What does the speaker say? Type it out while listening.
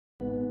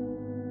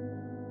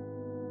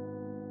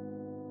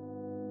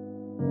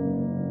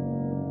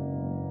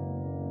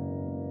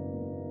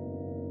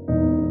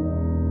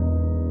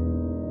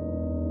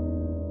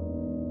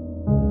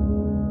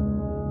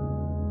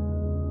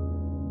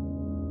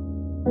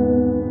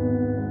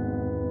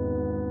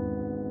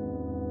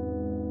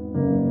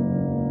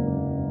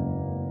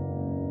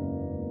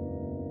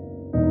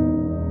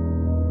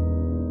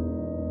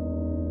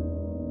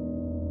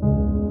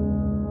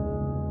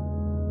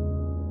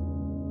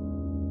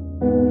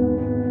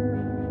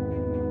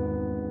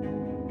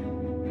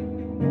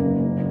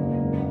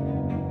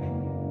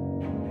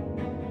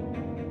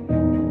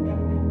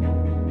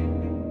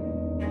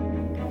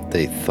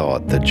They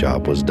thought the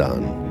job was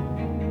done.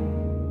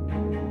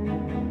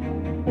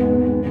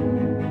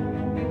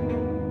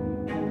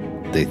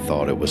 They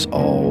thought it was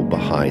all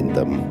behind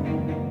them.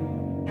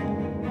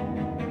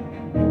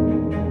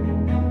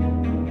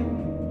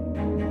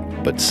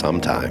 But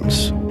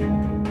sometimes,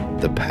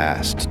 the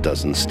past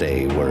doesn't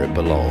stay where it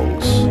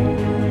belongs.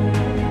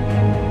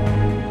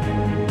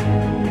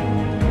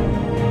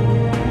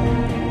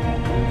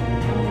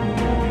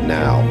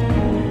 Now,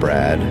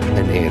 Brad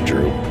and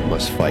Andrew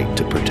must fight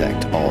to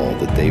protect all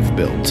that they've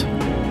built.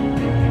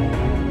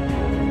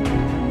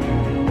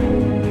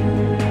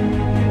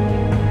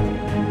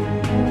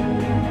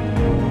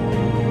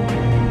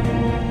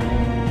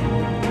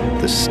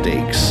 The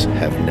stakes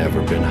have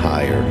never been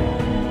higher.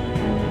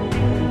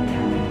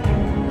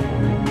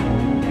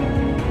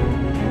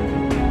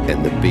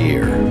 And the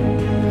beer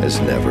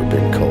has never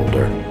been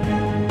colder.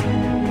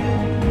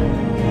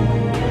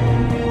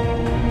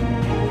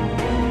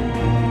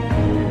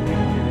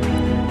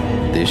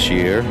 This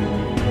year,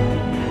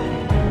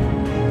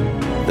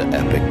 the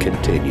epic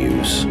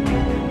continues.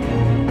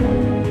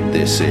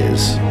 This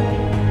is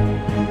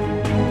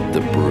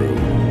the Brew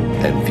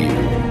and View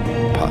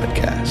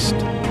podcast.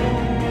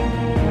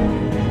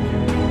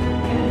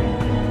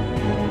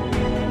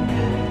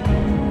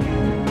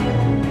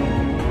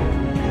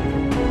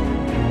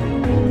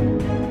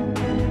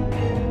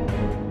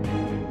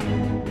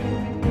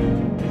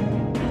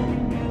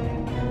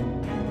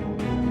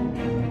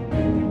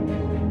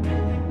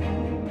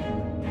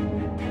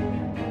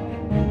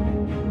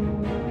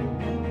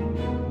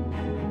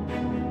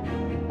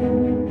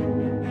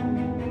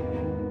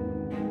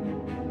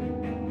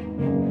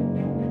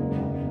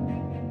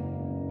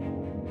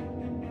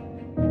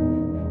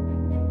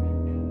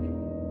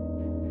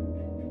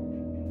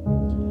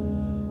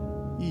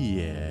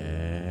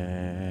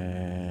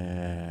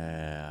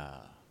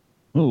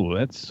 Ooh,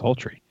 that's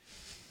sultry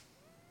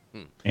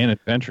and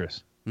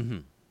adventurous.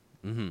 Oh,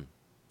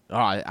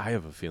 I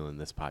have a feeling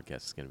this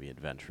podcast is going to be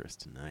adventurous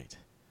tonight.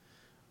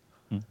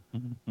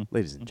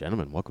 Ladies and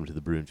gentlemen, welcome to the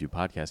Brew and View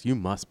podcast. You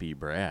must be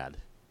Brad.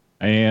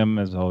 I am,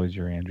 as always,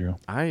 your Andrew.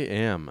 I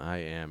am.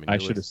 I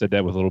should have said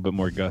that with a little bit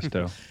more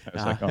gusto. I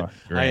was like, oh,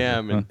 I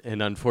am,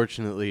 and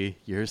unfortunately,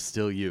 you're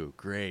still you.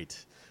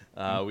 Great.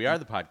 We are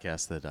the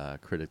podcast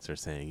that critics are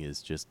saying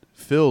is just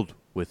filled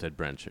with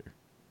adventure,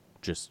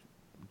 just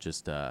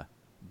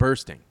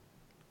bursting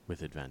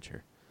with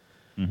adventure.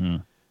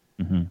 And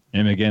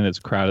again, it's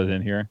crowded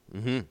in here.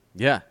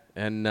 Yeah,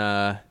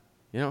 and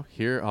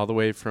here all the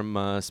way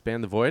from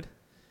Span the Void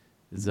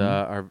is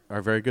our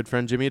very good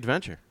friend Jimmy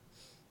Adventure.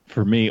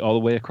 For me, all the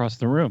way across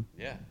the room.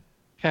 Yeah.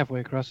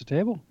 Halfway across the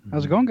table.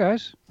 How's it going,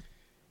 guys?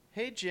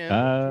 Hey,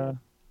 Jim.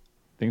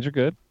 Things are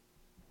good.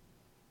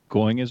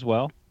 Going as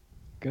well.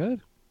 Good.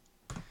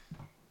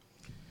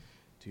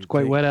 It's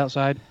quite wet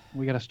outside.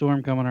 We got a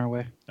storm coming our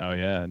way. Oh,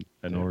 yeah.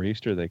 A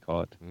nor'easter, they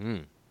call it.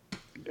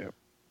 Yep.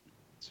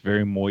 It's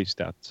very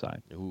moist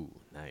outside. Ooh,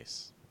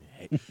 nice.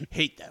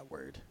 Hate that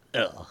word.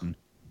 Ugh.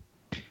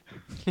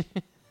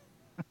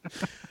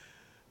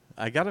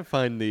 I got to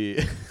find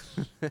the...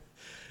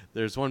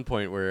 There's one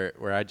point where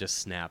I just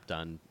snapped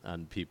on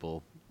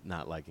people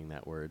not liking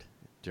that word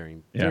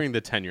during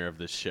the tenure of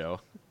this show.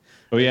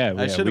 Oh, yeah.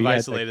 I should have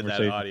isolated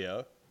that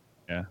audio.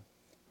 Yeah.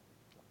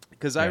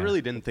 Because I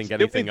really didn't think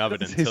anything of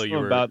it until you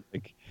were... about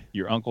like,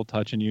 your uncle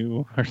touching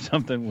you or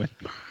something with...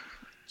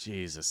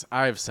 Jesus,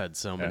 I've said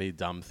so many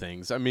dumb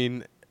things. I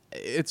mean,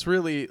 it's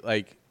really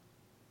like...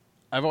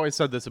 I've always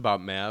said this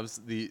about Mavs.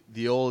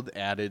 The old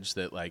adage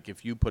that, like,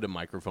 if you put a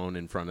microphone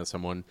in front of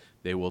someone,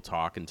 they will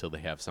talk until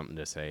they have something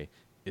to say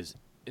is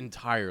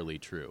entirely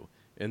true.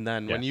 And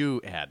then when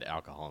you add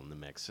alcohol in the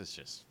mix, it's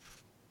just...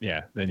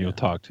 Yeah, then you'll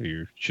talk to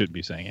you should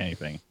be saying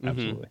anything.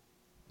 Absolutely.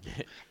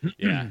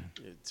 Yeah,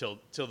 till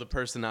the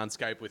person on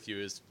Skype with you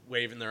is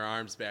waving their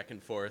arms back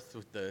and forth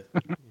with the...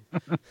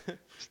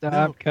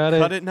 Stop, cut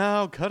it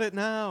now, cut it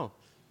now.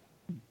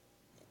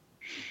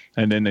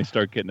 And then they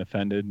start getting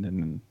offended,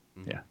 and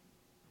yeah.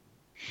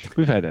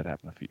 We've had that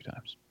happen a few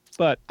times.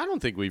 But I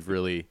don't think we've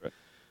really...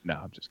 No,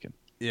 I'm just kidding.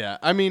 Yeah,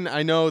 I mean,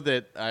 I know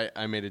that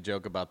I made a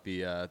joke about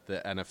the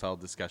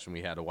NFL discussion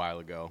we had a while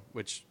ago,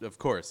 which, of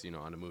course,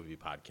 on a movie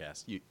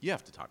podcast, you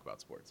have to talk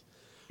about sports.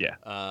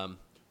 Yeah.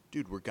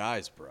 Dude, we're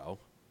guys, bro.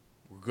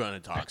 We're going to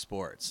talk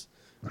sports.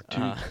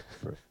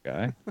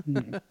 Guy.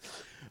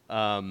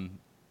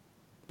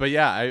 But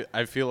yeah,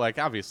 I feel like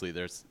obviously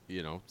there's,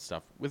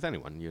 stuff with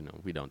anyone,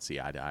 we don't see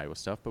eye to eye with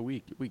stuff, but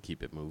we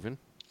keep it moving.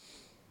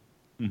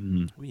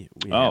 We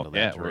Oh, handle that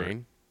yeah,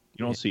 terrain.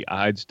 You don't see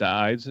Ides to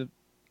Ides. The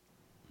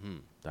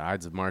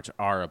Ides of March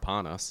are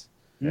upon us.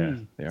 Yeah,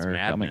 Mm. they It's are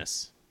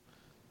madness.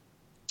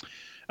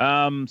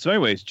 coming. So,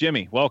 anyways,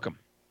 Jimmy, welcome.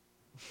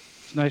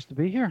 It's nice to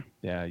be here.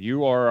 Yeah,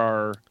 you are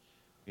our.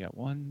 Yeah,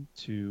 1,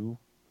 2,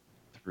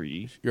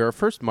 3. You're our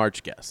first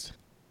March guest.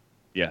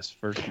 Yes,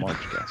 first March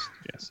guest.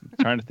 Yes, I'm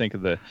trying to think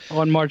of the.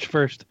 On March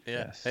 1st.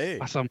 Yes. Hey.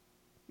 Awesome.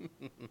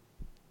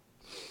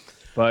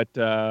 But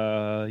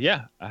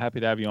yeah, happy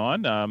to have you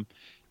on.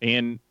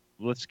 And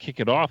let's kick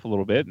it off a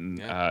little bit. And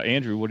Yeah.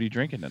 Andrew, what are you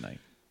drinking tonight?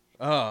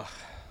 Oh,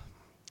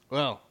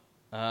 well,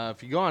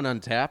 if you go on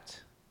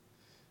Untapped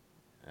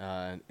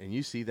and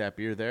you see that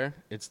beer there,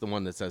 it's the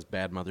one that says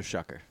Bad Mother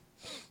Shucker.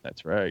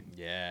 That's right.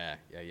 Yeah.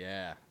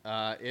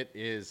 It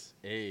is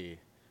a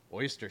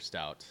oyster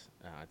stout.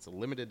 It's a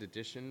limited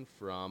edition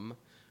from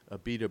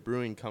Abita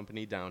Brewing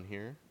Company down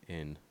here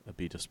in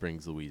Abita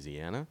Springs,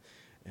 Louisiana,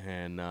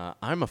 and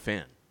I'm a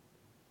fan.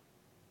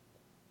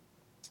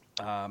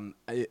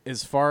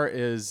 As far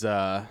as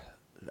I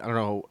don't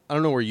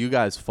know where you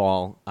guys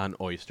fall on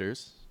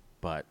oysters,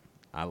 but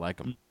I like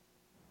them.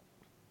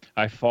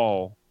 I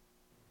fall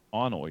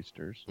on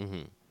oysters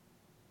Mm-hmm.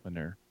 when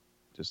they're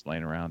just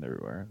laying around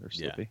everywhere. They're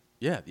slippy.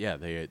 Yeah.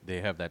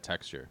 They have that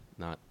texture.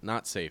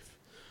 Not safe.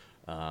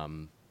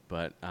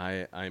 But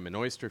I'm an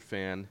oyster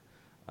fan.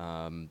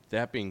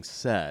 That being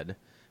said,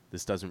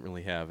 this doesn't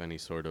really have any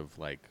sort of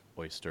like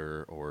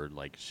oyster or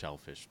like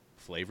shellfish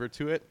flavor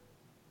to it.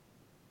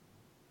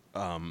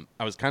 I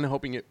was kind of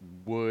hoping it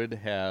would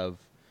have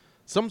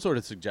some sort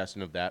of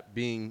suggestion of that,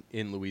 being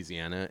in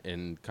Louisiana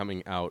and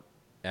coming out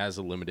as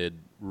a limited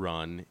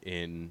run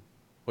in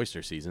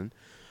oyster season.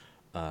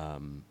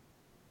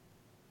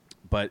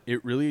 But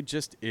it really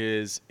just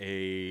is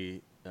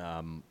a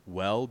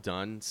well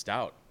done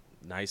stout.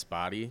 Nice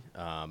body.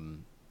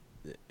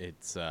 It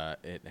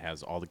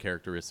has all the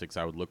characteristics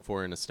I would look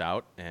for in a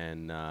stout,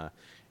 and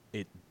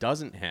it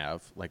doesn't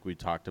have, like we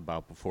talked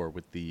about before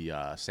with the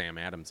Sam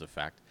Adams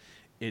effect,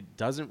 it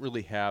doesn't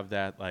really have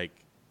that like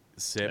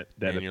sip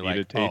That and you're Abita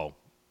like, taste. oh,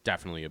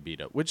 definitely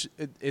Abita, which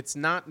it's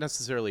not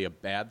necessarily a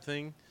bad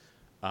thing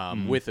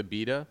with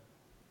Abita.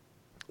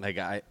 Like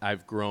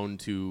I've grown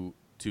to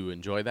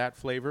enjoy that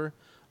flavor,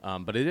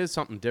 but it is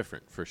something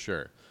different for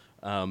sure.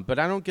 But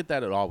I don't get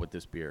that at all with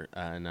this beer,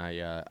 and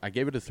I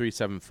gave it a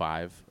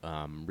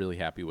 3.75. Really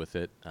happy with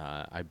it.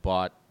 I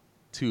bought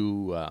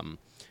 2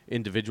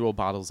 individual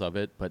bottles of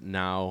it, but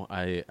now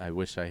I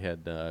wish I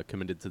had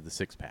committed to the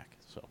 6-pack.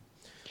 So,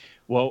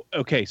 Well,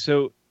 okay.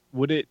 So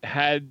would it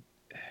had?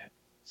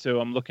 So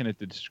I'm looking at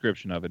the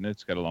description of it, and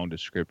it's got a long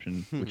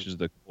description, which is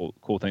the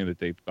cool thing that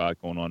they've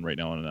got going on right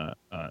now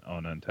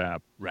on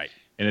Untapped. right.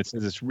 And it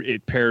says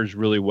it pairs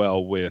really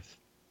well with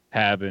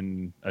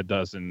having a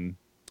dozen.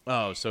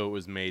 Oh, so it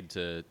was made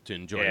to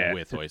enjoy Yeah,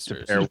 with to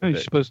oysters. pair with You're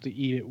it. supposed to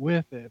eat it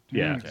with it.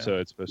 Yeah, Okay. so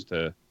it's supposed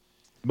to,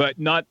 but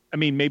not. I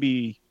mean,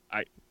 maybe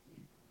I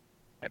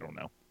don't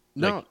know.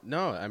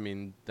 No. I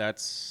mean,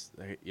 that's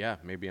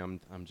maybe I'm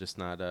just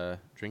not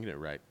drinking it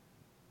right.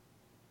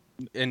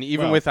 And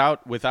even Well-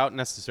 without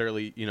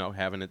necessarily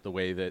having it the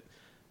way that,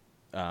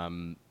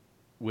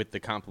 with the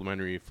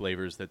complementary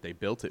flavors that they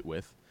built it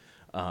with,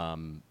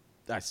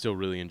 I still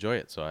really enjoy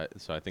it. So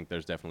I think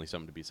there's definitely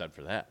something to be said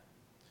for that.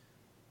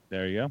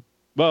 There you go.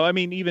 Well, I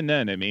mean, even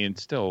then, I mean,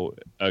 still,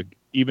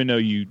 even though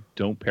you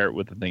don't pair it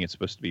with the thing it's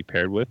supposed to be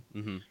paired with,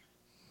 Mm-hmm.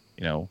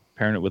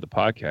 pairing it with a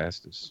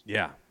podcast is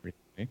Yeah.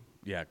 really,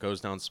 Yeah, it goes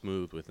down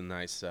smooth with a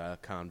nice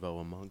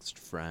convo amongst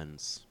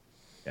friends.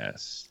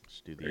 yes.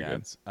 Just do the Very good.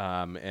 ads.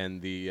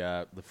 And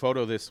the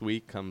photo this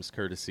week comes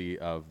courtesy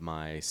of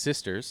my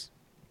sisters.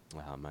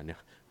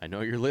 I know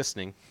you're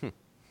listening.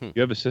 You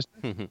have a sister?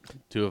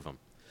 2 of them.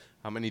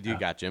 How many do you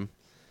got, Jim?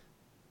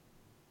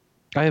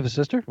 I have a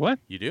sister. What?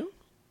 You do?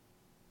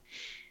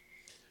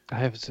 I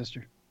have a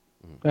sister.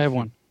 I have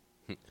one.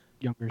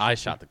 Younger I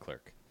sister. shot the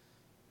clerk.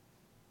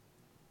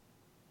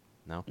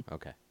 No?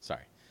 Okay.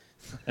 Sorry.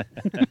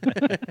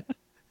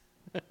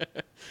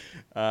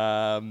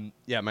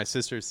 Yeah, my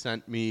sister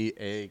sent me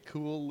a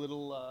cool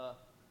little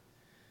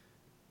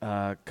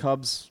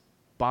Cubs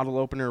bottle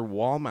opener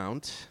wall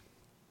mount.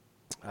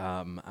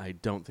 I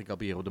don't think I'll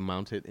be able to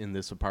mount it in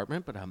this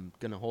apartment, but I'm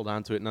going to hold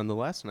on to it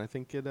nonetheless, and I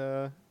think it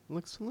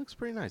looks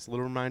pretty nice. A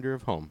little reminder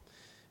of home.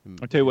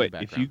 I'll tell you in what,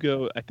 the if you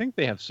background. go, I think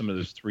they have some of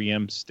those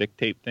 3M stick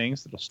tape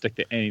things that'll stick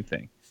to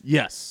anything.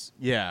 Yes,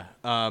 yeah.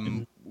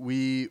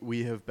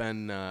 We have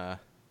been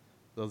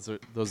those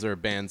are a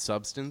banned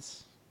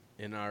substance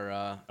in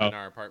our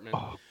apartment.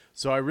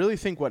 So I really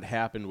think what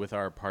happened with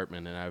our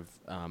apartment, and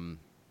I've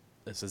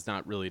this is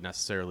not really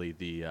necessarily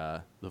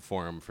the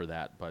forum for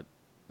that, but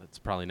it's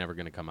probably never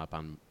going to come up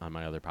on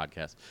my other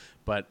podcast.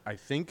 But I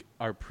think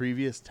our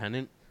previous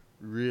tenant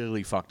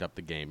really fucked up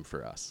the game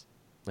for us.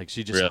 Like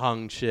she just Really?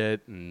 hung shit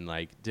and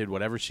like did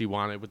whatever she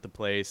wanted with the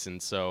place, and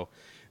so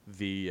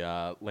the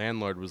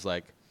landlord was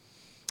like,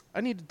 "I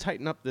need to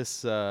tighten up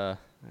this. I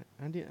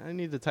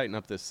need to tighten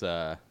up this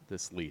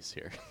this lease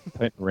here."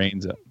 Tighten the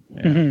reins up.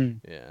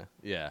 Yeah.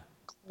 Yeah.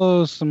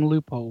 Close some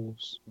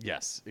loopholes.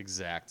 Yes.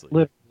 Exactly.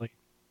 Literally.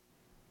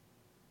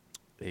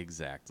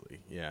 Exactly.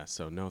 Yeah.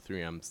 So no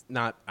 3Ms.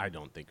 Not. I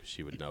don't think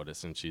she would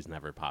notice, and she's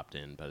never popped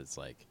in. But it's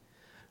like,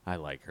 I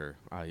like her.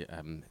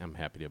 I'm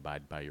happy to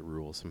abide by your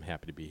rules. I'm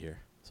happy to be here.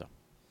 So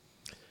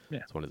Yeah.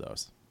 it's one of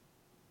those.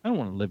 I don't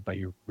want to live by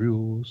your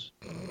rules.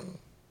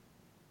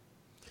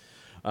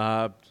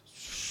 Yeah.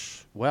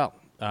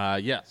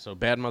 So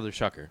Bad Mother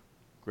Shucker,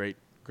 great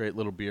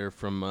little beer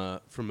from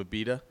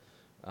Abita.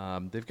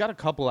 They've got a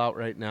couple out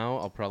right now.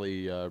 I'll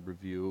probably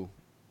review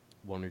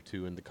one or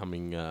two in the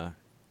coming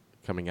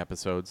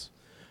episodes.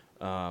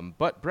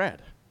 But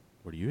Brad,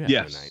 what do you have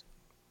tonight?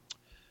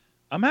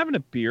 I'm having a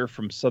beer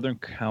from Southern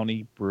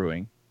County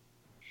Brewing,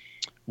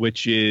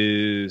 which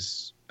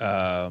is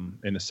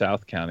in the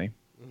South County,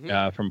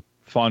 from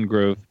Fawn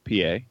Grove,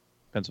 PA,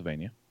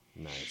 Pennsylvania.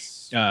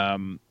 Nice.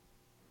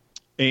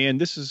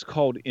 And this is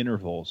called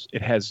Intervals.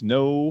 It has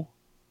no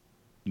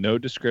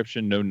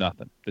description, no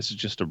nothing. This is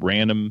just a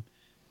random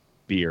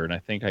beer, and I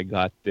think I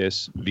got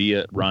this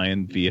via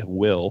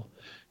Will,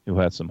 who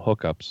had some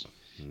hookups.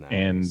 Nice.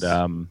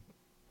 And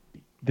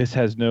this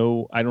has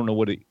no, I don't know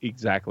what it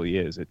exactly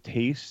is. It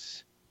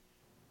tastes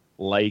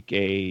like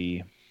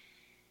an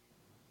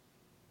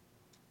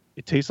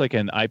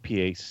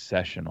IPA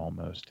session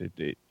almost.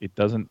 It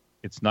doesn't,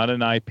 it's not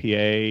an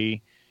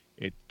IPA.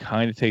 It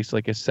kind of tastes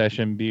like a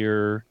session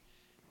beer.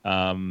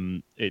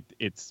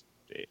 It's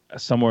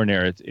somewhere in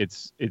there.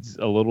 It's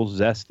a little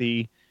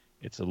zesty.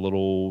 It's a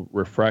little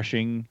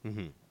refreshing.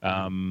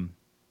 Mm-hmm.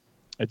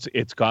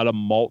 It's got a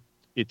malt.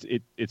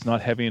 It's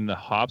not heavy in the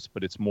hops,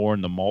 but it's more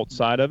in the malt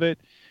side of it.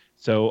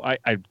 So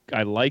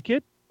I like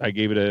it. I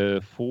gave it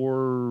a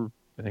 4.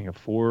 I think a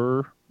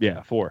 4.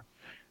 Yeah, 4.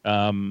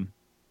 So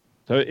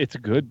it's a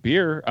good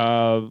beer.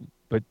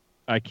 But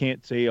I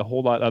can't say a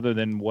whole lot other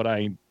than what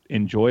I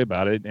enjoy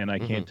about it, and I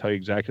can't tell you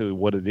exactly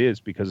what it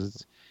is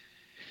because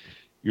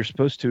you're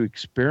supposed to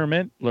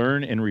experiment,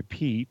 learn, and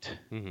repeat.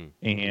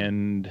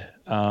 And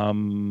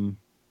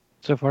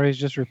So far, he's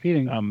just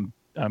repeating.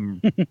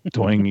 I'm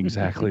doing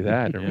exactly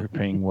that. I'm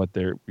repeating what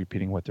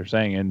they're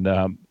saying.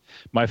 And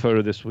my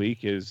photo this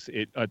week is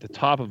at the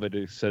top of it.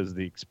 It says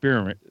the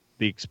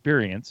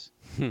experience,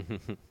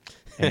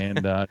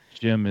 and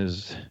Jim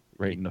is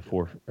right in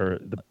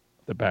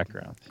the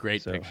background.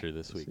 Great picture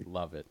this week.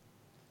 Love it.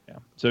 Yeah.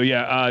 So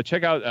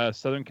check out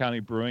Southern County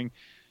Brewing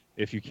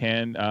if you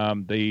can.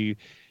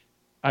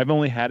 I've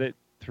only had it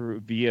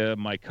via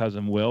my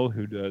cousin Will,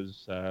 who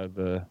does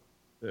the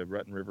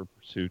Rutten River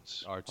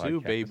Pursuits R2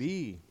 podcast.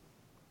 baby.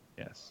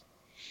 Yes.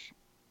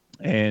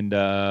 And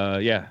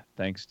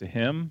thanks to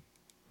him,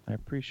 I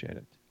appreciate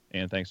it,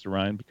 and thanks to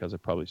Ryan because I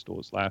probably stole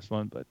his last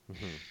one, but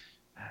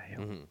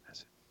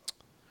that's it.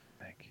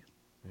 Thank you.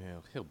 Yeah,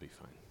 he'll be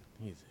fine.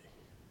 He's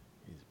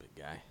a big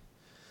guy.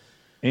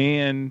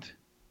 And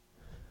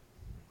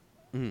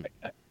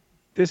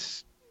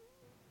this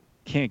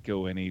can't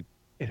go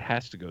it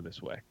has to go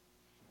this way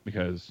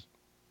because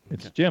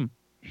it's Jim.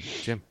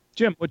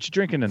 Jim, what you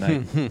drinking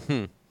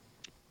tonight?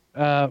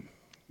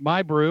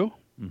 My brew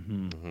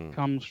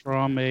comes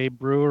from a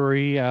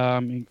brewery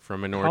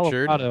from an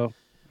Colorado, orchard,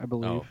 I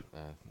believe.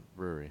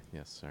 Brewery.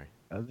 Yes, sorry.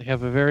 They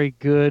have a very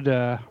good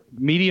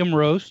medium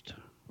roast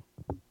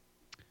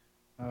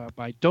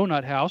by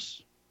Donut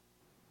House.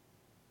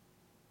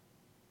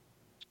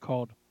 It's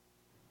called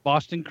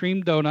Boston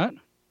Cream Donut.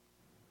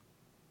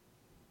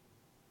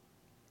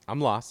 I'm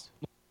lost,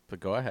 but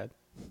go ahead.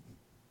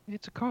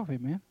 It's a coffee,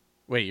 man.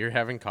 Wait, you're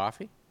having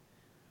coffee?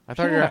 I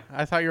thought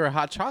you were a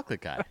hot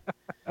chocolate guy.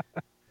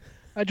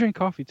 I drink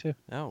coffee too.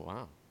 Oh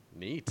wow,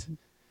 neat.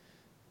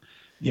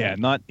 Yeah,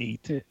 not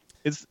neat.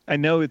 I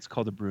know it's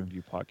called the Brew and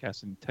View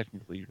podcast, and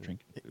technically you're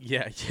drinking.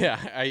 Yeah.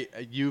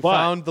 You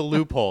found the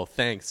loophole.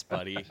 Thanks,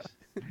 buddy.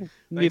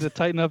 Need to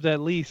tighten up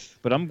that lease.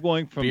 But I'm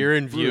going from Beer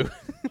and View.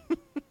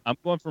 I'm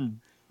going from.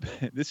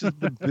 This is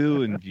the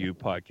Boo and View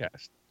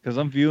podcast because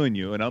I'm viewing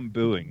you and I'm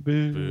booing.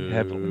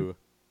 Boo.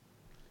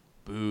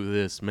 Boo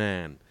this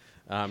man.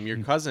 Your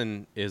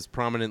cousin is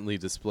prominently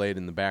displayed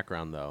in the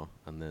background, though,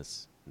 on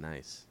this.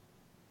 Nice.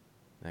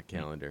 That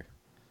calendar.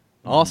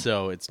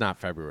 Also, it's not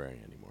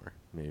February anymore.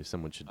 Maybe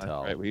someone should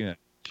tell. Right, we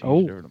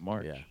changed it over to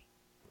March. Yeah.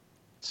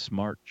 It's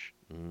March.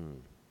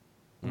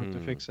 I'll have to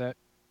fix that.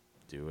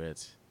 Do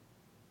it.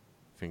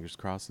 Fingers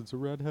crossed it's a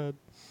redhead.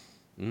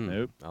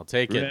 Nope. I'll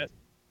take it.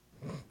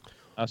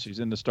 Oh, she's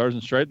in the Stars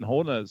and Stripes and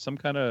holding some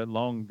kind of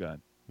long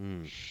gun.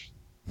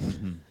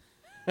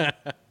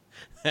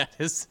 That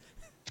is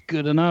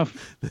good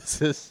enough.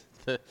 This is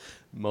the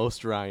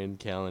most Ryan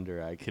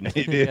calendar I can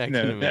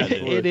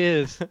imagine. It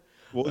is.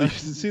 Well, you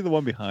should see the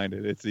one behind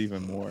it. It's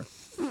even more.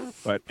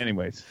 But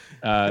anyways,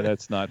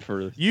 that's not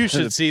for... You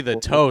should see the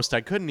toast.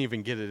 I couldn't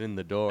even get it in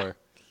the door.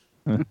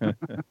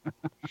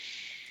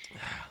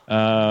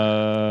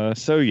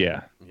 So,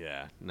 yeah.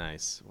 Yeah,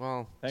 nice.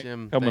 Well,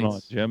 Jim, coming thanks.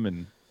 on, Jim,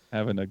 and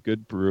having a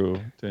good brew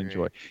to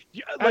enjoy.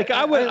 Yeah,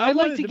 I'd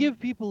like to give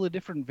people a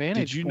different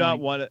vantage Did you point. not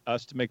want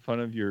us to make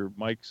fun of your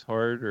Mike's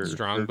Hard or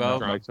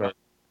Strongbow? Mike's Hard?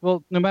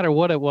 Well, no matter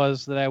what it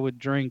was that I would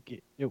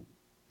drink, it would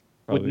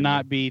Probably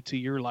not be to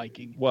your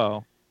liking.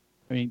 Well,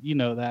 I mean, you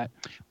know that.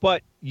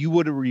 But you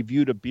would have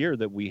reviewed a beer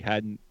that we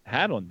hadn't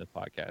had on the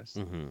podcast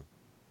Mm-hmm.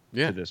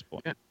 Yeah. to this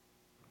point,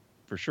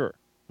 for sure.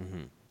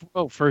 Mm-hmm.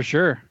 Oh, for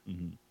sure.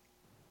 Mhm.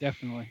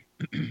 Definitely.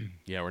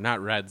 Yeah, we're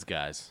not Reds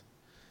guys.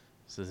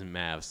 This isn't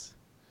Mavs.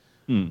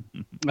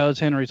 Mm-hmm. Well, it's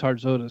Henry's Hard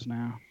Sodas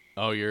now.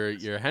 Oh, you're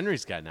a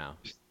Henry's guy now.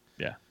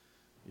 Yeah.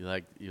 You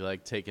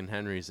like taking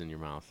Henry's in your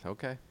mouth.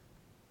 Okay.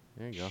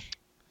 There you go.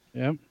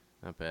 Yep.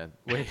 Not bad.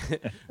 Wait,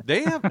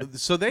 they have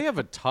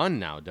a ton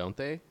now, don't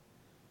they?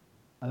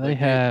 They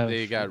have.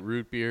 They got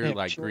root beer, have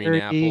like cherry,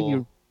 green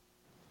apple.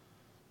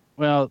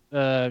 Well,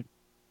 you're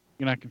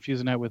not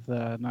confusing that with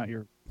not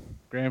your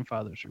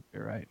grandfather's root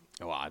beer, right?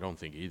 Oh, I don't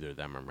think either of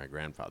them are my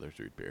grandfather's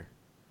root beer.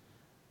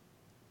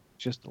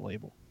 Just the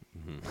label.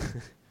 Mm-hmm.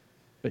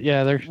 But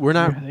yeah, they're We're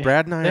not. they-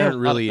 Brad and I they have aren't a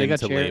lot- really They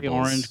got into cherry, labels.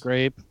 orange,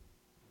 grape,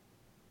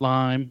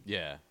 lime.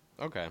 Yeah.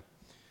 Okay.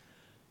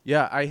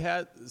 Yeah, I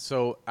had.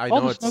 So I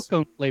All know the it's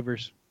snow cone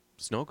flavors.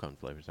 snow cone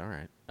flavors. All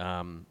right.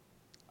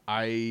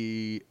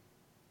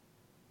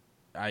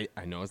 I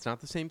know it's not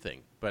the same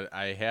thing, but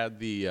I had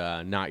the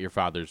not your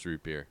father's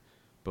root beer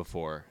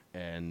before,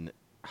 and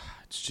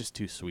it's just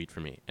too sweet for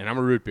me. And I'm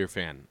a root beer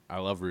fan. I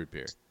love root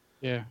beer.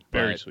 Yeah.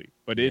 Very But- sweet.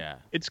 But yeah.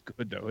 it's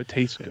good, though. It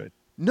tastes good.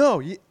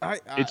 No, It's I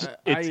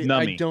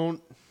nummy.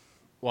 don't.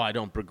 Well, I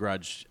don't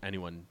begrudge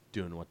anyone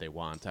doing what they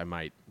want. I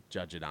might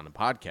judge it on a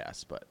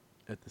podcast, but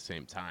at the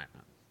same time,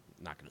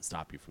 I'm not going to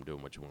stop you from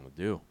doing what you want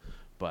to do.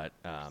 But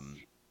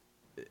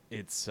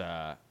it's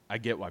I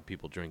get why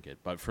people drink it,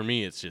 but for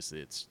me, it's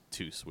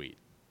too sweet.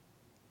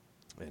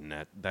 And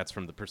that's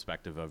from the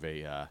perspective of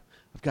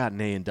I've got an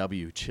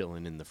A&W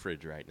chilling in the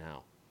fridge right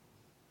now,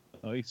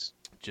 Nice.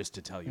 just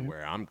to tell you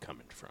where I'm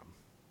coming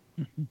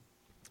from.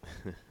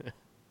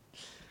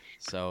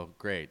 So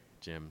great,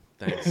 Jim.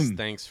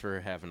 Thanks for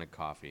having a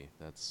coffee.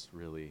 That's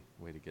really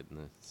way to get in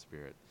the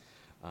spirit.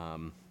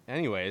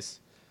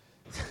 Anyways,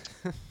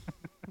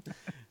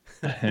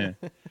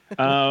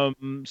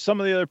 Some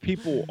of the other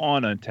people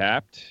on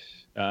Untapped.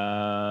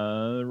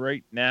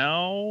 Right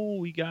now,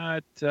 we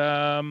got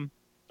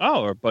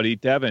our buddy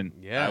Devin.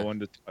 Yeah. I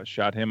wanted to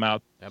shout him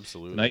out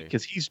absolutely. tonight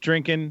because he's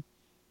drinking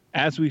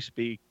as we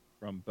speak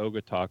from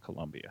Bogota,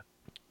 Colombia,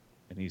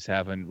 and he's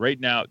having right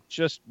now,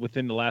 just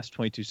within the last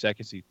 22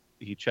 seconds,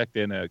 he checked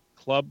in a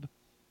Club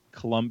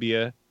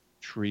Colombia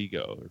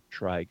Trigo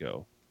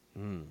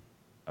Mm.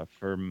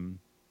 from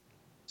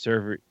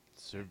Cervecería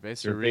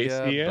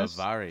Cerveceria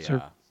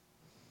Bavaria.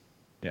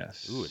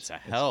 Yes. Ooh, it's a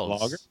lager.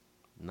 Hell's.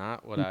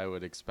 Not what I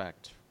would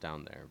expect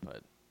down there,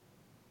 but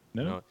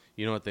No.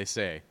 you know what they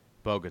say,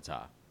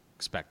 Bogota,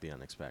 expect the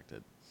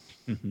unexpected.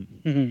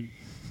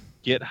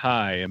 Get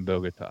high in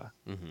Bogota.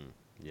 Mm-hmm.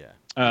 Yeah.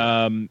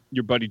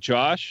 Your buddy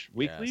Josh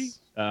Weekly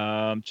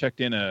Yes.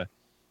 checked in a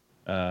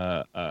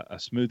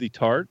smoothie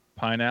tart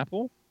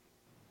pineapple.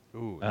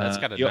 Ooh, that's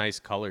got a yep. nice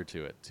color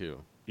to it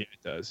too. Yeah,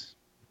 it does.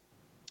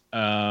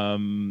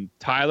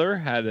 Tyler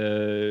had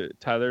a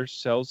Tyler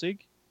Selzig.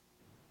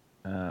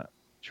 I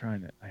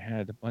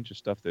had a bunch of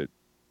stuff that.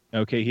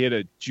 Okay, he had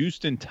a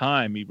Juiced in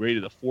Time. He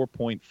rated a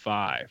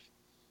 4.5.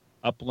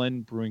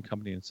 Upland Brewing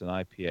Company. It's an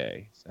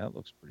IPA. So that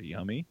looks pretty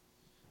yummy.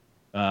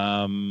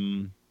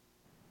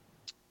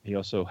 He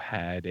also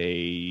had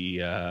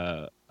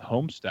a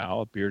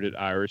Homestyle, a Bearded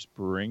Iris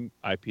Brewing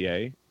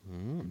IPA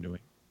from New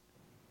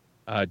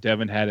England.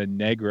 Devin had a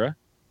Negra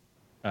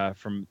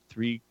from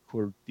Three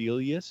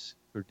Cordelius.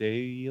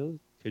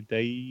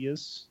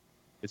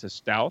 It's a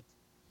stout.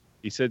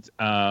 He said,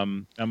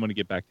 I'm going to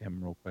get back to him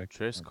real quick.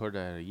 Tres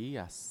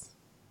Cordilleras.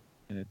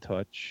 In a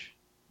touch.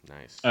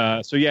 Nice.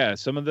 So, yeah,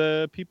 some of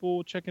the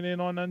people checking in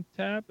on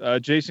Untapped.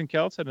 Jason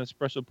Keltz had an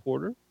espresso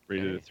porter,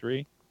 rated a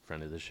 3.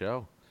 Friend of the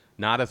show.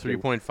 Not a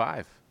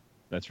 3.5.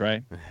 That's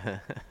right.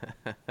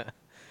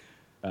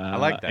 I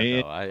like that,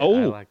 and- though. I oh,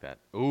 like that.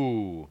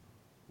 Ooh.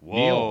 Whoa.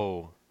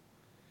 Neil.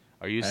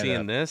 Are you Had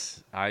seeing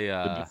this?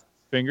 the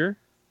finger.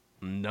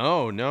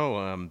 No.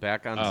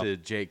 Back onto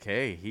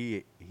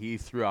JK. He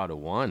threw out a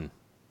 1.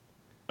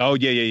 Oh,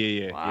 yeah.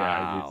 Yeah, I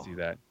Wow. did see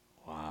that.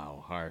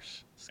 Wow,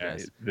 harsh. Yeah,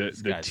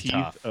 This the guy's teeth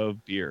tough.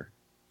 of beer.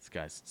 This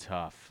guy's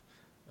tough.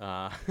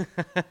 At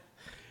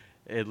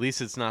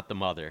least it's not the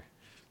mother.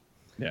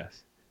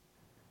 Yes.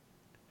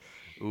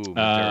 Ooh,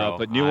 Maduro,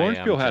 But New I Orange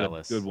am Peel had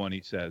jealous. a good one,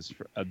 he says.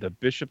 The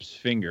Bishop's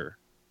Finger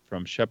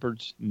from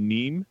Shepherd's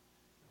Name,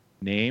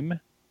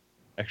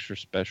 extra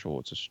special.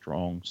 It's a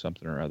strong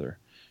something or other.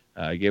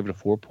 I gave it a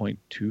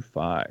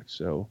 4.25.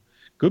 So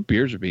good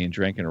beers are being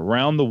drinking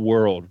around the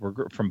world.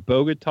 We're from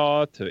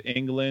Bogota to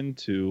England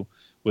to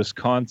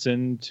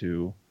Wisconsin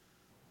to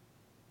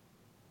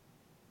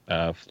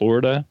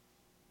Florida,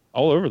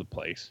 all over the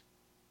place,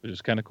 which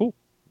is kind of cool.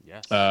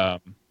 Yes.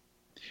 But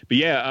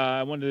yeah,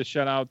 I wanted to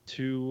shout out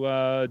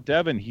to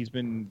Devin. He's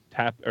been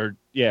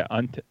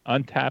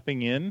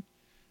untapping in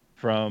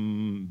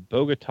from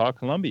Bogota,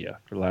 Colombia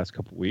for the last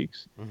couple of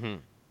weeks. Mm-hmm.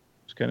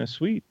 It's kind of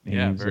sweet.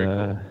 Yeah, very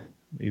cool.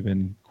 We've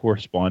been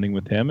corresponding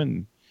with him,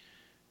 and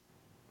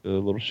a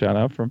little shout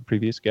out from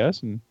previous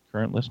guest and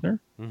current listener.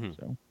 Mm-hmm.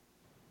 So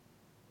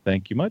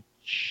thank you much.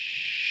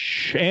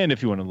 And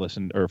if you want to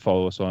listen or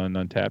follow us on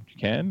Untapped, you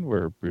can.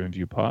 We're Brew and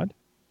View Pod.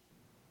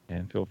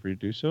 And feel free to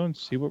do so and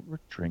see what we're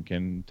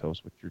drinking. Tell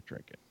us what you're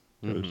drinking.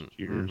 Toast,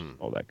 cheers,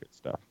 all that good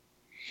stuff.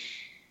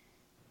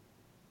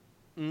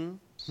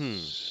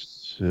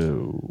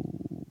 So,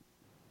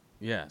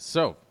 yeah,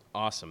 so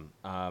awesome.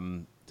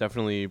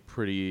 Definitely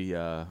pretty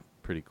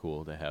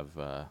cool to have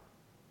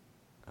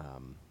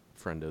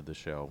friend of the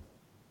show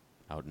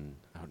out in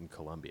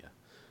Colombia,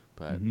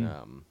 but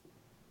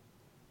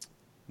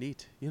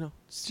neat.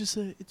 It's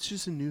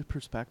just a new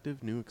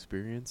perspective, new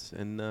experience,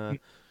 and I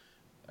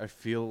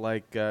feel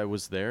like I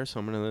was there, so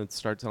I'm gonna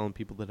start telling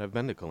people that I've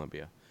been to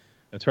Colombia.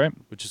 That's right.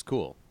 Which is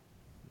cool.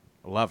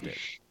 I loved it.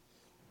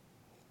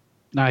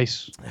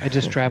 Nice. I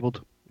just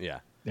traveled. Yeah.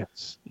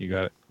 Yes, you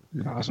got it.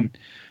 Awesome.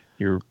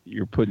 You're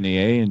putting the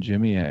A in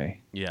Jimmy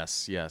A.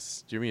 Yes.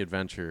 Jimmy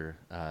Adventure,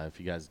 if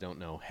you guys don't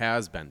know,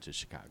 has been to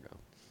Chicago.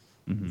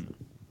 Mm-hmm.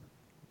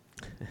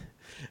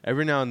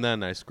 Every now and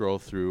then I scroll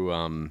through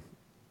my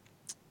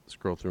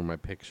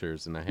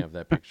pictures, and I have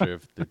that picture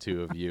of the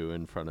two of you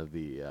in front of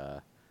the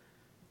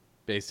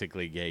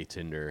basically gay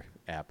Tinder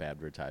app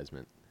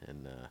advertisement,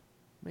 and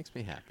makes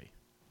me happy.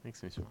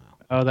 Makes me smile.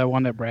 Oh, that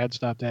one that Brad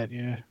stopped at,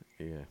 yeah.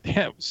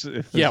 Yeah.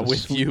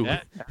 With you.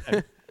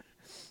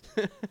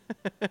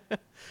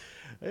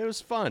 It was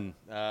fun.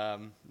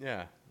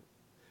 Yeah.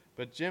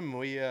 But Jim,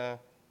 we've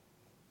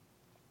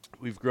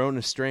grown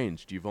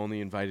estranged. You've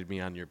only invited me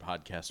on your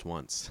podcast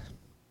once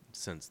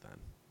since then.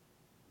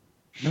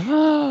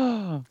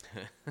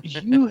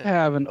 You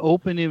have an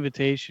open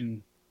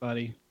invitation,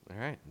 buddy. All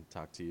right.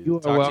 Talk to you. You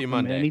are Talk to welcome you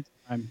Monday.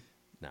 anytime.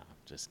 No,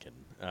 just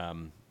kidding.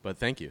 But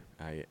thank you.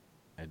 I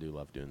do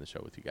love doing the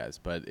show with you guys.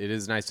 But it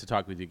is nice to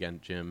talk with you again,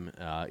 Jim,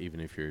 even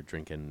if you're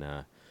drinking,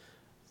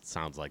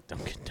 sounds like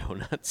Dunkin'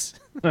 Donuts.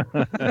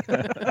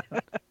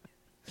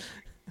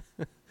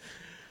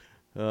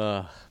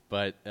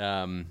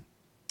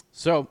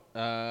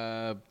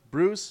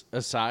 Brews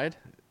aside,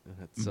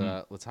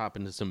 let's hop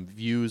into some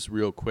views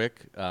real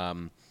quick.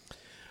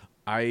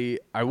 I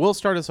will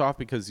start us off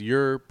because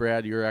your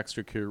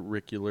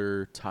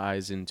extracurricular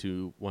ties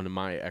into one of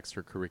my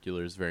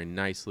extracurriculars very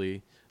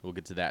nicely. We'll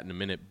get to that in a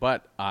minute.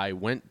 But I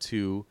went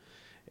to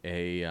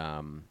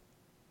an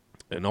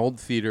old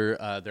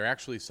theater. They're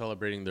actually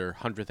celebrating their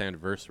 100th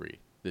anniversary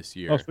this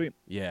year. Oh, sweet.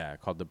 Yeah,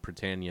 called the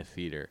Britannia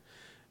Theater.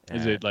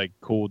 Is it like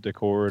cool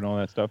decor and all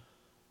that stuff?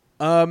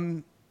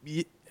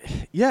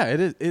 Yeah, it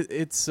is.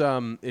 It's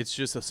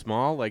just a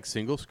small, like,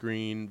 single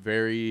screen,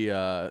 very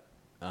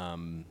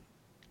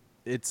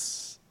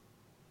it's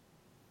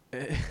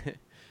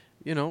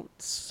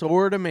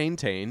sort of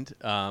maintained.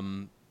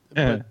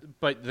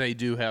 But they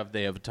have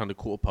a ton of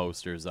cool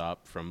posters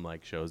up from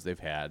like shows they've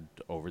had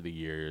over the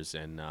years,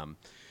 and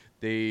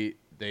they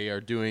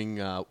are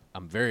doing.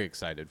 I'm very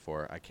excited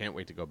for. I can't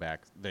wait to go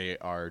back. They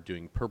are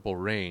doing Purple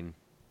Rain,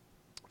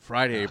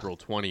 Friday, April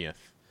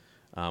 20th,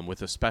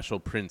 with a special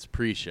Prince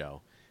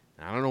pre-show.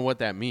 I don't know what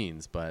that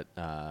means, but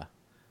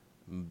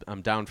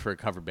I'm down for a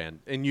cover band,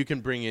 and you can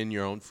bring in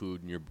your own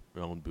food and your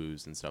own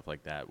booze and stuff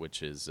like that,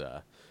 which is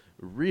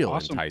real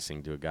awesome.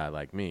 Enticing to a guy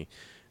like me.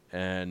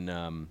 And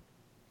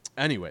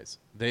anyways,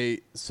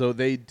 they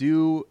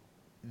do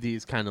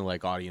these kind of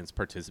like audience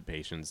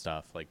participation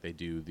stuff, like they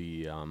do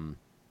the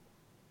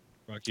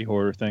Rocky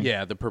Horror thing.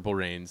 Yeah, the Purple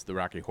Rains, the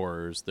Rocky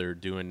Horrors. They're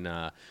doing.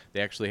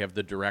 They actually have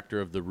the director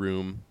of The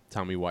Room,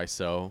 Tommy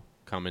Wiseau,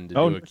 coming to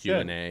do a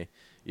Q&A.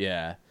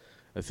 Yeah.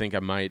 I think I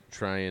might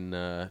try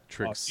and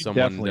trick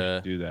someone to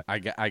do that.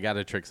 I got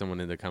to trick someone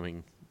into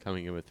coming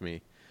in with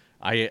me.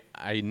 I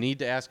need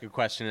to ask a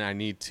question, and I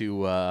need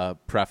to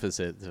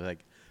preface it.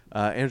 Like,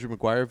 Andrew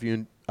McGuire,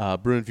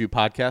 Brew and View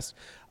podcast.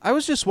 I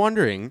was just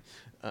wondering.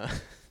 I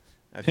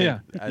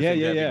think that'd be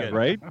good.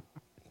 Right.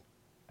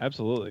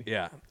 Absolutely.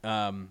 Yeah.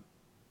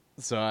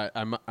 So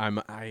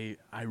I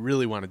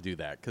really want to do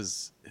that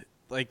because,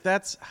 like,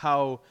 that's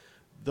how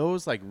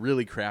those like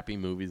really crappy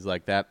movies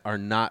like that are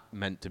not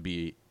meant to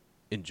be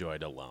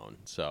enjoyed alone.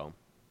 So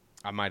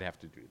I might have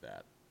to do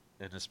that,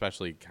 and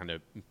especially kind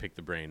of pick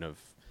the brain of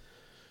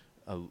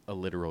a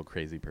literal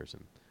crazy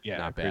person. Yeah,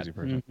 not bad. crazy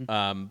person.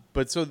 Mm-hmm.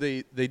 But so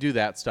they do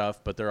that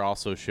stuff, but they're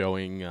also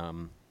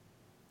showing.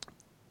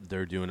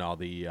 They're doing all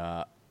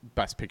the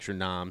Best Picture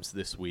noms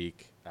this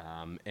week,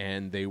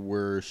 and they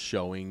were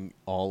showing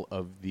all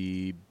of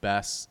the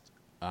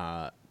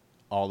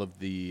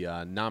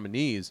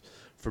nominees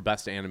for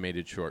Best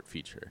Animated Short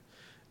Feature.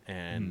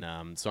 And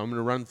so I'm going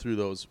to run through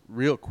those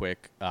real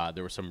quick.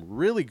 There were some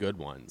really good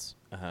ones,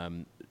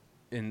 and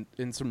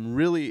some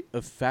really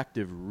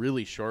effective,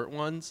 really short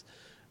ones,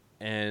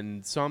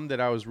 and some that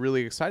I was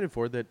really excited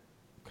for that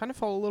kind of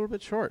fell a little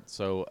bit short.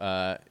 So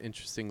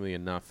interestingly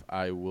enough,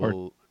 I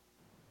will...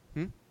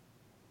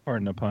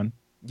 Pardon the pun.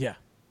 Yeah.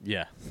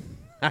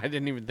 I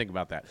didn't even think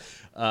about that.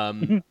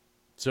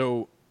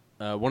 So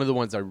one of the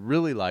ones I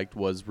really liked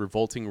was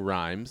Revolting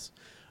Rhymes,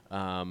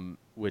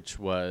 which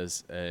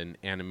was an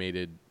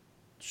animated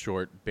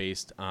short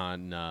based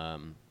on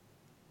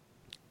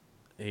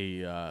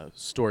a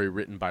story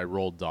written by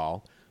Roald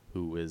Dahl,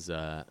 who is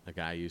a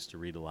guy I used to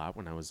read a lot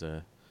when I was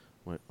a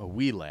a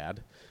wee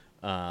lad,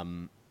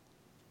 and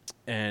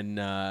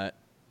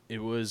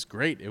it was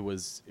great. It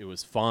was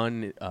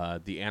fun.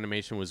 The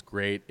animation was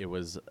great. It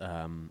was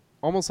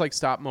almost like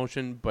stop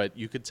motion, but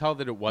you could tell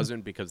that it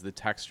wasn't because the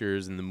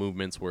textures and the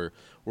movements were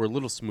a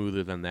little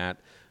smoother than that.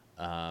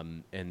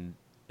 And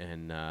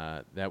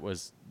that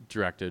was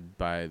directed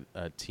by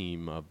a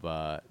team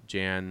of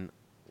Jan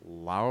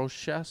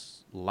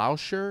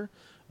Lauscher,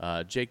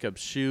 Jacob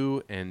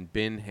Shu, and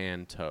Bin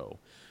Han To.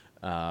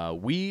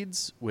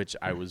 Weeds, which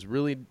I was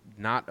really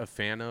not a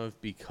fan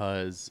of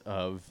because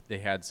they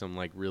had some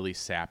like really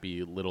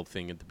sappy little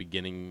thing at the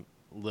beginning,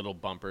 little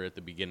bumper at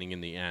the beginning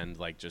and the end,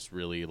 like just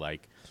really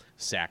like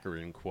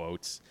saccharine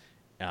quotes.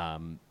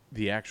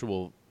 The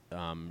actual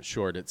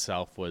short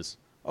itself was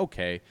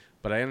okay,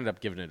 but I ended up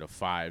giving it a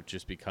 5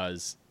 just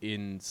because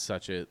in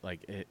such a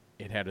like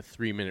it had a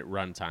 3-minute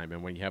runtime,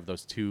 and when you have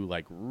those two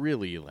like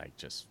really like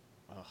just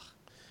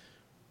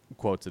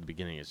quotes at the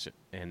beginning, it's just,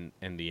 and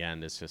the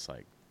end, it's just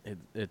like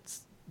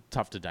it's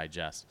tough to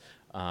digest.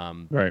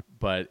 Right.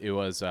 But it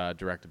was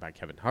directed by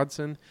Kevin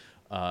Hudson.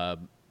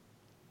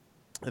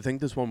 I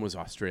think this one was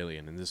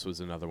Australian, and this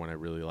was another one I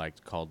really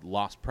liked called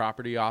Lost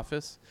Property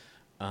Office.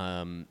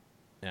 And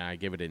I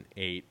gave it an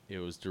 8. It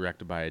was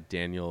directed by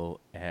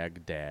Daniel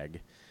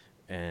Agdag,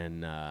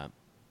 and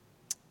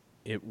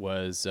it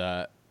was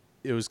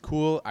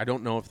cool. I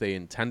don't know if they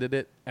intended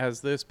it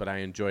as this, but I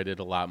enjoyed it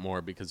a lot more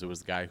because it was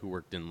the guy who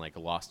worked in like a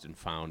Lost and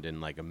Found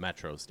in like a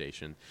metro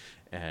station,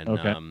 and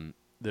Okay.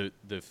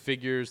 The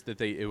figures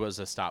that it was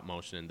a stop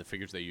motion, and the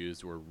figures they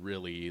used were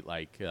really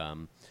like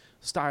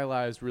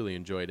stylized. Really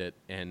enjoyed it,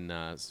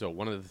 and so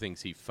one of the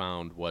things he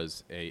found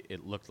was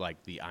it looked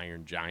like the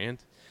Iron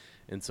Giant,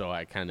 and so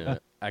I kind of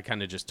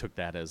just took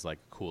that as like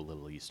a cool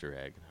little Easter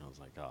egg, and I was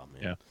like, oh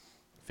man, Yeah.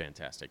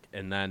 fantastic.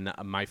 And then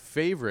my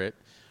favorite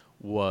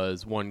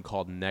was one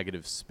called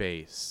Negative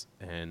Space,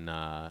 and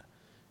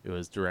it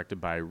was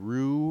directed by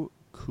Ru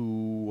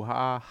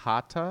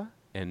Kuhahata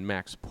and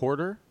Max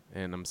Porter.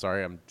 And I'm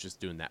sorry, I'm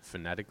just doing that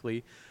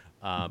phonetically,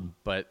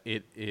 but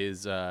it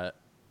is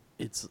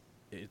it's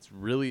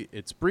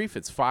brief.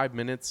 It's 5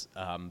 minutes.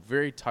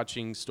 Very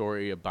touching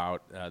story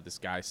about this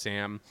guy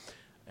Sam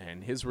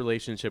and his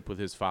relationship with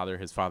his father.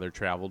 His father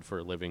traveled for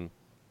a living.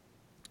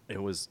 It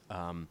was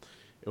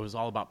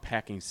all about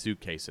packing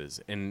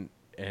suitcases, and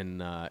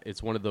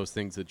it's one of those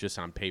things that just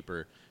on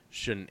paper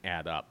shouldn't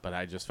add up, but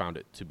I just found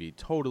it to be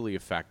totally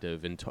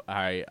effective. And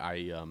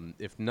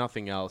if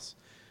nothing else,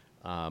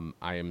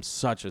 I am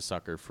such a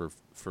sucker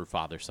for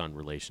father-son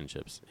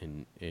relationships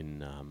in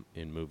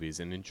movies,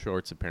 and in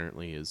shorts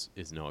apparently is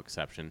no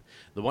exception.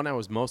 The one I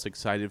was most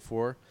excited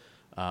for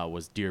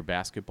was Dear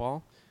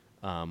Basketball,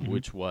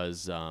 which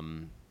was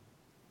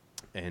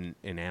an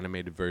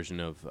animated version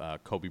of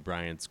Kobe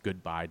Bryant's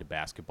Goodbye to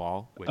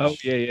Basketball.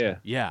 Which,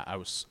 yeah. I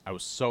was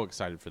so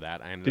excited for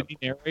that. I ended Did up he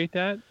narrate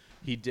that?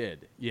 He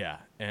did, yeah,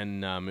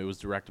 and it was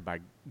directed by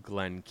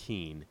Glenn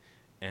Keane,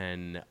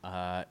 and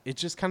it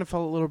just kind of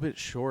fell a little bit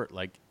short.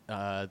 Like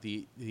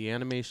the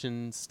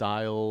animation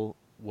style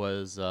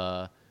was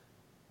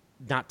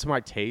not to my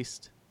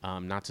taste.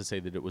 Not to say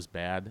that it was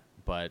bad,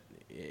 but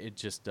it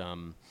just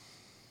I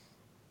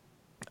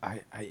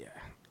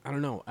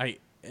don't know.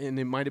 And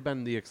it might have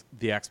been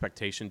the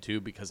expectation too,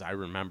 because I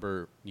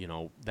remember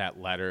that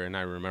letter, and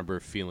I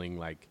remember feeling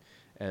like,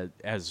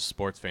 as a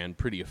sports fan,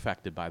 pretty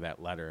affected by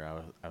that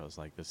letter. I was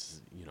like,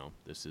 this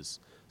is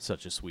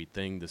such a sweet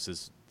thing. This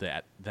is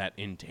that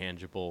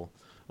intangible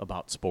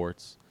about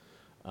sports,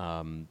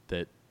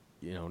 that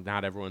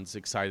not everyone's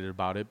excited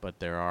about it, but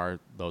there are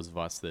those of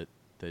us that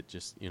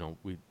just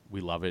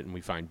we love it and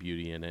we find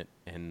beauty in it.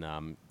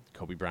 And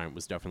Kobe Bryant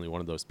was definitely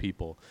one of those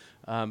people.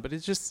 But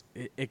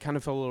it kind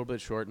of fell a little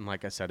bit short, and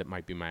like I said, it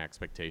might be my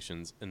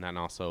expectations. And then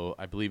also,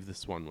 I believe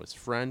this one was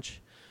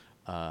French,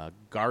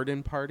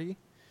 Garden Party.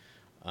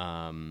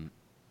 And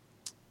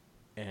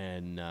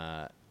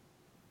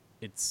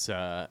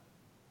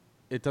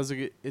it does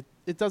an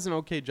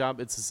okay job.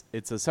 It's a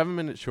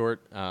 7-minute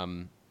short.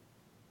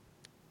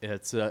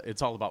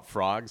 It's all about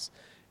frogs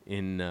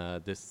in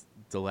this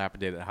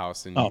dilapidated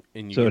house, and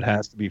so it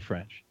has to be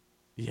French.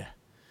 Yeah.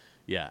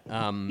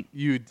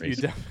 You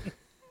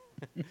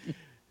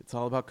it's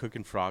all about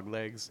cooking frog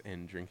legs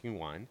and drinking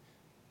wine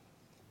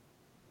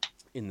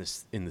in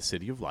the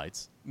City of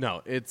Lights.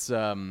 No, it's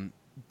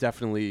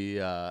definitely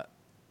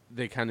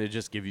they kind of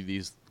just give you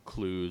these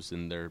clues,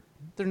 and they're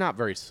not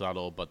very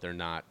subtle, but they're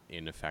not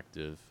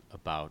ineffective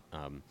about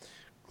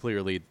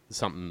clearly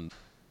something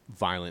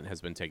violent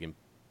has been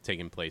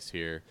taking place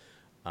here.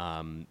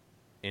 And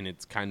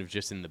it's kind of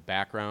just in the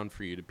background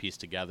for you to piece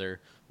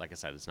together. Like I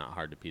said, it's not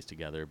hard to piece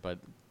together, but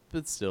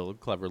still a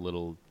clever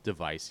little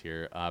device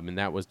here. And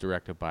that was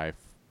directed by,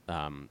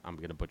 I'm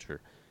going to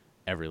butcher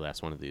every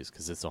last one of these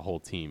because it's a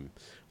whole team.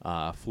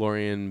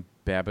 Florian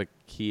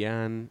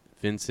Babakian,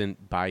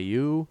 Vincent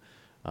Bayou,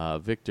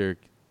 Victor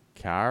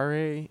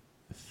Care,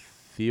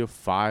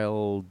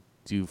 Theophile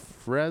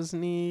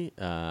Dufresne,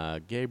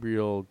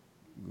 Gabriel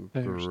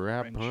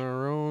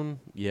Grapparon,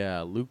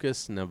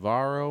 Lucas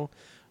Navarro,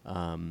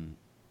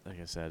 like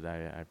I said,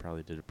 I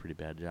probably did a pretty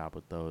bad job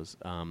with those.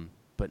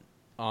 But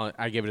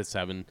I gave it a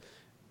 7.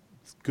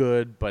 It's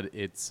good, but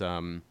it's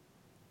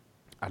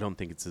I don't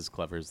think it's as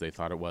clever as they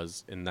thought it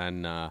was. And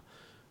then I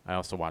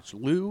also watched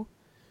Lou,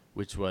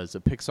 which was a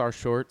Pixar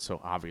short,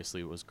 so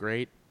obviously it was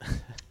great.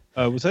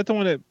 Was that the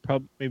one that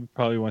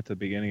probably went to the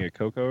beginning of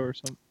Coco or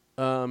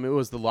something? It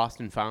was the Lost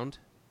and Found.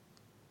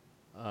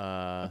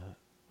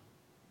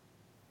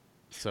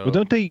 So Well,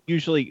 don't they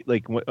usually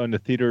like on the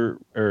theater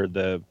or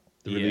the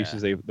Yeah.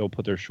 releases they'll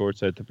put their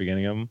shorts at the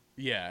beginning of them?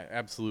 Yeah,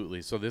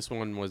 absolutely. So this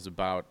one was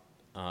about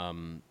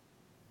kind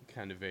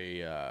of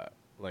a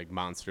like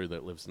monster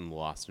that lives in the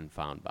Lost and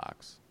Found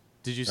box.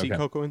 Did you see Okay.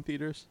 Coco in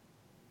theaters?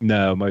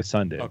 No, my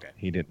son did. Okay.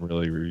 He didn't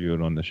really review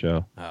it on the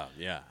show. Oh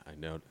yeah, I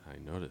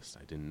noticed.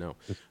 I didn't know.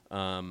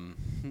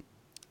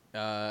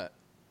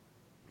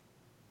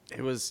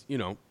 It was,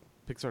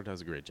 Pixar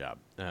does a great job.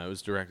 It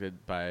was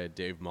directed by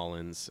Dave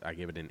Mullins. I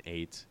gave it an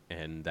 8,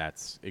 and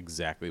that's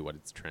exactly what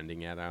it's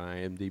trending at on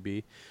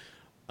IMDb.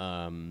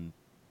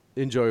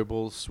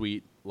 Enjoyable,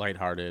 sweet,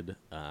 lighthearted,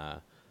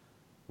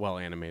 well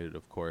animated,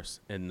 of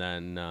course. And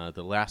then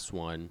the last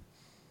one,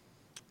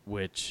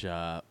 which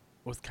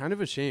was kind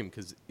of a shame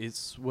because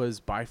it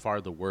was by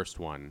far the worst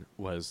one,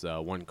 was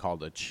one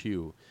called A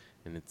Chew.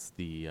 And it's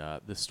the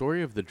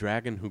story of the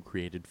dragon who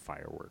created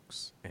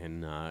fireworks.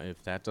 And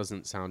if that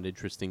doesn't sound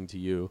interesting to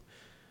you,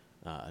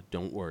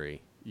 don't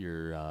worry,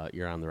 you're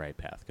on the right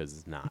path because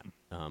it's not.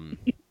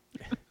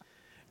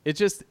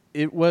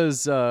 It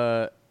was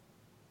There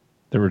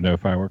were no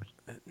fireworks.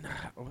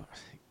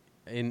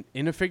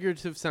 in a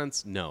figurative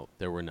sense, no,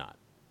 there were not.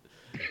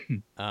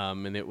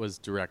 And it was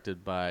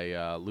directed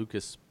by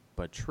Lucas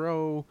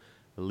Batreau,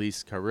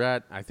 Elise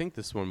Carrette. I think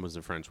this one was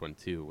a French one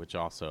too, which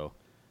also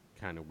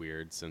kind of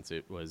weird since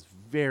it was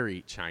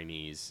very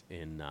Chinese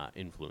in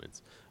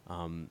influence.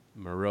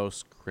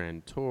 Maros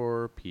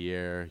Crantor,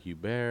 Pierre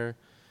Hubert,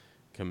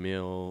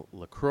 Camille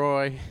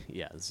Lacroix.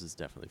 Yeah, this is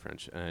definitely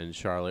French. And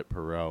Charlotte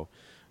Perrault.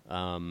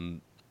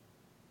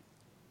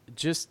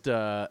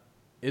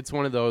 It's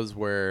one of those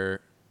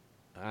where,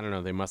 I don't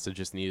know, they must have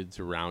just needed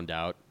to round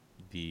out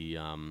the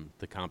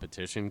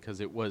competition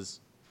because it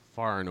was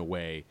far and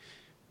away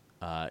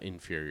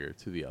inferior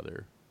to the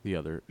other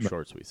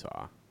shorts we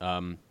saw.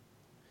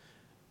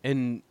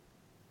 And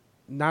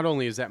not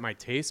only is that my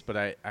taste, but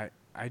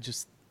I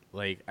just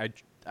like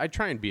I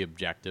try and be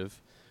objective.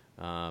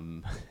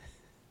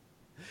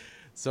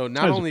 So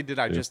not only did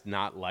I just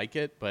not like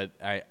it, but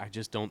I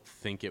just don't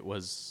think it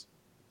was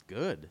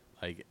good.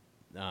 Like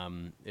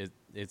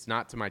it's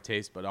not to my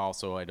taste, but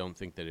also I don't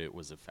think that it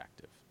was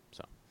effective.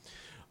 So,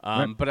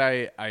 Right. but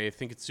I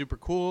think it's super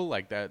cool.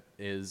 Like that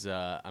is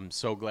I'm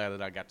so glad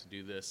that I got to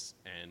do this,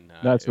 and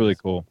That's it really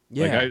was- cool.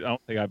 Yeah. Like, I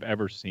don't think I've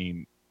ever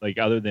seen, like,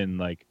 other than,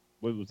 like,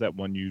 what was that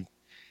one you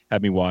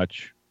had me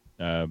watch?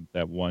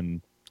 That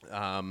one.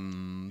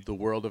 The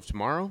World of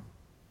Tomorrow.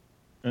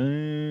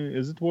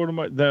 Is it the World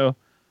of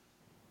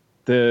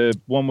the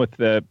one with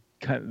the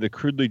kind of the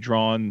crudely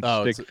drawn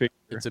stick figure?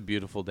 It's a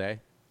beautiful day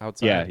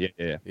outside.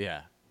 Yeah.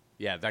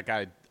 Yeah. That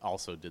guy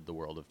also did The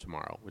World of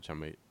Tomorrow, which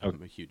I'm a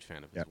huge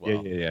fan of Yeah, as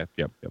well. Yep.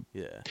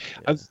 Yeah.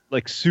 I was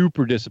like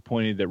super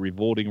disappointed that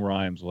Revolting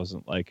Rhymes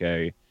wasn't like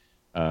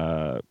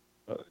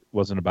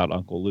wasn't about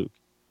Uncle Luke.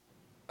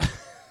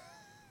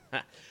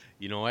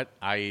 You know what?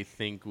 I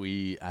think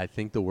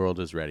the world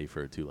is ready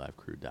for a Two Live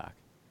Crew doc.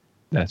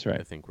 That's I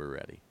right. think we're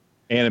ready.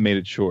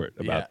 Animated short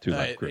about Two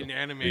Live Crew. An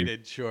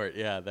animated short.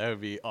 Yeah, that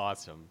would be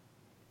awesome.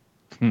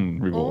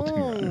 Revolting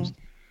Oh. Rhymes.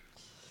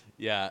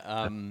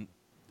 Yeah.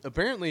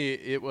 Apparently,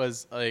 it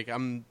was like I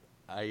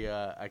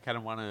kind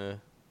of want to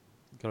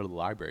go to the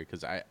library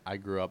because I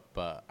grew up.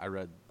 I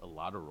read a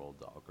lot of Roald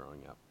Dahl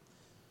growing up.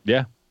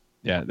 Yeah.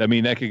 I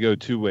mean, that could go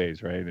two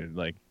ways, right? And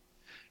like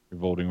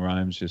Revolting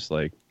Rhymes, just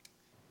like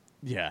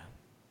Yeah,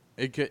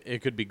 it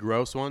could be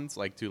gross ones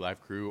like Two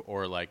Live Crew,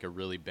 or like a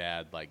really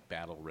bad like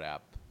battle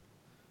rap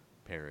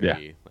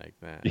parody like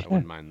that. Yeah. I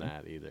wouldn't mind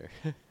that either.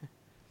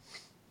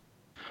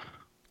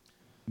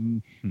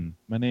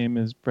 my name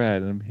is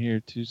Brad, and I'm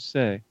here to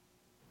say.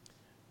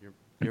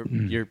 Your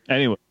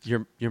Anyway,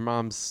 your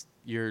mom's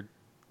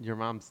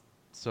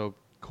so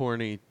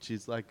corny.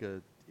 She's like a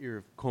ear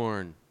of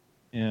corn.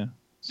 yeah.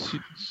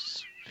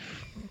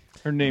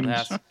 Her name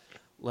is.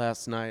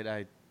 Last night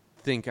I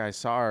think I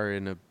saw her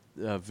in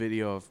a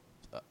video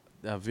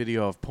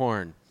of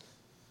porn.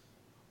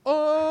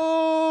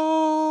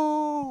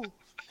 Oh!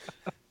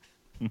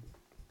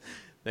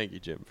 Thank you,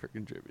 Jim, for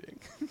contributing.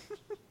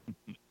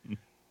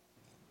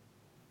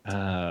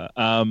 That's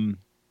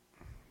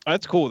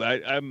cool.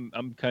 I'm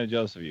kind of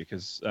jealous of you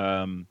because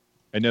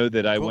I know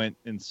that I Cool. went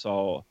and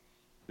saw.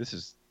 This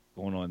is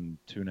going on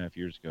 2.5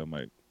 years ago.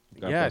 God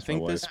Yeah, I bless my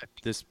think wife.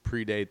 this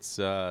predates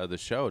the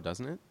show,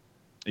 doesn't it?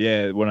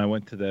 Yeah, when I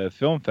went to the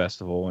film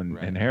festival in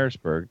Right.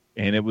 Harrisburg,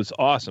 and it was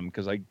awesome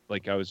because I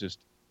was just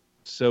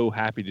so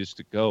happy just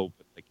to go,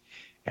 but like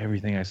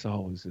everything I saw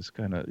was just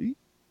kind of.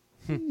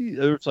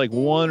 There was like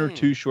one or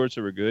two shorts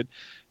that were good.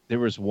 There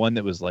was one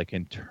that was like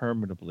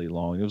interminably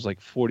long. It was like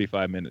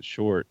 45 minutes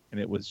short, and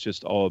it was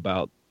just all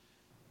about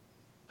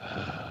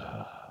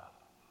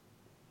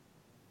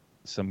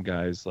some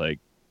guys like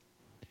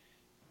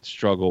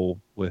struggle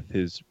with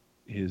his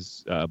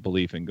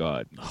belief in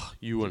God.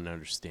 You wouldn't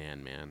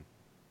understand, man.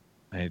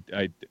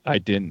 I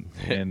didn't,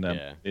 and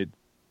Yeah.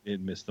 it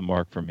missed the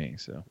mark for me.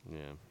 So,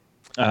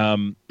 Yeah.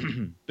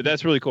 but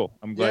that's really cool.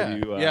 I'm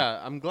glad you.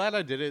 Yeah, I'm glad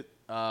I did it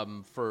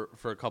for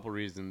a couple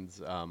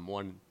reasons.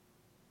 One,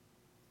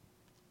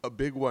 a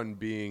big one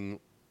being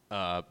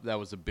that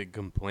was a big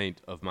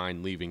complaint of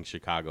mine leaving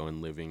Chicago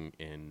and living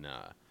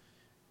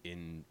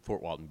in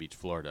Fort Walton Beach,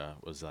 Florida.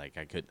 Was like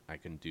I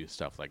couldn't do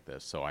stuff like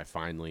this. So I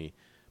finally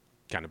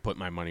kind of put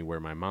my money where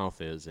my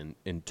mouth is and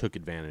took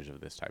advantage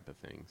of this type of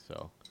thing.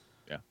 So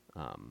Yeah.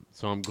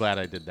 So I'm glad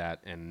I did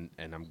that, and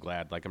I'm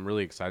glad. Like I'm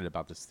really excited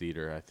about this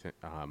theater. I think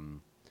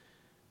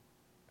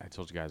I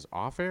told you guys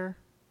off air,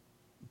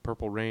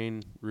 Purple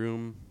Rain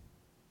Room.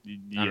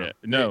 Yeah.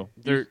 No.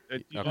 They're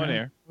On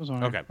air. It was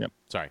on. Okay. Yep.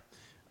 Sorry.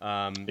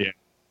 Yeah.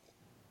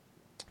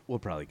 We'll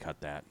probably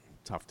cut that.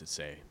 Tough to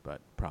say, but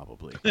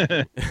probably.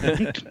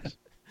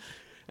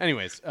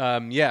 Anyways,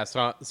 yeah.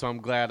 So I'm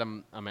glad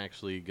I'm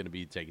actually going to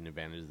be taking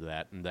advantage of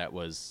that, and that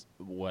was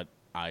what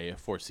I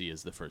foresee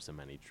as the first of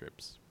many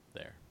trips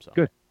there. So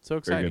Good. So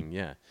Very exciting.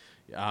 Yeah.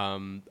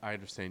 I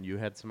understand you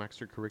had some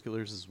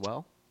extracurriculars as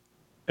well.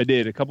 I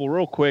did a couple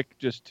real quick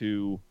just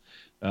to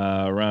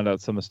round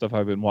out some of the stuff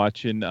I've been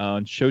watching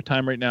on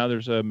Showtime right now.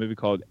 There's a movie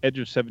called Edge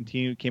of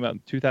 17. It came out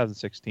in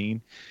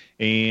 2016,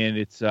 and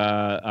it's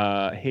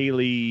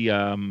Haley.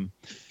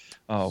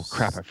 Oh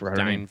crap! I forgot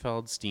her name.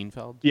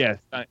 Steinfeld. Yeah,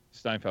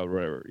 Steinfeld,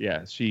 whatever.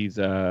 Yeah, she's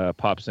a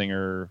pop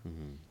singer,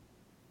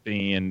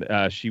 and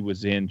she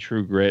was in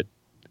True Grit.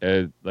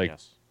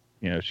 Yes.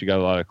 You know, she got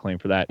a lot of acclaim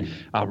for that.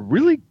 A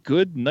really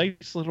good,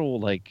 nice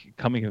little like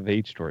coming of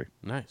age story.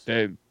 Nice.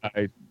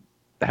 I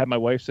had my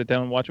wife sit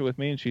down and watch it with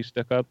me, and she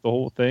stuck out the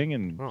whole thing,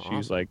 and Oh, she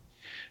was awesome. like,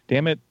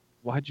 "Damn it,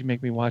 why'd you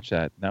make me watch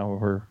that? Now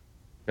we're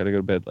gotta go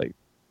to bed late."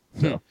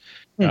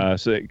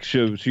 So,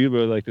 she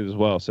really liked it as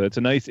well. So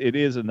it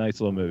is a nice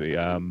little movie.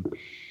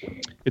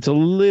 It's a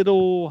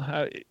little,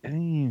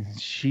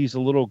 she's a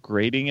little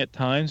grating at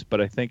times, but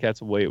I think that's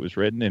the way it was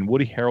written. And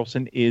Woody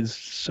Harrelson is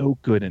so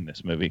good in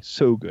this movie,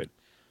 so good.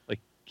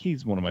 Like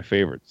he's one of my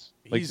favorites.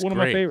 Like He's one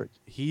great. of my favorites.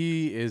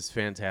 He is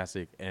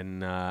fantastic,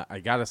 and I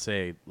gotta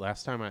say,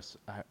 last time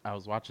I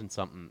was watching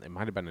something, it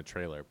might have been a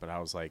trailer, but I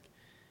was like,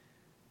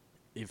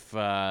 if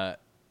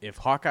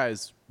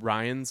Hawkeye's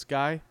Ryan's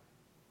guy,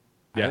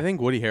 Yeah. I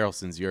think Woody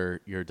Harrelson's your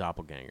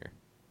doppelganger.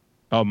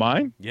 Oh,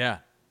 mine? Yeah,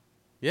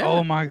 yeah,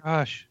 Oh my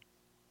gosh,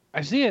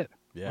 I see it.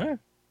 yeah, Yeah.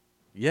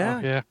 yeah, Oh,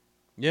 yeah.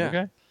 yeah.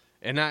 Okay.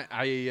 And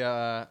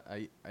I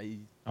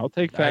I'll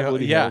take Fat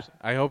Woody yeah, Harrelson.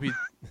 I hope you.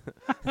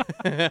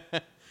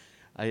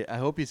 I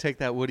hope you take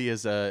that Woody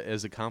as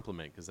a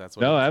compliment because that's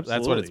what No, that's what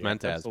absolutely. it's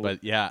meant as. Absolutely.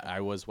 But yeah, I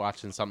was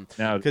watching something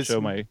Now to 'cause-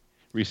 show my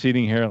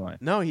receding hairline.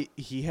 No,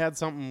 he had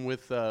something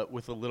with a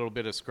little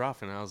bit of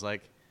scruff, and I was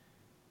like,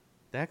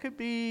 that could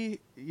be,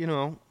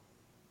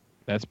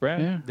 That's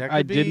Brad. Yeah, That I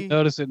could didn't be-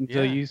 notice it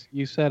until yeah.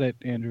 you said it,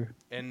 Andrew.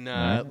 and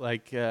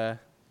Right.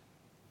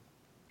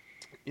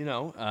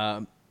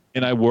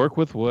 And I work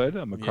with wood.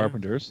 I'm a Yeah.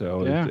 carpenter,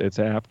 so Yeah. it's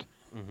apt.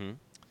 mhm.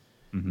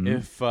 Mhm.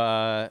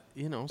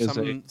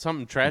 if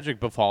something tragic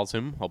befalls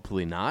him,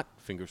 hopefully not.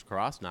 Fingers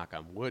crossed. Knock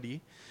on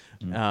woody.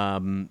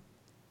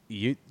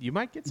 You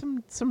might get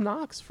some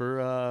knocks for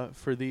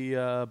the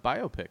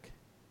biopic.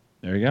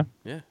 There you go.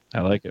 Yeah,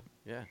 I like it.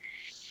 yeah.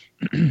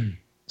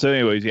 So,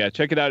 anyways, yeah,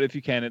 check it out if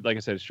you can. Like I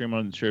said, it's stream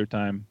on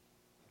Showtime,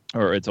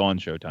 or it's on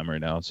Showtime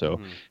right now.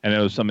 So, I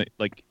know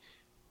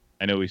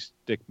I know we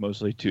stick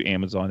mostly to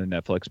Amazon and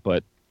Netflix,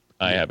 but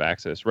I have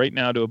access right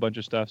now to a bunch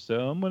of stuff,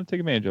 so I'm going to take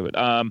advantage of it.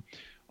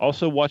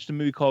 Also, watched a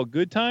movie called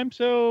Good Time,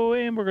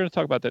 and we're going to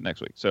talk about that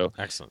next week. So,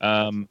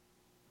 Excellent.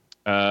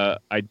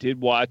 I did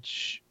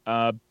watch,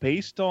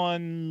 based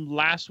on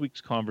last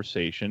week's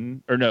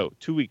conversation, or no,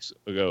 2 weeks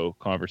ago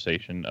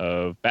conversation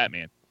of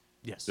Batman.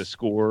 Yes. The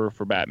score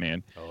for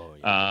Batman. Oh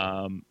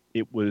yeah.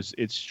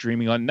 It's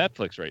streaming on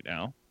Netflix right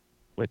now,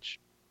 which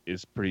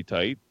is pretty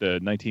tight. The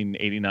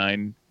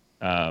 1989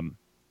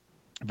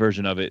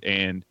 version of it,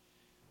 and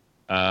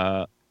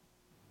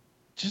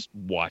just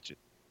watch it.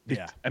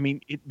 Yeah. I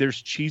mean,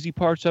 there's cheesy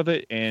parts of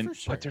it, For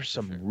sure, but there's for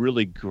some sure.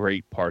 really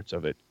great parts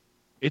of it.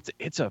 It's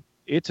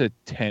a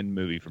 10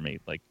 movie for me.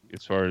 Like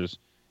as far as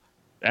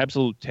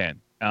absolute 10.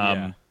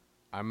 Yeah.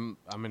 I'm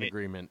in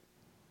agreement.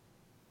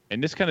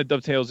 And this kind of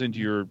dovetails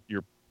into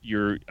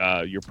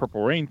your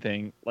Purple Rain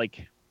thing.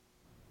 Like,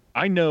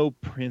 I know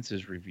Prince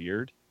is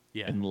revered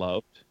Yeah. and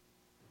loved.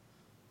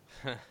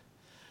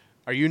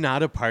 Are you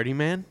not a party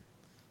man?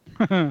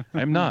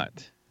 I'm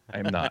not.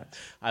 I'm not.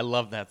 I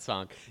love that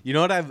song. You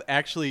know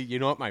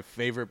what my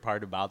favorite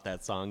part about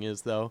that song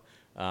is though?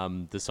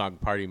 The song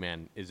Party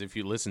Man is if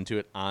you listen to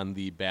it on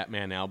the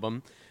Batman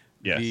album,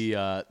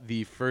 Yes.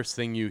 the first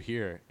thing you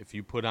hear if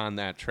you put on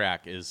that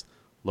track is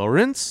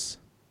Lawrence,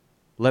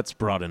 let's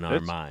broaden our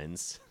That's-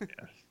 minds.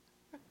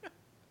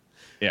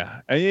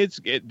 Yeah, I mean,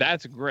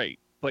 that's great.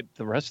 But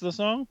the rest of the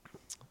song,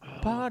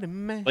 Party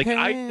Man. like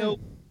I know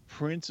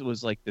Prince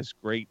was like this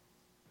great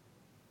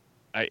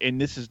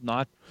and this is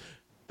not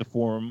the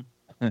forum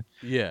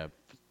Yeah,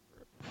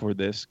 for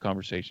this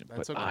conversation.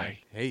 that's but okay.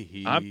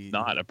 Hey, I'm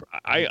not.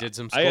 he did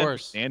some I scores.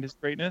 understand his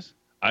greatness.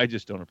 I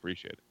just don't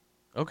appreciate it.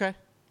 Okay.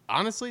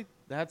 Honestly,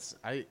 that's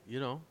I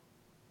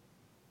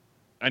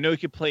know he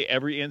could play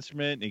every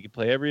instrument. And he could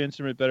play every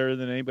instrument better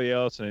than anybody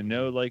else. And I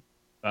know, like,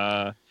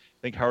 I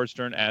think Howard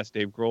Stern asked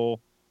Dave Grohl,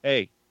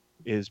 "Hey,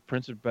 is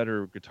Prince a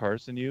better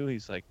guitarist than you?"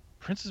 He's like,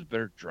 "Prince is a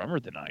better drummer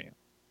than I am."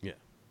 Yeah.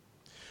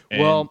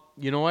 And Well,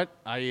 you know what?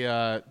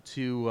 I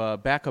to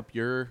back up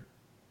your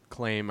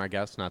claim, I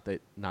guess not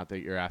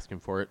that you're asking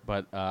for it,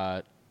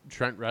 but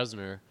Trent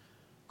Reznor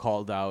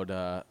called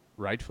out,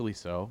 rightfully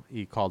so.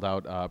 He called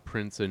out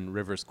Prince and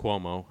Rivers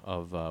Cuomo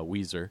of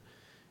Weezer.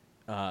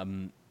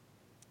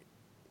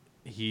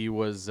 He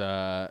was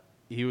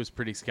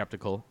pretty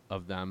skeptical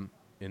of them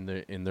in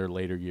their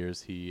later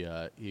years. He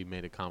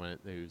made a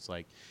comment that he was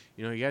like,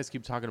 you know, you guys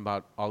keep talking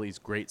about all these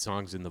great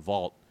songs in the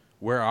vault.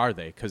 Where are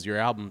they? Because your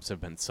albums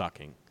have been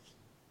sucking.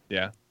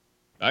 yeah,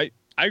 I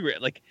agree.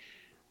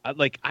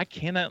 I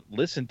cannot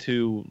listen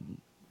to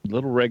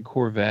Little Red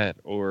Corvette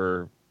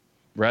or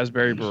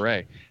Raspberry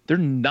Beret. They're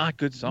not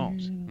good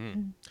songs.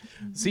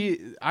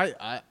 See,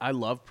 I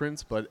love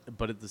Prince, but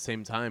at the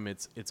same time,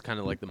 it's kind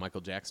of like the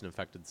Michael Jackson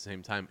effect. At the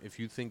same time, if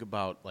you think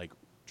about like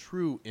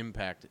true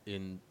impact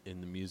in the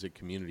music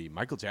community,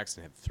 Michael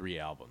Jackson had 3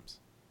 albums.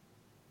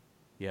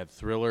 He had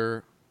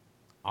Thriller,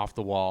 Off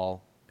the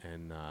Wall,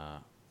 and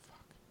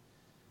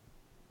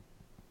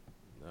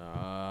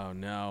oh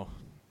no,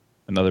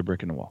 Another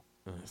brick in the wall.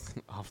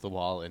 Off the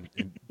Wall and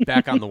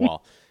Back on the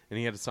Wall. And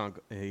he had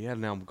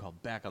an album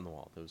called Back on the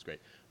Wall. That was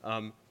great.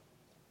 But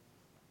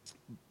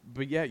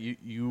yeah,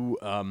 you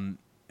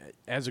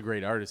as a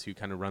great artist, you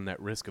kind of run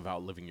that risk of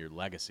outliving your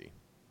legacy.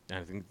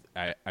 And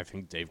I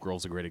think Dave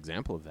Grohl's a great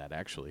example of that,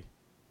 actually.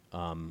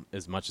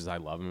 As much as I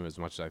love him, as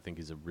much as I think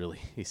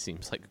he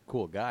seems like a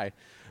cool guy,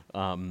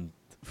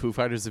 Foo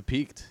Fighters have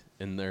peaked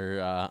and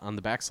they're on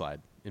the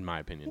backslide, in my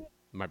opinion.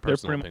 My They're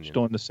personal pretty opinion. much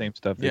doing the same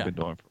stuff they've Yeah. been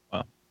doing for a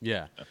while.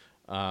 Yeah.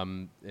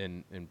 And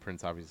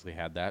Prince obviously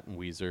had that, and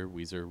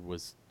Weezer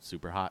was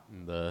super hot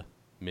in the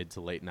mid to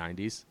late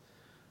 90s.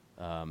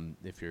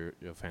 If you're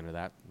a fan of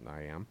that,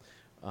 I am.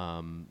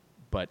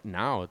 But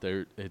now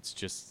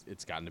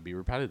it's gotten to be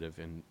repetitive,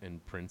 and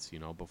Prince, you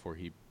know, before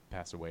he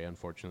passed away,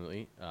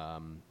 unfortunately,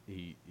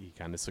 he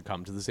kind of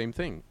succumbed to the same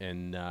thing,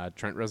 and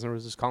Trent Reznor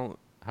was just calling it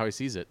how he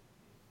sees it.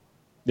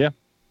 Yeah,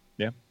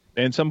 yeah.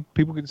 And some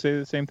people could say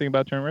the same thing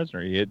about Trent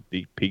Reznor.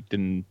 He peaked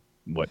in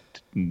what,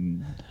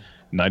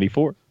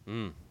 94.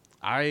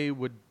 I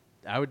would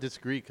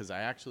disagree because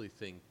I actually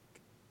think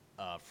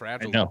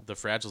Fragile. know. The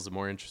Fragile's a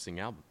more interesting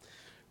album.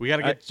 We got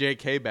to get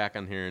J.K. back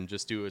on here and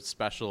just do a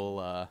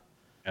special.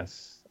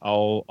 Yes,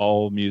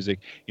 all music.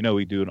 You know,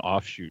 we do an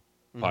offshoot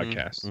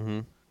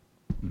podcast.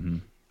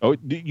 Oh,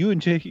 you and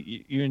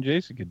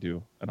Jason could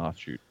do an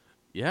offshoot.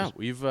 Yeah,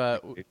 we've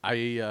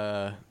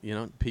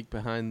peek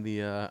behind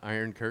the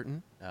Iron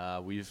Curtain.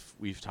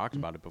 We've talked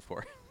about it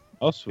before.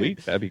 Oh,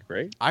 sweet, that'd be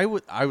great. I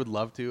would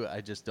love to.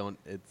 I just don't.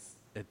 It's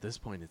at this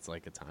point, it's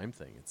like a time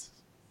thing. It's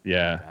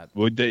Yeah,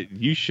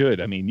 you should.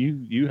 I mean,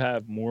 you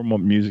have more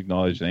music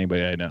knowledge than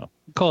anybody I know.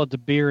 Call it the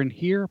Beer and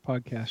Here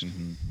podcast.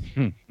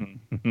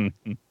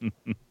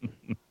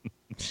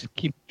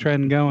 Keep the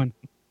trend going.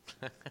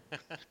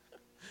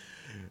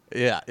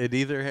 Yeah, it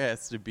either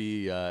has to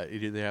be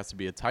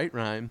a tight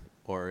rhyme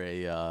or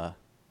a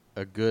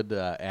good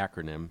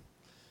acronym,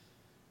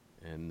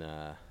 and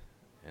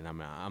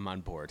I'm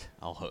on board.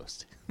 I'll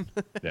host.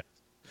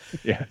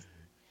 Yeah.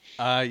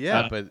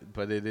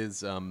 But it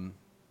is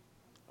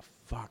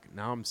fuck.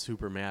 Now I'm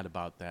super mad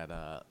about that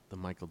the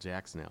Michael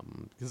Jackson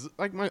album because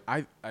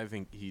I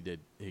think he did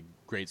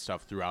great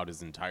stuff throughout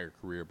his entire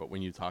career. But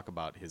when you talk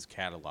about his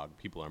catalog,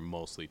 people are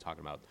mostly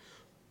talking about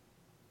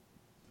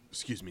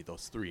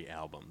those 3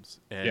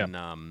 albums.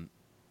 And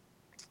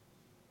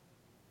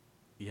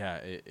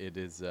it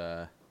is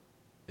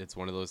it's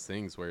one of those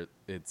things where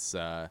it's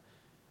kind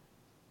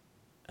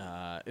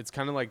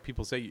of like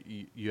people say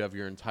you have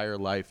your entire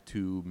life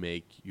to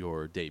make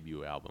your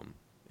debut album,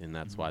 and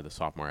that's why the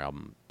sophomore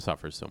album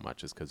suffers so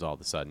much, is because all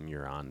of a sudden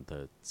you're on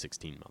the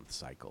 16-month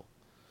cycle.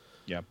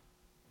 Yep.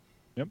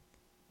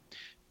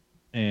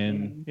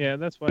 And yeah,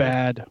 that's why.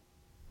 Bad.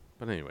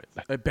 But anyways,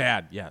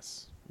 bad,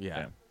 yes,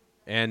 yeah.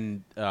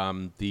 And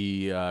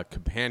the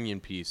companion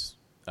piece,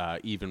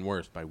 Even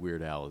Worse by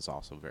Weird Al, is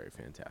also very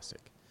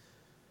fantastic.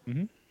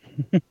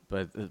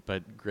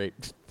 But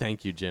great.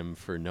 Thank you, Jim,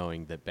 for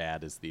knowing that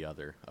Bad is the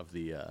other of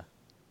the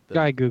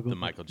Guy Googled the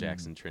Michael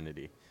Jackson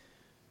Trinity.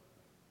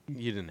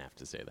 You didn't have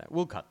to say that.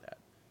 We'll cut that.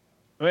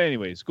 But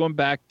anyways, going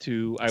back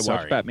to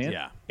watched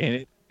Batman,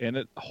 and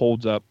it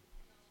holds up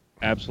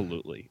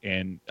absolutely.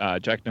 And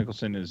Jack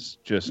Nicholson is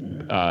just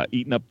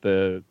eating up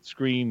the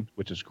screen,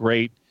 which is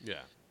great.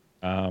 Yeah.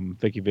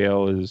 Vicky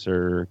Vale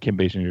Kim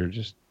Basinger are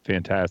just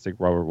fantastic.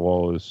 Robert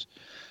Wall is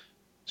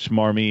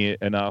smarmy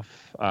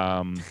enough.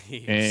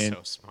 He's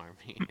so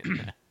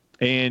smarmy.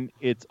 And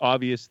it's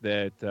obvious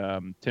that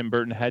Tim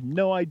Burton had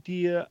no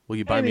idea. Will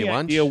you buy me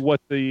lunch? Idea what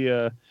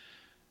the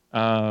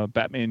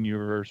Batman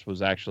universe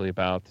was actually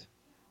about,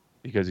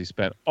 because he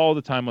spent all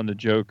the time on the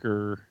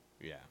Joker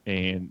Yeah.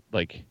 and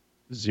like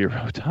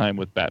zero time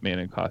with Batman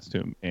in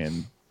costume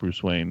and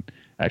Bruce Wayne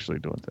actually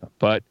doing stuff.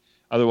 But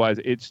otherwise,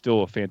 it's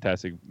still a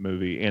fantastic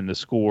movie, and the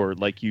score,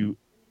 like you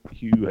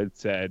had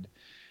said,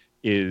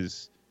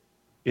 is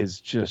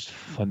just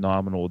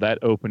phenomenal. That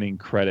opening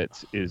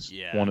credits is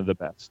Yeah. one of the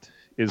best.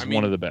 Is I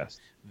one of mean, the best.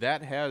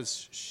 That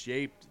has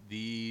shaped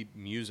the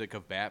music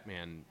of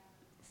Batman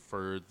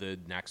for the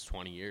next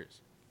 20 years.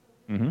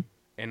 Mm-hmm.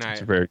 And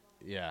It's very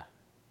yeah,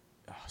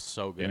 oh,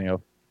 so good.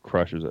 Daniel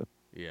crushes it.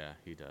 Yeah,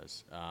 he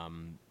does. I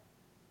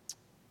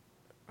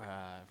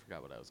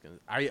forgot what I was going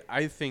to.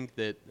 I think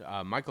that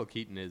Michael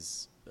Keaton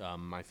is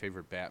my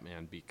favorite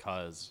Batman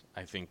because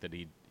I think that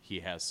he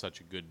has such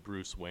a good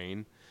Bruce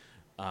Wayne.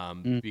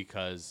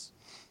 Because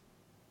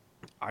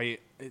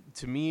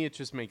to me it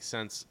just makes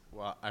sense.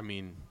 Well, I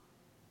mean,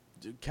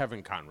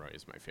 Kevin Conroy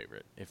is my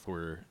favorite if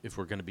we're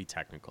going to be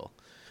technical.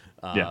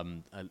 Yeah.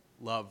 I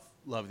love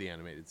the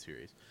animated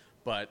series,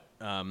 but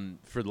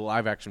for the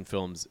live action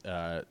films,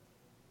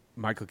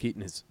 Michael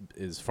Keaton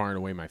is far and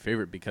away my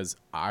favorite because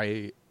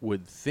I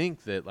would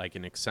think that like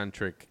an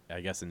eccentric,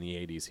 I guess in the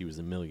 80s he was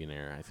a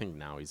millionaire. I think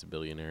now he's a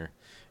billionaire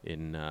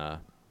in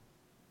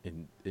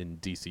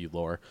DC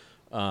lore.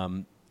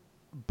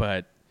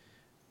 But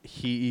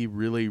he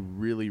really,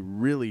 really,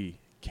 really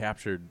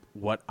captured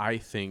what I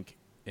think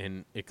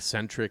an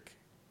eccentric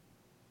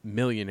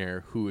millionaire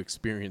who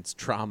experienced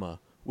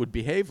trauma would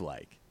behave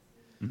like.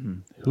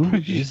 Who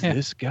is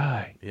this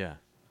guy? Yeah.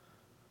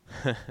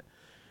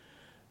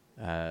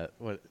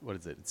 What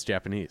is it? It's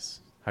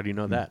Japanese. How do you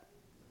know that?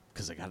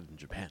 Because I got it in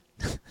Japan.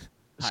 This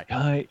Hi.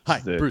 guy Hi,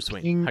 is the Bruce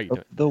Wayne. king How you of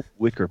doing? the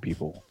Wicker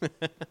people.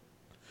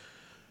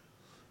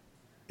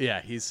 Yeah,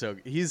 he's so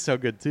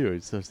good too.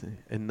 He's so,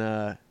 and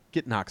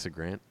get Noxa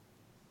Grant.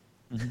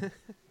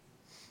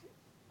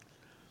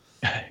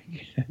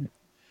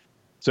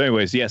 So,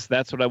 anyways, yes,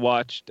 that's what I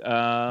watched.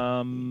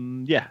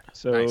 Yeah.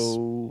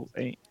 So,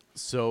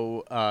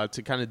 So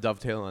to kind of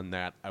dovetail on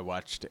that, I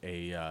watched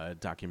a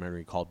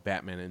documentary called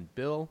Batman and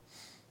Bill,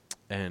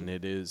 and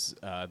it is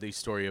the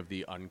story of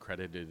the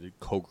uncredited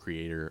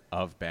co-creator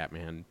of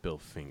Batman, Bill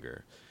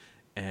Finger,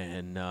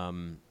 and I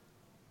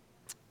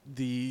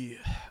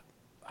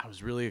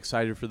was really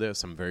excited for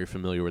this. I'm very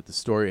familiar with the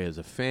story as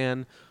a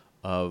fan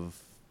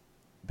of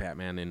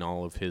Batman in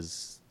all of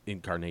his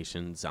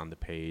incarnations on the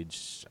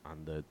page,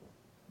 on the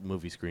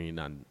movie screen,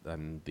 on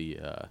the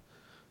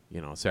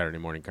Saturday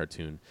morning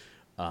cartoon.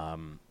 I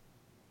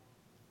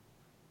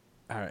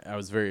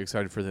was very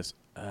excited for this,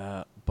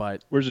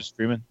 but where's it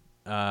streaming?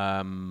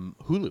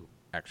 Hulu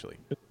actually.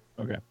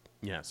 Okay.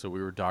 Yeah, so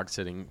we were dog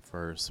sitting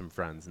for some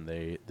friends, and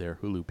they're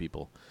Hulu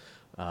people.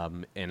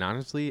 And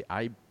honestly,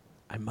 I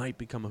might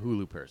become a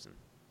Hulu person.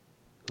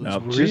 Now,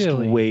 Really? just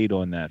wait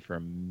on that for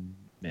a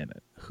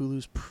minute.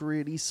 Hulu's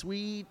pretty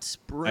sweet,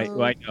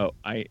 bro. I know.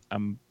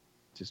 I'm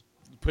just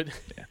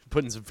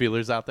putting some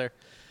feelers out there.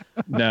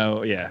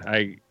 no. Yeah.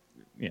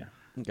 Yeah.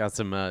 Got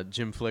some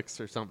gym flicks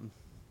or something.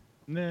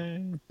 Nah.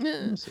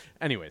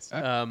 Anyways,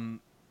 back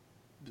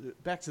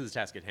to the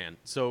task at hand.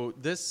 So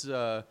this,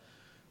 I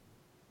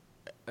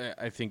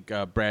think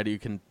Brad, you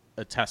can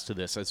attest to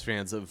this as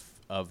fans of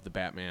the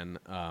Batman.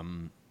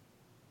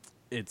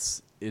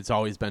 It's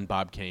always been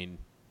Bob Kane.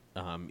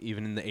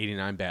 Even in the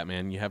 '89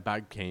 Batman, you have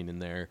Bob Kane in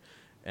there,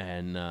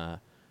 and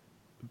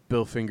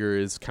Bill Finger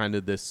is kind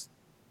of this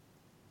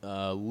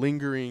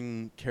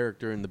lingering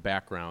character in the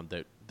background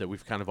that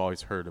we've kind of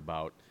always heard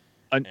about.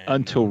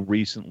 Until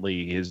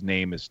recently, his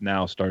name is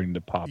now starting to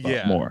pop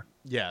up more.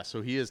 Yeah,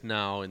 so he is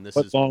now, and this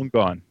But is long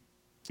gone.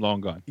 Long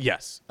gone.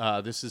 Yes,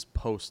 this is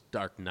post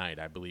Dark Knight.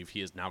 I believe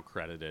he is now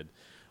credited.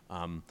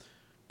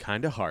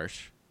 Kind of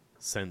harsh,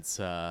 since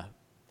we'll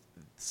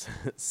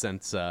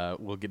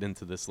get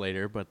into this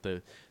later, but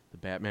the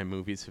Batman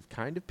movies have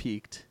kind of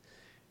peaked.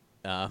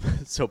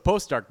 So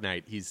post Dark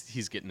Knight,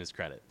 he's getting his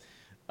credit,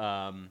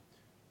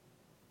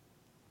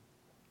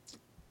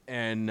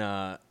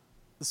 and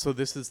so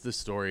this is the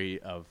story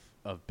of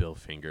Bill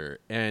Finger.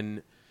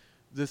 And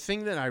the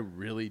thing that I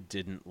really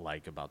didn't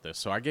like about this,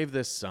 so I gave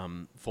this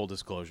full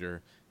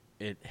disclosure,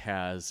 it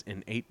has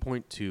an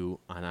 8.2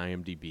 on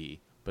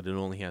IMDb, but it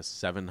only has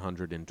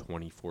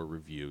 724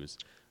 reviews.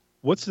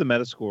 What's the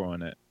Metascore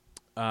on it?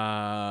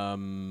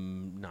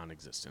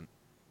 Non-existent.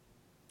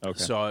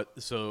 Okay.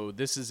 So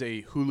this is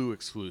a Hulu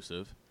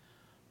exclusive.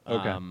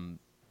 Okay.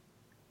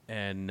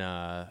 And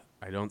I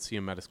don't see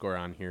a Metascore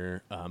on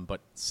here,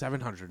 but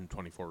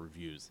 724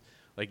 reviews.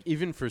 Like,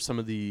 even for some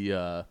of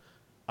the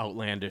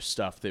outlandish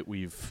stuff that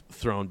we've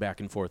thrown back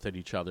and forth at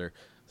each other,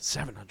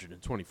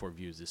 724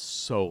 views is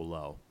so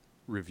low.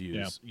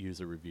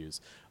 User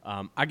reviews.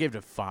 I gave it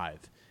a 5.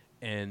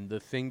 And the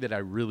thing that I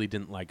really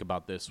didn't like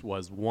about this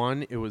was,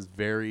 one, it was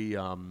very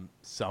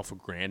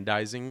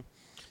self-aggrandizing.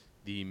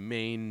 The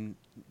main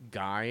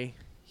guy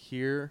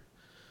here,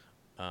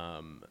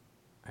 I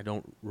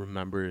don't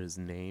remember his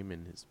name,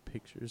 and his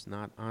picture's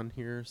not on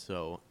here,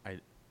 so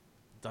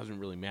doesn't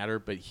really matter,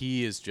 but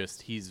he's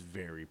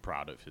very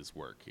proud of his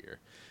work here.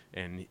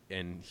 And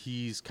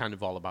he's kind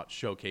of all about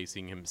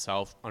showcasing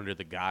himself under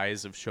the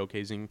guise of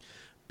showcasing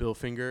Bill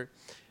Finger.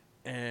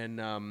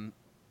 And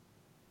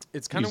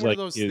it's kind of one of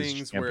those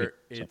things where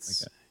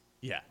it's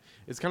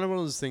it's kind of one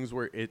of those things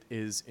where it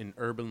is an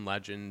urban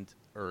legend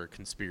or a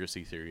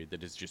conspiracy theory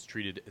that is just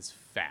treated as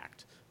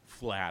fact,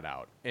 flat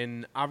out.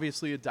 And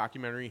obviously a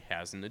documentary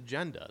has an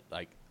agenda,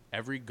 like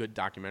every good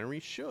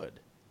documentary should,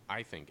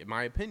 I think, in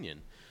my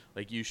opinion.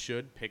 Like, you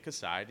should pick a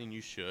side, and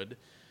you should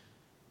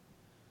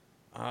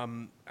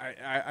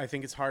I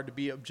think it's hard to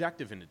be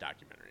objective in a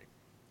documentary.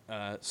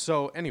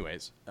 So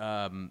anyways,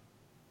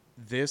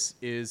 this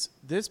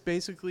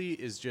basically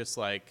is just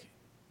like,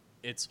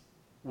 it's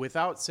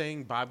without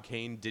saying Bob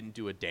Kane didn't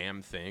do a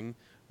damn thing.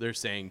 They're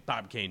saying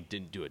Bob Kane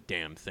didn't do a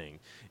damn thing,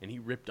 and he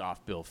ripped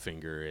off Bill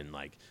Finger, and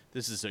like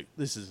this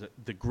is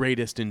the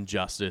greatest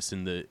injustice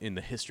in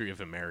the history of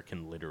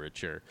American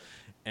literature,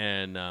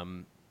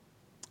 and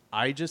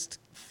I just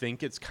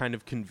think it's kind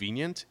of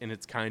convenient, and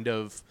it's kind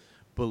of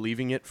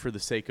believing it for the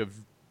sake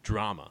of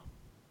drama.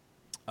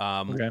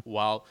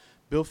 While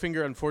Bill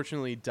Finger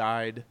unfortunately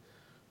died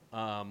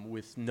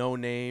with no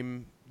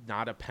name,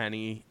 not a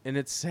penny, and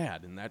it's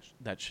sad, and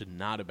that should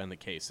not have been the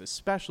case,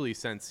 especially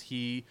since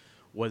he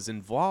was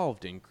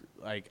involved in,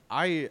 like,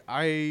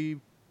 I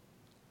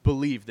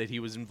believe that he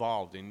was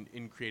involved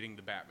in creating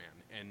the Batman,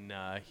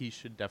 and he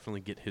should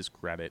definitely get his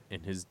credit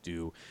and his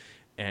due,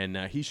 and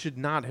he should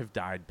not have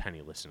died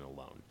penniless and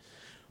alone.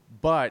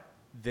 But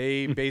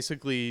they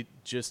basically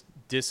just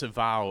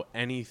disavow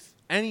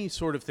any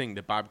sort of thing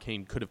that Bob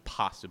Kane could have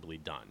possibly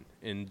done,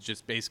 and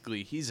just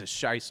basically, he's a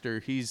shyster,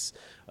 he's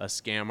a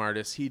scam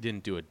artist, he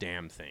didn't do a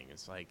damn thing.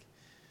 It's like,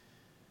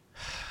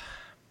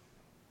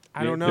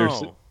 I don't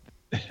know.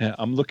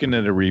 I'm looking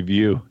at a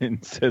review and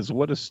it says,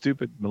 what a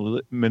stupid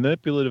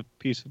manipulative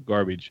piece of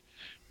garbage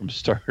from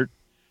start.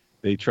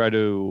 They try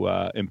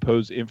to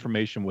impose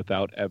information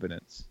without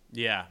evidence.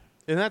 Yeah.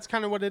 And that's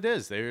kind of what it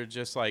is. They're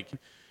just like,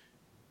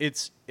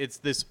 it's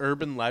this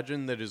urban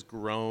legend that has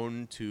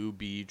grown to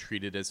be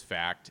treated as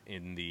fact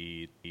in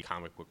the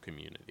comic book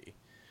community.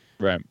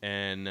 Right.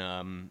 And,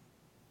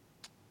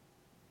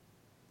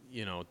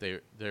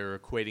 they're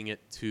equating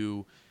it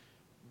to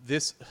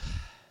this.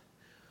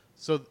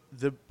 So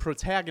the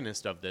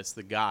protagonist of this,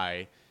 the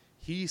guy,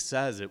 he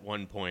says at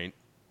one point,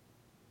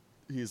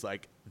 he's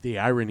like, the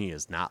irony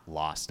is not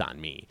lost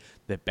on me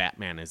that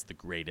Batman is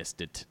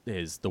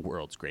the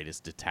world's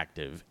greatest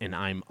detective, and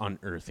I'm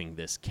unearthing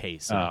this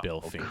case of Bill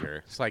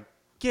Finger. It's like,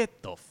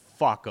 get the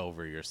fuck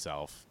over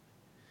yourself,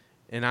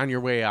 and on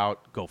your way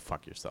out, go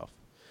fuck yourself.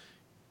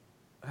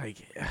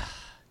 Like,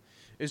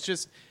 it's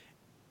just.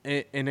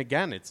 And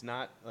again, it's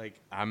not like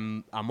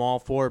I'm all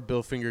for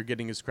Bill Finger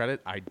getting his credit.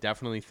 I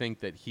definitely think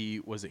that he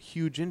was a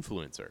huge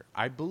influencer.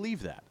 I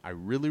believe that. I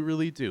really,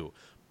 really do.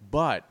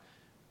 But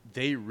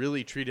they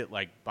really treat it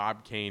like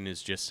Bob Kane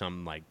is just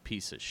some like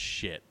piece of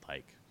shit,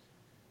 like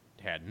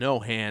had no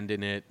hand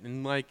in it,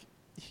 and like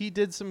he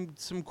did some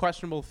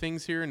questionable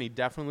things here, and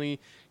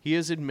he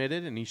has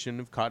admitted, and he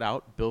shouldn't have cut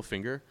out Bill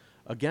Finger.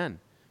 Again,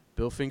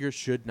 Bill Finger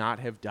should not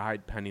have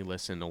died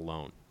penniless and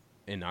alone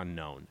and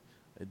unknown.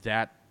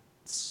 That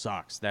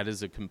sucks. That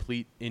is a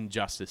complete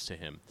injustice to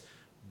him.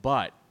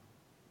 But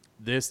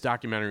this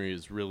documentary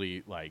is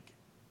really like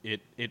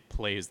it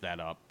plays that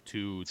up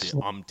to the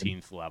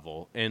umpteenth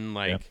level, and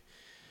like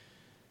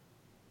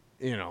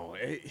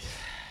I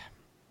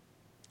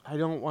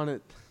don't want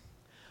to.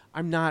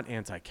 I'm not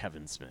anti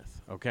Kevin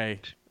Smith, okay?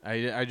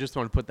 I just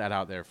want to put that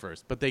out there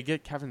first. But they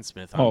get Kevin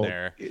Smith on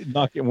there.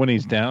 When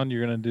he's down,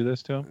 you're gonna do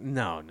this to him?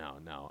 No.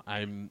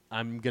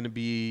 I'm gonna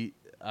be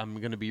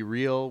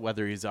real,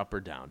 whether he's up or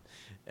down.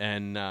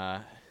 And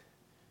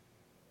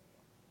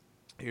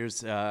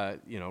here's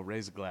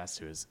raise a glass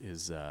to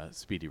his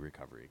speedy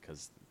recovery,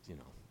 because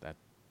that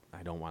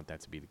I don't want that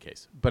to be the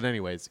case. But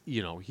anyways,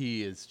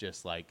 he is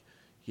just like,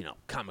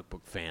 comic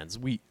book fans.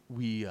 We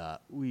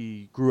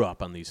grew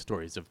up on these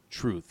stories of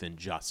truth and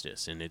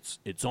justice, and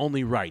it's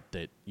only right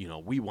that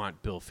we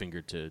want Bill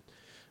Finger to.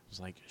 It's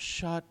like,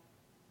 shut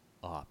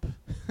up.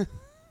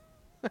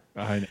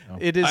 I know.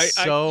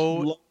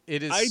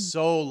 It is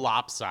so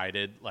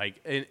lopsided.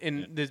 Like,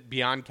 in this,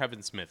 beyond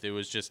Kevin Smith, it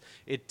was just,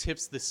 it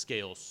tips the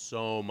scale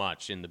so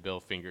much in the Bill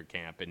Finger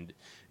camp, and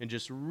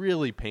just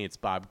really paints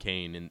Bob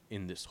Kane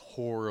in this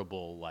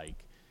horrible,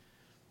 like,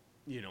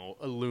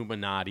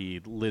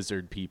 Illuminati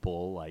lizard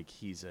people. Like,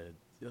 he's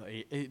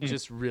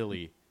just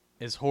really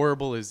as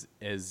horrible as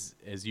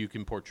you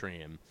can portray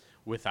him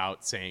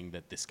without saying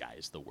that this guy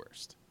is the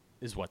worst,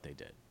 is what they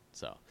did.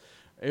 So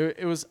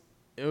it was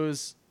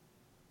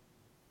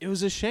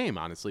a shame,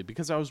 honestly,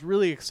 because I was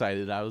really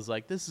excited. I was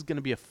like, this is going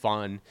to be a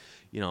fun,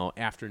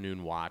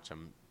 afternoon watch.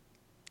 I'm,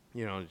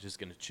 just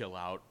going to chill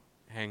out,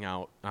 hang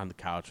out on the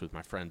couch with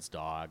my friend's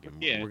dog,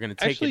 and we're going to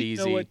take it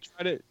easy. You know what?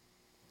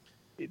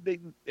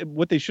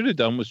 What they should have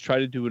done was try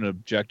to do an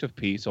objective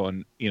piece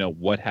on,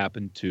 what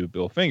happened to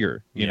Bill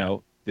Finger.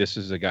 This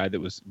is a guy that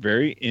was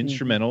very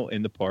instrumental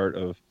in the part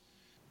of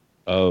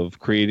of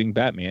creating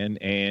Batman,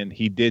 and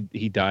he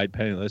died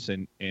penniless,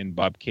 and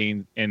Bob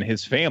Kane and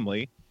his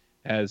family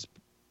has,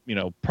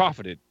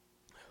 profited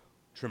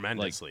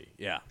Tremendously,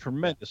 yeah.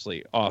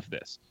 tremendously off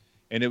this,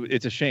 and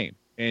it's a shame,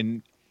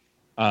 and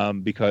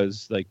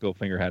because like Bill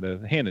Finger had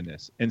a hand in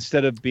this,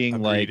 instead of being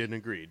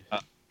Agreed.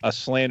 a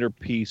slander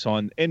piece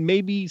on, and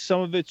maybe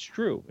some of it's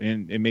true,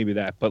 and maybe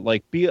that, but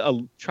like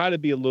try to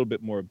be a little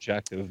bit more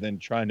objective than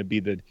trying to be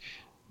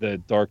the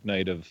Dark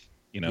Knight of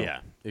Yeah,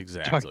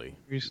 exactly.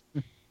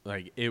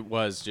 Like it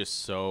was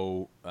just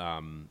so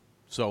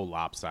so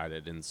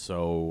lopsided and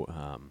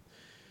so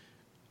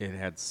it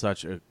had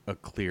such a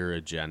clear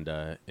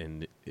agenda,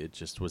 and it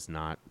just was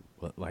not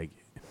like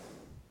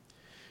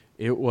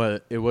it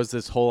was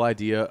this whole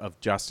idea of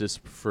justice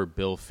for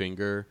Bill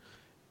Finger,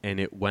 and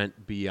it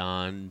went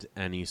beyond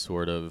any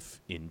sort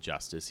of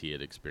injustice he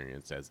had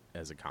experienced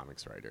as a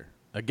comics writer.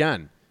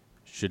 Again,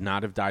 should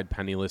not have died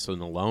penniless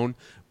and alone,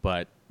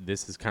 but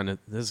this is kind of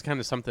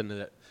something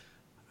that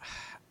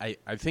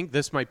I think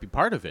this might be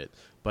part of it,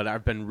 but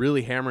I've been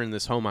really hammering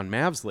this home on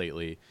Mavs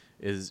lately,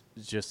 is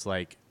just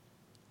like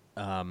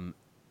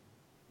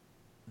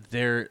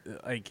they're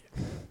like,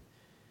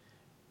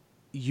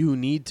 you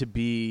need to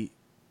be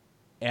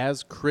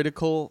as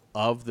critical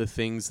of the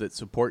things that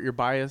support your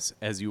bias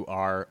as you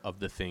are of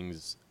the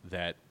things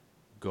that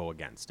go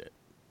against it.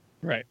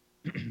 Right.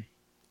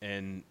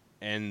 And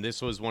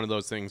this was one of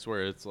those things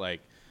where it's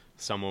like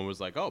someone was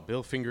like, "Oh,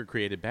 Bill Finger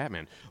created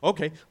Batman.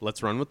 Okay,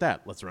 let's run with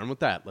that. Let's run with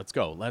that. Let's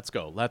go. Let's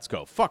go. Let's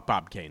go. Fuck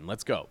Bob Kane.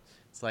 Let's go."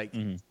 It's like,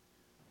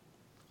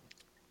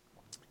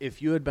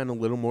 if you had been a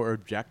little more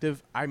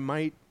objective, I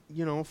might,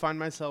 find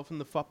myself in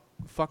the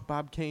fuck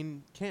Bob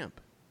Kane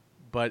camp.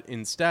 But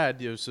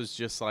instead, it was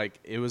just like,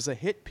 it was a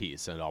hit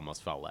piece, it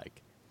almost felt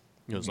like.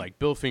 It was like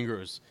Bill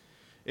Finger's.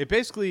 It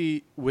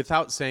basically,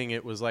 without saying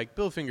it, was like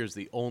Bill Finger's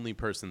the only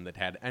person that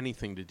had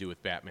anything to do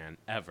with Batman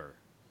ever.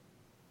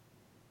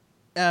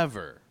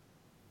 Ever.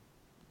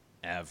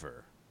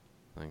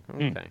 Like,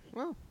 okay.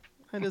 Well,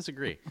 I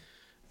disagree. I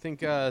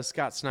think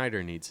Scott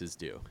Snyder needs his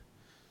due.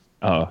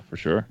 Oh, for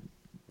sure.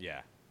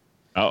 Yeah.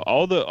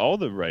 All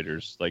the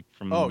writers, like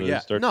from No,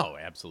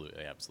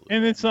 absolutely.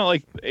 And it's not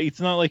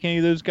like any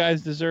of those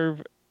guys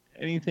deserve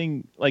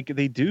anything. Like,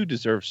 they do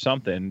deserve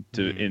something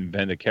to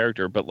invent a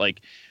character, but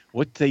like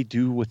what they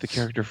do with the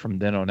character from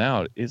then on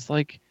out is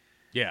like,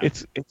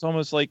 it's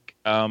almost like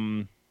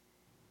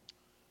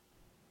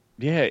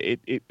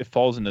it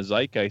falls in the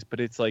zeitgeist, but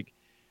it's like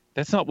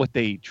that's not what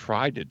they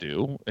tried to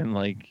do, and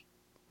like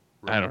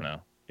I don't know,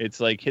 it's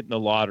like hitting the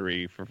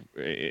lottery for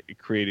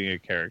creating a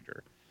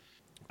character.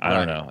 I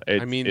don't know.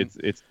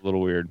 It's a little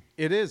weird.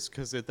 It is,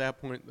 because at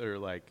that point they're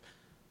like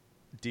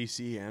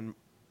DC and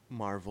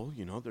Marvel,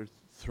 they're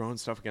throwing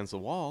stuff against the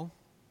wall.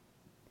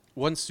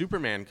 Once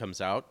Superman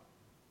comes out,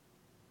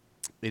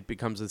 it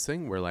becomes this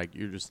thing where like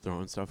you're just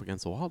throwing stuff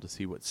against the wall to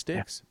see what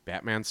sticks.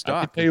 Batman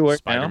stuck.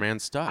 Spider-Man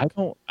stuck.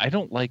 I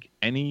don't like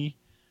any.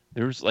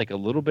 There's like a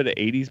little bit of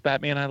 80s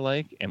Batman I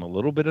like, and a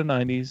little bit of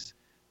 90s,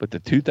 but the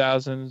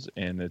 2000s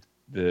and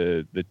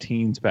the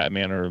teens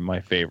Batman are my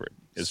favorite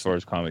as far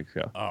as comics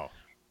go. Oh.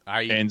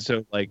 And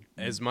so, like,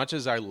 as much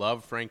as I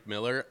love Frank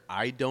Miller,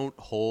 I don't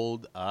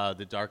hold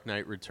The Dark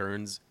Knight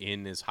Returns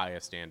in as high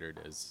a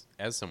standard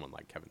as someone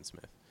like Kevin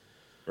Smith.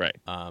 Right.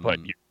 But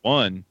Year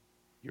One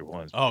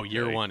is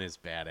Year One is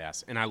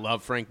badass, and I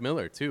love Frank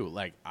Miller too.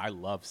 Like, I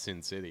love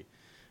Sin City,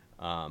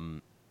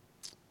 and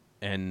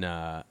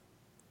no,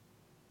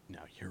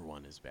 Year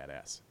One is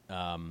badass.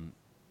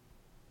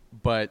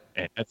 But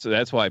and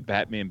that's why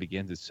Batman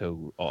Begins is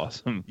so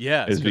awesome.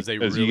 Yeah, because they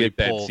really you get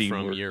that pull scene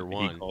from Year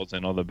One. He calls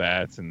in all the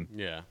bats, and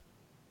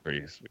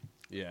pretty sweet.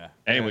 Yeah.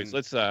 Anyways,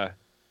 let's.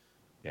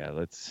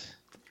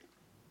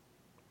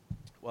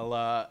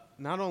 Well,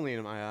 not only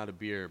am I out of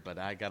beer, but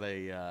I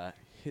gotta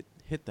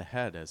hit the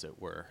head, as it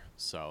were.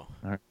 So.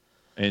 All right.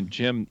 And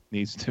Jim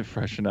needs to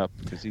freshen up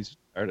because he's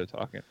tired of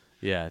talking.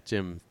 Yeah,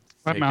 Jim.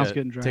 My mouth's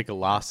getting dry. Take a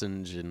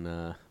lozenge,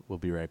 and we'll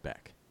be right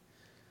back.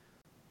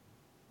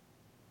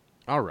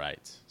 All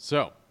right.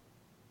 So.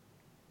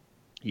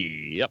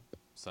 Yep.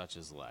 Such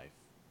is life.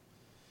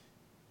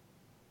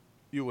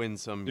 You win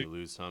some, you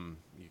lose some.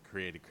 You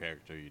create a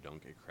character, you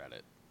don't get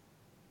credit.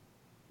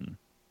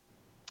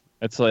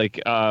 It's like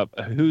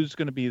who's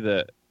going to be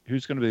the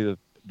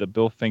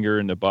Bill Finger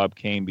and the Bob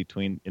Kane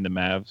in the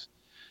Mavs,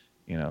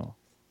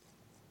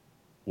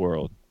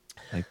 world.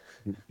 Like,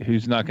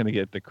 who's not going to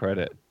get the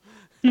credit?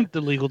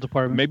 The legal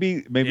department.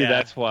 Maybe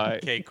that's why.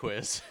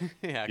 K-Quiz.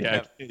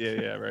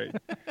 yeah, right.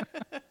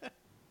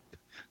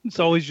 It's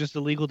always just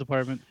the legal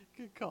department.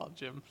 Good call,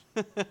 Jim.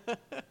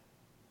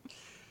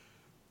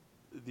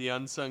 The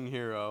unsung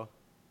hero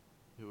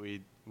who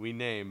we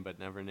name but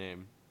never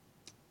name.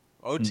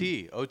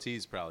 OT. OT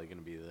is probably going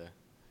to be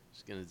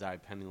she's going to die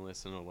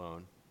penniless and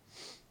alone.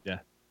 Yeah.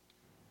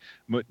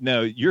 But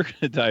no, you're going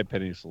to die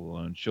penniless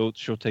alone. She'll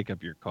take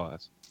up your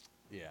cause.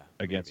 Yeah.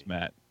 Against maybe.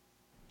 Matt.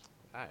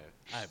 I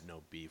have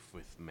no beef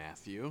with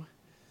Matthew.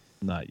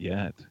 Not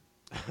yet.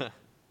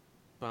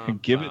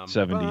 Give it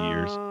 70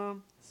 years.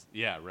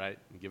 Yeah, right.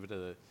 Give it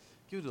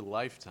a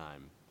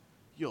lifetime.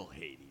 You'll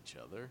hate each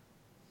other.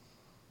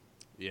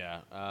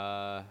 Yeah.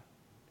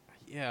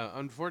 Yeah.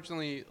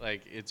 Unfortunately,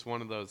 like it's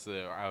one of those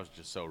that I was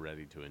just so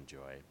ready to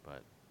enjoy,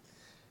 but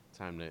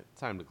time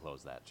to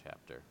close that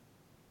chapter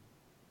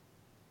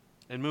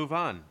and move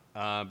on.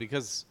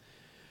 Because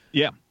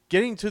Yeah,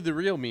 getting to the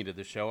real meat of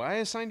the show, I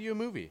assigned you a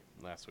movie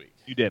last week.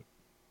 you did.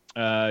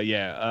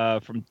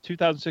 From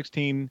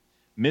 2016,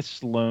 Miss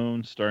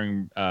Sloane,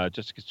 starring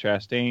Jessica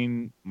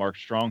Chastain, Mark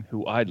Strong,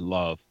 who I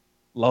love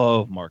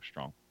Mark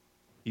Strong.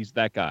 He's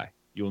that guy.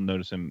 You'll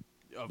notice him.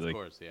 Of Like,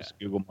 course, yeah. just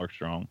Google Mark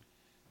Strong.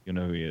 You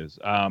know who he is.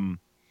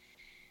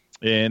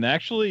 And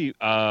actually,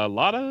 a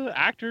lot of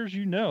actors,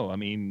 I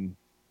mean,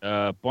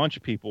 a bunch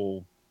of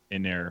people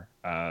in there.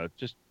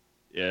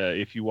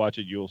 If you watch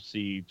it, you'll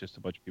see just a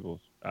bunch of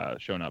people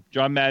showing up.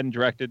 John Madden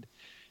directed,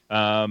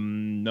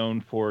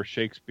 known for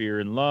Shakespeare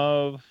in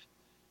Love,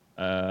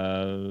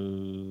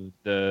 the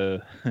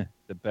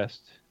the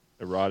best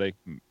erotic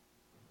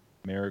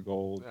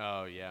marigold.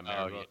 Oh yeah,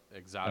 Marigold,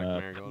 exotic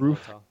Marigold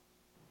Proof. Hotel.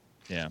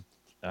 Yeah.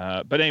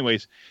 But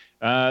anyways,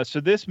 so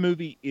this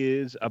movie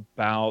is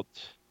about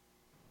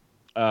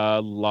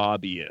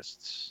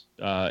lobbyists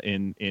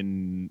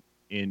in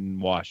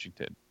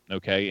Washington.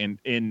 Okay,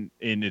 and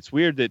it's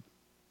weird that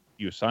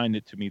you assigned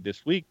it to me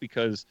this week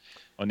because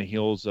on the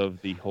heels of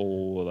the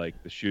whole like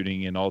the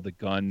shooting and all the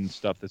gun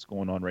stuff that's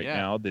going on right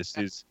now, this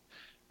is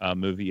a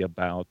movie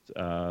about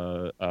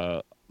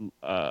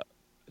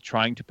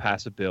trying to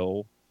pass a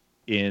bill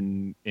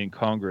in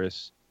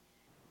Congress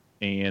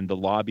and the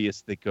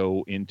lobbyists that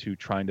go into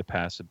trying to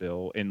pass a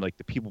bill and like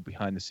the people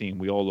behind the scene.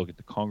 We all look at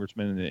the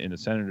congressmen and the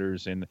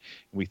senators and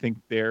we think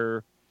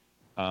they're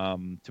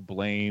to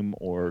blame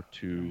or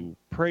to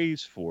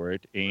praise for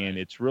it. And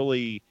it's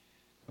really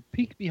A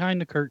peek behind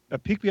the curtain. a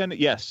peek behind it.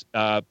 Yes.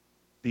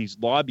 These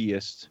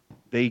lobbyists,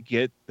 they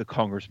get the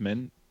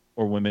congressmen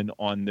or women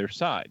on their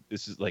side.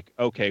 This is like,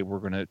 okay, we're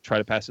going to try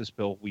to pass this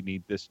bill. We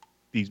need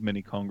these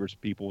many Congress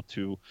people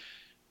to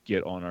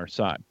get on our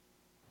side.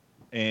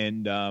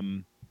 And,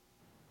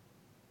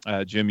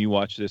 Jim, you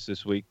watched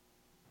this week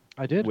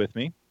I did. with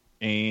me,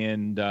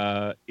 and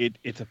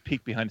it's a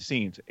peek behind the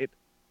scenes.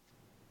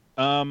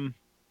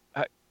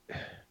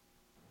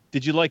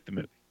 Did you like the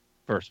movie?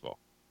 First of all,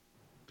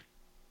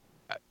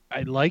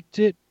 I liked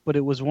it, but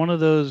it was one of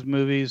those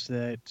movies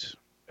that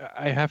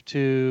I have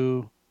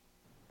to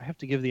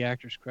give the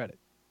actors credit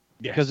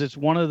because it's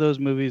one of those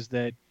movies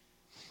that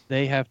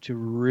they have to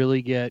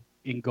really get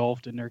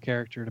engulfed in their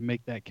character to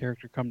make that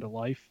character come to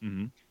life.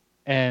 Mm-hmm.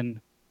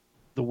 And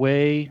the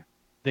way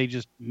they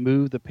just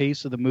move the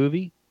pace of the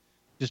movie,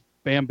 just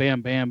bam,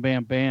 bam, bam,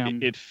 bam,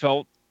 bam. It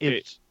felt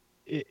it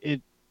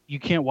you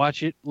can't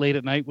watch it late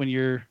at night when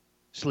you're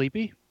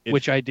sleepy,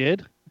 which I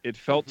did. It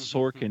felt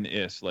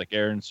Sorkin-ish, like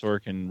Aaron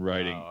Sorkin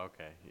writing. Oh,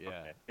 okay,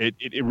 yeah.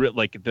 It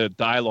like the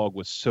dialogue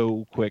was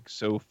so quick,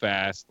 so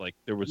fast. Like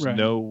there was Right.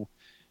 no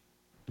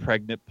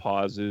pregnant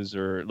pauses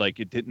or like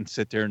it didn't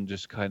sit there and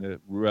just kind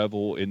of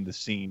revel in the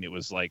scene. It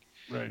was like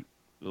Right.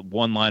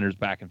 one-liners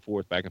back and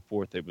forth.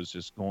 It was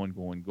just going.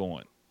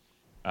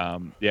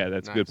 Yeah,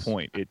 that's a good Nice.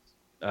 point.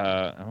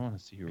 I want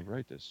to see who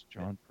wrote this.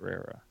 John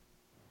Pereira.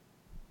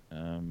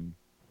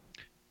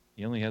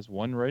 He only has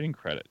one writing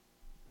credit.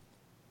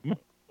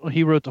 Well,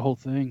 he wrote the whole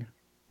thing.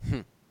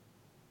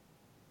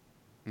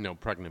 No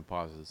pregnant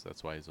pauses.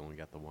 That's why he's only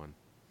got the one.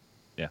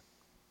 Yeah.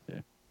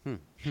 Hmm.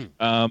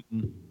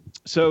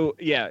 So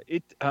yeah,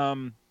 it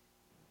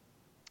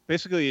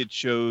basically it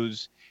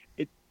shows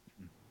it.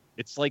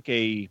 It's like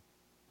it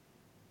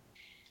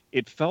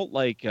felt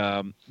like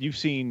you've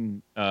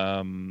seen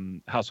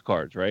House of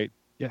Cards, right?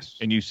 Yes.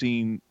 And you've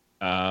seen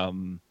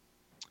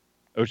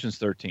Ocean's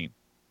 13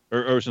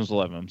 or Ocean's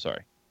 11. I'm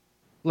sorry.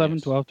 11,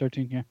 Yes. 12,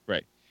 13, yeah.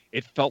 Right.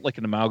 It felt like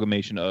an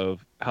amalgamation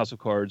of House of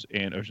Cards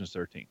and Ocean's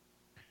 13.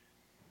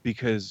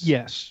 Because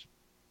Yes.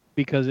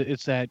 Because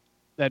it's that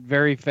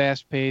very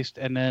fast paced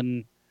and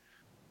then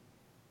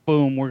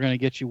boom, we're going to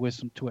get you with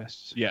some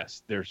twists.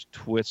 yes, there's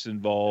twists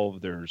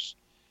involved. There's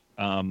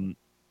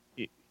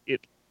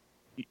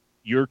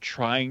you're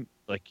trying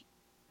like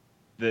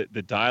the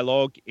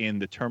dialogue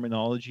and the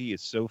terminology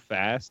is so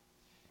fast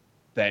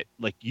that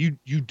like you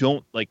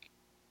don't like,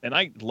 and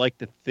I like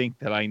to think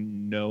that I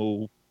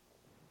know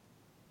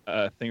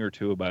a thing or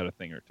two about a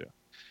thing or two.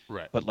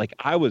 Right. But like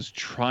I was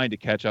trying to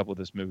catch up with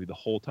this movie the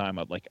whole time.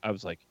 I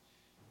was like,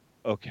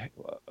 okay,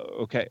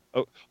 oh,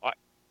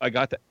 I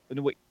got that.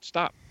 No, wait,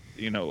 stop.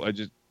 I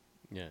just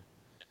Yeah.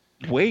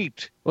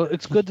 wait. Well,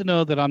 it's good to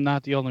know that I'm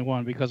not the only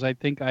one because I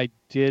think I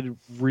did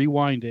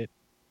rewind it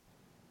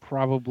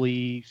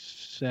probably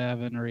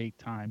 7 or 8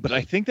 times. But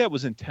I think that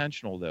was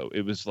intentional, though.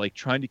 It was like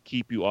trying to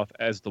keep you off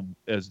as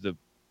the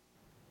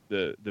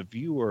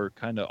viewer,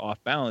 kind of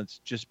off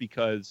balance, just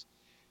because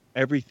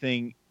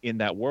everything in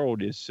that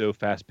world is so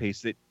fast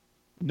paced that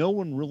no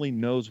one really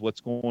knows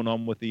what's going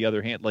on with the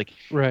other hand. Like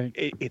right.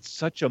 it's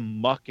such a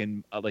muck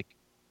and like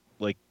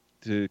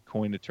to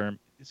coin a term.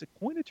 Is it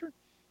coin a term?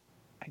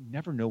 I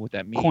never know what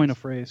that means. Coin a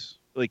phrase.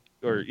 Like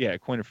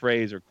coin a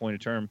phrase or coin a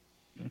term.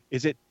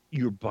 Is it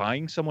you're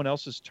buying someone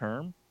else's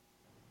term,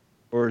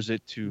 or is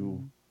it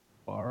to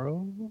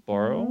Borrow,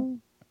 Borrow?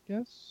 I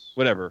guess.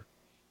 whatever.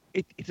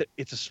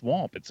 It's a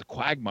swamp. It's a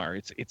quagmire.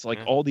 It's like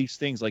all these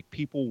things, like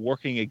people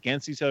working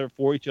against each other,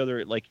 for each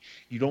other. Like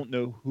you don't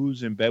know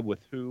who's in bed with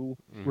who.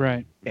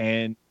 Right.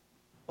 And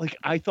like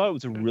I thought it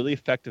was a really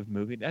effective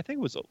movie. I think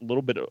it was a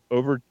little bit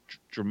over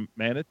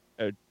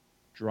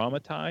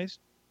dramatized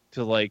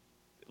to like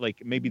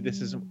maybe this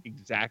isn't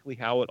exactly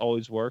how it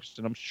always works,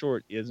 and I'm sure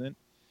it isn't.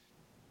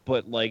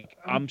 But like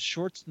I'm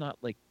sure it's not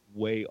like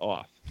way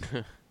off.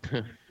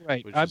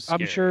 Right. Which I'm is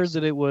scary. sure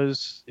that it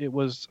was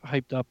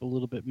hyped up a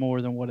little bit more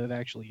than what it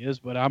actually is,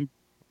 but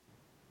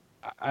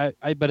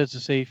I bet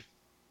it's I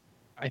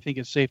think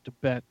it's safe to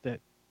bet that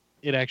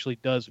it actually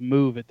does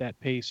move at that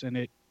pace,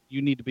 and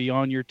you need to be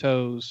on your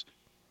toes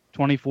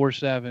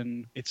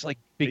 24/7. It's like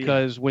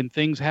Because when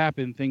things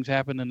happen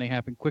and they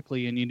happen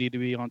quickly, and you need to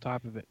be on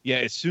top of it. yeah,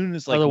 as soon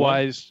as like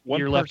otherwise one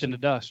you're left in the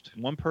dust.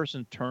 One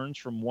person turns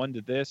from one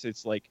to this,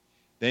 it's like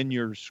then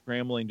you're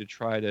scrambling to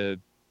try to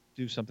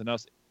do something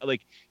else.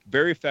 Like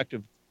very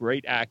effective,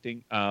 great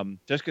acting.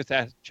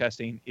 Jessica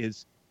Chastain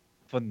is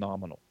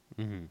phenomenal.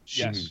 Mm-hmm.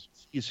 She's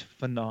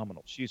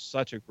phenomenal. She's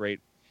such a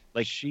great,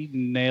 like she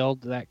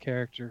nailed that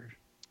character.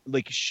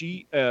 Like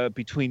she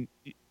between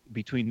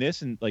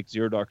this and like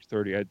Zero Dark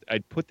 30,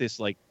 I'd put this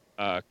like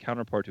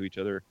counterpart to each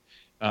other.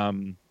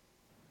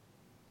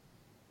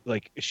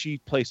 Like she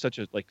plays such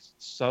a like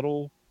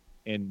subtle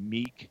and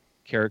meek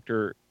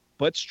character,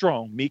 but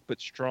strong, meek but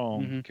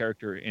strong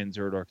character in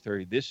Zero Dark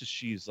 30.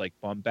 She's like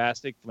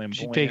bombastic,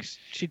 flamboyant.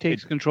 She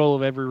takes control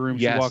of every room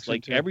she walks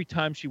like into. every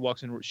time she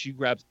walks in, she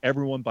grabs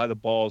everyone by the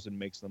balls and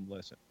makes them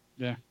listen.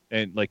 Yeah,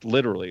 and like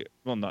literally,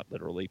 well, not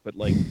literally, but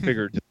like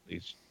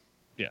figuratively,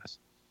 yes.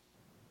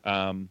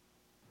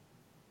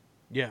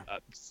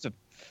 It's a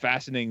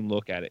fascinating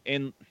look at it,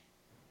 and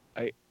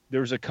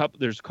there's a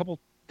couple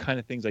kind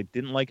of things I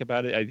didn't like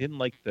about it. I didn't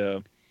like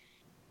her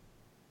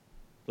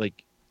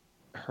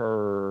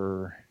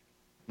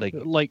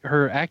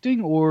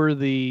acting or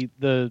the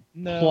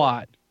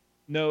plot.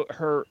 No,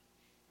 her.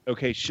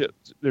 Okay,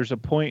 there's a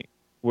point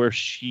where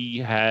she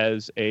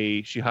hires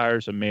a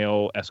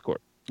male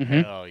escort.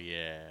 Mm-hmm. Oh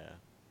yeah.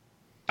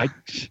 I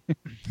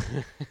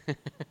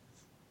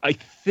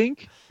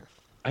think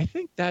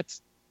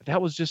that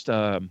was just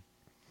an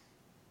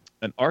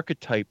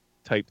archetype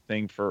type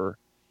thing for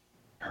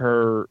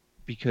her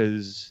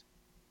because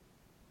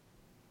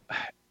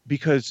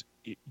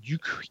you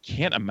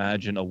can't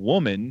imagine a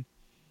woman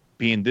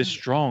being this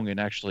strong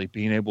and actually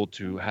being able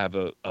to have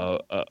a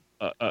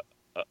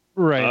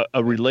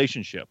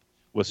relationship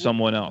with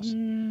someone else.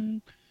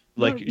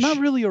 Like not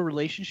really a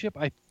relationship.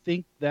 I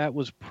think that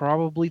was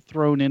probably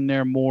thrown in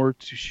there more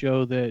to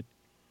show that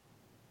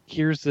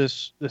here's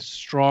this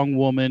strong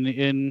woman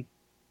in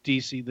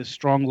DC, this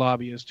strong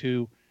lobbyist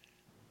who,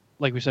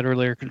 like we said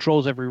earlier,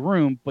 controls every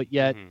room, but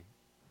yet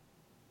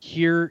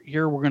here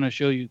we're going to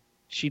show you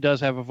she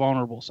does have a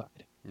vulnerable side.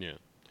 Yeah.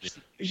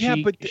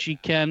 But she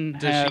can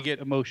have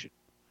emotion.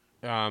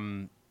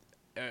 I'm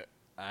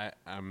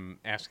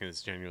asking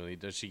this genuinely.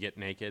 Does she get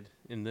naked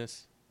in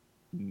this?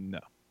 No.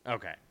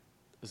 Okay.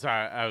 So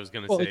I was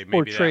going to say it's maybe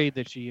portrayed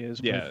that she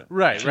is. Yeah.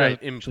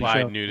 Right.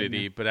 Implied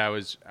nudity, but I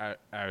was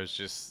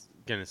just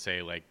going to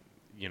say, like,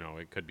 you know,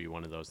 it could be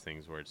one of those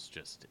things where it's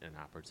just an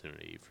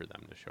opportunity for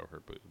them to show her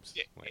boobs.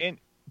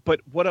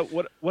 But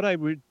what I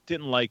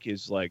didn't like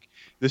is like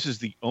this is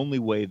the only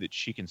way that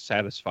she can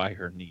satisfy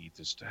her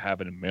needs is to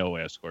have a male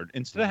escort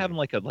instead of having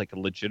like a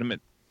legitimate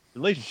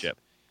relationship.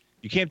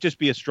 You can't just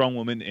be a strong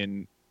woman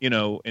in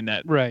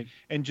that right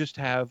and just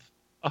have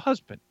a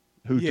husband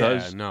who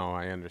does. Yeah, no,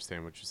 I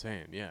understand what you're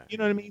saying. Yeah, you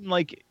know what I mean.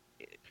 Like,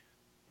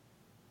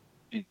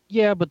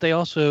 yeah, but they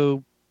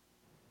also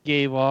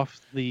gave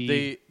off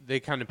the they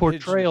kind of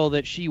portrayal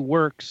that she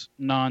works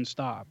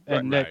nonstop,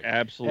 and that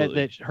absolutely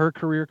that her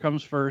career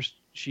comes first.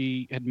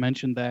 She had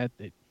mentioned that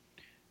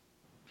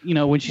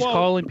when she's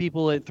calling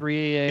people at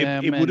 3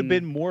 a.m. It would have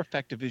been more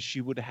effective if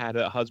she would have had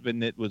a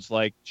husband that was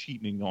like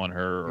cheating on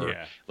her, or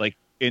like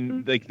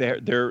in like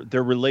their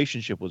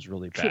relationship was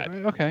really bad.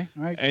 Sure. Okay,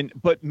 all right.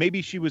 But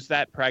maybe she was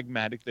that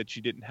pragmatic that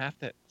she didn't have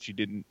to.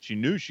 She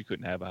knew she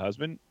couldn't have a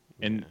husband,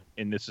 and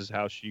this is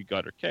how she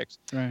got her kicks.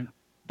 Right.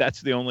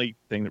 That's the only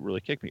thing that really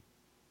kicked me.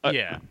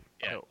 Yeah.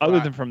 Other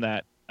than from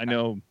that, I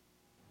know,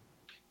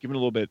 giving a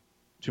little bit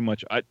too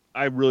much.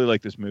 I really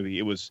like this movie.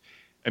 It was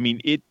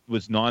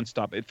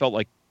nonstop. It felt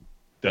like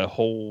the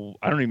whole.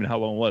 I don't even know how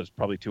long it was.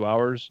 Probably 2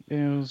 hours.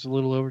 Yeah, it was a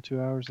little over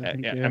 2 hours. I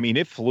think. Yeah. I mean,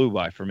 it flew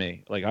by for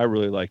me. Like I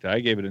really liked it.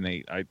 I gave it an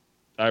 8.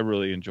 I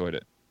really enjoyed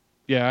it.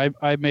 Yeah,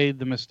 I made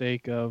the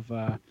mistake of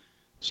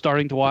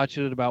starting to watch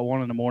it at about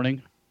 1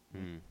 a.m.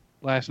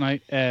 last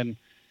night, and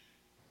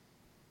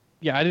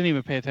yeah, I didn't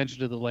even pay attention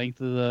to the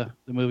length of the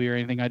movie or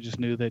anything. I just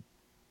knew that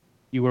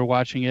you were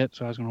watching it,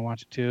 so I was going to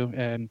watch it too.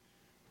 And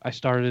I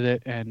started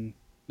it, and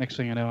next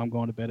thing I know, I'm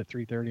going to bed at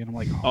 3:30, and I'm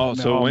like, oh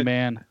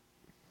man.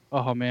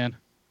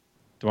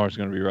 Tomorrow's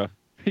going to be rough.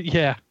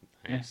 Yeah.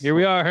 Here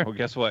we are. Well,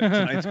 guess what?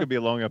 Tonight's going to be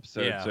a long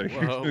episode, so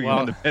you're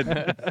going to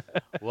bed.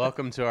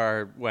 Welcome to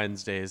our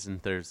Wednesdays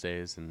and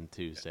Thursdays and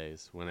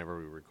Tuesdays, whenever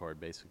we record,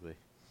 basically.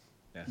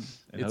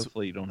 Yes, and It's-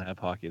 hopefully you don't have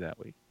hockey that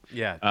week.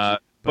 Yeah.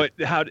 But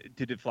how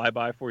did it fly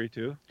by for you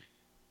too?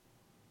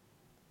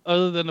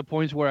 Other than the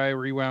points where I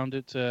rewound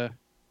it to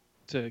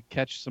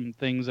catch some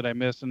things that I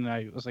missed, and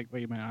I was like,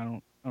 wait a minute, I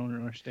don't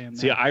understand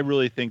that. See, I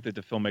really think that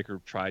the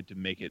filmmaker tried to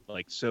make it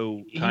like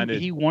so kind of.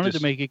 He wanted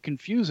to make it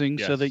confusing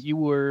so that Yes. you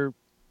were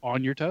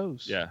on your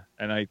toes. Yeah,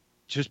 and I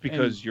just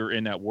because And- you're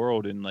in that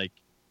world and like.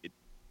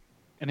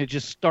 And it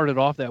just started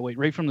off that way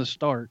right from the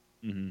start.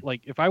 Mhm.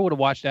 Like if I would have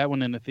watched that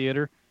one in the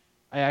theater,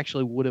 I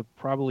actually would have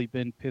probably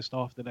been pissed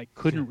off that I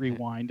couldn't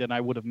rewind, and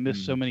I would have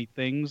missed so many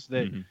things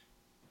that Mhm.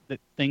 that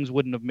things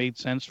wouldn't have made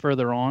sense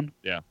further on.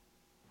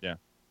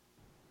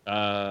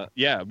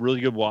 Yeah,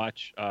 really good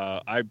watch.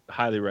 I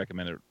highly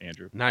recommend it,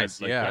 Andrew.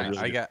 Nice. I yeah.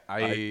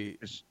 really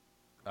do.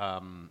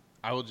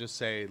 I will just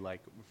say,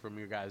 like, from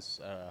your guys'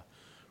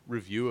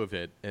 review of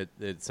it,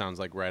 it sounds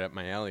like right up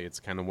my alley. It's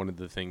kind of one of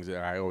the things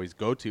that I always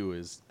go to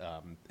is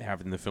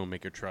having the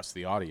filmmaker trust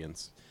the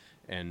audience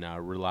and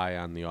rely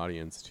on the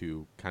audience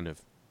to kind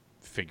of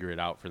figure it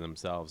out for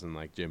themselves. And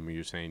like Jim,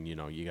 you're saying, you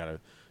got to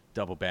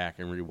double back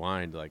and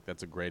rewind. Like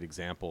that's a great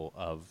example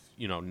of,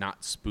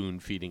 not spoon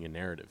feeding a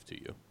narrative to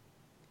you.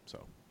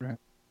 So, Right.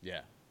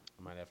 Yeah,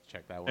 I might have to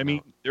check that one I mean,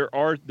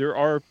 out. there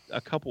are a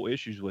couple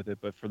issues with it,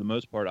 but for the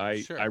most part,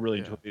 I really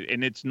yeah. enjoy it,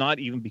 and it's not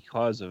even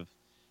because of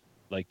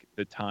like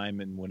the time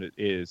and when it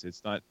is.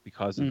 It's not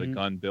because of the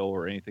gun bill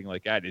or anything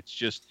like that. It's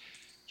just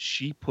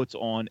she puts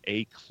on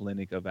a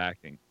clinic of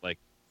acting, like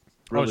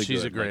really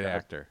she's good. a great like,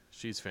 actor.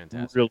 She's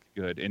fantastic. really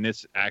good, and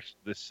this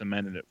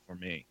cemented it for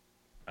me.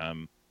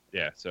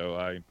 Yeah, so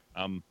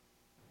I'm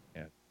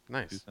two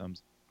Nice.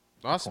 thumbs.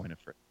 Awesome. Point it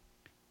for it.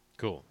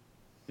 Cool.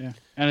 Yeah,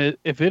 and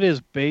if it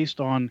is based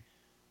on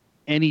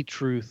any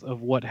truth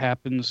of what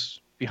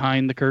happens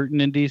behind the curtain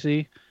in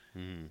DC,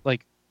 Mhm.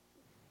 like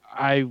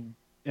I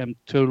am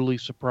totally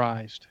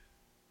surprised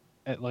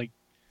at like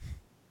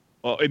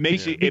Well, it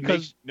makes Yeah. you it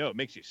Because-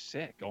 makes you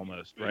sick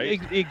almost,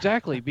 right?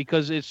 exactly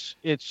because it's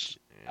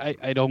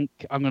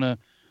I'm gonna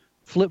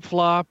flip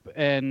flop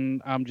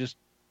and I'm just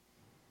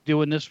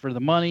doing this for the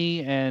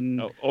money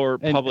and Or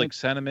and- public and-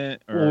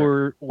 sentiment,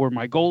 or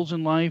my goals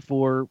in life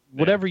or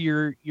whatever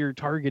your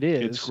target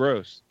is. it's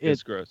gross.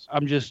 It's gross.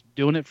 I'm just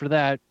doing it for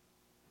that.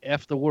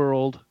 F the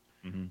world.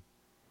 Hmm.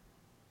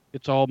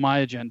 It's all my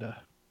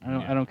agenda.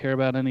 Yeah. I don't care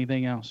about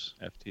anything else.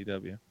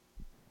 FTW.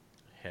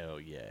 Hell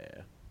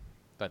yeah.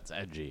 That's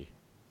edgy.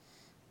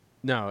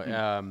 No,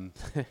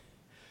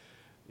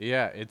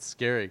 yeah, it's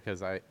scary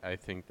because I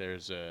think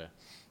there's a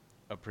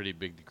pretty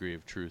big degree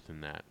of truth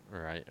in that,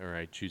 or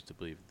I choose to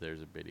believe that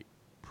there's a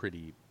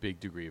pretty big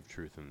degree of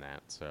truth in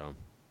that. So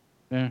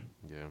Yeah.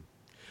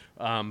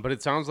 yeah, but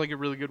it sounds like a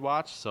really good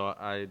watch. So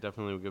I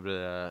definitely will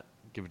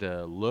give it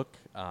a look.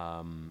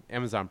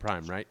 Amazon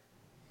Prime, right?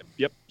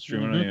 Yep,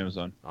 streaming on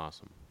Amazon.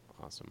 Awesome.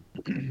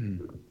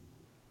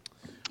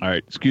 All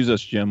right, excuse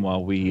us, Jim,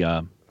 while we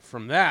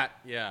From that,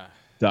 yeah.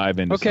 dive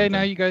into Okay, something.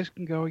 now you guys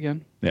can go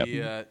again.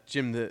 Yep.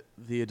 Jim,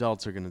 the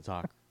adults are going to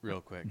talk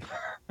real quick.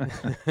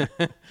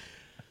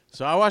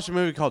 So I watched a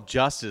movie called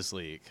Justice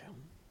League.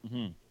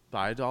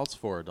 By adults,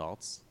 for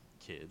adults,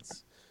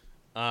 kids.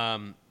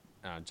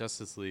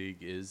 Justice League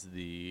is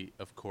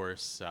of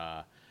course.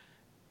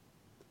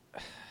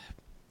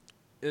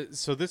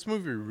 So this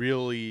movie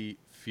really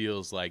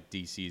feels like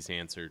DC's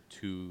answer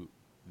to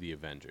the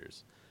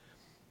Avengers.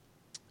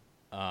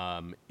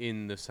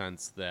 In the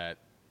sense that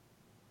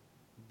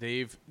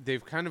they've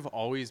kind of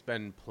always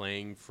been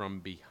playing from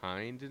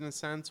behind in a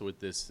sense with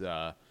this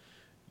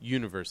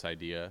universe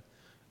idea.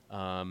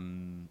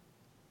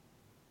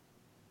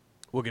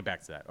 We'll get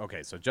back to that.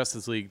 Okay, so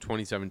Justice League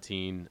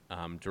 2017,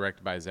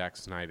 directed by Zack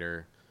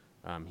Snyder.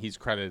 He's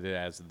credited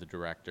as the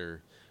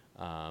director.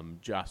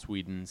 Joss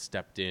Whedon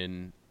stepped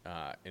in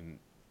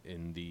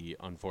the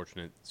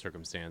unfortunate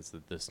circumstance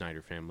that the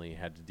Snyder family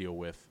had to deal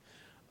with.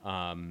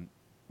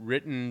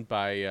 Written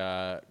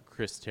by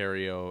Chris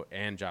Terrio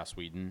and Joss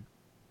Whedon.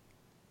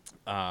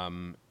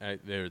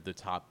 They're the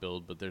top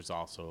build, but there's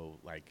also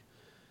like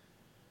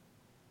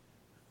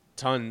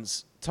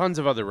tons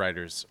of other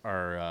writers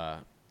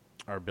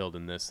are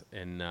building this,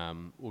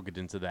 and we'll get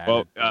into that.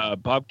 Well,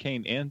 Bob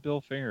Kane and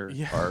Bill Finger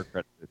are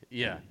credited.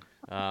 Yeah.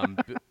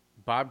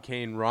 Bob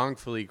Kane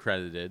wrongfully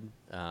credited,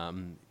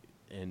 and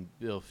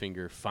Bill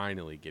Finger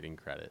finally getting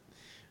credit.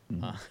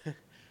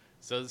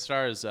 So the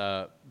stars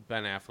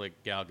Ben Affleck,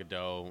 Gal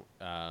Gadot,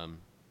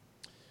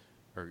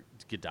 or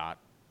Gadot,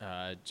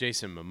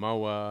 Jason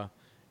Momoa,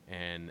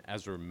 and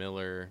Ezra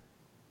Miller,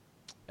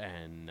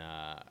 and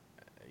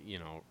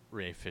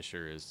Ray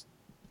Fisher is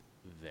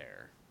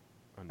there.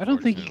 I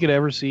don't think you could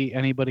ever see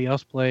anybody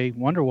else play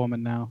Wonder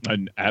Woman now.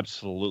 And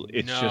absolutely,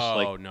 it's just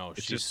like no,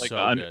 it's she's just like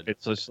so good.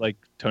 it's just like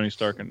Tony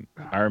Stark and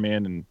Iron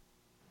Man, and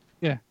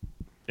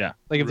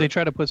Like if they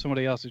try to put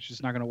somebody else, it's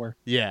just not going to work.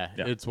 Yeah,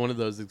 Yeah. it's one of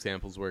those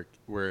examples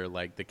where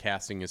like the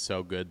casting is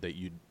so good that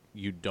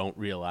you don't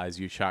realize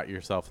you shot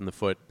yourself in the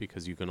foot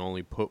because you can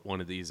only put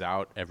one of these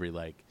out every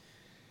like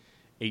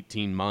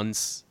 18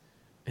 months.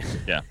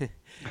 Yeah.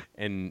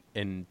 and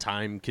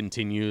time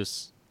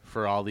continues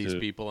for all these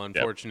Dude. people,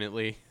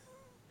 unfortunately.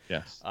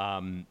 Yes.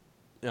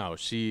 No,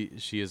 she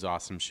is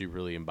awesome. She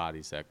really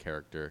embodies that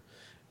character,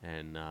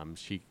 and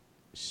she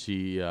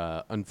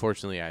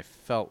unfortunately I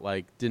felt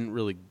like didn't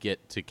really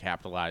get to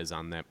capitalize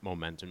on that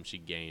momentum she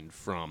gained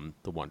from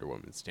the Wonder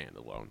Woman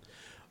standalone.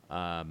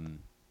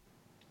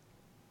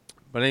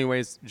 But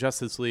anyways,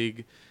 Justice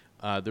League.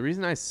 The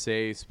reason I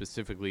say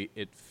specifically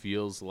it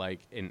feels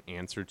like an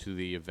answer to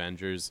the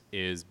Avengers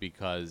is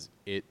because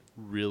it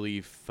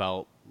really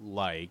felt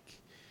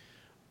like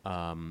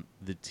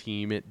the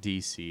team at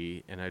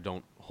DC, and I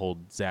don't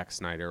hold Zack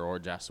Snyder or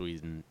Joss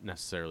Whedon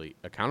necessarily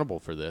accountable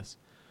for this,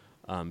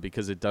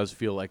 because it does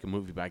feel like a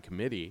movie by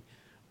committee.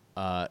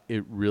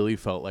 It really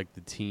felt like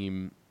the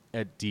team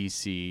at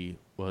DC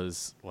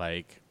was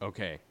like,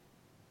 okay,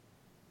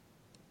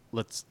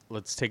 let's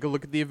take a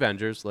look at the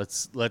Avengers.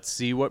 Let's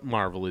see what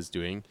Marvel is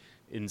doing.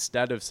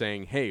 Instead of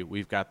saying, hey,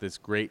 we've got this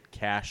great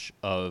cache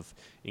of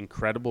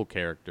incredible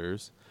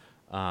characters,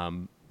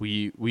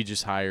 we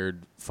just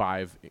hired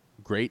 5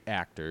 great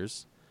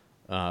actors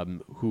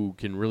who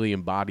can really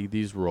embody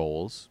these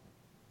roles.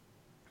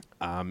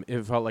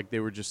 It felt like they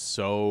were just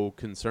so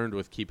concerned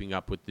with keeping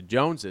up with the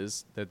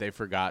Joneses that they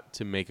forgot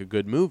to make a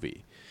good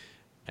movie.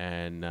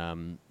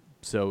 And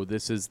so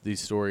this is the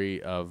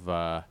story of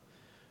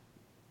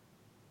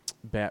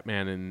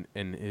Batman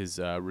and his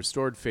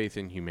restored faith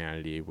in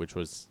humanity, which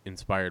was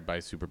inspired by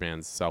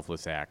Superman's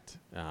selfless act.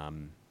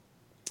 And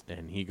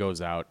he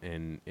goes out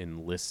and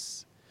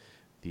enlists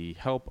the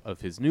help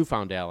of his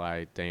newfound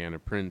ally, Diana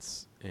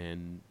Prince,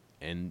 and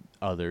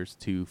others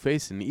to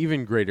face an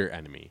even greater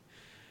enemy.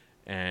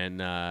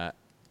 And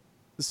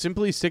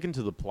simply sticking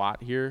to the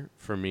plot here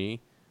for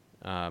me,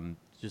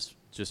 just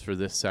for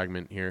this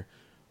segment here,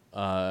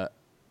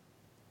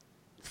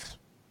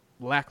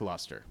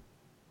 lackluster.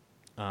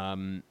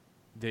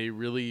 They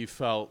really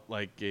felt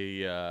like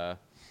a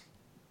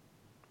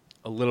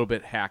little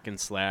bit hack and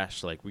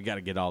slash. Like, we got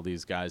to get all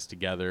these guys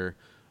together.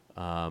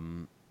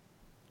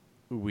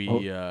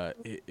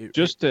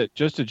 Just to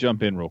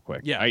jump in real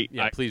quick. Yeah,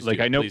 please. Like,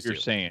 do, I know please what you're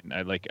do. saying.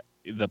 I like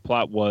the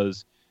plot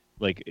was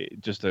like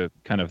just a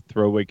kind of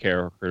throwaway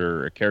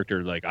character, a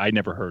character like I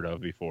never heard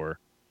of before.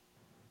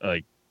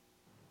 Like,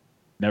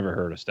 never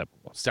heard of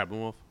Steppenwolf.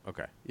 Steppenwolf.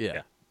 Okay.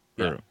 Yeah.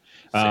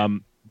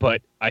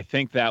 But I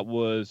think that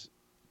was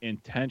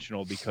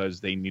intentional because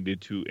they needed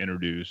to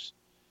introduce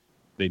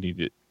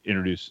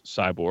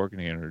Cyborg, and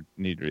they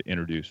needed to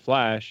introduce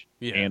Flash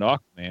and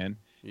Aquaman,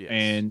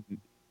 and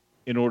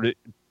in order,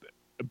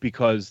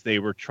 because they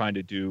were trying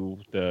to do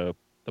the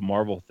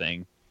Marvel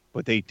thing,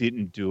 but they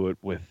didn't do it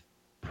with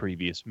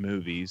previous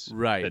movies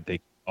that they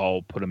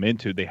all put them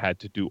into. They had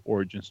to do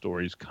origin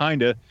stories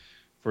kind of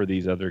for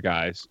these other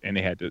guys, and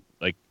they had to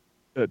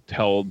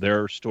tell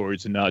their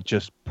stories and not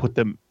just put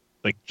them,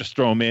 like, just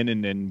throw them in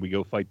and then we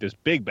go fight this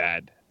big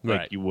bad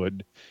like you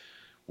would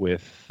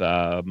with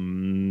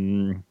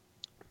who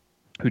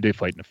they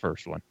fight in the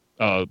first one,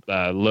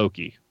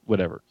 Loki,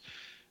 whatever.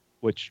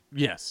 Which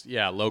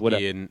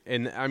Loki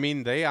and I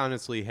mean they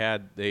honestly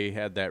had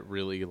that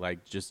really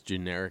like just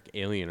generic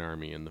alien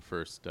army in the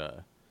first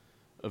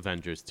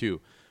Avengers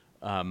too,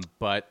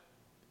 but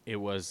it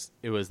was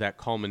that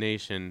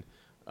culmination.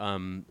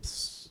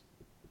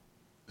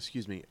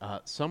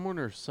 Someone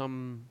or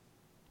some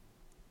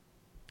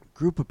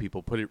group of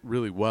people put it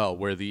really well,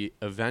 where the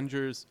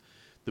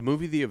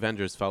movie The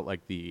Avengers felt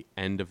like the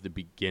end of the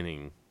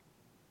beginning,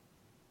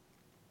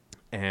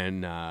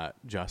 and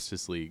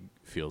Justice League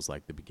feels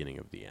like the beginning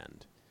of the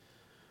end.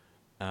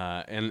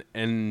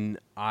 And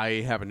I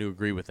happen to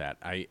agree with that.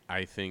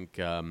 I think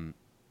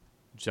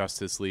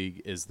Justice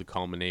League is the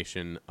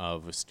culmination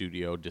of a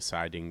studio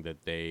deciding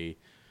that they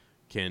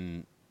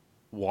can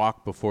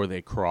walk before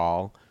they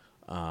crawl.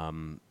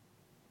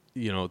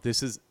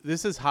 This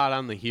is hot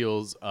on the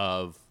heels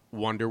of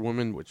Wonder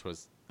Woman, which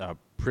was a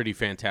pretty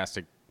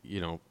fantastic,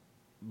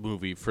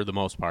 movie for the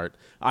most part.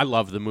 I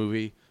love the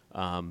movie,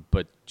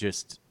 but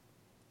just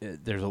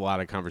there's a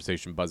lot of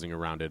conversation buzzing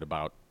around it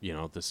about,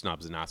 the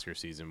snubs in Oscar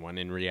season, when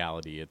in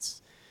reality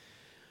it's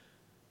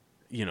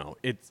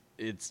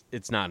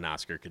not an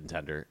Oscar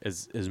contender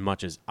as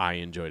much as I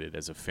enjoyed it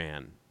as a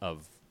fan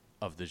of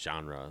the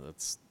genre.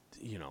 That's,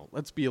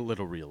 let's be a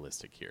little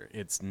realistic here.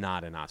 It's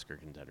not an Oscar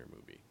contender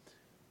movie.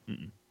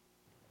 Mm-mm.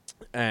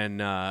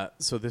 And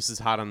so this is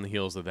hot on the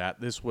heels of that.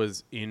 This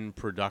was in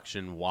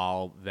production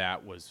while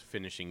that was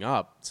finishing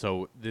up.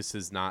 So this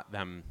is not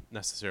them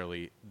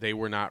necessarily. They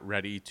were not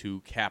ready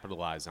to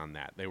capitalize on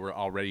that. They were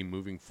already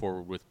moving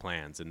forward with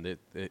plans. And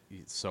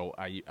so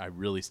I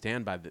really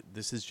stand by that.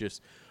 This is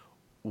just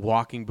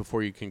walking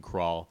before you can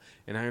crawl.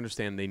 And I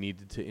understand they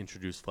needed to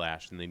introduce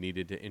Flash and they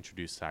needed to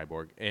introduce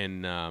Cyborg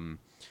and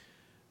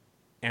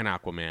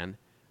Aquaman.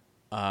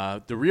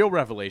 The real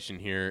revelation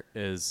here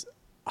is...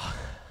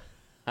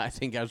 I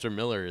think Ezra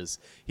Miller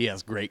he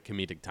has great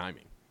comedic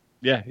timing.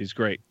 Yeah, he's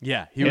great.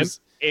 Yeah,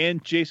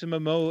 and Jason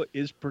Momoa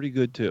is pretty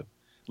good too.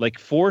 Like,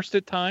 forced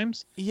at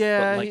times.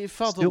 Yeah, but, he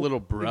felt a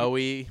little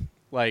bro-y.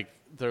 Like,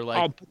 they're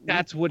like, oh,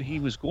 that's what he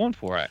was going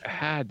for. It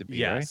had to be.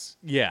 Yes.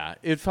 Right? Yeah.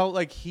 It felt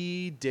like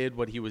he did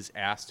what he was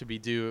asked to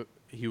do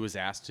he was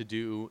asked to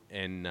do,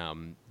 and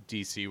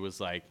DC was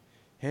like,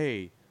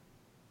 "Hey,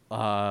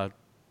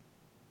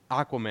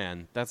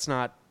 Aquaman, that's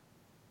not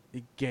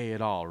gay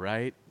at all,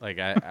 right?" Like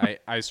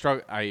I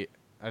struggle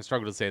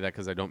to say that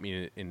because I don't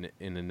mean it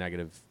in a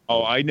negative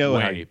I know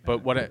how way. you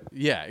But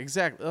yeah,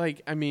 exactly.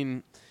 Like, I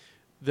mean,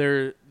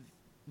 there's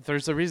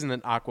a reason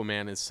that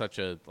Aquaman is such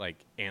a like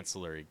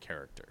ancillary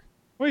character.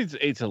 Well,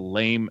 it's a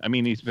lame. I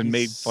mean, he's been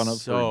made fun of.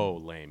 So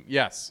lame.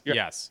 Yes, Yeah.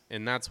 yes,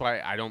 and that's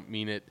why I don't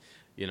mean it,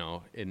 in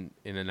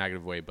a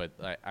negative way. But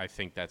I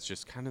think that's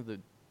just kind of the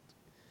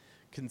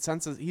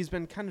consensus. He's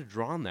been kind of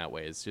drawn that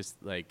way. It's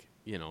just like,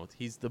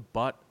 he's the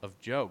butt of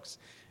jokes,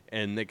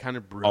 and they kind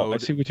of I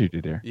see what you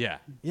did there. Yeah.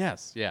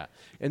 Yes. Yeah.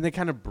 And they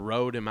kind of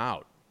broed him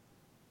out,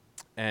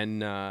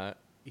 and I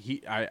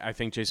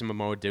think Jason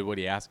Momoa did what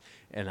he asked,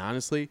 and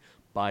honestly,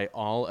 by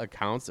all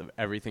accounts of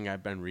everything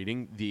I've been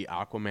reading, the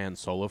Aquaman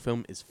solo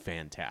film is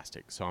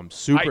fantastic. So I'm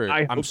super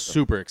hope so.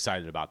 super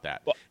excited about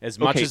that. Well, as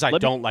much okay, as I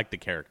don't like the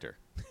character.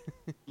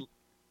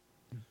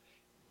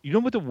 You know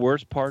what the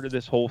worst part of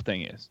this whole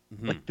thing is?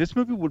 Mhm. Like, this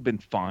movie would have been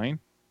fine.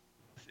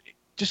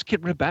 Just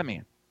get rid of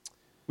Batman.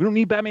 We don't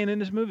need Batman in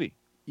this movie.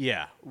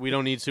 Yeah, we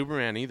don't need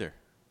Superman either.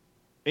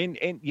 And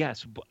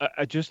yes,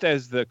 just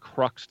as the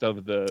crux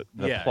of the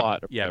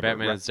plot. Or Yeah, whatever,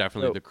 Batman right? is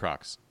definitely So- the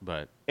crux,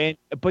 but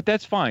but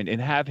that's fine, and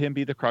have him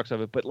be the crux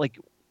of it. But like,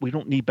 we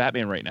don't need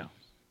Batman right now.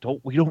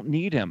 We don't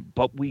need him,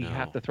 but we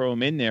have No. to throw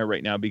him in there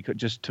right now because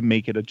just to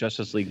make it a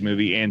Justice League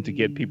movie and to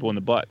get people in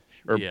the butt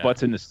or Yeah.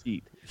 butts in the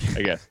seat,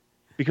 I guess.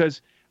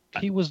 Because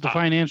He was the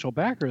financial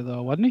backer,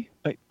 though, wasn't he?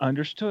 I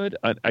understood,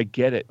 I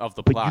get it. of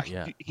the But plot,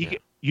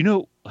 you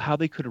know how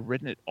they could have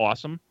written it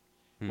awesome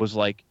Hmm. was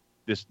like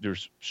this.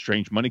 There's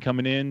strange money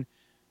coming in,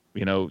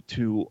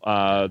 to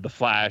the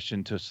Flash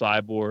and to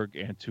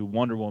Cyborg and to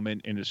Wonder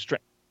Woman and to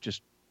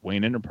just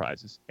Wayne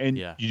Enterprises, and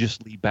Yeah. you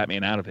just leave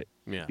Batman out of it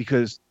yeah.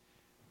 because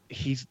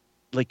he's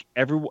like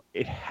everyone.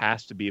 It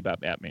has to be about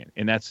Batman,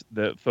 and that's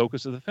the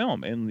focus of the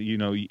film. And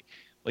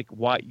like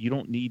why you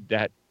don't need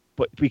that,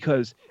 but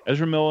because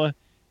Ezra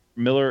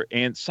Miller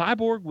and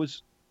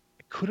Cyborg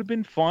could have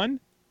been fun,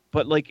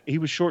 but like he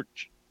was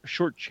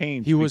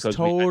shortchanged. He was because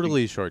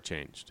totally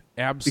shortchanged.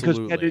 because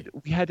Absolutely.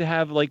 we had to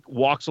have like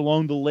walks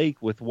along the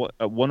lake with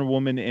Wonder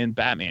Woman and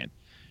Batman,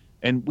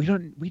 and we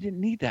didn't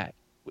need that.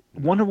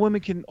 Wonder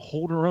Woman can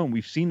hold her own.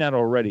 We've seen that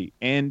already,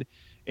 and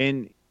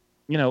Henry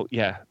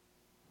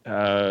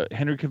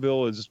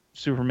Cavill is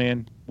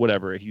Superman.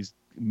 Whatever, he's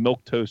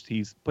milk toast.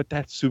 But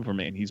that's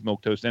Superman. He's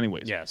milk toast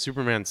anyways. Yeah,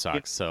 Superman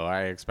sucks, so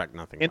I expect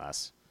nothing And-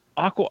 less.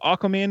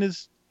 Aquaman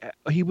is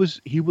he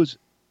was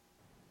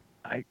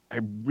I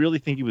really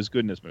think he was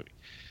good in this movie.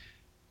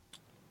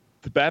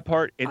 The bad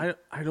part, and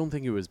I don't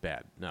think it was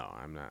bad. No,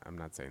 I'm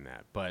not saying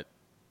that. But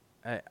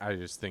I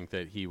just think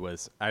that he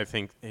was. I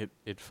think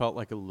it felt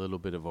like a little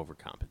bit of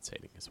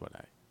overcompensating is what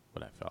I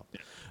felt.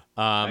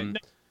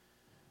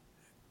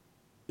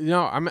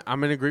 No,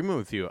 I'm in agreement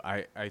with you.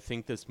 I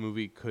think this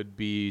movie could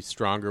be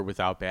stronger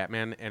without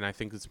Batman, and I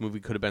think this movie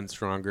could have been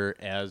stronger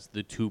as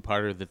the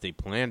two-parter that they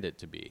planned it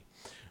to be.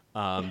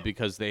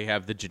 Because they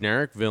have the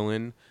generic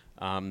villain.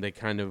 They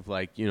kind of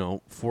like,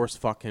 force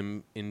fuck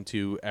him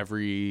into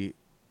every,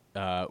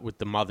 with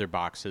the mother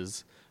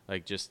boxes,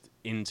 like just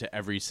into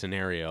every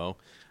scenario.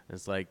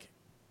 It's like,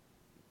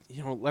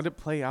 let it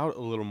play out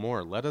a little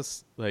more. Let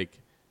us, like,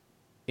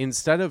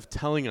 instead of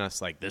telling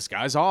us, like, this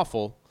guy's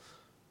awful,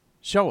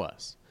 show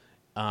us.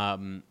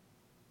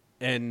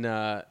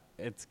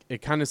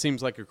 It kind of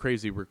seems like a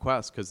crazy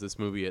request because this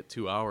movie at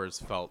 2 hours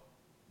felt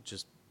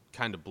just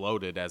kind of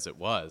bloated as it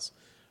was.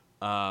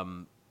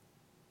 But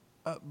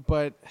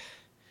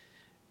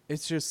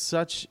it's just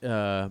such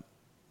an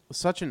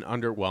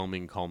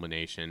underwhelming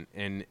culmination,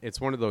 and it's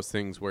one of those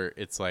things where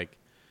it's like,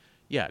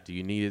 yeah, do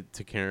you need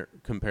to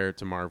compare it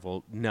to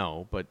Marvel?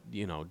 No, but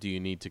do you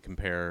need to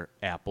compare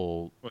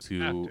Apple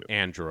to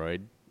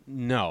Android?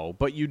 No,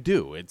 but you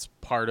do. It's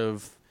part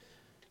of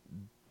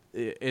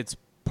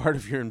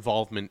your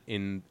involvement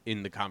in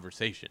the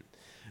conversation,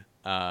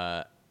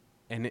 and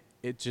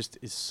it just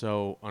is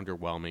so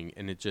underwhelming,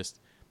 and it just.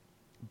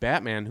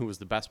 Batman, who was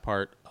the best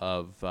part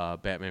of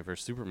Batman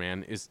vs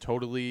Superman, it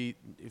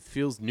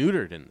feels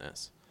neutered in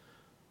this.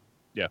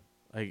 yeah,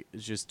 Like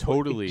it's just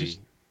totally.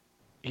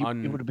 it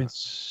would have been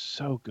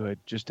so good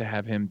just to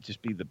have him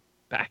just be the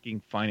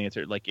backing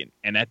financier, like,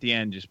 and at the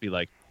end just be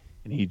like,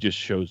 and he just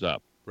shows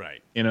up,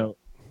 Right.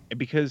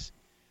 because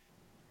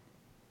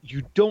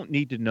you don't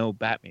need to know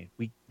Batman.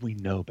 We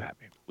know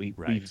Batman.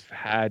 Right. We've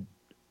had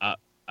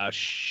a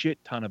shit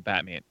ton of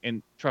Batman,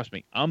 and trust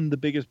me, I'm the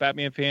biggest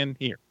Batman fan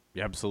here.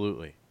 Yeah,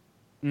 absolutely.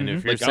 And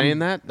if Mhm. you're Like, saying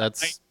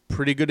that's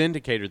pretty good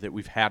indicator that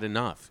we've had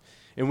enough,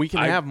 and we can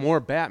have more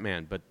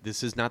Batman, but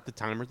this is not the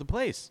time or the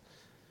place.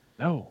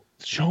 No,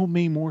 show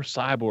me more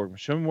Cyborg.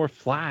 Show me more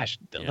Flash.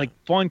 Yeah. Like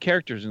fun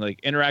characters and like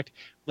interact.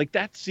 Like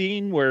that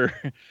scene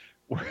where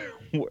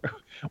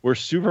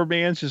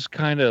Superman's just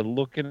kind of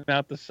looking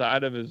out the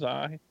side of his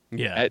eye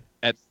Yeah.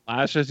 at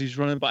Flash as he's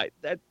running by.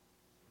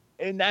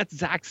 That's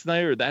Zack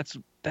Snyder. That's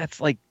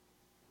like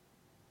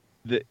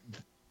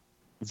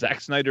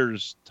Zack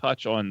Snyder's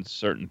touch on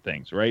certain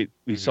things, right?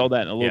 We saw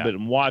that in a little Yeah. bit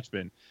in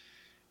Watchmen,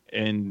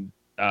 and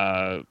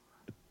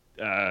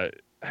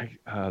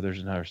there's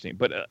another scene,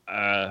 but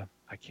I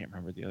can't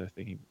remember the other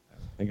thing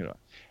I'm thinking about.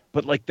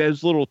 But like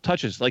those little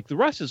touches, like the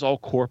rest is all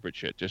corporate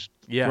shit, just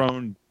Yeah.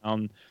 thrown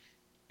down.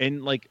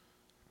 And like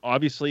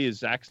obviously, is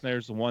Zack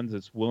Snyder's the one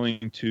that's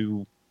willing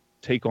to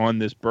take on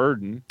this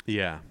burden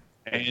Yeah.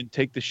 and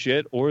take the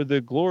shit or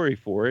the glory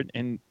for it.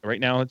 And right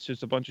now, it's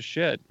just a bunch of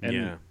shit. And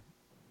Yeah.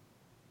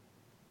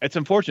 it's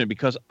unfortunate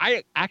because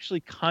I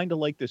actually kind of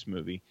like this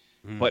movie,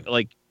 but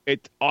like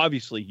it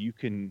obviously you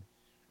can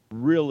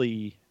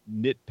really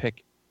nitpick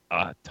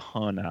a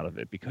ton out of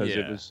it because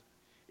Yeah.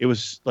 it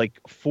was like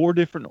 4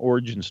 different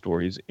origin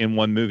stories in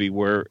one movie,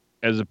 where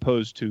as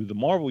opposed to the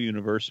Marvel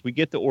universe, we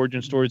get the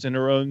origin stories in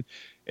their own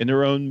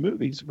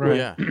movies. Right.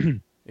 Yeah.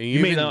 And You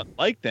may not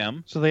like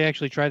them. So they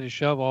actually tried to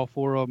shove all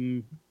 4 of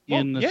them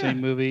in the same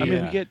movie. I mean,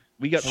 Yeah.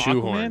 we get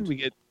Shoehorned. Aquaman, we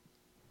get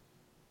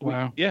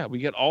Wow. we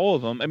get all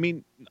of them. I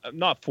mean,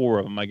 not 4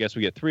 of them. I guess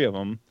we get 3 of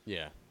them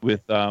Yeah.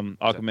 with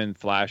Aquaman,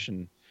 Flash,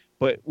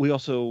 but we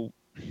also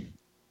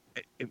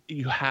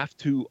you have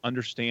to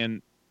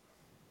understand.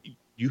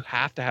 You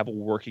have to have a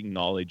working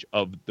knowledge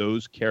of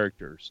those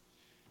characters,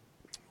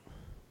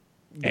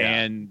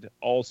 and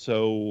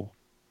also,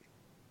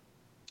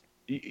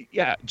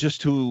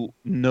 just to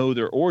know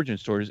their origin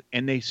stories.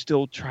 And they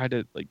still try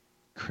to like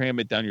cram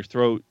it down your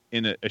throat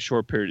in a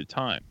short period of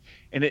time,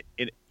 and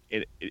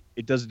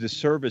it does a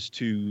disservice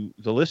to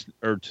the listener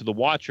or to the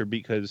watcher,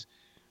 because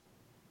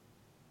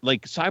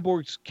like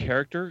Cyborg's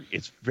character,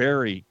 it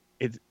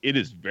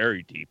is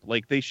very deep.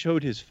 Like they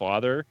showed his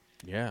father,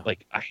 Yeah.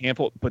 like a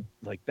handful, but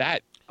like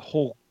that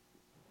whole,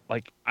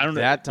 like I don't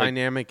know, That like,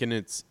 dynamic in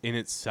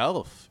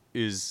itself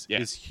is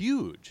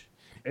huge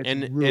it's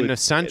and really-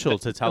 essential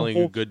that's to the telling a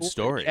whole good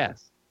story.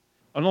 Yes,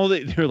 and all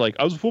they're like,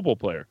 I was a football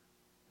player,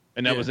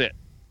 and that Yeah. was it.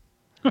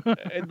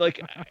 And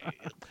like,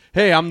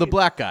 Hey, I'm the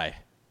black guy.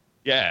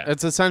 yeah,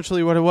 That's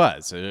essentially what it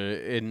was,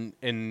 and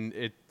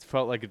it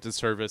felt like a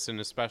disservice, and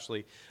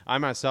especially I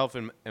myself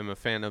am a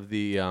fan of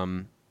the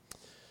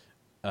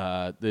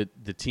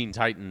Teen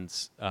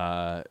Titans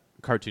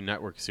Cartoon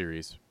Network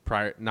series.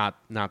 Prior,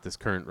 not this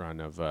current run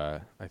of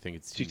I think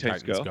it's Teen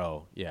Titans Titans Go?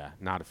 Go. Yeah,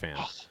 not a fan.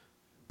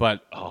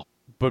 But Oh,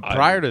 but I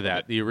prior to love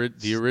that, the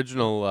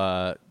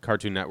original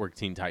Cartoon Network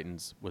Teen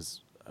Titans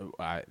was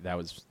that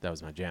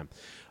was my jam,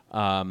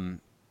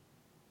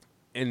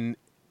 and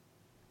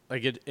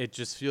like it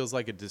just feels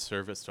like a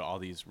disservice to all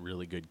these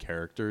really good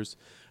characters,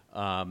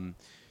 and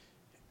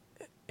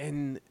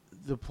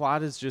the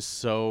plot is just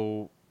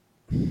so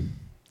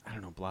I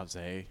don't know,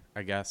 blasé,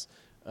 I guess.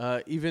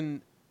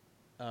 Even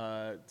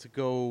to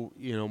go,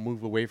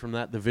 move away from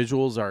that, the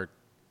visuals are,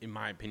 in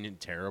my opinion,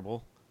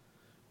 terrible.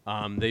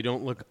 They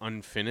don't look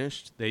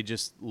unfinished. They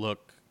just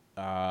look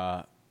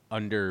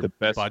under The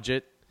best-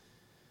 budget.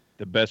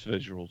 the best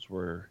visuals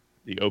were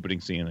the opening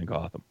scene in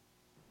Gotham.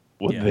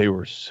 Well, Yeah. they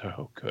were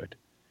so good.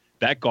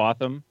 That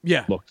Gotham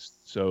Yeah. looked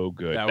so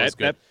good. That was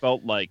good. That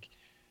felt like,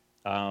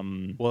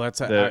 Well, that's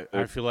the-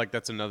 I feel like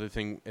that's another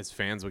thing as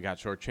fans we got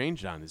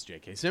shortchanged on is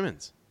J.K.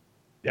 Simmons.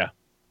 yeah,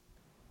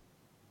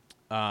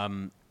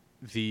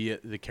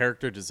 The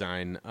character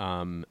design,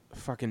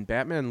 fucking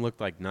Batman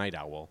looked like Night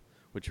Owl,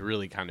 which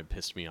really kind of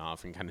pissed me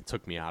off and kind of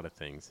took me out of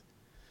things.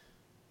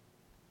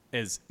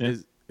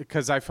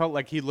 Because I felt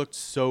like he looked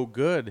so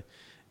good,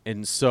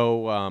 and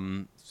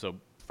so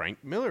Frank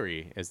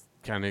Millery, as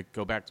kind of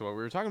go back to what we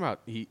were talking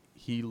about,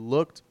 he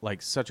looked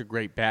like such a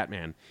great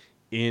Batman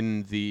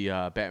in the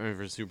Batman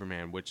vs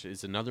Superman, which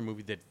is another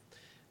movie that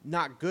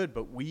not good,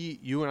 but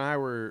you and I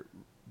were,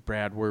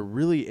 Brad, were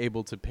really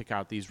able to pick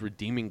out these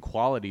redeeming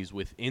qualities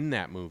within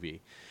that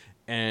movie.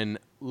 And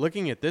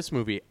looking at this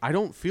movie, I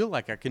don't feel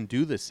like I can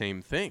do the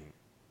same thing.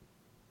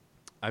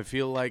 I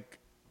feel like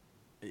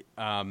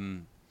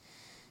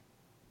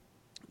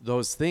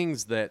those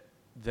things that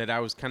I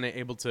was kind of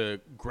able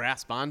to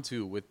grasp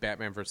onto with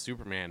Batman vs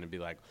Superman and be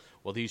like,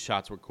 well, these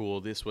shots were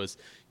cool. This was,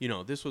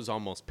 this was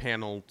almost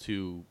panel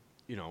to,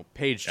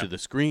 page to the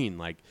screen.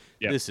 Like,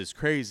 this is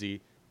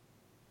crazy.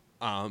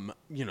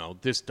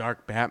 This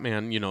dark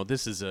Batman,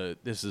 this is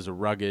a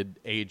rugged,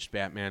 aged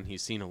Batman.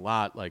 He's seen a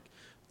lot. Like,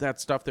 that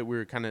stuff that we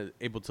were kind of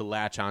able to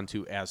latch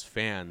onto as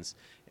fans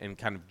and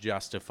kind of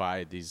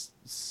justify these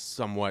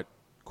somewhat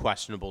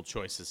questionable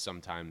choices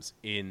sometimes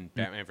in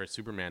Batman vs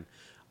Superman.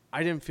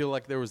 I didn't feel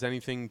like there was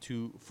anything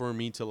for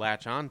me to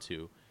latch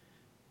onto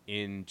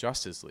in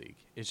Justice League.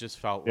 It just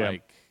felt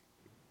like,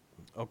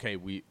 okay,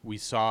 we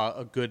saw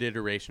a good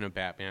iteration of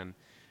Batman.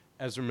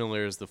 Ezra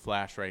Miller as the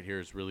Flash right here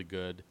is really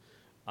good.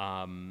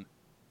 Cyborg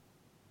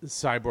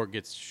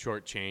gets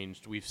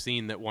shortchanged. We've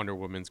seen that Wonder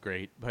Woman's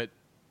great, but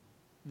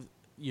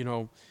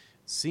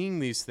seeing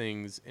these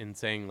things and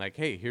saying like,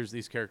 hey, here's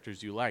these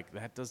characters you like,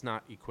 that does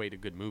not equate a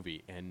good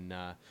movie. And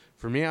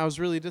for me, I was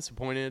really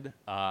disappointed.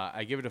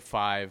 I give it a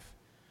 5.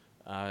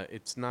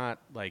 It's not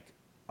like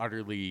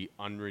utterly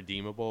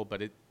unredeemable,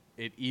 but it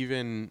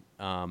even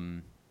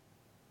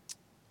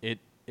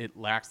it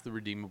lacks the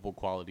redeemable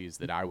qualities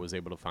that I was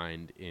able to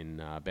find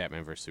in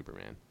Batman vs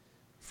Superman.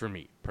 for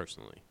me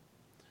personally.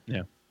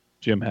 Yeah.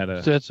 Jim had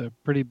a. So that's a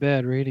pretty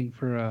bad rating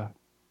for.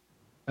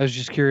 I was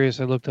just curious.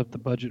 I looked up the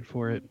budget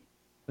for it.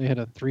 They had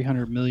a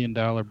 $300 million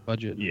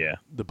budget. Yeah.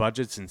 The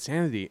budget's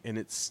insanity, and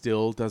it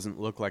still doesn't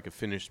look like a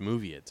finished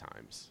movie at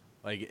times.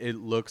 Like, it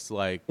looks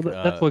like...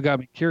 Well, that's what got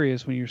me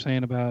curious when you were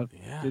saying about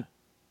Yeah.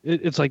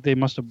 it's like they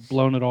must have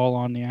blown it all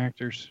on the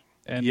actors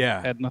and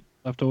Yeah. had nothing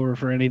left over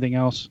for anything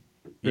else.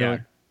 Yeah,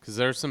 really. because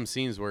there are some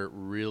scenes where it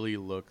really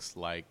looks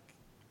like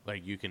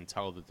you can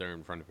tell that they're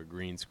in front of a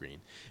green screen.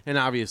 And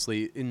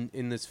obviously,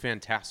 in this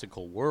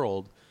fantastical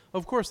world,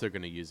 of course they're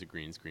going to use a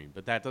green screen,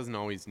 but that doesn't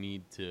always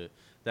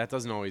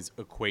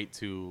equate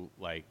to,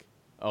 like,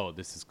 oh,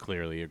 this is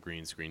clearly a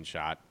green screen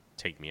shot,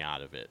 take me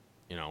out of it.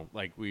 You know,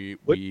 like we've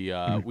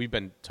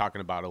been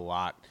talking about a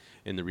lot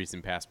in the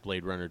recent past,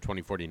 Blade Runner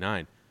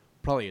 2049,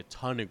 probably a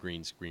ton of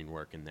green screen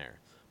work in there,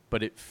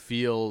 but they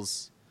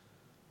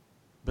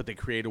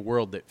create a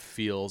world that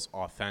feels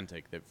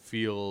authentic, that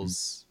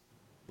feels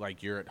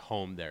like you're at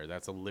home there.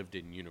 That's a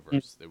lived-in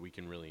universe that we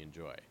can really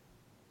enjoy.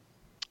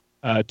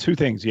 Two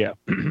things, yeah.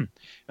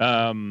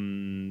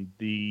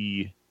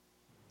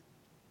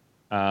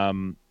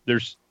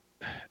 There's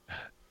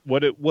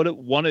what it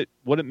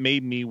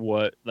made me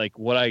what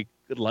I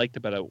liked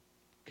about it,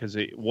 because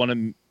it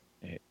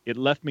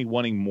left me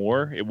wanting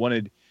more. It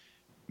wanted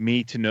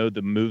me to know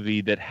the movie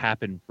that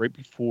happened right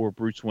before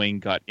Bruce Wayne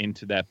got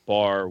into that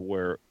bar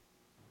where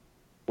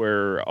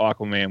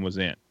Aquaman was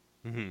in.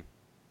 Mm-hmm.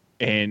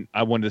 And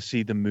I wanted to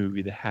see the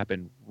movie that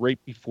happened right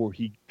before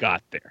he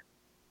got there,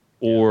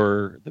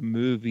 or the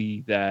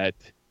movie that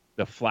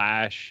the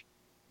Flash,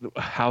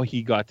 how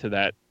he got to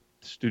that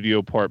studio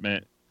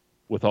apartment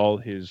with all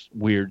his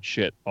weird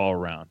shit all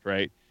around,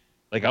 right?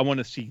 Like, I want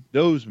to see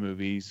those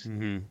movies,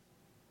 Mm-hmm.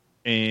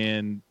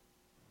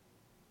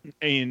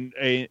 and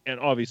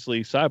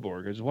obviously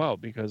Cyborg as well,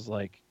 because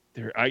like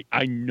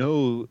I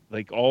know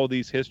like all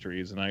these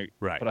histories, and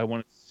but I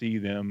want to see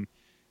them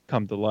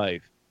come to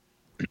life.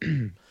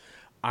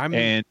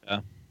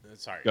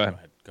 Sorry. Go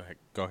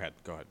Go ahead,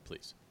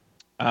 please.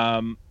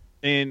 And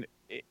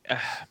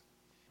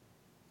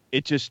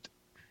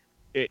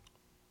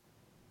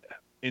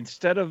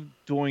instead of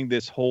doing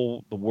this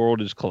whole the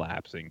world is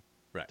collapsing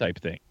type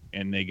thing,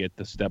 and they get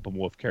the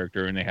Steppenwolf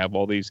character, and they have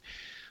all these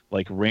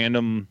like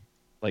random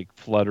like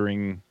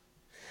fluttering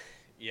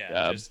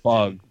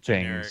bug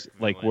things,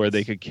 like where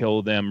they could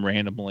kill them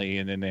randomly,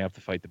 and then they have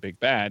to fight the big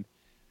bad.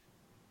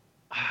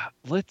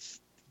 Let's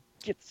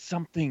get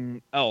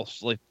something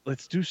else. Like,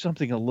 let's do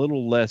something a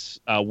little less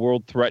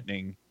world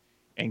threatening,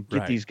 and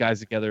get these guys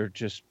together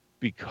just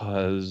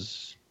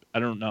because, I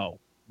don't know,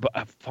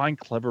 but find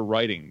clever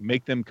writing,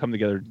 make them come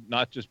together,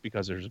 not just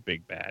because there's a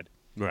big bad,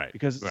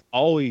 because it's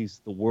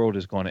always the world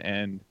is going to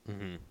end,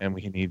 and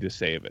we need to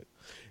save it.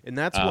 And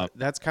that's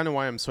kind of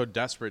why I'm so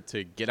desperate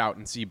to get out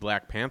and see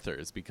Black Panther,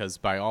 is because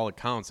by all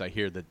accounts I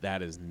hear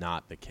that is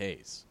not the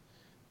case.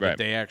 That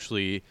they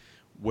actually,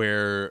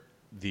 where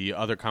the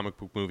other comic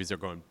book movies are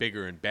going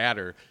bigger and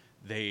badder,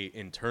 they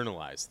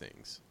internalize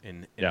things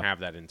and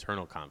have that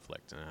internal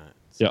conflict.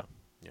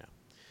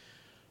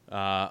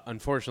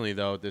 Unfortunately,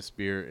 though, this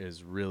beer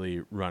is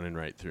really running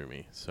right through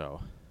me. So,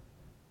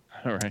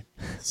 all right,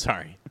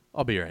 sorry.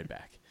 I'll be right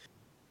back.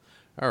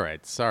 All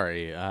right,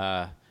 sorry.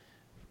 I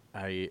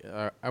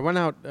went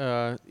out,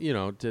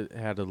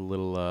 had a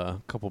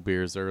little couple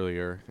beers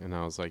earlier, and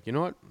I was like, you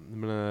know what? I'm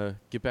gonna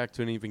get back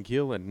to an even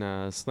keel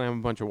and slam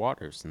a bunch of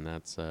waters, and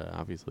that's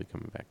obviously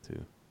coming back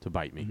to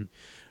bite me.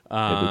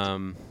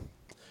 Mm-hmm.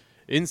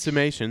 In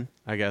summation,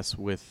 I guess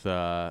with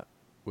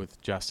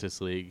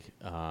Justice League,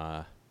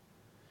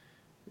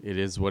 it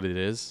is what it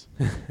is.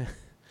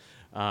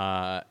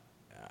 I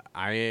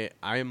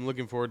am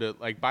looking forward to,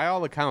 like, by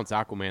all accounts,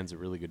 Aquaman's a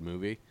really good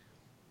movie.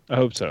 I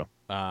hope so.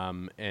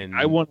 And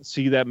I want to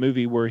see that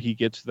movie where he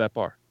gets to that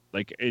bar,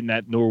 like in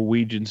that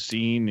Norwegian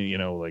scene,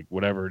 like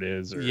whatever it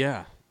is. Or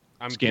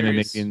I'm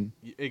Scandinavian.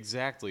 Curious,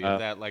 exactly,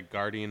 that like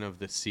Guardian of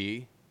the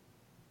Sea.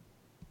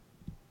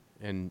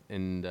 And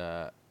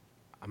I'm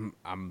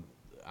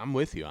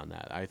with you on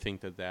that. I think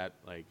that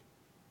like,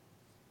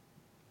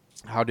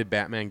 how did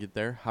Batman get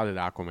there? How did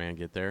Aquaman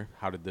get there?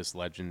 How did this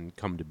legend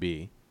come to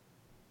be?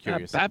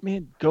 Curious.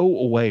 Batman, go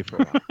away for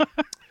a while.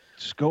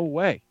 Just go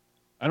away.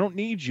 I don't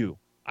need you.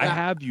 I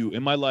have you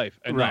in my life.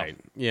 Enough. Right.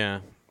 Yeah.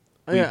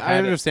 I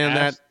understand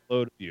that.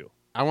 Load of you.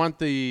 I want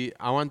the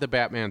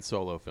Batman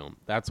solo film.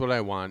 That's what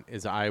I want.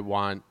 Is I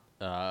want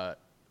Ben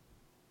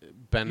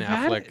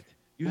Affleck.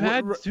 You've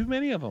had too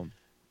many of them.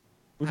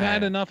 We've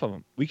had enough of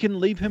them. We can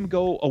leave him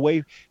go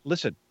away.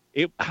 Listen,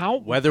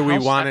 whether we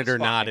want it or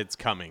not, it's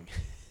coming.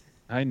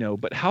 I know,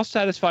 but how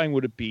satisfying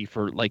would it be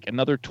for like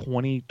another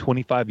 20,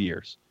 25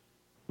 years?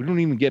 We don't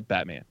even get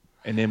Batman.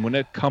 And then when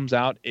it comes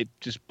out, it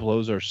just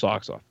blows our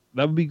socks off.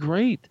 That would be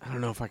great. I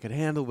don't know if I could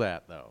handle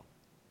that, though.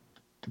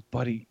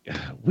 Buddy,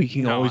 we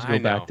can always go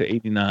back to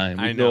 89.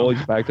 We can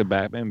always back to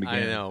Batman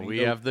Begins. I know. We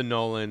have the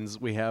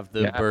Nolans. We have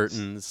the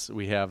Burtons.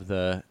 We have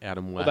the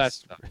Adam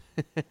West.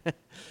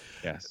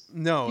 Yes.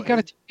 No. You got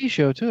a TV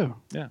show, too.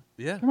 Yeah.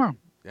 Yeah. Come on.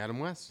 Adam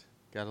West.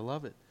 Gotta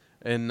love it.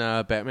 In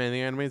Batman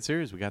the Animated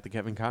Series, we got the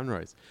Kevin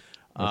Conroys.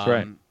 That's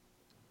right.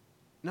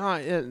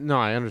 No,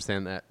 I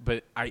understand that,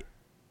 but I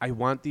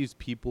want these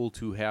people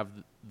to have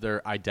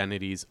their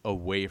identities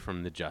away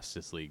from the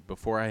Justice League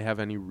before I have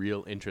any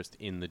real interest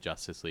in the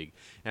Justice League.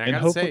 And I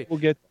gotta hopefully say, we'll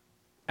get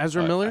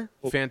Ezra Miller,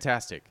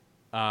 fantastic.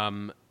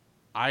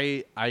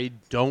 I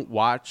don't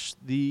watch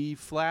the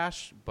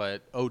Flash,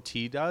 but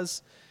OT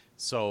does.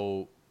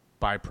 So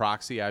by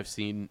proxy, I've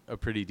seen a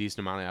pretty decent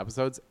amount of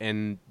episodes,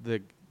 and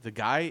the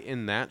guy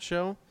in that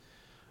show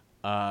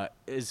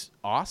is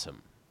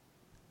awesome.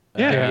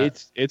 Yeah,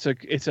 it's a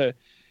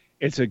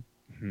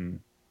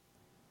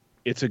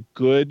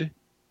good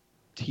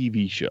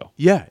TV show.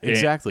 Yeah,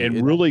 exactly.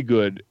 And really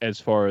good as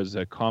far as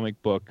a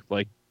comic book.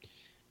 Like,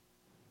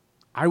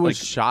 I was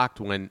shocked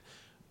when.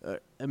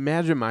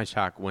 Imagine my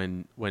shock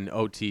when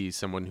OT,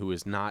 someone who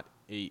is not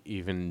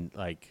even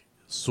like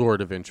sort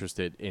of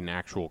interested in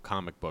actual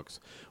comic books,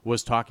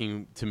 was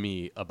talking to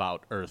me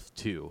about Earth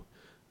 2.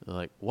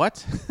 Like,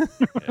 what?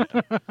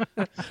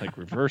 It's like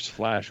Reverse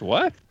Flash.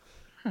 What?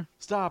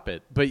 Stop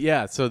it. But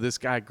yeah, so this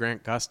guy,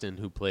 Grant Gustin,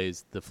 who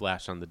plays the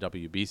Flash on the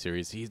WB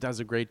series, he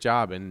does a great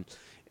job. And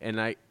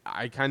I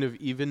kind of,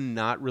 even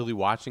not really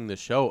watching the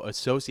show,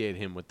 associate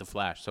him with the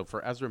Flash. So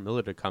for Ezra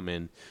Miller to come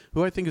in,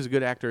 who I think is a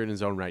good actor in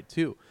his own right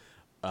too,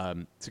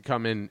 to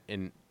come in,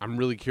 and I'm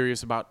really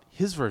curious about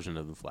his version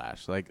of the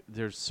Flash. Like,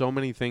 there's so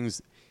many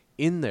things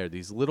in there,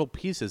 these little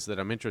pieces that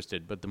I'm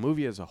interested, but the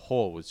movie as a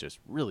whole was just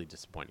really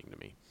disappointing to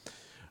me.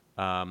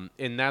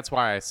 And that's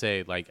why I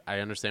say, like, I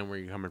understand where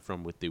you're coming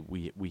from with the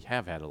we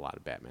have had a lot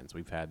of Batmans.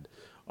 We've had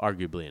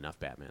arguably enough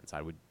Batmans.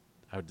 I would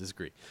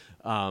disagree.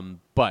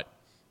 But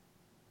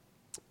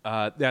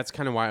that's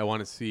kind of why I want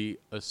to see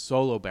a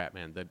solo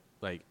Batman. That,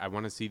 like, I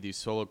want to see these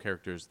solo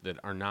characters that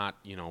are not,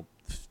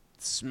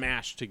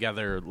 smashed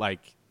together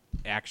like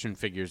action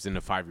figures in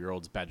a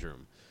 5-year-old's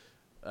bedroom.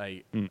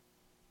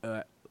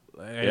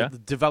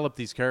 Develop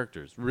these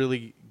characters.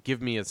 Really give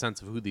me a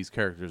sense of who these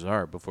characters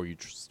are before you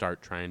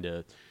start trying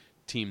to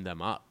team them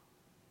up.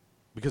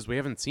 Because we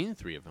haven't seen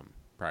 3 of them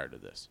prior to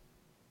this.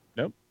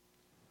 Nope.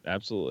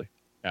 Absolutely.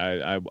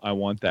 I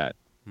want that.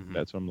 Mm-hmm.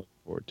 That's what I'm looking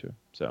forward to.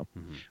 So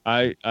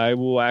I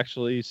will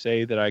actually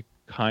say that I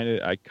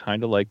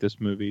kind of like this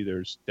movie.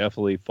 There's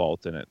definitely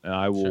fault in it.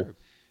 And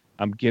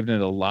I'm giving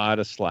it a lot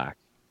of slack.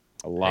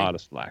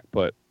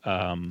 But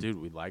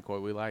dude, we like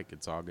what we like.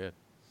 It's all good.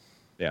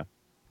 Yeah.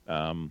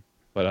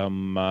 But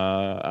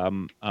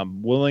I'm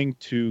willing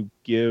to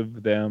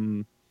give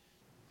them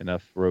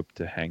enough rope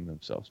to hang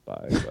themselves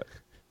by. But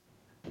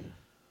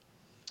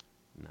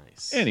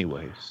nice.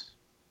 Anyways,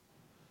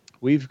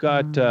 we've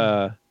got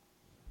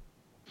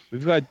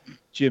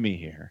Jimmy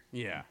here.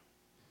 Yeah.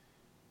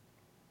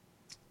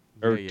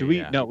 Or do we?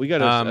 No, we got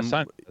to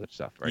assign other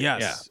stuff, right?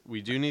 Yes,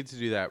 we do need to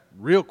do that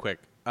real quick.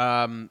 You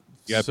got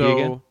to pee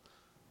again?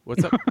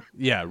 What's up?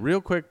 Yeah,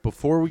 real quick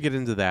before we get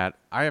into that,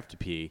 I have to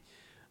pee.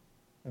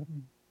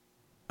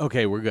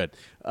 Okay, we're good.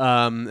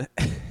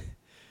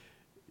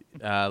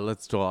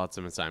 Let's dole out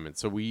some assignments.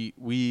 So we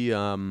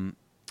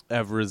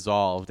have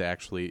resolved,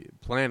 actually,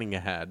 planning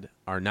ahead,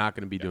 are not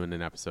going to be doing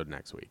an episode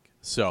next week.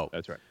 So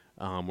that's right.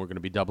 We're going to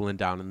be doubling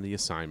down on the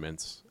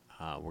assignments.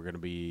 We're going to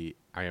be,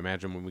 I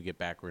imagine when we get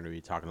back, we're going to be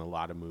talking a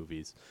lot of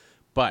movies.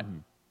 But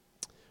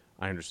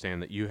I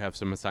understand that you have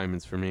some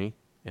assignments for me,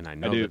 and I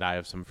know that I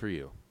have some for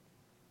you.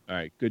 All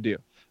right, good deal.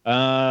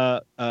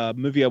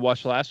 Movie I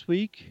watched last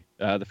week.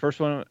 The first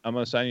one I'm going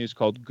to assign you is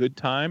called Good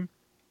Time,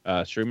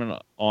 streaming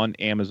on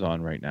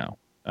Amazon right now.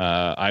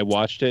 I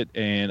watched it,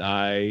 and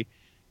I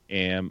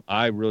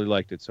really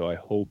liked it, so I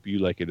hope you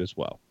like it as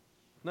well.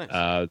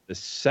 Nice. The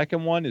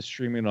second one is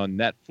streaming on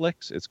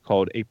Netflix. It's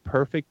called A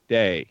Perfect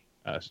Day.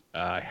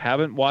 I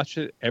haven't watched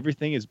it.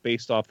 Everything is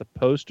based off the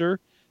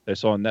poster that I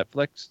saw on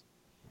Netflix.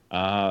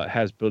 It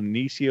has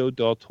Benicio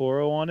del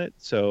Toro on it,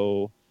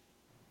 so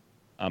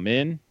I'm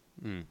in.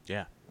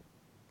 Yeah.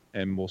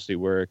 And we'll see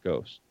where it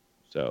goes.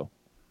 So,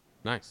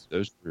 nice.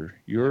 Those were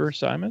your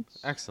assignments.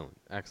 Excellent.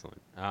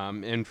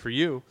 And for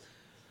you,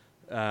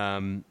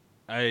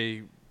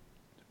 I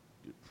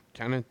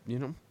kind of,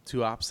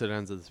 two opposite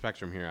ends of the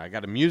spectrum here. I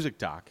got a music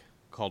doc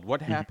called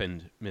What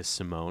Happened, Miss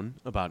Simone,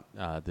 about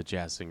the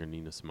jazz singer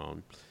Nina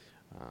Simone.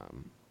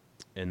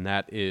 And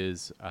that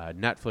is a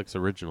Netflix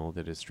original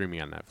that is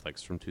streaming on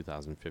Netflix from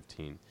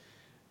 2015.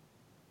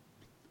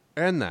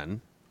 And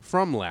then,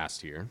 from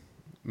last year,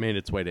 made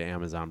its way to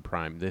Amazon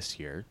Prime this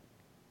year,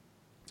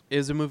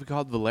 is a movie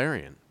called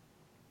Valerian.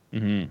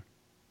 Mm-hmm.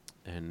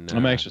 And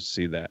I'm anxious to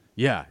see that.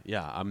 Yeah.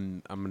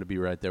 I'm going to be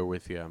right there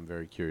with you. I'm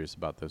very curious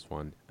about this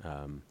one.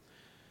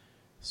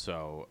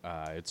 So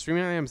it's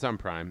streaming on Amazon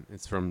Prime.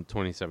 It's from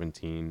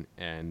 2017,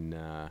 and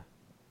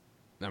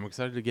I'm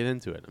excited to get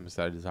into it. I'm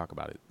excited to talk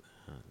about it.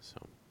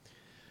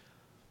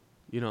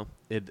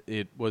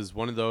 It was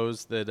one of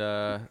those that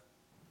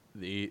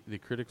the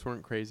critics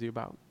weren't crazy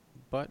about,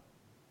 but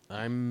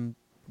I'm,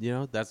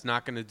 that's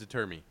not going to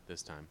deter me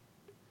this time.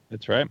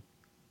 That's right.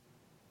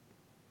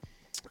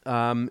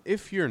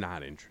 If you're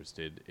not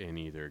interested in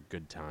either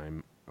Good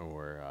Time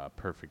or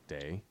Perfect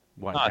Day,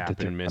 what Not that happened,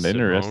 they're Miss not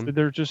interested. Simone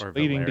They're just or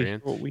waiting to hear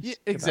Valerian. what we Yeah, say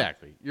about it.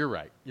 exactly. You're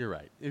right. You're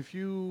right. If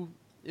you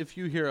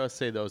hear us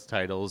say those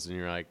titles and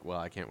you're like, well,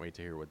 I can't wait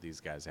to hear what these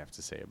guys have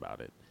to say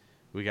about it,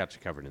 we got you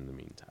covered in the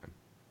meantime.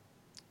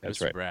 That's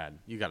Mr. right. Brad,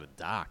 you got a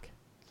doc.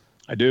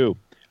 I do.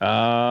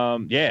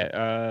 One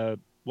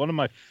of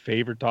my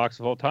favorite docs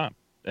of all time.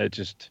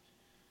 This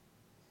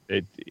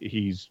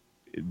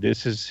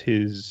is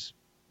his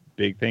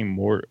big thing.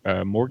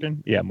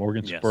 Morgan Yes.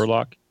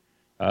 Spurlock.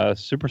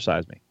 Super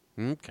Size Me.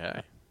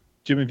 Okay.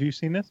 Jim, have you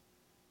seen this?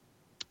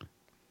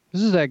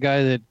 This is that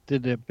guy that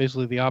did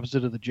basically the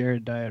opposite of the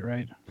Jared diet,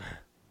 right?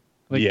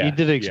 Like Yeah, he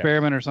did an yeah.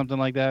 experiment or something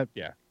like that.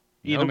 Yeah.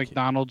 Eat No a kid-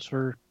 McDonald's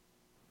for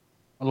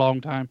a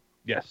long time.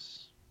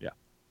 Yes. Yeah.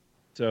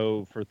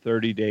 So for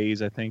 30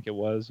 days, I think it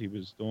was, he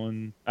was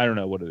doing, I don't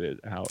know what it is,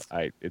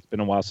 it's been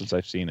a while since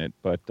I've seen it,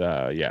 but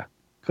yeah.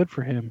 Good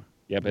for him.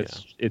 Yeah,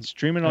 but it's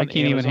streaming on I can't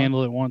even Amazon.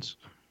 handle it once.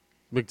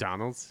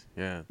 McDonald's?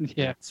 Yeah.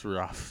 Yeah. It's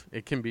rough.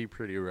 It can be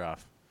pretty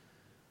rough.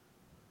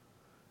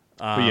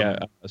 But yeah,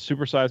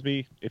 Super Size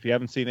Me. If you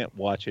haven't seen it,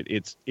 watch it.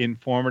 It's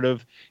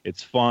informative.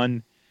 It's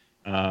fun.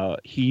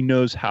 He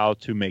knows how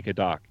to make a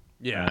doc.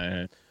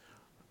 Yeah.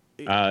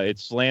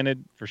 It's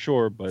slanted for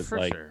sure, but For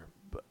like, sure.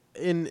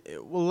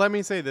 Well, let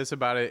me say this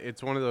about it.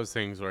 It's one of those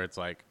things where it's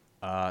like,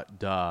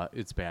 duh,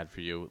 it's bad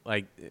for you.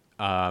 Like,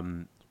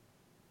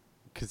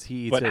 because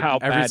he eats But it how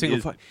every bad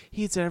single is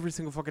he eats it every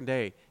single fucking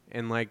day.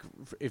 And like,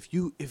 if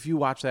you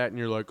watch that and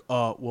you're like,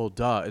 oh, well,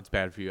 duh, it's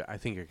bad for you. I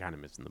think you're kind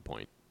of missing the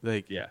point.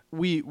 Like, Yeah.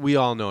 we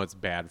all know it's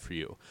bad for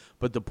you,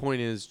 but the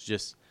point is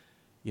just,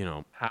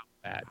 how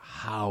bad?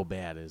 how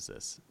bad is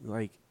this?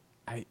 Like,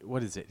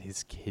 what is it?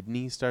 His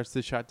kidney starts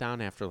to shut down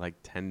after like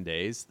 10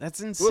 days. That's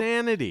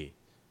insanity.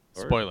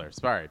 Spoiler.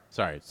 Sorry.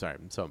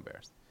 I'm so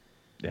embarrassed.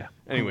 Yeah.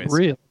 Anyways,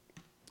 Real.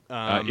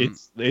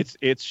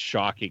 It's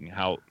shocking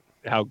how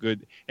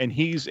good, and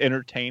he's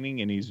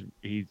entertaining, and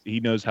he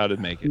knows how to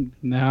make it.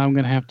 Now I'm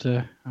gonna have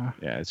to.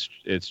 Yeah,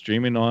 it's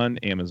streaming on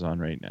Amazon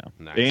right now.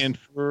 Nice. And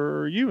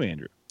for you,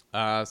 Andrew.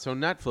 So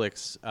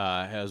Netflix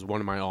has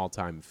one of my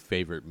all-time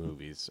favorite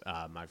movies.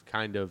 I've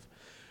kind of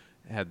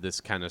had this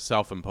kind of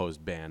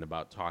self-imposed ban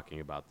about talking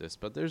about this,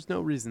 but there's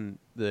no reason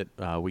that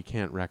we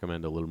can't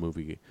recommend a little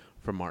movie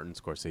from Martin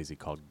Scorsese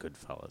called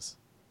Goodfellas.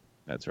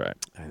 That's right.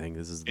 I think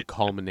this is the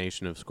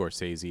culmination of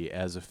Scorsese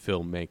as a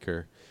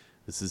filmmaker.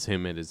 This is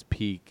him at his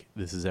peak.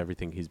 This is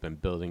everything he's been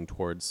building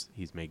towards.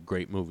 He's made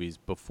great movies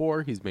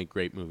before. He's made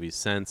great movies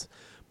since.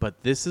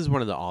 But this is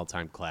one of the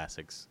all-time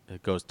classics.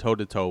 It goes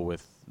toe-to-toe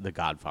with The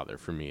Godfather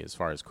for me as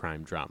far as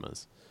crime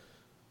dramas.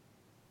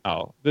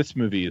 Oh, this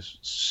movie is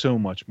so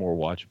much more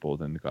watchable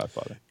than The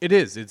Godfather. It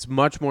is. It's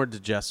much more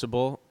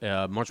digestible,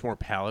 much more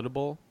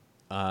palatable,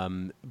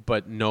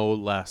 but no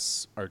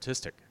less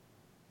artistic.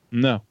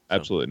 No,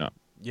 absolutely not.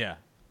 Yeah.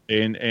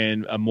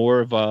 And a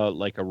more of a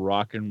like a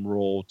rock and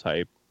roll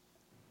type,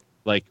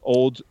 like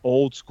old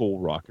school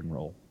rock and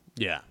roll,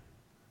 Yeah.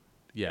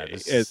 Yeah.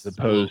 This as is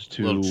opposed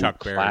a little to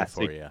Chuck Berry for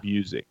classic you.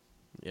 music.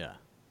 Yeah.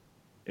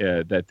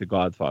 That The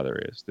Godfather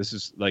is. This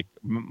is this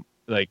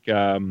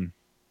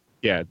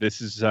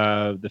is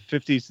the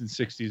 50s and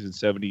 60s and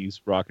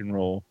 70s rock and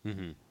roll,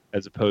 Mm-hmm.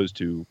 as opposed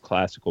to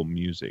classical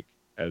music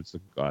as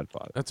The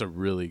Godfather. That's a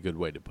really good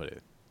way to put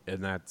it.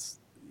 And that's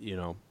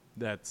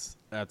that's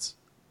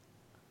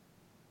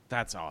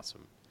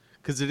awesome.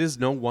 Because it is,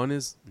 no one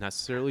is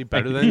necessarily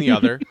better than the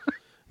other.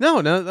 No,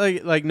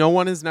 like no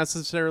one is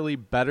necessarily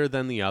better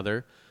than the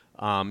other.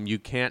 You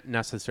can't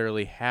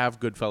necessarily have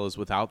Goodfellas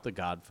without The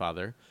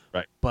Godfather.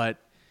 Right. But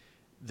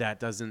that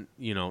doesn't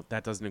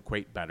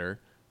equate better.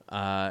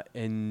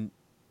 And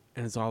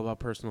it's all about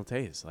personal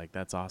taste. Like,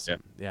 that's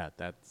awesome. Yeah,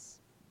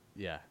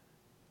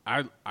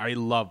 I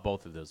love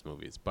both of those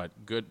movies, but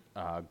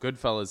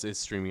Goodfellas is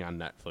streaming on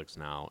Netflix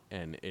now,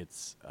 and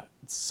it's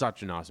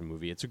such an awesome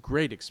movie. It's a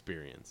great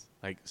experience.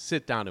 Like,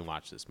 sit down and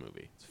watch this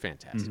movie. It's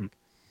fantastic.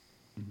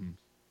 Mm-hmm. Mm-hmm.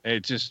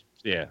 It just,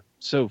 yeah.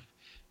 So,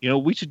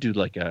 we should do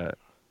like a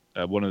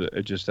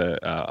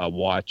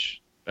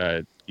watch,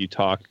 you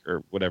talk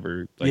or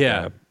whatever. Like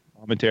Yeah.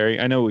 Commentary.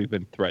 I know we've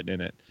been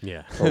threatening it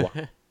Yeah. for a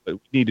while, but we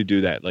need to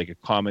do that, like a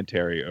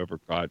commentary over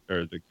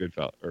the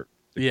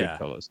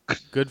Goodfellas.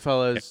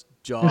 Goodfellas,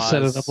 Jaws.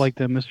 Set it up like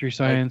the Mystery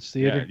Science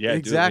Theater. Yeah,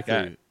 exactly. Do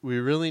it like that. We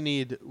really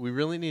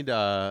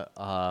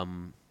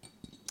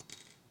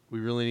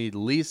need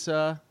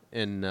Lisa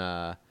and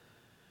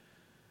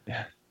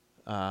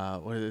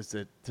what is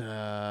it?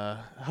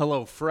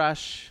 Hello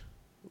Fresh.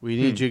 We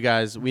need you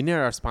guys. We need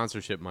our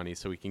sponsorship money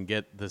so we can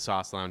get the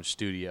Sauce Lounge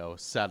studio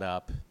set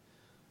up.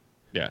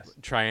 Yes.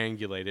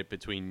 Triangulate it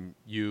between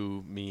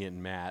you, me,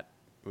 and Matt.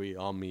 We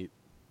all meet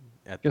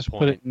at Just the point.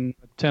 put it in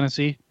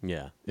Tennessee.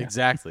 Yeah,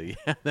 exactly.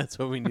 Yeah, that's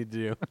what we need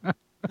to do.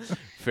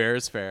 Fair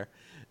is fair.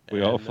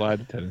 We all And, fly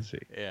to Tennessee.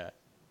 Yeah.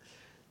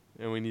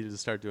 And we needed to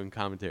start doing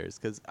commentaries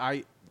because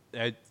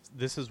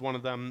this is one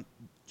of them.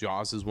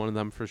 Jaws is one of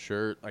them for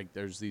sure. Like,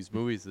 there's these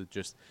movies that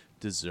just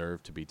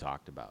deserve to be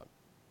talked about.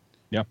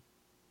 Yeah.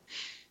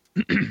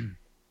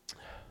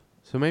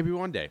 So maybe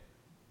one day.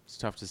 It's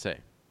tough to say.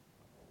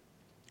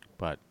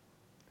 But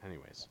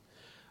anyways,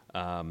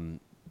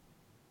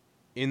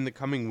 in the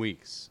coming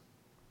weeks,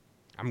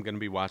 I'm going to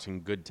be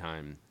watching Good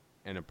Time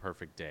and A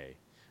Perfect Day.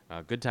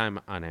 Good Time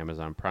on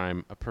Amazon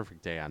Prime, A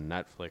Perfect Day on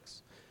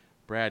Netflix.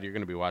 Brad, you're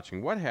going to be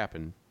watching What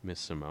Happened, Miss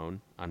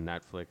Simone on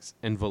Netflix,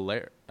 and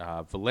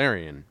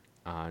Valerian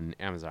on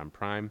Amazon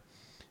Prime.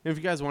 And if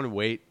you guys want to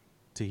wait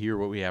to hear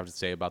what we have to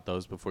say about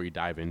those before you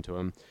dive into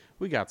them,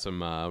 we got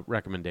some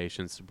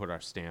recommendations to put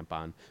our stamp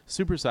on.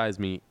 Super Size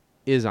Me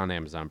is on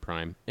Amazon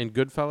Prime, and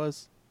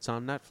Goodfellas, it's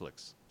on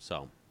Netflix.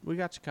 So we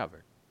got you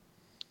covered.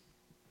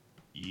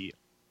 Yeah.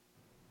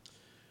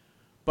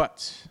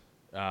 But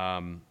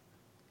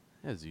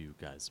as you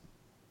guys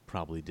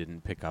probably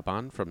didn't pick up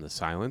on from the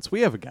silence,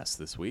 we have a guest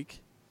this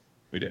week.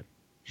 We did.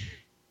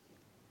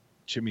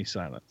 Jimmy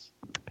Silence.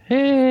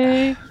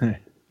 Hey.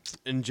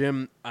 And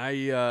Jim,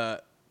 I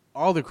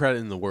all the credit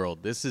in the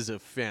world. This is a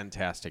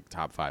fantastic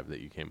top 5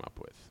 that you came up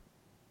with.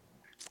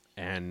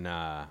 And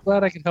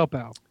Glad I could help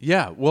out.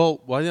 yeah,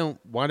 well, why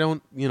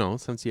don't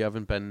since you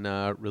haven't been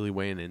really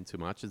weighing in too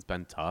much, it's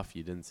been tough.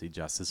 You didn't see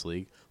Justice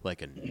League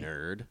like a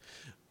nerd.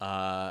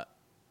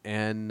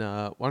 And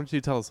why don't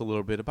you tell us a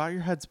little bit about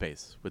your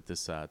headspace with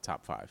this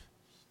top 5?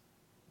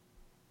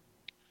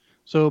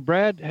 So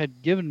Brad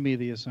had given me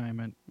the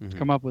assignment to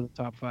come up with a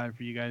top 5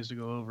 for you guys to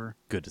go over.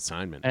 Good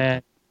assignment.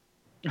 And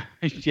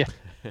yeah.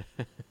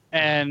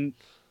 And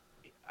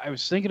I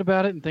was thinking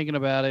about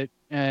it,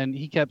 and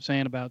he kept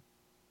saying about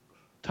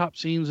top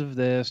scenes of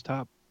this,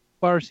 top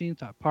bar scenes,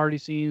 top party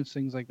scenes,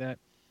 things like that.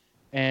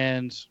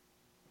 And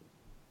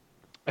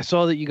I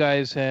saw that you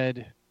guys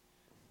had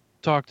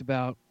talked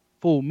about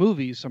full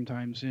movies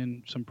sometimes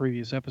in some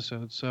previous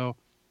episodes. So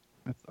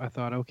I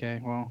thought,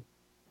 okay, well,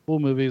 full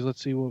movies,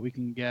 let's see what we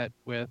can get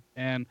with.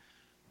 And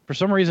for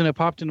some reason, it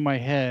popped into my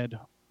head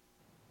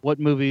what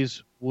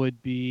movies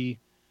would be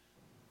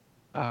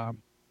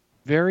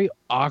very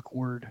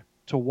awkward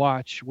to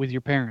watch with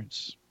your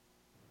parents.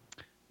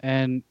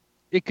 And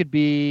it could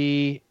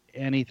be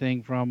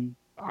anything from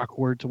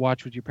awkward to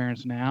watch with your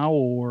parents now,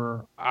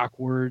 or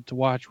awkward to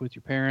watch with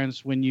your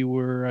parents when you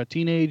were a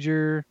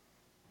teenager.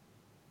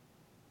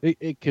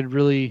 It could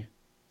really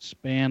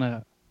span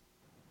a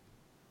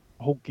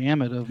whole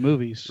gamut of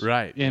movies.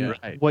 Right. And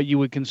Yeah. what you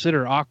would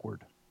consider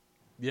awkward.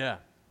 Yeah,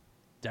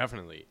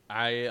 definitely.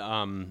 I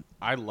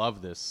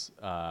love this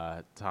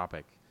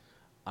topic.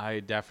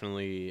 I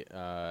definitely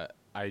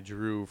I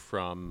drew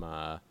from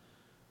a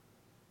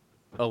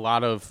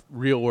lot of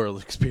real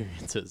world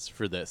experiences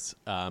for this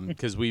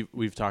because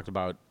we've talked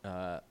about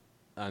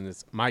on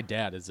this. My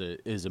dad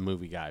is a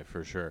movie guy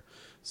for sure.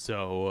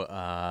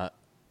 So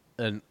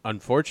and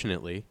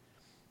unfortunately,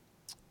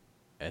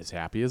 as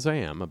happy as I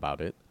am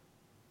about it,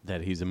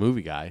 that he's a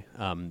movie guy,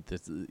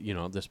 this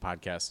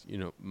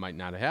podcast might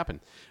not have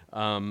happened,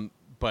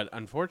 but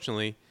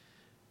unfortunately,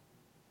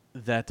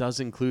 that does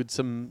include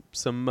some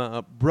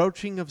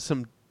broaching of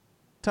some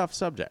tough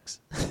subjects.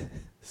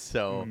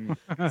 So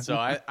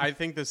I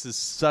think this is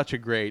such a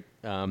great.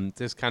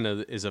 This kind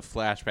of is a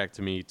flashback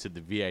to me to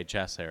the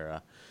VHS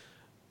era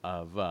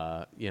of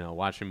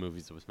watching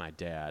movies with my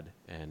dad,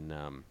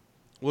 and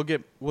we'll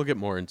get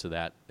more into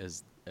that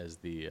as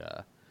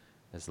the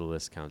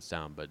list counts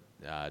down. But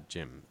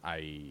Jim,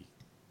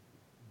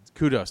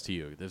 kudos to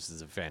you. This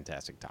is a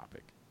fantastic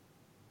topic.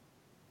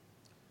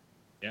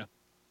 Yeah.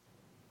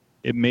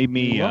 It made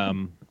me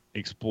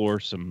explore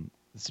some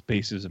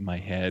spaces in my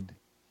head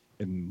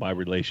and my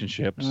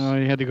relationships. Oh,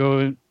 you had to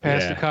go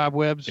past the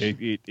cobwebs It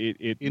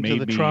into made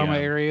the me, trauma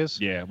areas.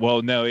 Yeah.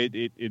 Well, no,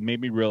 it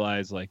made me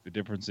realize like the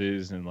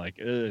differences and like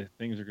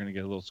things are going to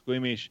get a little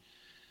squeamish.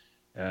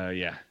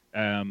 Yeah.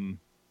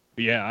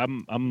 But yeah,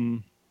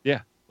 I'm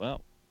yeah.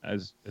 Well,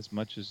 as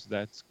much as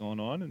that's going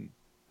on, and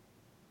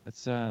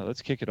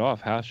let's kick it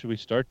off. How should we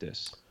start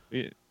this?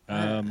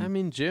 I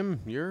mean,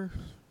 Jim, you're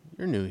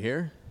new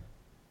here.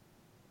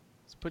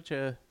 Let's put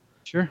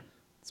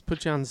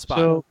you on the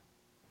spot.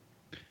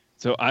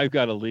 So I've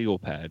got a legal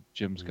pad.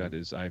 Jim's got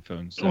his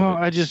iPhone 7. Well,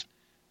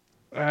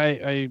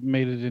 I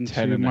made it into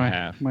 10 and a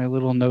half. my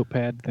little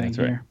notepad thing That's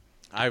right. here.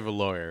 I have a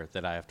lawyer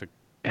that I have to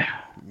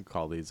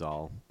call these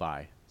all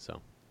by.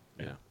 So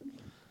yeah.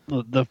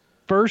 The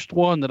first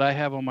one that I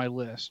have on my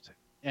list,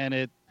 and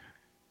I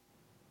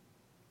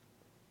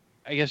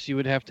guess you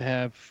would have to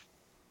have,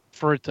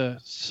 for it to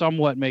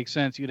somewhat make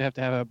sense, you'd have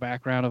to have a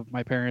background of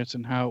my parents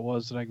and how it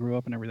was that I grew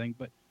up and everything.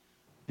 But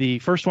the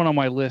first one on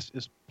my list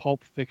is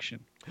Pulp Fiction.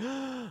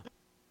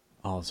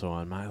 Also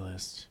on my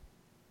list.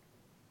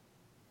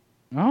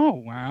 Oh,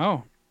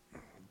 wow.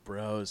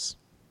 Bros.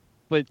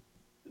 But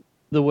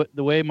the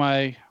way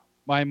my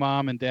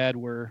mom and dad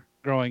were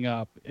growing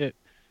up,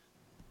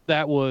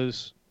 that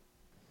was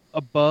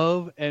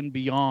above and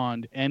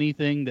beyond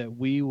anything that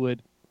we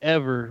would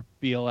ever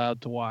be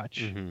allowed to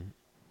watch. Mm-hmm.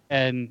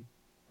 And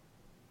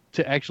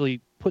to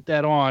actually put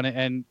that on,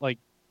 and like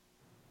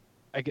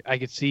I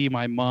could see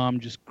my mom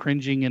just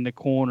cringing in the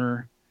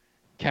corner,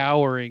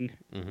 cowering,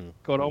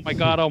 going, "Oh my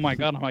God, oh my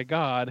God, oh my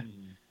God."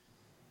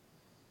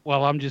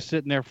 While I'm just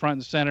sitting there front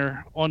and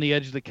center on the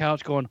edge of the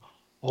couch going,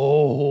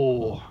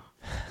 "Oh."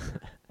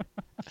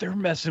 They're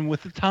messing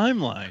with the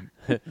timeline.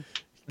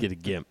 Get a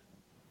GIMP.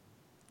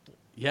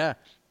 Yeah.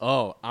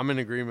 Oh, I'm in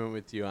agreement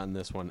with you on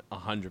this one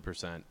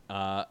 100%.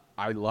 I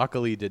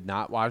luckily did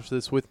not watch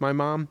this with my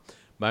mom.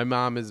 My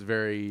mom is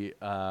very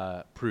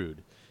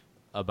prude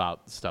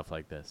about stuff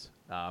like this.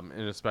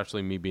 And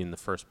especially me being the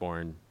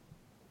firstborn,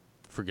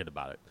 forget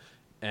about it.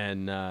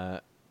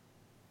 And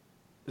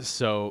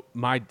so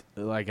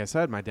like I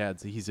said, my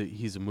dad's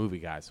he's a movie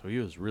guy, so he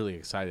was really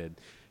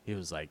excited. He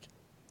was like,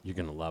 "You're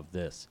gonna love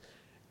this."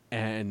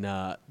 And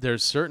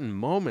there's certain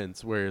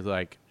moments where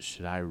like,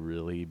 should I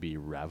really be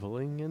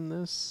reveling in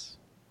this?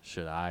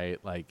 Should I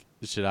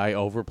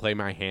overplay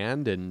my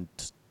hand and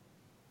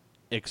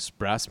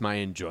express my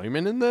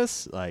enjoyment in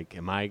this? Like,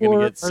 am I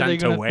gonna get Are they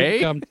sent gonna away?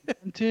 think I'm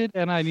tainted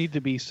and I need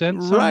to be sent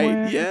Right?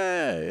 somewhere?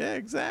 Yeah,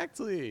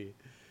 exactly.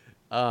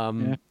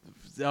 Yeah.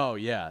 Oh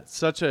yeah,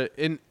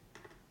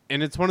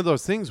 and it's one of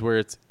those things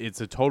where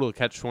it's a total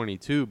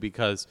catch-22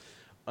 because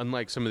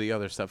unlike some of the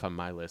other stuff on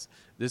my list,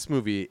 this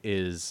movie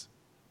is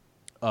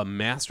a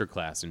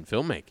masterclass in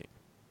filmmaking.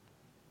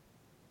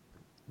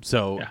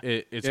 So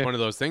it's one of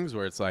those things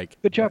where it's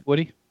like, Good job,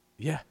 Woody.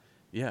 yeah,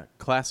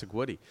 classic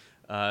Woody.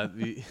 I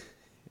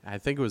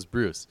think it was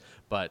Bruce,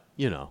 but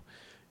it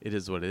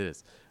is what it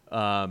is.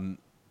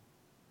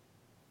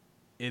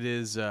 It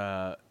is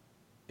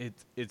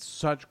it's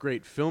such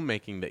great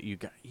filmmaking that you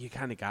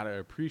kind of got to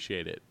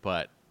appreciate it,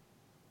 but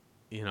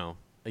you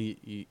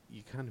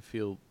kind of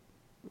feel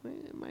I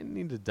might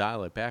need to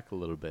dial it back a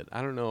little bit.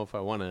 I don't know if I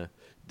want to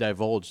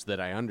divulge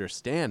that I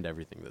understand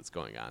everything that's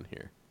going on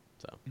here.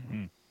 So,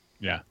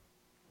 Yeah,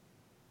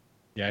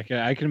 I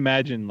can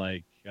imagine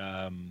like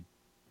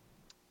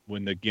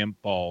when the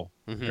GIMP ball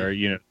or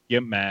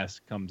GIMP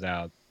mask comes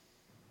out,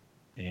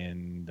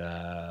 and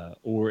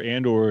or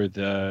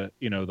the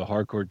the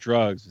hardcore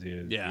drugs,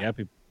 the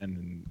EpiPen,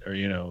 or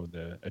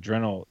the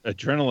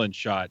adrenaline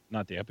shot,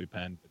 not the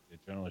EpiPen, but the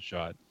adrenaline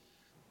shot.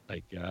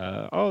 Like,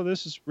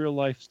 this is real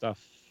life stuff,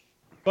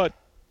 but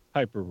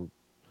hyper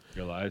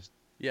realized.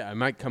 Yeah, I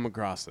might come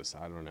across this.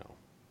 I don't know.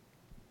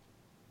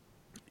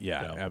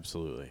 Yeah,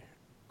 absolutely.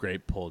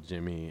 Great pull,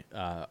 Jimmy.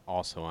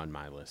 Also on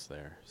my list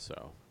there.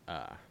 So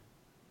I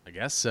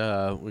guess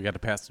we got to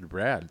pass it to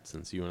Brad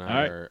since you and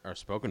I are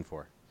spoken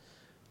for.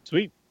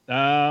 Sweet.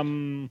 My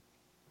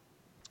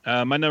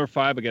number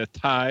 5, I got a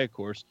tie, of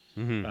course.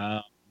 Mm-hmm.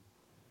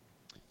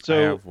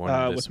 So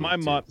with my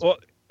mom,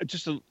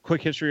 just a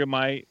quick history of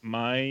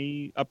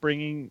my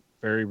upbringing.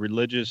 Very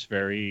religious,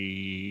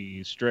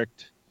 very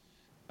strict.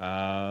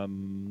 But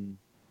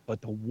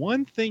the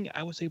one thing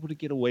I was able to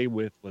get away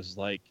with was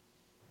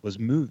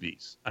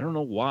movies. I don't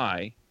know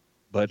why,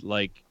 but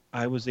like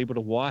I was able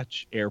to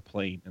watch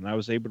Airplane and I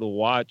was able to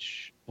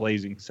watch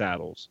Blazing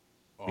Saddles.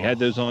 We had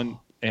those on,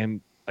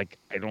 and like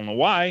I don't know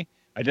why.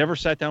 I never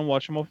sat down and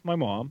watched them with my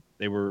mom.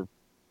 That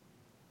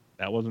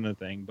wasn't a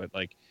thing, but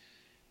like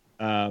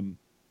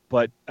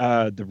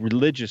the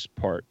religious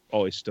part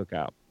always stuck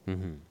out for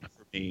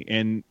me.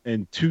 And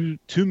two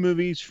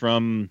movies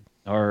from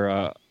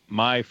our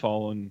my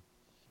fallen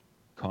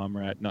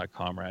not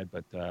comrade,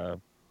 but I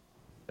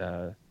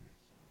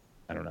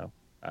don't know.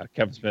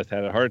 Kevin Smith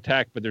had a heart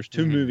attack, but there's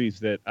two movies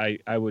that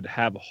I would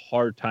have a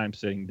hard time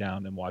sitting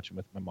down and watching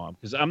with my mom,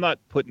 because I'm not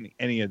putting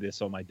any of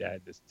this on my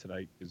dad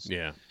tonight. Cause,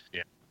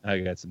 I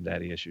got some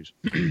daddy issues.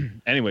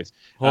 Anyways,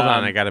 hold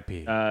on, I gotta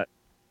pee.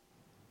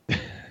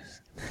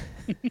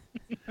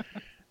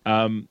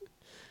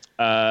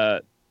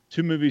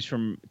 Two movies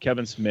from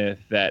Kevin Smith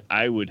that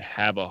I would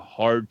have a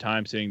hard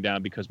time sitting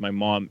down because my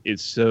mom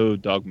is so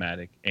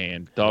dogmatic,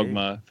 and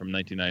Dogma from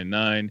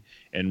 1999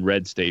 and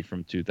Red State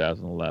from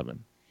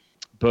 2011.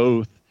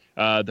 Both,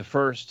 the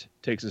first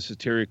takes a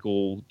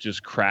satirical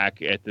just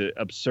crack at the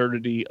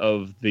absurdity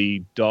of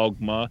the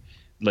dogma,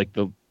 like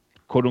the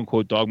quote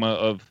unquote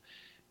dogma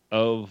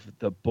of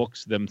the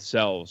books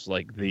themselves,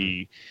 like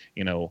the,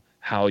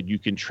 how you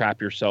can trap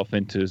yourself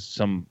into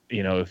some,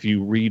 if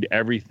you read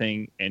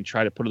everything and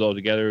try to put it all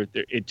together,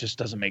 it just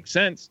doesn't make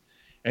sense.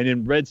 And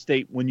in Red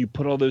State, when you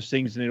put all those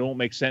things and they don't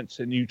make sense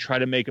and you try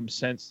to make them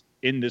sense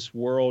in this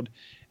world,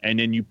 and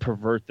then you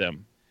pervert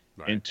them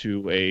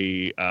into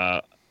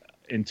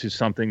into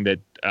something that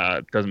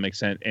doesn't make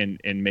sense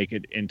and make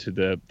it into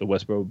the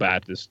Westboro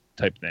Baptist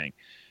type thing.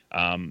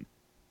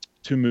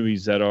 Two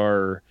movies that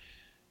are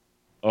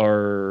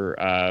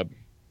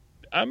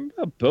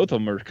both of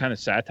them are kind of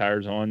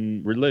satires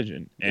on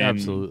religion. And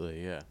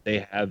absolutely, yeah. They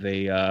have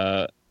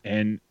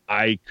and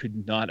I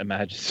could not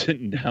imagine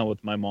sitting down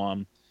with my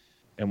mom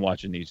and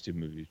watching these two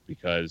movies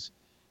because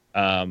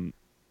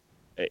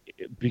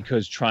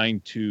trying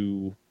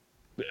to,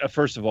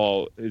 first of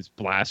all, it's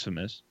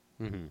blasphemous,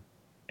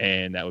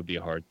 and that would be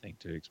a hard thing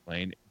to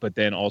explain. But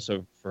then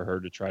also for her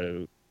to try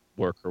to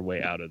work her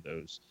way out of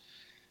those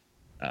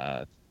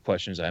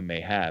questions I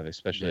may have,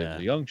 especially as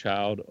a young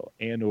child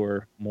and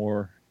or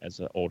more as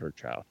an older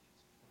child.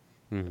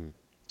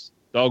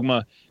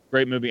 Dogma,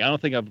 great movie. I don't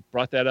think I've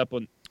brought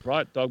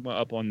Dogma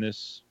up on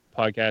this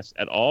podcast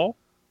at all.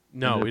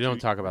 No, we don't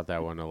talk about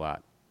that one a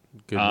lot.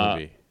 Good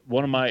movie.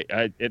 One of my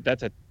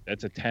that's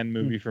a 10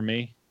 movie for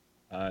me.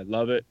 I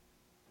love it.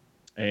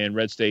 And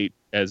Red State,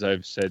 as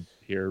I've said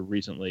here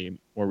recently,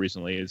 more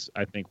recently is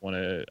I think one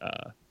of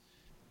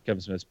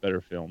Kevin Smith's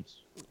better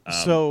films.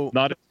 So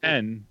not a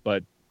 10,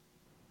 but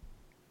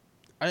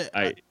I've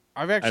I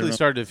don't actually know.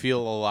 started to feel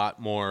a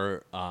lot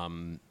more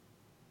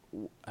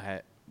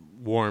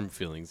warm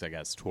feelings, I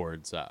guess,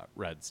 towards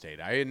Red State.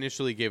 I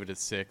initially gave it a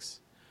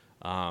 6,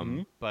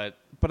 but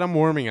I'm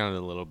warming on it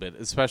a little bit,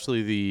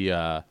 especially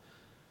the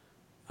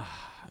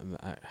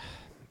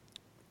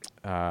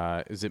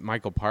is it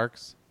Michael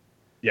Parks?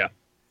 Yeah.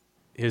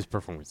 His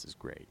performance is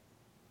great.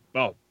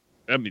 Oh,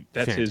 I mean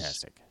that's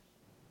Fantastic.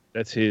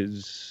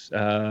 his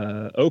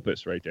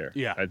opus right there.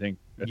 Yeah. I think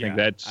Yeah,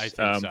 that's I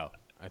think so.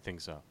 I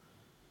think so.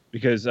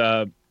 because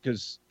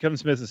Kevin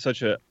Smith is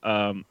such a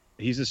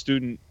he's a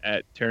student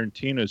at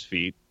Tarantino's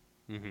feet,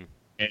 Mm-hmm.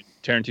 and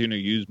Tarantino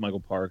used Michael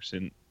Parks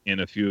in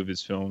a few of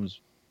his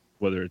films,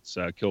 whether it's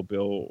Kill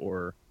Bill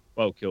or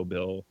Kill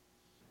Bill.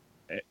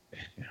 Eh,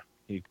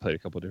 he played a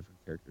couple of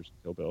different characters in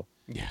Kill Bill,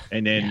 Yeah.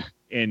 and then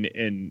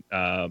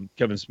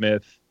Kevin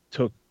Smith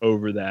took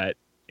over that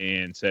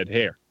and said,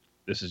 "Here,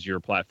 this is your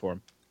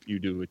platform. You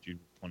do what you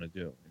want to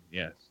do." And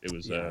yes, it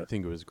was. I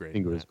think it was great. I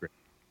think it was great.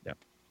 Yeah.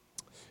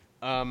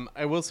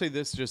 I will say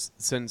this, just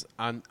since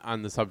on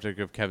the subject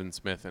of Kevin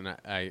Smith, and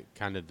I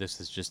kind of, this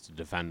is just to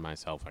defend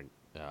myself.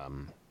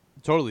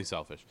 Totally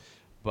selfish,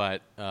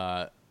 but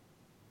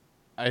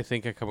I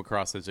think I come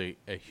across as a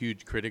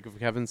huge critic of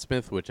Kevin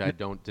Smith, which I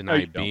don't No, deny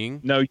you don't.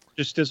 being. No, you're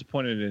just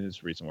disappointed in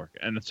his recent work,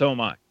 and so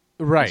am I.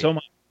 Right. And so am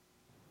I.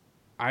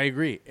 I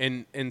agree,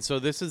 and so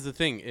this is the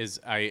thing: is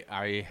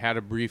I had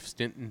a brief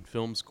stint in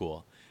film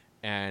school,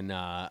 and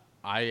I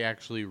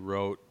actually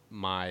wrote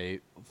my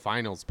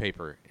finals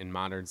paper in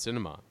modern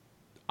cinema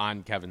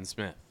on Kevin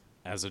Smith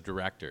as a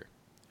director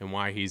and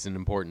why he's an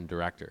important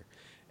director,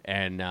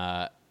 and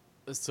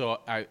so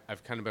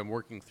I've kind of been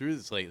working through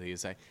this lately.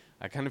 Is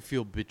I kind of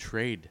feel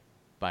betrayed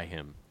by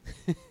him.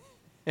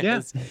 Yeah.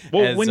 as,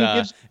 Well, when he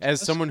gives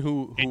as someone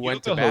who and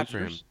went to Yoga bat for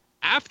him. Hosers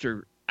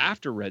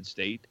after Red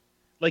State,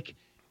 like,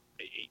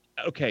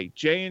 okay,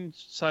 Jay and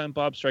Silent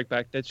Bob Strike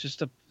Back. That's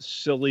just a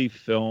silly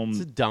film. It's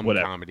a dumb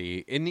whatever.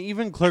 comedy, and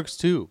even Clerks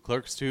 2.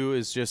 Clerks 2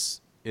 is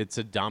just, it's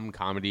a dumb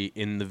comedy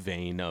in the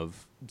vein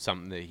of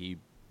something that he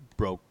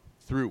broke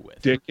through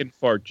with. Dick and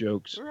fart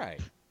jokes Right.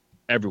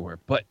 everywhere.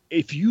 But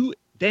if you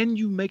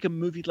make a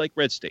movie like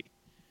Red State,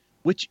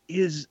 which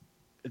is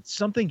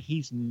something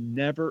he's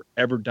never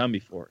ever done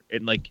before,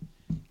 and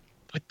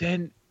but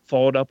then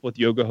followed up with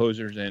Yoga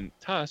Hosers and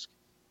Tusk.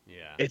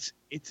 Yeah.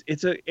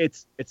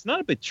 It's not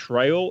a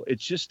betrayal.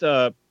 It's just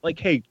like,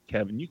 hey,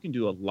 Kevin, you can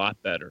do a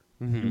lot better.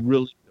 Mm-hmm. You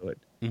really could.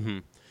 Mm-hmm.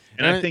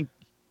 And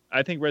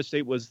I think Red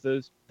State was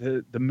the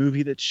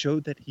movie that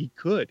showed that he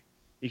could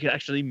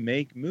actually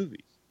make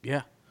movies.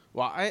 Yeah.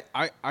 Well,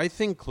 I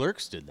think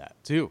Clerks did that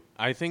too.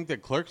 I think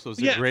that Clerks was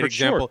a Yeah, great for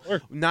sure. example.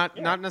 Clerks. Not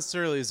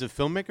necessarily as a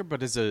filmmaker,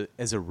 but as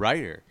a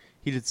writer.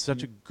 He did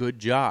such a good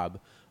job.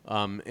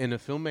 In a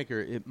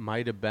filmmaker, it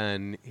might have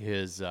been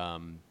his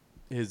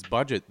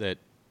budget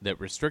that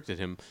restricted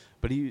him,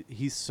 but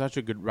he's such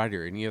a good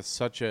writer, and he has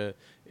such a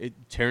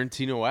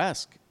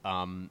Tarantino-esque.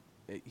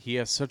 He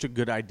has such a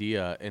good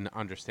idea and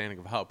understanding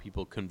of how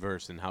people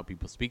converse and how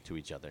people speak to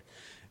each other,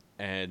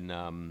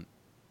 and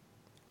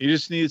He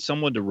just needed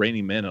someone to rein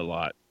him in a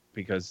lot,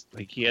 because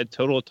he had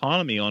total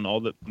autonomy on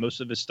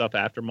most of his stuff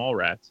after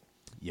Mallrats.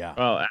 yeah,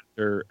 Well,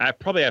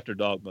 probably after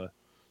Dogma.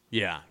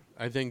 yeah.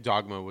 I think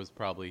Dogma was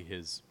probably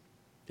his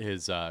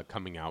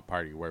coming out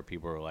party, where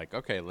people were like,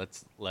 okay,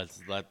 let's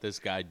let this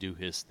guy do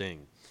his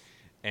thing,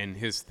 and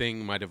his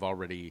thing might have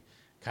already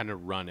kind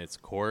of run its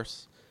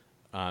course,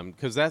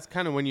 because that's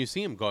kind of when you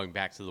see him going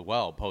back to the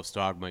well post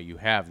Dogma. You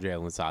have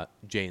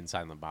Jay and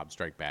Silent Bob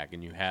Strike Back,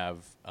 and you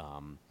have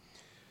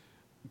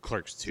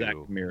Clerks 2. Zach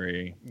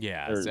Miri.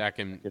 Yeah, Or- Zach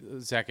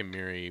and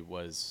Miri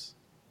was.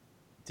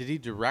 Did he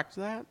direct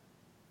that?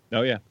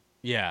 Oh yeah.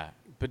 Yeah,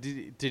 but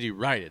did he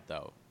write it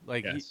though?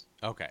 Yes.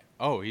 Okay.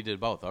 Oh, he did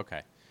both.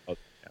 Okay. Oh,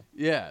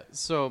 Yeah.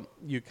 So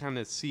you kind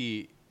of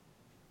see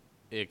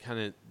it.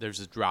 There's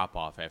a drop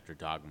off after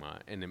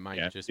Dogma, and it might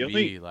Yeah. just The be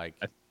only- like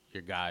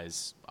your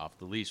guy's off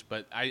the leash.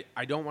 But I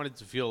don't want it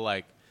to feel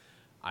like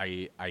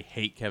I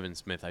hate Kevin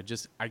Smith.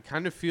 I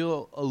kind of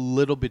feel a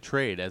little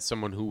betrayed as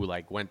someone who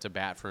went to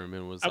bat for him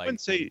and was I like,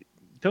 wouldn't say.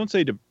 Don't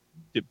say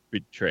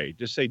betrayed.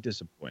 Just say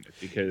disappointed,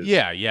 because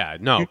yeah,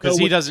 no, You because know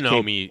he what doesn't he's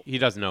owe me. He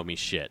doesn't owe me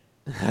shit.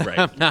 Right.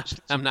 I'm not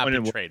Disappointed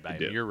in what betrayed by you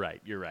him. do. You're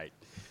right.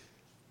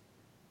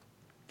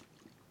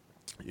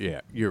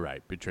 Yeah, you're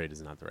right. Betrayed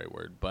is not the right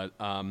word, but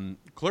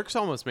Clerks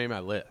almost made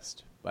my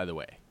list. By the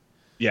way,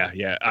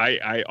 Yeah.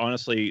 I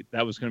honestly,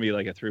 that was going to be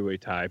like a 3-way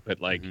tie, but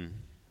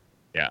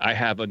yeah, I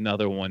have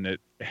another one that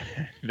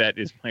that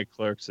is my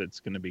Clerks that's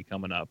going to be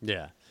coming up.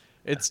 yeah,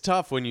 it's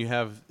tough when you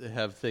have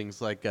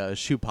things like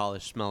shoe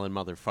polish smelling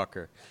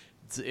motherfucker.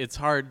 It's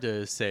hard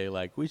to say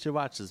like we should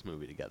watch this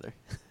movie together.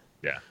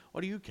 Yeah. What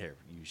do you care,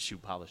 you shoe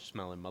polish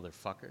smelling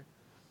motherfucker?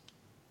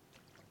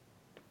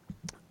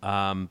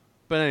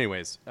 But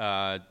anyways,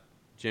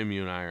 Jim,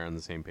 you and I are on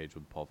the same page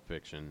with Pulp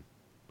Fiction.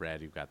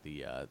 Brad, you've got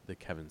the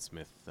Kevin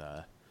Smith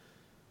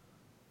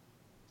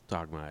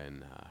Dogma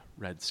and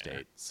Red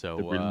State. So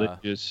The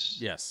religious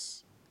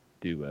yes,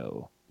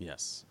 duo.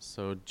 yes.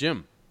 So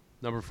Jim,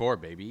 number 4,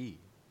 baby.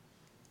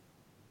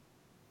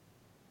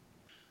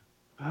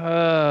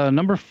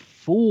 Number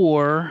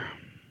 4,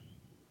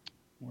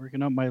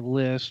 working up my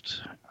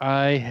list,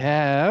 I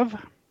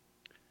have,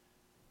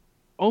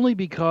 only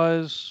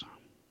because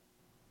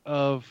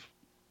of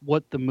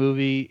what the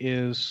movie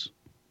is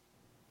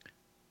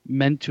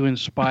meant to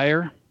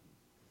inspire,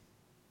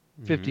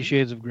 50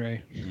 Shades of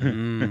Grey.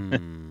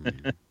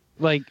 Mm.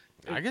 Like,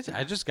 I guess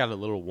I just got a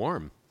little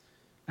warm.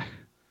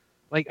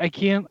 I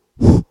can't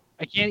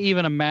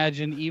even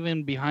imagine,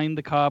 even behind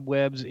the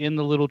cobwebs in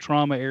the little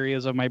trauma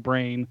areas of my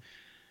brain,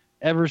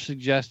 ever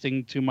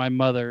suggesting to my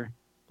mother,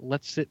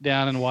 let's sit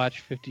down and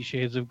watch 50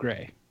 Shades of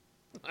Grey.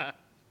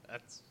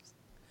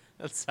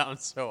 That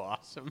sounds so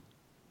awesome.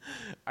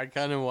 I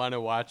kind of want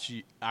to watch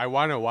you. I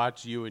want to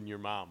watch you and your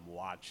mom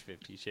watch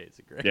 50 Shades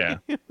of Grey. Yeah.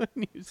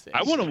 When you say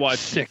I want to watch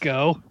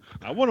Sicko.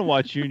 I want to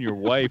watch you and your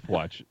wife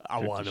watch. I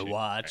 50 want to Shades.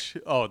 watch.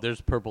 Oh,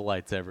 there's purple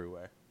lights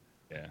everywhere.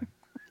 Yeah.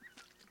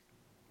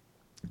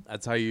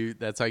 That's how you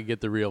get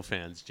the real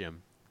fans,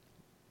 Jim.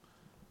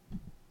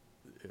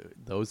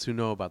 Those who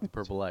know about the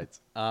purple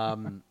lights.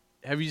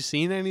 Have you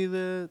seen any of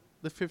the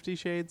 50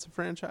 Shades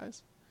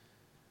franchise?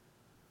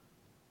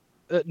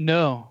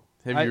 No.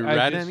 Have you I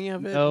read just any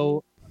of it?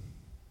 No.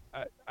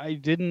 I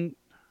didn't.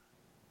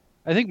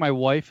 I think my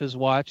wife has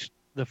watched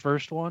the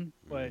first one,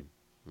 but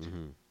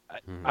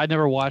I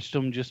never watched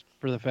them just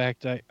for the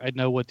fact I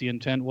know what the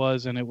intent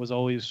was, and it was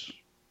always,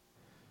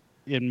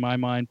 in my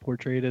mind,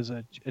 portrayed as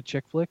a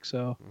chick flick.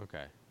 So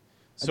Okay. I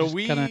So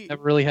just kind of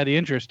never really had the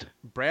interest.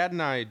 Brad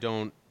and I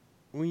don't.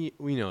 We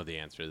know the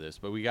answer to this,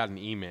 but we got an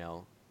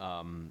email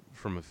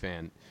from a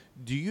fan.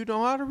 Do you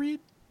know how to read?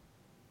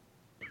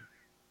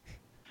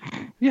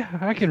 Yeah,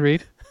 I can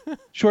read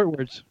short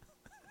words.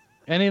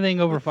 Anything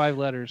over 5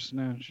 letters,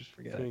 no, just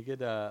forget Can it. we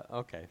get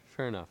okay,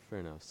 fair enough.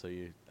 So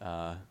you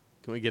can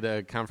we get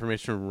a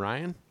confirmation from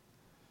Ryan?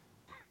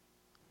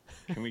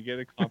 Can we get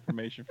a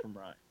confirmation from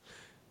Ryan?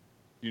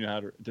 Do you know how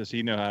to? Does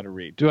he know how to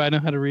read? Do I know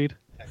how to read?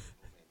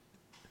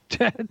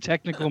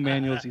 Technical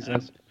manuals, he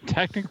says.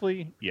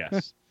 Technically,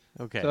 yes.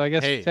 Okay. So I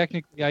guess hey,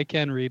 technically I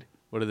can read.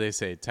 what do they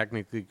say?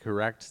 Technically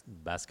correct,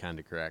 best kind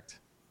of correct.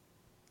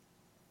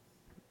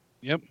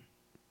 Yep.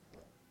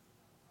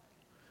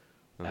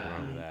 Nothing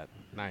wrong with that.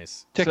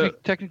 Nice.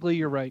 Technically,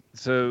 you're right.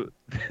 So,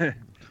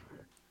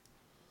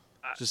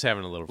 Just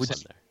having a little fun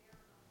there.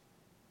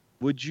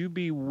 would you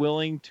be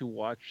willing to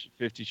watch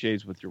 50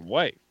 Shades with your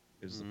wife?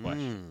 Is the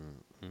question.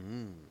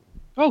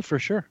 Oh, for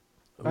sure.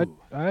 Ooh.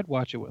 I'd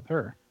watch it with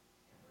her.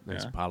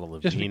 Nice Yeah. bottle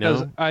of Just vino.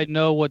 because I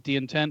know what the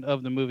intent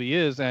of the movie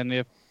is, and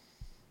if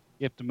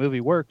the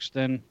movie works,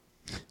 then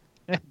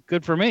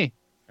good for me.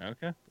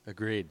 Okay.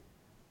 Agreed.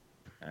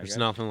 I There's got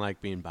nothing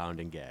like being bound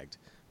and gagged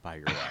by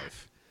your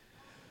wife.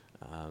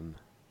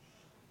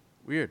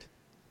 Weird.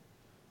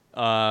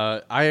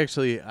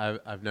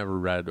 I've never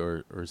read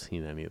or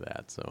seen any of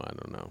that, so I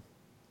don't know.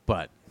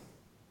 But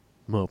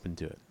I'm open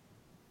to it.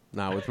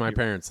 Not with my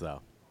parents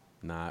though.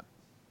 Not.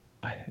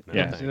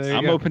 Yeah, thanks. There you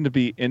I'm go. open to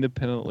be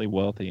independently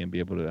wealthy and be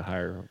able to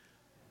hire.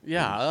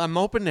 Yeah, I'm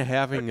open to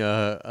having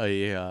a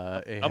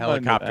into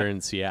helicopter that.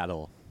 in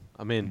Seattle.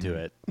 I'm into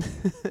it.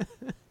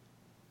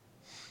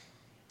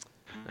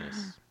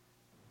 Nice.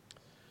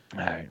 All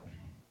right.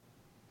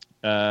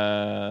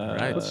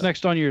 right. What's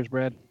next on yours,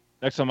 Brad?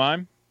 Next on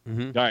mine.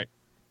 Mm-hmm. All right.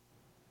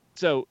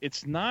 So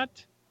it's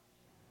not.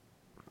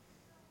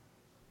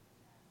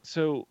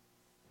 So,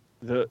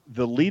 the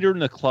leader in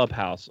the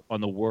clubhouse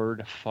on the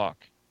word "fuck"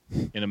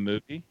 in a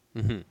movie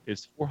Mm-hmm.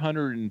 is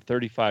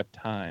 435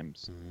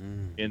 times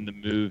in the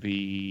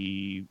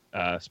movie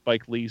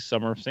Spike Lee's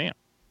Summer of Sam.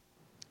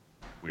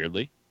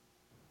 Weirdly,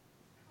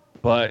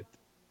 but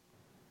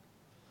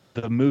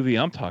the movie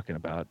I'm talking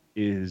about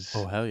is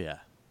Oh hell yeah!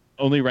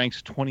 only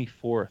ranks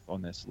 24th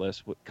on this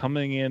list,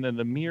 coming in at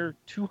a mere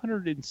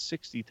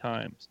 260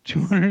 times.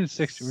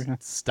 260.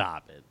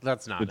 Stop it.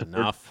 That's not With the word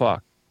enough.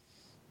 "fuck"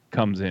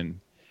 comes in,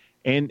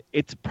 and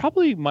it's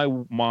probably my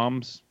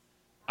mom's.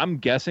 I'm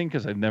guessing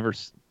because I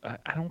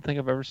don't think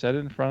I've ever said it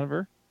in front of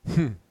her.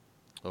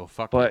 Oh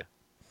fuck. But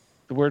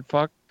the word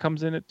 "fuck"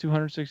 comes in at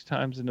 260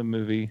 times in the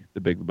movie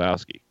The Big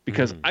Lebowski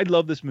because I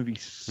love this movie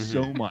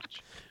so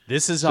much.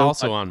 This is So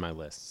also much. on my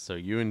list. So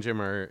you and Jim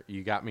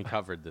you got me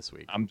covered this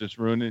week. I'm just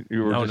ruining.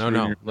 You were No. just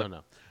ruining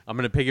your- I'm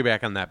going to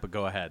piggyback on that, but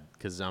go ahead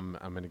because I'm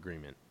in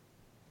agreement.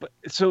 But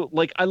so,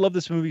 like, I love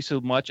this movie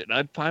so much, and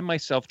I'd find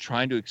myself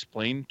trying to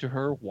explain to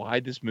her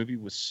why this movie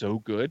was so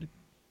good,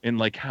 and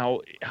like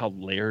how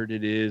layered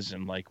it is,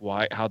 and like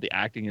how the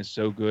acting is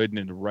so good,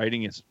 and the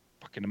writing is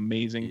fucking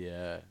amazing.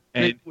 Yeah.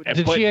 And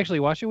Did but- she actually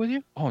watch it with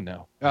you? Oh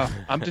no, Oh,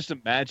 I'm just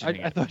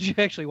imagining. I it. thought she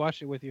actually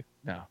watched it with you.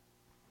 No,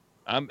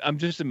 I'm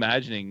just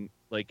imagining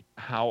like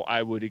how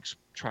I would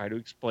try to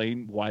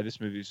explain why this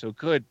movie is so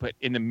good, but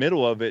in the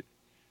middle of it,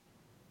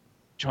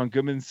 John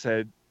Goodman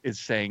is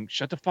saying,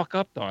 "Shut the fuck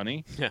up,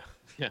 Donnie," Yeah.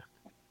 Yeah.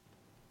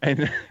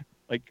 and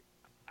like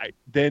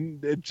then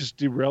it just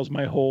derails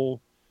my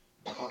whole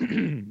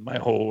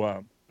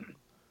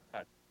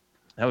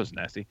That was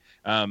nasty.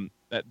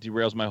 That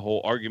derails my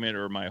whole argument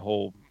or my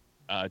whole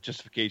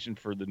justification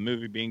for the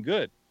movie being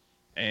good,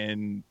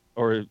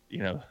 or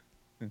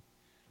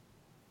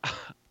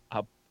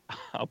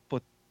I'll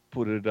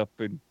put it up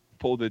and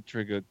pull the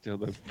trigger till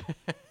the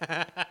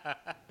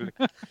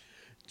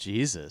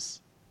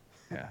Jesus.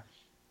 yeah.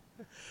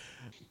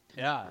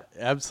 Yeah,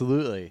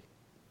 absolutely.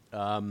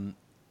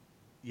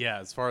 Yeah,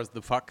 as far as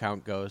the fuck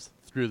count goes,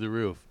 through the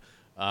roof.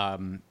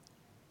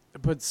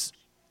 But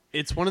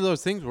it's one of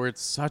those things where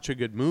it's such a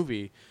good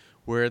movie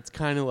where it's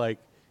kind of like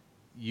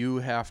you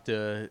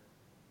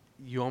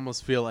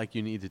almost feel like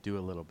you need to do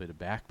a little bit of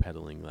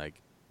backpedaling.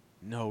 Like,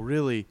 no,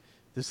 really,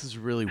 this is a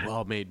really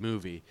well-made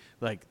movie.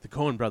 Like, the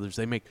Coen brothers,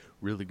 they make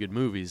really good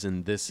movies,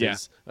 and this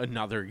is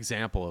another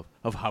example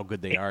of how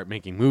good they are at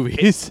making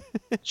movies.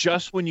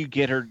 Just when you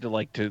get her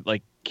to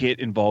get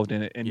involved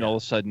in it, and all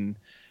of a sudden,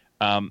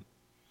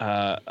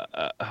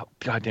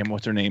 goddamn,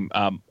 what's her name?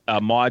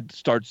 Maud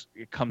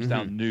comes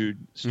down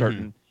nude,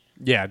 starting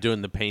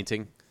doing the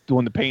painting.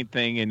 doing the paint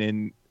thing, and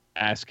then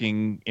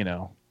asking,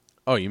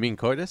 Oh, you mean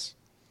coitus?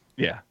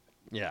 yeah.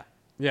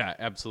 Yeah,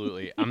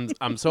 absolutely.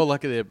 I'm so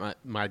lucky that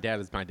my dad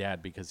is my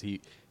dad because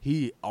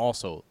he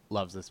also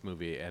loves this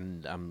movie,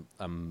 and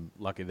I'm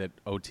lucky that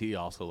OT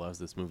also loves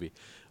this movie.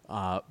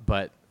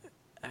 But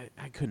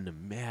I couldn't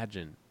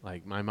imagine,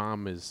 like, my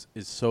mom is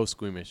so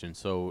squeamish and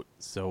so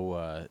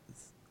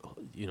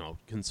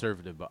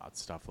conservative about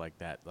stuff like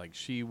that. Like,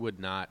 she would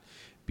not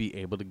be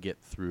able to get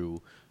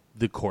through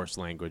the coarse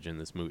language in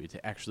this movie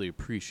to actually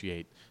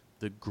appreciate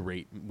the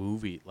great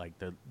movie, like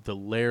the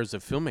layers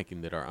of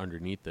filmmaking that are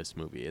underneath this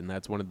movie. And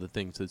that's one of the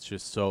things that's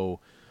just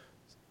so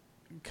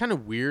kind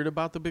of weird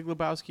about The Big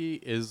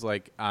Lebowski is,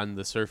 like, on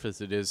the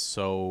surface it is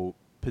so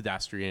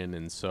pedestrian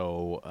and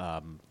so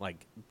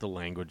like the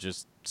language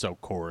is so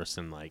coarse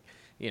and, like,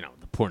 the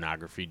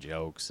pornography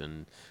jokes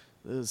and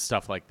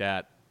stuff like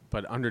that.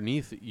 But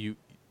underneath, you,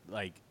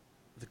 like,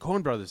 the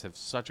Coen brothers have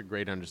such a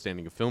great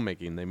understanding of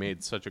filmmaking. They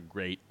made such a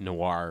great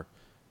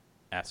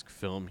noir-esque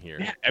film here.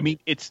 Yeah, I mean,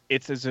 it's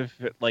as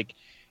if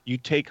you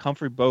take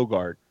Humphrey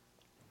Bogart,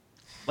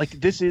 like,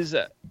 it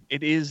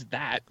is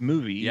that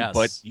movie, Yes.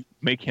 but you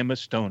make him a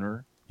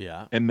stoner,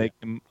 Yeah. and make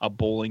him a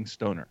bowling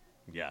stoner.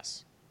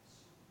 Yes.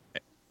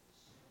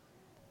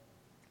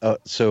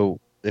 So,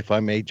 if I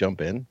may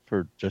jump in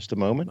for just a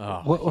moment.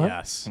 Oh, What?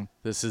 yes.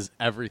 This is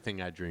everything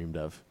I dreamed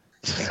of.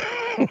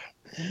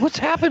 What's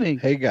happening?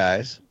 Hey,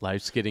 guys.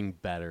 Life's getting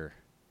better.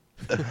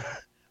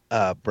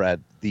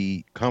 Brad,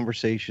 the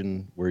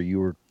conversation where you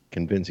were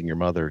convincing your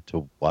mother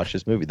to watch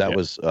this movie, that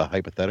was a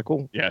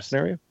hypothetical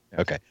scenario? Yes.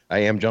 Okay. I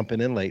am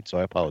jumping in late, so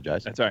I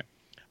apologize. That's all right.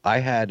 I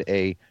had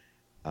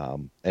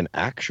an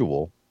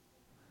actual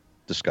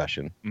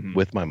discussion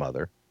with my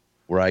mother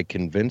where I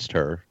convinced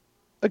her,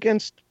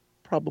 against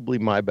probably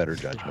my better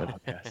judgment,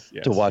 Yes.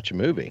 to watch a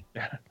movie.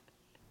 Yeah.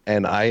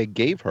 And I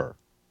gave her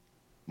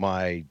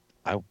my,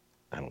 I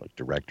don't know,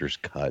 director's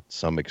cut,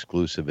 some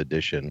exclusive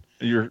edition.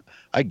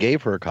 I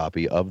gave her a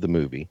copy of the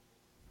movie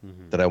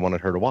that I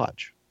wanted her to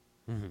watch.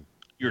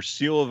 Your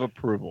seal of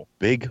approval.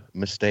 Big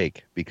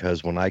mistake,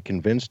 because when I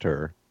convinced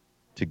her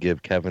to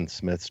give Kevin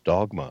Smith's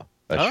Dogma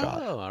a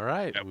shot. Oh, all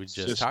right. Yeah, We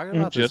just talking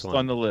about this just one.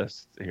 on the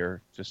list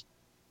here. Just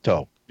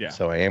So, Yeah.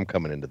 so I am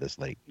coming into this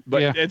late.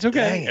 but Yeah. it's okay.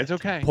 Dang it. It's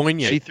okay. She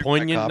Poignant threw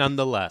my copy.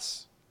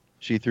 nonetheless.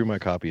 She threw my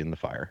copy in the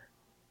fire.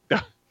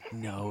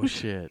 No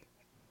shit.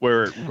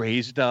 Where it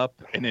raised up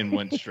and then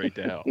went straight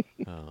to hell.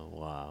 Oh,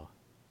 wow.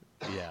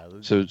 Yeah.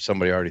 So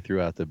somebody already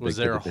threw out the big Was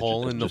there a ticket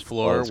hole that in the just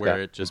floor closed. where Scott,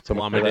 it just did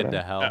someone clear plummeted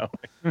that to out?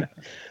 hell?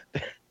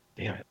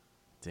 Damn it.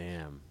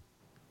 Damn.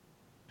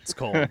 It's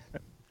cold.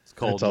 It's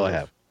cold. That's all I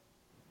move.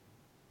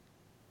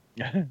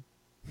 have.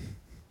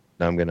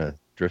 Now I'm going to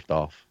drift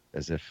off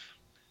as if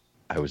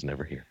I was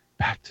never here.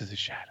 Back to the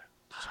shadow.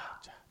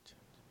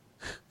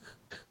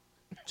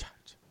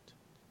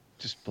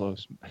 Just blow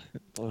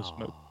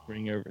smoke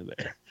ring over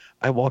there.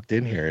 I walked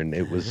in here and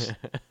it was,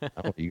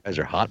 you guys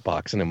are hot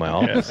boxing in my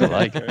office. I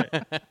like it.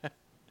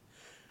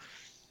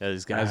 Yeah,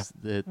 these guys,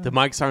 the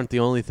mics aren't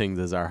the only things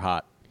that are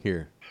hot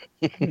here.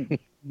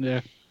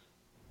 Yeah.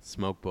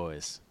 Smoke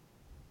boys.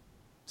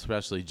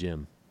 Especially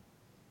Jim.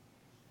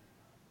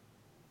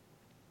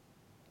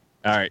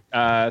 All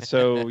right.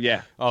 So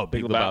yeah. Oh,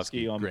 Big Big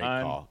Lebowski. Lebowski on Great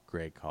mine. call.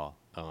 Great call.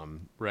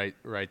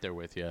 Right there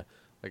with you.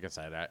 Like I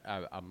said,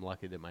 I'm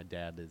lucky that my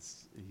dad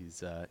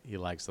he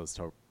likes those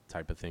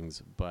type of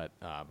things, but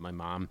my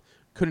mom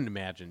couldn't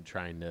imagine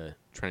trying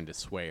to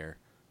swear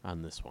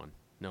on this one.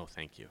 No,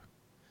 thank you.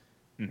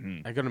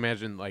 Mm-hmm. I couldn't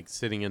imagine, like,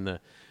 sitting in the.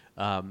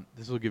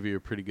 This will give you a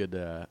pretty good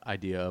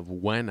idea of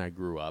when I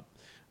grew up.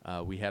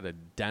 We had a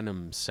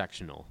denim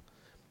sectional.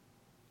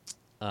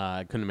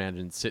 I couldn't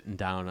imagine sitting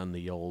down on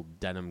the old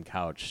denim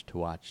couch to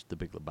watch The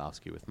Big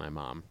Lebowski with my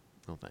mom.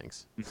 No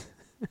thanks.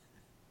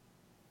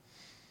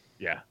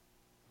 Yeah.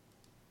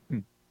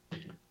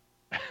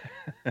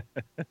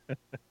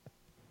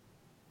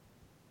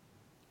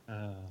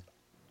 All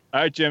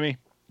right, Jimmy.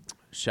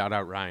 Shout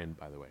out Ryan,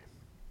 by the way.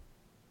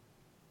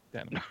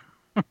 Denim.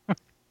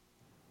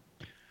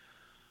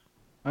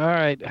 All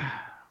right.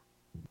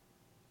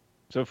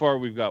 So far,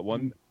 we've got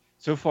one.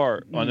 So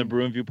far on the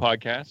Brew and View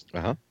podcast,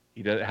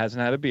 he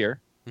hasn't had a beer.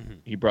 Mm-hmm.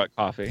 He brought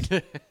coffee.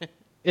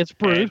 It's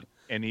brewed.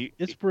 And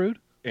it's brewed.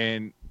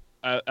 And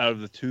out of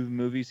the 2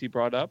 movies he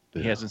brought up,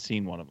 he hasn't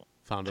seen one of them.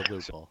 Found a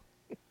loophole.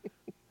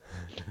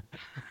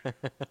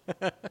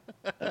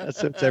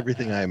 So it's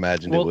everything I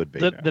imagined it would be.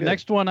 The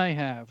next one I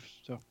have.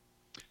 So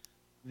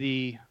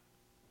the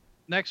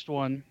next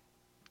one,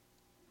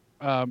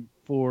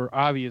 for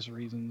obvious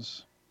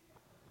reasons,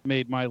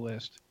 made my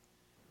list.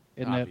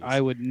 In that I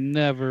would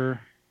never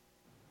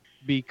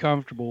be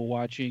comfortable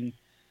watching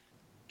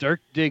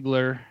Dirk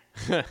Diggler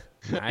and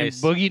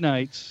Boogie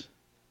Nights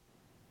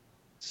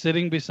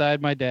sitting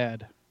beside my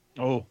dad.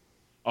 Oh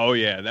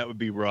yeah, that would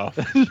be rough.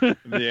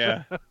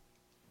 Yeah.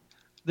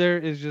 There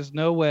is just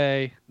no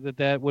way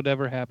that would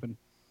ever happen.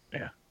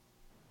 Yeah.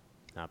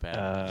 Not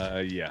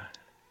bad. Yeah.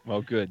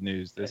 Well, good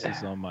news. This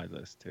is on my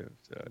list too.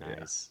 So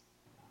nice.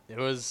 Yeah.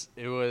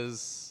 It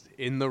was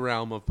in the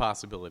realm of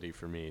possibility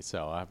for me,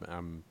 so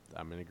I'm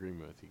in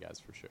agreement with you guys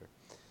for sure.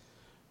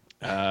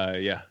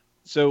 Yeah.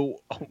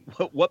 So,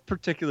 what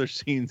particular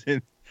scenes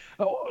in?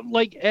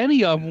 Like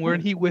any of them where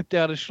he whipped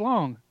out a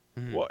schlong.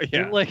 Mm-hmm. Well,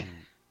 yeah. Like,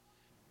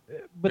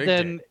 but Big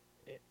then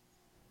dick.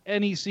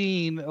 Any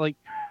scene like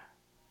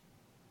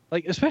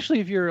especially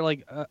if you're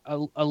like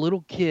a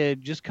little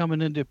kid just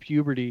coming into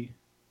puberty,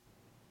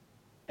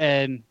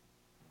 and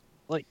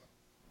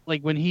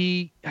like when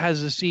he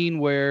has a scene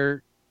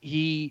where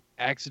he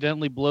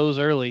accidentally blows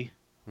early,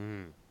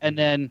 and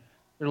then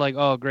they're like,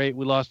 "Oh, great,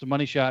 we lost a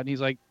money shot," and he's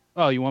like,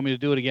 "Oh, you want me to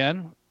do it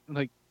again?" I'm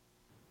like,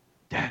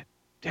 Dad,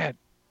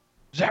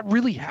 does that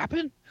really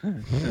happen?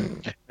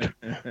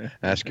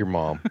 Ask your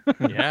mom.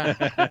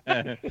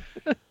 Yeah.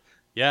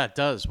 Yeah, it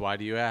does. Why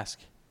do you ask?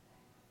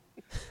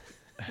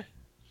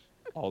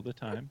 All the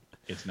time.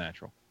 It's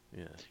natural.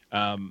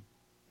 Yeah.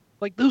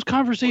 Like those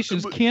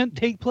conversations can't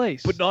take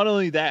place. But not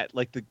only that,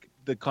 like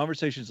the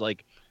conversations,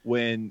 like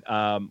when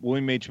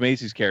William H.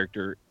 Macy's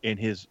character and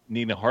his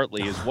Nina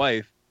Hartley, his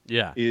wife,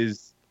 yeah,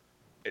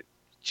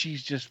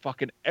 she's just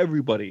fucking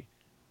everybody.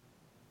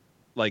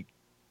 Like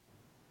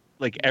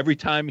every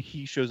time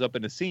he shows up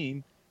in a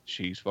scene,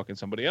 she's fucking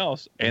somebody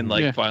else, and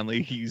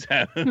finally he's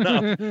had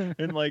enough,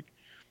 and like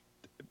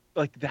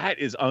that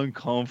is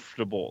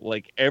uncomfortable.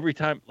 Like every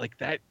time, like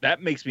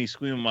that makes me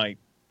squeam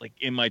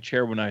in my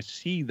chair when I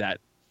see that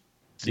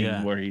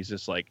scene where he's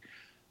just like,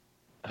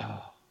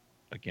 oh,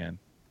 again,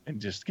 and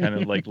just kind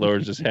of like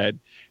lowers his head,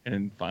 and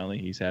then finally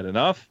he's had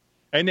enough,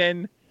 and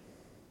then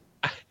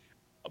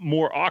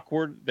more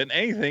awkward than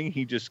anything,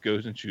 he just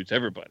goes and shoots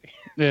everybody.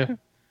 Yeah.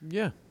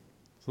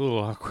 It's a little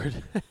awkward.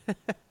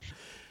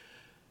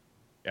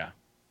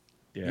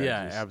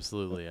 Yeah,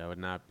 absolutely. I would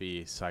not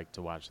be psyched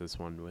to watch this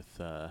one with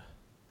the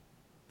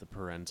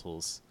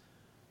parentals.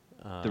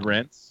 The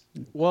rents.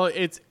 Well,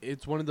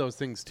 it's one of those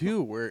things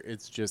too where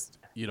it's just,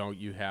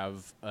 you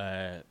have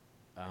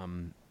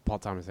Paul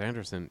Thomas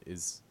Anderson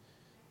is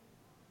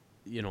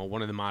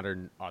one of the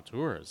modern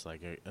auteurs,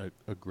 like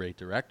a great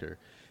director.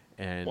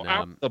 And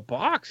out of the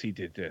box he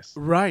did this.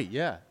 Right,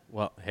 yeah.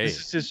 Well, hey, this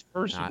is his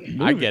first movie.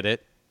 I get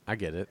it.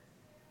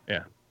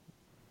 Yeah.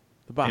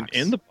 The box.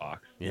 In the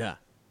box. Yeah.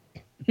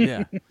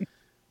 Yeah.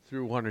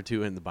 Threw 1 or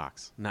 2 in the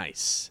box.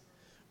 Nice.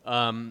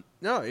 No,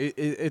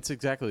 it's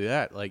exactly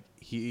that. Like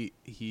he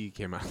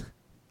came out.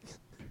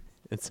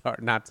 It's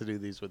hard not to do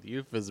these with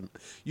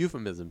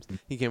euphemisms.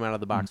 He came out of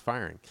the box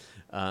firing.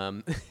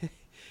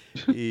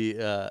 He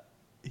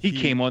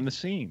came on the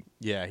scene.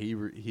 Yeah,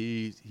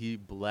 he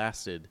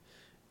blasted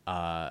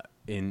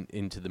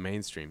into the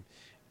mainstream,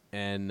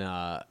 and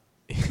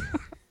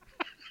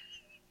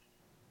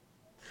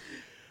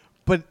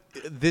but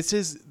this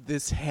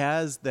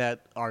has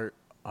that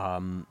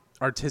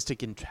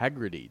artistic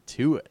integrity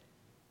to it,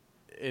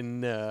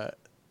 and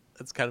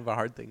that's kind of a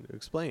hard thing to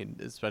explain,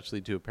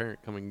 especially to a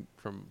parent coming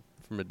from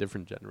a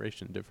different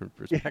generation, different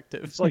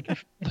perspective. It's like,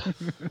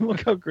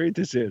 look how great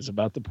this is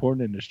about the porn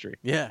industry.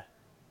 Yeah,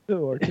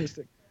 so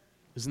artistic.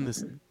 Isn't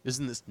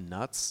this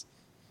nuts?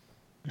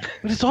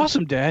 But it's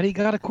awesome, Dad. He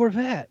got a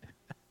Corvette.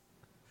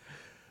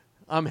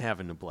 I'm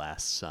having a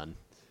blast, son.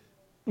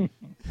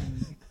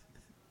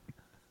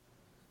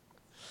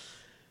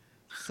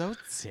 So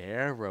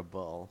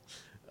terrible.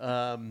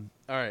 All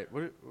right,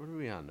 what are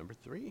we on? Number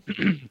 3?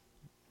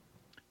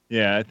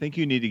 Yeah, I think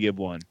you need to give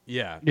one.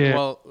 Yeah.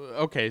 Well,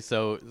 okay.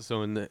 So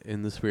in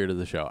the spirit of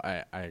the show,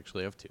 I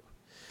actually have 2.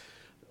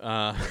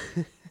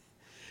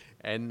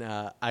 And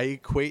I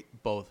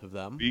equate both of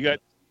them. You got.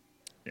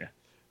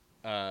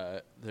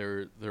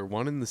 They're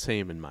one and the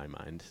same in my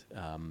mind.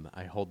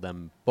 I hold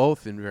them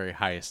both in very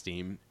high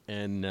esteem,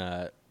 and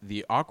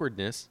the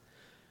awkwardness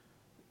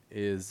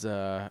is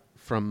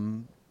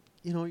from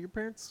your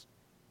parents.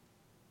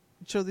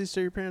 You show these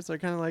to your parents, they're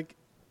kind of like,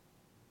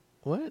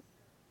 what?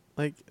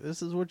 Like,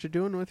 this is what you're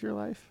doing with your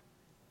life?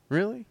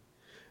 Really?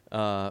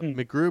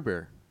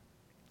 MacGruber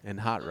and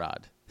Hot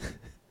Rod.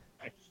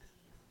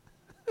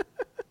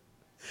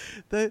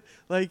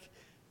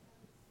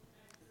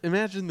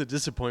 Imagine the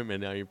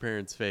disappointment on your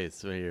parents'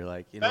 face when you're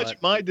like,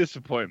 That's my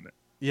disappointment.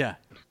 Yeah,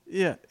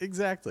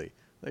 exactly.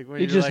 Like when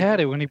He you're just like, had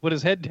it when he put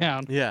his head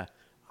down. Yeah,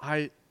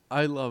 I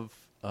love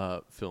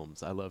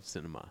films. I love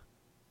cinema.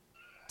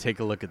 Take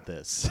a look at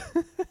this.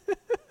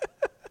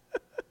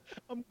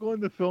 I'm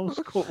going to film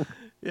school.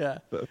 Yeah,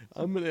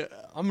 I'm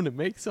gonna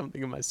make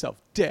something of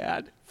myself,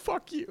 Dad.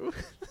 Fuck you.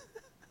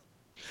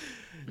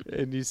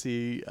 And you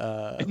see,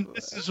 And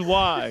this is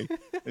why.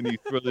 And you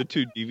throw the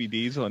 2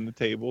 DVDs on the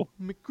table.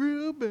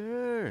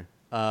 MacGruber.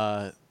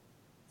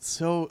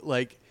 So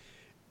like,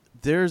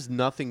 there's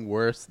nothing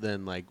worse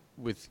than like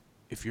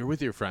if you're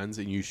with your friends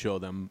and you show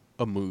them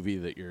a movie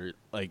that you're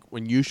like,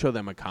 when you show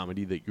them a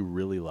comedy that you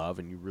really love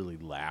and you really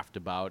laughed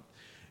about,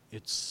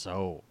 it's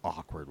so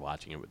awkward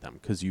watching it with them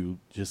because you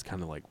just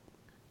kind of like,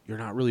 you're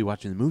not really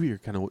watching the movie, you're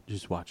kind of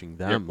just watching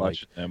them. You're like,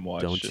 watching them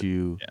watch don't it.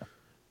 you? Yeah.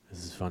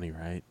 This is funny,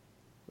 right?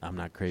 I'm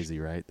not crazy,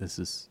 right? This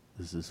is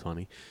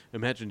funny.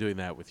 Imagine doing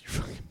that with your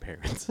fucking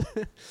parents.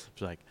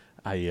 It's like,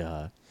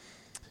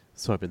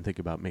 so I've been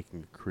thinking about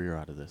making a career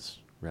out of this,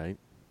 right?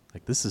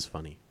 Like, this is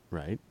funny,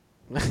 right?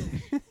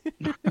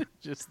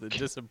 Just the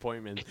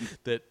disappointment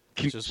that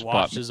just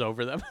washes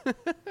over them.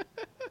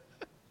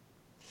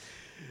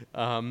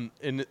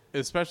 And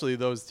especially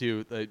those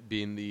two,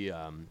 being the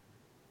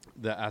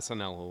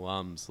SNL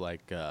alums,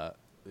 like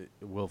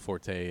Will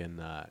Forte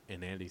and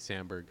Andy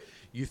Samberg.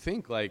 You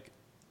think like,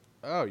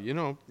 oh, you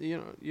know,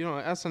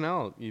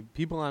 SNL,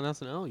 people on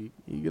SNL,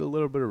 you get a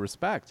little bit of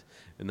respect,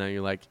 and then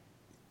you're like,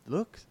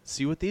 look,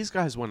 see what these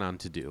guys went on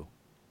to do.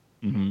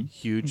 Mm-hmm.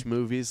 Huge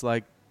movies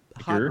like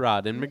Hot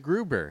Rod and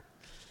MacGruber.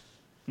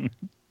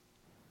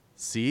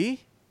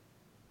 See?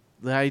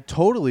 I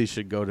totally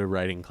should go to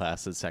writing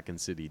class at Second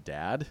City,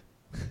 Dad.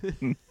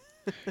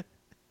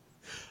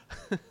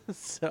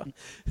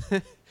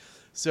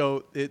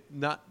 So it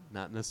not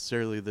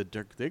necessarily the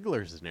Dirk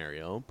Diggler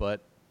scenario,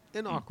 but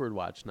an awkward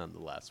watch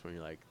nonetheless. When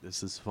you're like,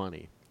 this is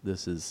funny.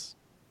 This is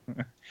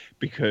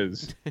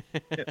Because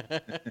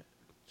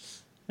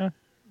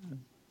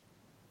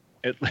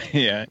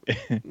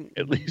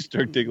at least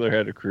Dirk Diggler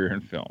had a career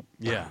in film.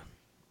 yeah.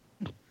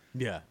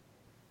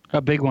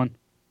 A big one.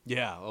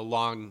 Yeah, a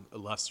long,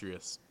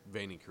 illustrious,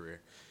 veiny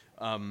career.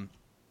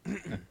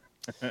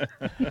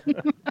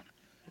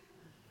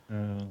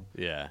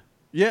 Yeah.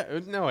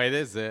 No, it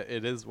is.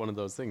 It is one of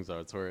those things, though.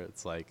 It's where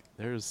it's like,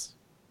 this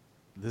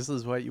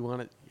is what you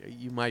want.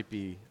 You might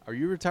be. Are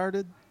you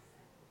retarded?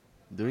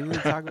 Do we need to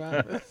talk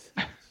about this?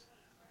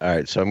 All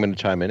right, so I'm going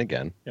to chime in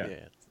again Yeah.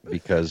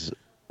 because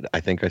I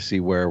think I see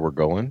where we're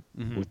going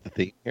Mhm. with the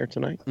theme here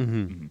tonight,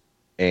 Mm-hmm.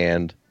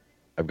 and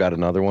I've got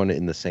another one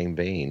in the same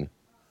vein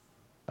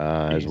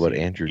as what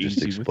Easy- Andrew just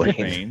easy with the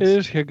explained.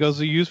 veins. Here goes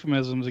the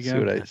euphemisms See again.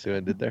 what I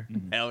did there?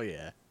 Hell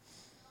yeah.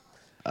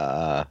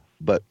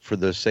 But for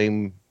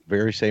the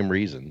very same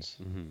reasons,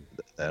 Mm-hmm.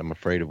 that I'm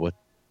afraid of what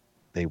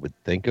they would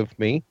think of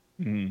me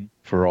Mm-hmm.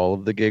 for all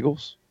of the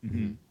giggles.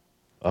 Mm-hmm.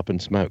 Up in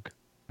Smoke.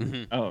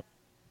 Mm-hmm.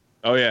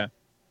 Oh yeah.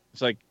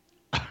 It's like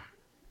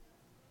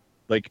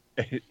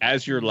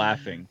as you're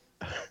laughing.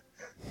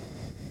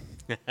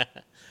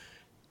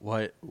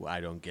 What?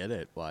 I don't get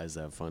it. Why is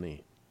that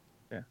funny?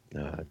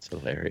 No, it's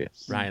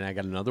hilarious. Ryan, I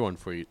got another one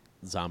for you.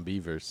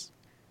 Zombieverse.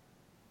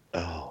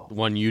 Oh, The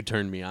one you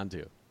turned me on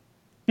to.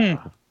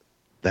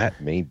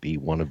 that may be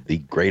one of the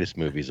greatest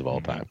movies of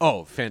all time.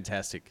 Oh,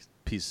 fantastic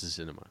piece of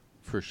cinema.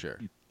 For sure.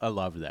 I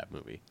loved that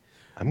movie.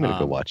 I'm gonna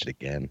go watch it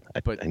again.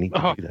 I need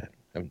to do that.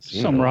 I haven't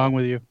seen Something it. wrong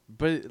with you.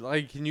 But,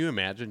 like, can you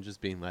imagine just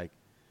being like,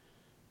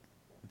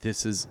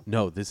 this is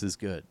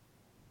good.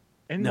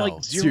 And No,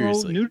 like zero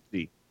seriously.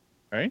 nudity.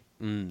 Right?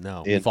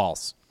 No, In-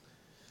 false.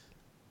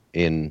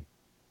 In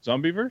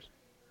Zombieverse?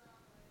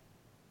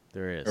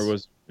 There is. Or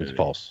was it's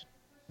false.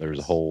 There was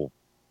a whole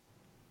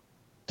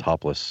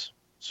topless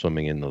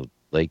swimming in the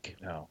lake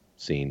No.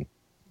 scene.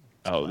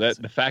 Oh,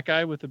 that the fat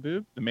guy with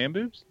the man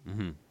boobs?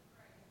 Mm-hmm.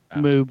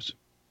 Moobs.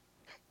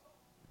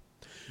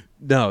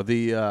 No,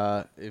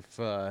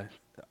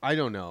 I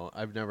don't know.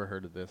 I've never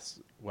heard of this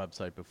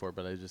website before,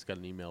 but I just got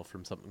an email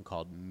from something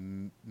called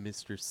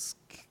Mr.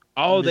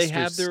 Oh, they Mr.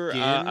 have their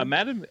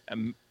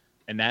Skin?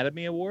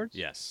 anatomy awards?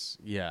 Yes.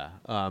 Yeah.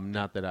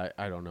 Not that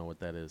I don't know what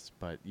that is,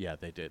 but yeah,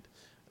 they did.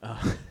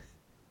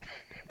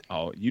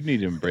 Oh, you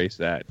need to embrace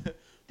that.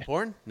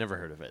 Porn? Never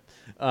heard of it.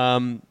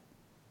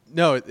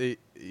 No,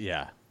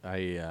 yeah,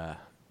 I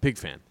big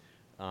fan,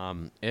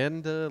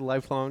 and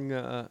lifelong.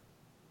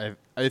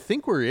 I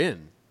think we're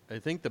in. I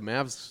think the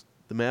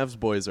Mavs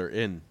boys are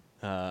in.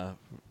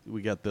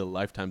 We got the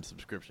lifetime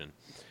subscription,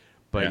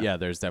 but yeah,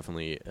 there's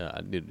definitely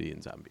nudity in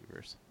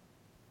Zombieverse.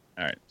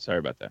 All right. Sorry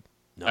about that.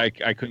 No. I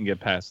couldn't get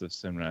past the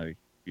cinematic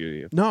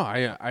beauty of No,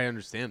 I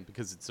understand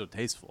because it's so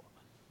tasteful.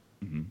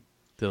 Mhm.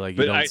 They're like, you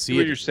But don't I see see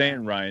what it you're as-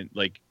 saying, Ryan.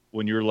 Like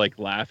when you're like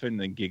laughing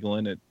and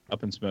giggling at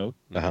Up in Smoke,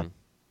 Uh-huh.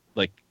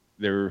 like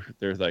they're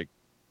like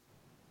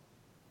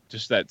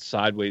just that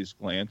sideways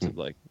glance of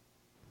like,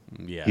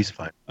 Yeah. He's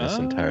finding this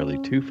entirely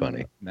too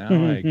funny. Now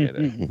I get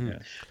it. Yeah.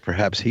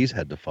 Perhaps he's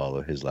had to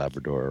follow his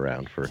Labrador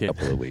around for a Yeah.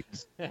 couple of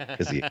weeks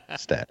because he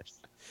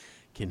status.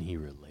 Can he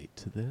relate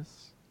to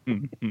this?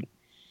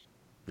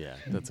 Yeah,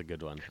 that's a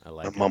good one. I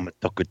like My it. mama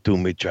talking to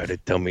me, try to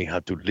tell me how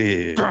to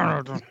live.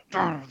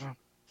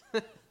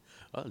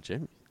 Oh,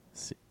 Jim,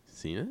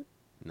 seen it?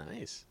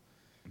 Nice.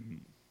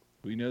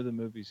 We know the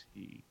movies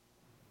he.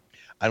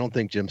 I don't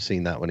think Jim's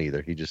seen that one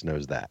either. He just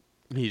knows that.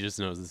 He just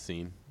knows the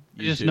scene.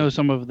 I just know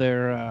some of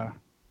their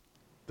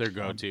their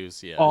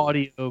go-tos. Yeah.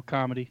 audio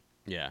comedy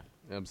Yeah,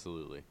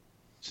 absolutely.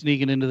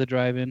 sneaking into the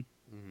drive-in.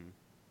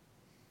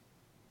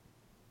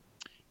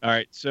 All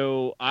right,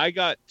 so I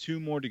got 2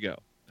 more to go.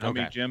 How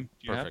many, Jim?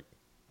 Do you Perfect.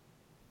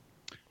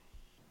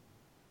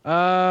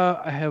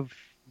 I have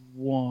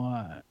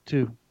 1, 2.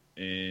 have?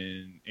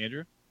 And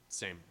Andrew?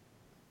 Same.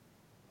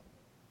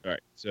 All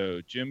right,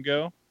 so Jim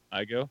go,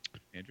 I go,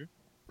 Andrew.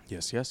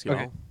 Yes, y'all.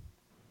 Okay.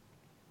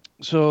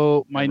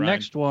 So my Ryan-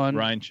 next one,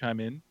 Ryan, chime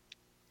in.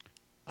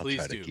 I'll Please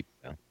try do. to keep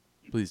it down.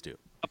 Please do.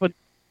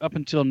 up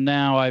until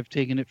now, I've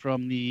taken it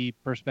from the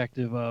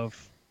perspective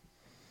of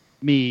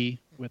me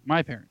with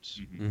my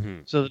parents.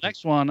 Mm-hmm. So the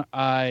next one,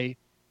 I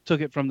took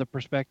it from the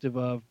perspective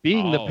of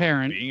being the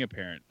parent Being a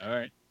parent. All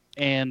right.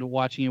 and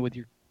watching it with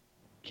your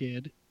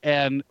kid.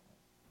 And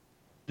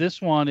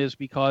this one is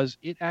because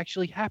it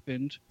actually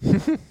happened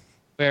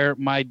where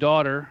my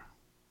daughter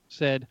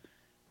said,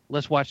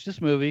 let's watch this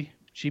movie.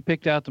 She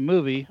picked out the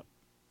movie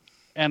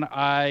and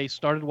I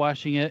started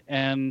watching it.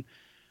 And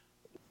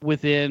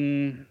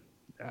within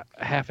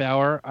a half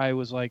hour, I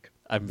was like,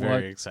 I'm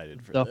very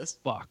excited for the this.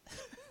 fuck?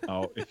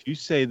 Oh, if you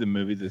say the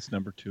movie that's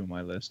number 2 on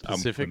my list,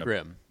 Pacific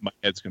Rim. my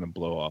head's gonna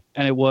blow off.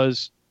 And it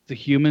was The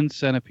Human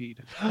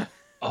Centipede.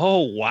 Oh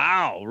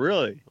wow,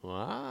 really?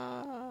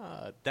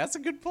 Wow, that's a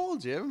good poll,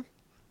 Jim.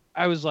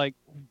 I was like,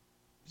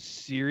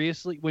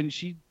 seriously? When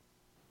she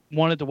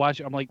wanted to watch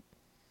it, I'm like,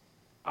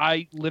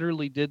 I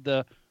literally did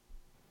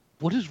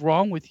what is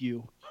wrong with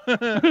you?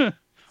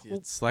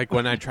 It's like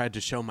when I tried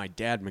to show my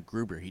dad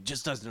MacGruber. He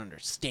just doesn't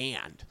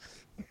understand.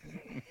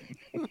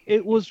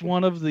 It was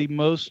one of the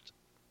most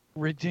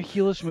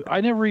ridiculous.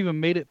 I never even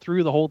made it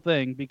through the whole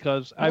thing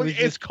because I was It's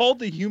just. called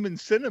the Human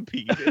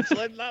Centipede. It's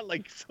not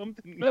like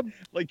something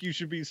like you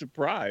should be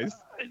surprised.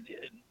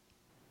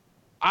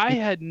 I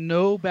had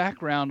no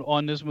background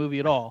on this movie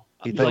at all.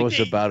 He thought it was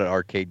about an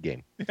arcade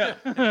game.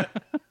 This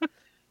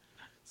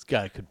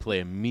guy could play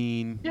a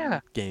mean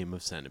Yeah. game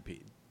of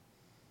Centipede.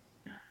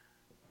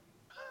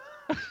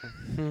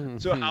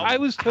 So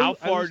how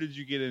far did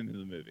you get into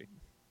the movie?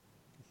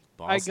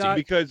 Balls got-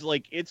 deep. Because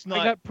like it's I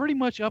not. got pretty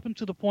much up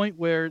until the point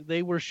where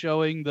they were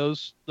showing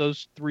those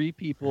 3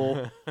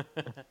 people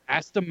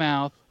ass to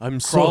mouth. I'm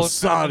so crawling around the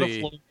sorry.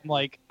 floor. I'm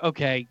like,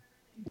 okay,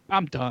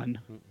 I'm done.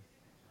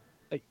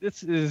 Like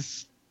this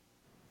is.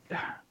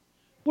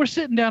 We're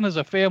sitting down as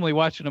a family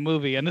watching a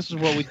movie, and this is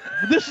what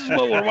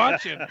we're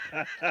watching.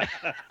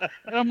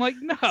 And I'm like,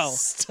 no,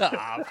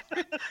 Stop.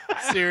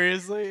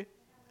 Seriously?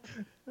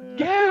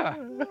 yeah.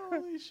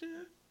 Holy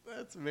shit.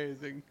 That's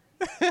amazing.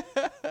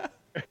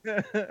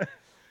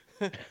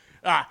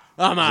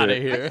 I'm out of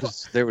here.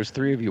 There was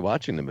 3 of you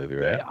watching the movie,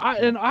 right?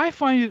 I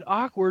find it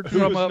awkward Who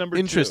from was a. number 2?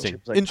 Interesting.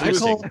 Like,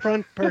 Interesting. I call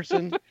front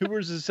person. Who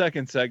was the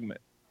second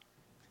segment?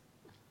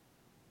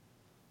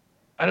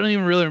 I don't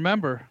even really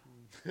remember.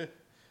 It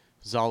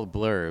was all a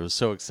blur. It was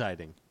so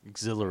exciting,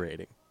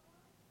 exhilarating.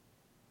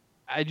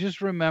 I just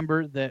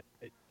remember that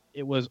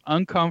it was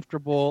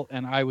uncomfortable,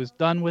 and I was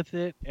done with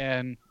it,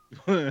 and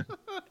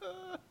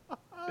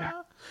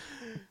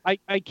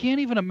I can't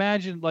even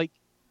imagine like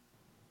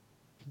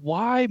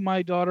why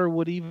my daughter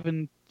would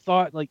even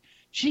thought like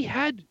she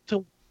had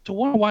to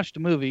want to watch the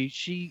movie.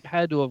 She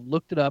had to have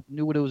looked it up,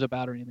 knew what it was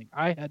about or anything.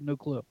 I had no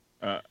clue.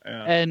 Yeah.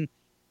 And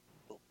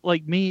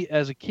like me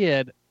as a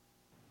kid,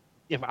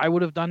 if I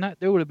would have done that,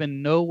 there would have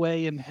been no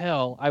way in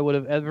hell I would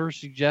have ever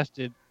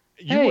suggested,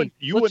 hey,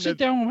 let's sit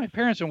down with my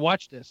parents and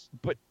watch this.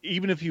 But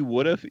even if you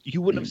wouldn't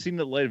have seen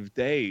the light of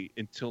day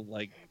until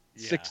like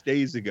 6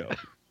 days ago.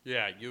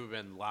 Yeah, you've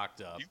been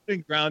locked up. You've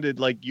been grounded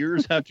like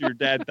years after your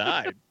dad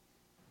died.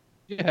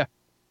 Yeah.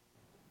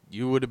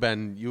 You would have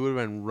been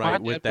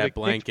right My with dad that would've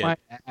blanket. kicked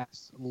my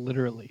ass,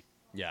 literally.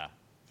 Yeah.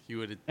 He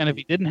would have. And if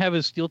he didn't have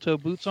his steel toe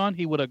boots on,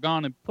 he would have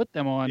gone and put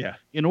them on Yeah.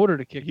 in order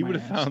to kick He my would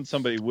have ass. found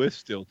somebody with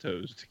steel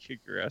toes to kick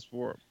your ass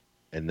for him.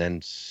 And then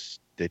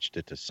stitched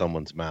it to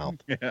someone's mouth.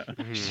 Yeah.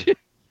 Mhm.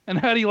 And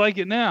how do you like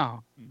it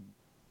now?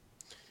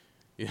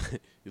 You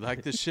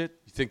like this shit?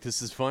 You think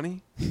this is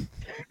funny?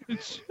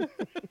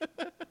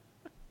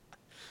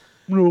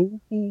 No.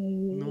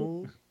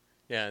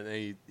 Yeah, and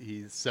then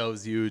he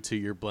sews you to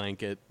your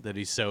blanket that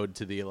he sewed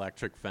to the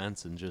electric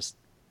fence and just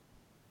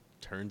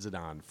turns it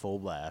on full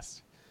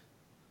blast.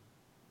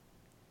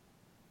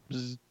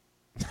 Bzz.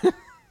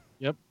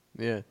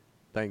 Yeah,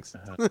 thanks.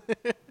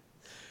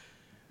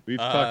 We've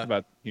talked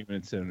about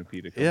Human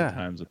Centipede a couple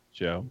times on the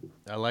show.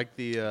 I like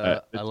the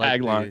The I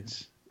like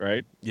taglines,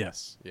 right?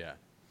 Yes, yeah.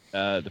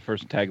 The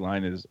first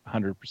tagline is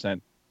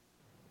 100%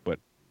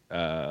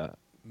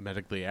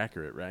 Medically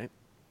accurate, right?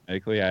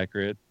 medically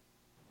accurate.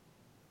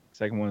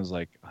 Second one is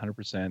like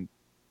 100%.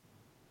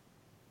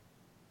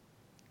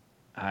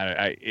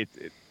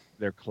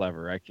 They're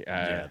clever.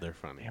 Yeah, they're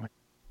funny. Damn it.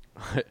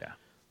 Yeah.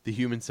 The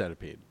Human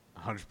Centipede,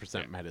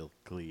 100%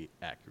 medically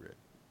accurate.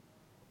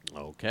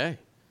 Okay.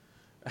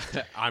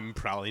 I'm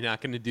probably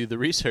not going to do the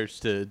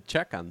research to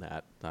check on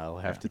that. I'll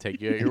have to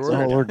take you at your It's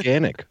word. all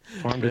organic,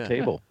 farm to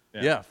table.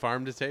 Yeah,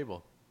 farm to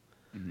table.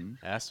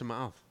 Mm-hmm. Ass to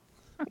mouth.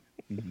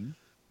 Mm-hmm.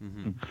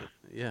 Mm-hmm.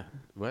 Yeah.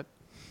 What?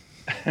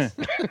 All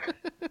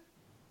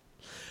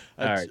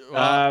right.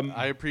 Well,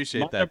 I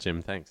appreciate that,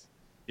 Jim. Thanks.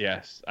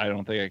 Yes, I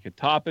don't think I could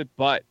top it,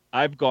 but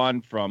I've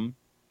gone from,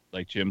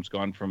 like Jim's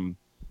gone from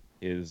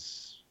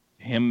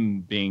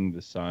him being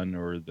the son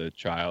or the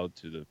child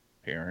to the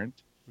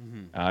parent.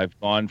 Mm-hmm. I've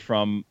gone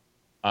from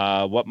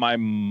what my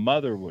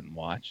mother wouldn't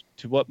watch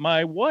to what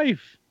my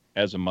wife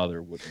as a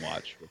mother would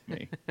watch with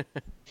me.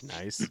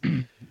 Nice.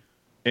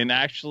 And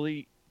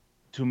actually,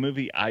 to a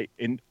movie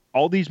in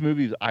all these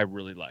movies I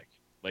really like.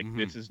 Like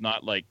this is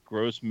not like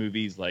gross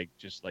movies like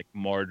just like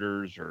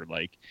Martyrs or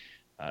like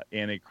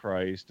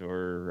Antichrist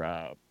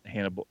or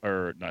Hannibal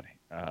or not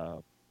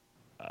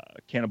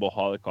Cannibal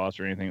Holocaust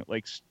or anything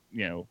like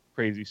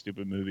crazy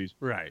stupid movies.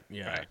 Right.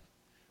 Yeah. Right.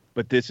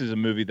 But this is a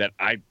movie that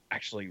I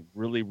actually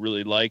really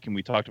really like, and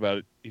we talked about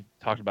it. We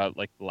talked about it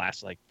like the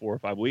last like 4 or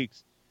 5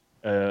 weeks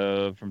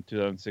from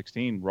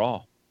 2016,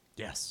 Raw.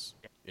 Yes.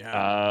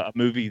 Yeah. A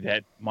movie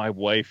that my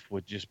wife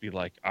would just be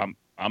like, I'm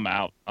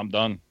out, I'm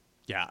done.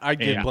 Yeah, I'd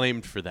get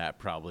blamed for that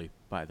probably.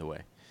 By the way.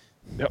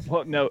 No,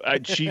 well, no,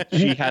 she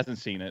hasn't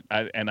seen it,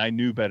 and I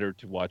knew better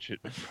to watch it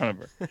in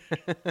front of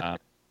her.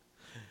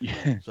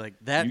 It's like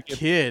that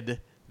kid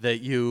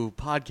that you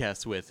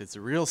podcast with. It's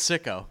a real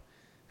sicko.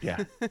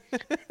 Yeah,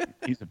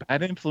 he's a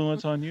bad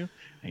influence on you.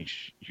 And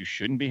you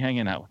shouldn't be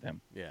hanging out with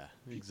him. Yeah,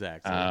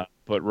 exactly.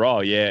 But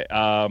Raw,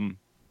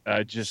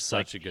 just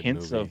such like a good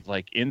hints movie. of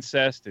like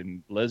incest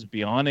and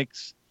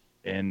lesbianics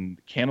and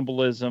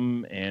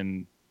cannibalism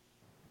and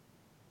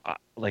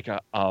like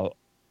a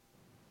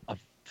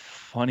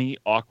funny,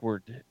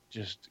 awkward,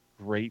 just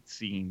great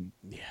scene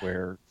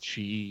where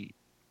she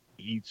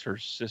eats her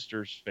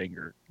sister's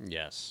finger.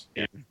 Yes.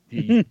 It's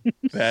the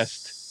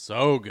best.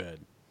 So good.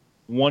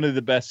 One of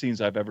the best scenes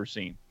I've ever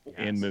seen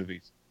in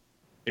movies.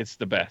 It's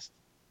the best.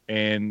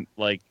 And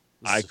like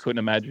I couldn't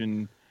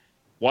imagine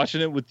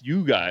watching it with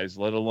you guys,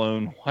 let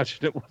alone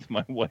watching it with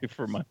my wife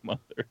or my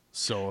mother.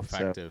 So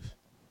effective.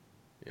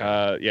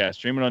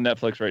 Streaming on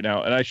Netflix right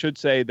now. And I should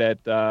say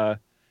that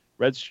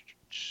Red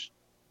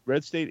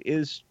State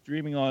is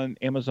streaming on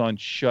Amazon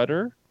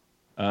Shudder.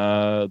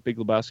 Big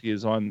Lebowski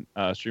is on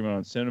streaming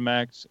on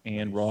Cinemax,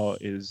 and Raw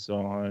is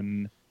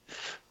on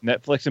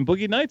Netflix, and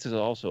Boogie Nights is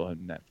also on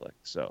Netflix.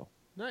 So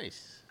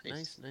nice.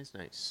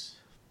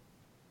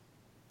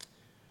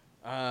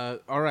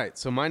 All right,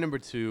 so my number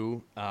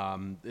 2.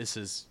 This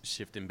is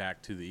shifting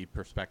back to the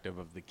perspective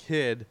of the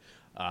kid.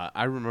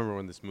 I remember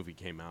when this movie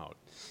came out.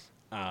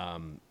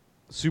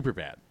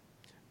 Superbad.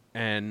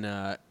 And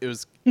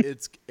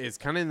it's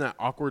kind of in that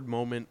awkward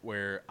moment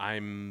where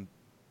I'm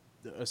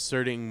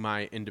asserting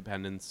my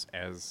independence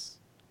as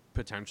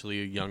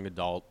potentially a young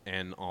adult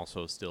and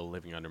also still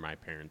living under my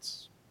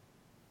parents'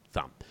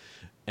 thumb.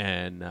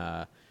 And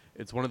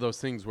it's one of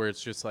those things where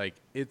it's just like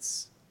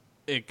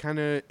it kind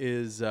of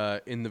is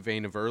in the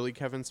vein of early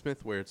Kevin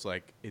Smith, where it's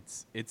like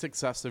it's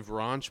excessive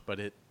raunch, but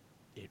it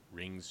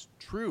rings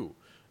true,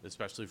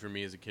 especially for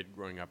me as a kid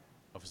growing up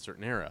of a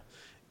certain era.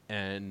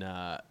 And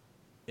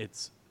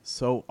it's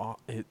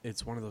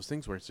one of those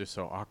things where it's just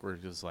so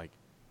awkward. Just like,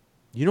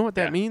 you know what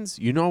that means?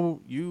 You know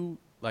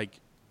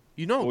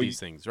these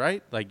things,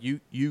 right? Like you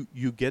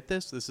get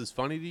this. This is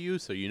funny to you,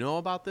 so you know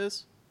about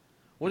this.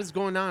 What is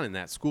going on in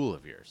that school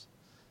of yours,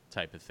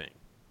 type of thing.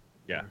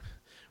 Yeah,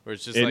 where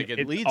it's just like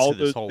it leads all to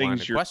this those whole things line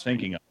of you're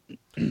questioning.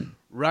 thinking of.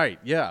 Right?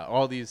 Yeah,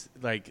 all these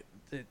like.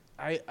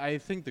 I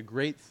think the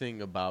great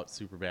thing about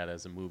Superbad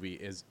as a movie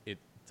is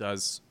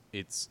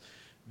it's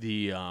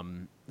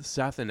the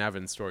Seth and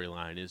Evan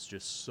storyline is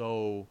just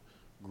so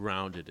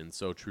grounded and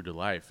so true to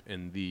life,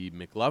 and the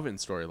McLovin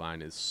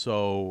storyline is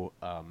so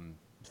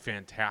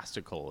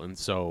fantastical and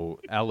so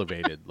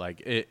elevated.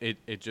 Like it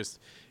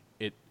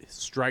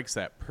strikes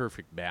that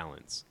perfect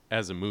balance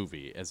as a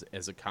movie,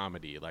 as a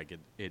comedy. Like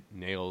it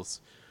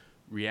nails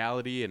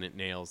reality and it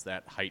nails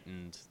that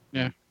heightened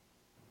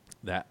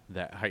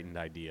that heightened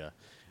idea.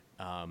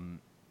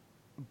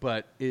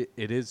 But it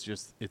is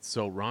just, it's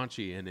so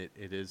raunchy, and it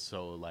is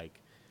so like,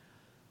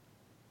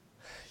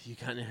 you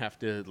kind of have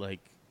to like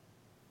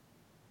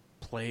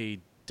play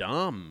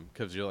dumb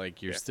because you're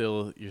like you're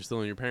still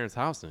in your parents'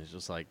 house, and it's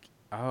just like,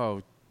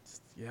 oh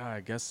yeah,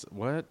 I guess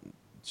what,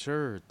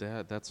 sure,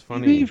 that's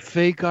funny. You mean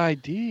fake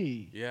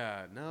ID?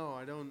 Yeah, no,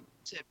 I don't.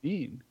 What's it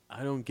mean?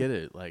 I don't get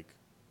it. Like,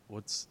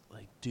 what's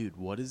like, dude?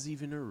 What is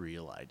even a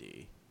real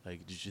ID?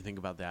 Like, did you think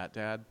about that,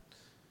 Dad?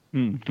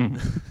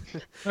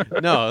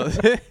 No,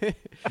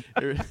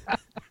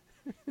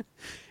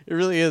 it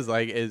really is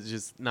like, it's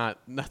just not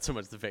so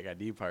much the fake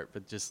ID part,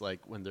 but just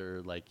like when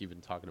they're like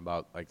even talking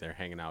about like they're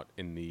hanging out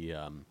in the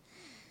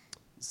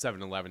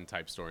 7-Eleven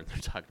type store, and they're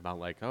talking about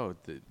like, oh,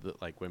 the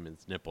like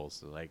women's nipples.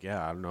 So like,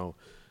 yeah, I don't know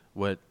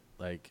what,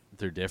 like,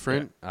 they're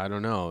different. I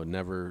don't know.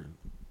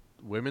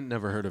 Women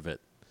never heard of it.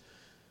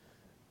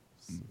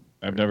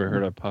 I've never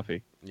heard of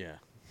Puffy. Yeah.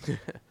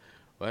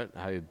 What?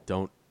 I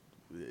don't.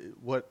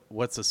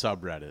 What's a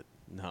subreddit?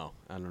 No,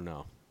 I don't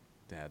know.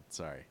 Dad,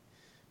 sorry.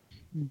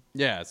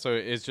 Yeah, so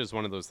it's just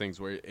one of those things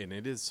where, and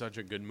it is such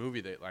a good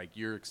movie that like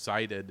you're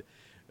excited,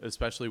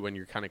 especially when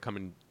you're kind of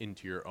coming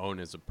into your own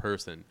as a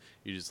person.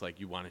 You just like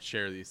you want to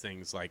share these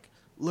things. Like,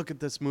 look at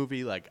this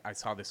movie. Like, I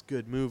saw this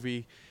good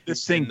movie.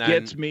 This thing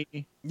gets me.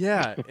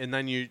 Yeah, and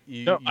then you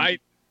you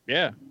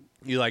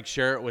like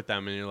share it with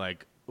them, and you're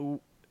like, ooh,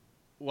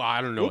 well,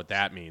 I don't know what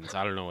that means.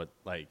 I don't know what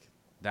like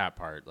that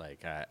part.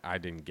 Like, I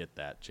didn't get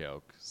that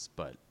joke,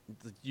 but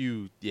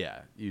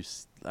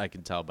I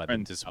can tell by the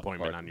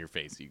disappointment on your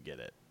face you get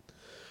it.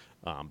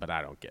 But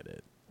I don't get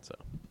it. So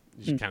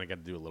you just kind of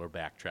got to do a little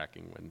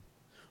backtracking when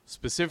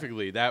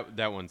specifically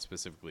that one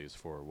specifically is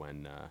for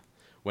when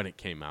it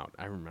came out.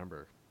 I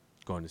remember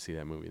going to see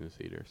that movie in the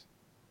theaters.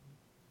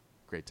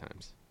 Great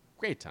times.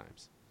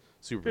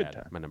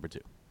 Superbad, my number 2.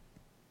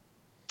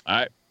 All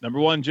right, number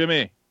 1,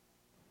 Jimmy.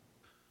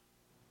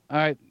 All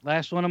right,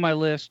 last one on my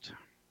list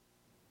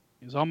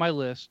is on my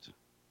list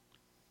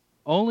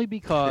only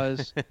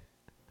because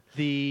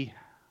the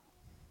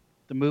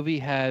movie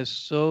has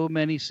so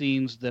many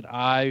scenes that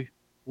I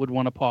would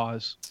want to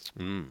pause.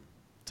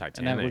 Titanic.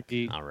 And that would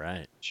be all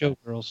right.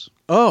 Showgirls.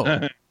 Oh.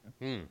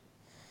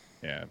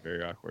 Yeah,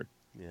 very awkward.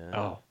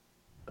 Yeah.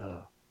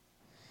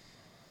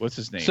 What's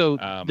his name?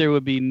 So there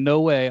would be no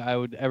way I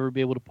would ever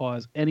be able to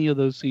pause any of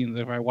those scenes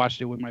if I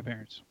watched it with my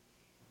parents.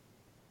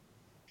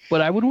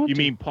 But I would want to. You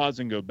mean pause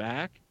and go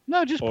back?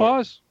 No, just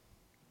pause.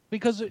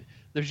 Because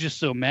there's just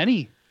so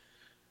many.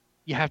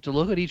 You have to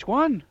look at each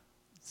one.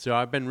 So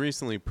I've been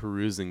recently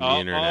perusing the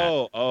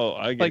internet.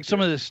 I get like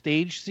some of the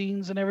stage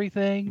scenes and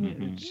everything.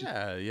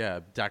 Mm-hmm. Yeah,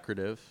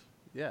 decorative.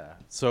 Yeah.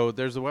 So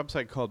there's a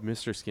website called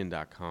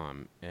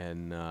MrSkin.com,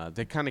 and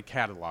they kind of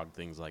catalog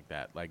things like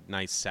that, like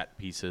nice set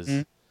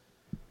pieces,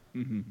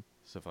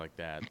 stuff like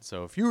that.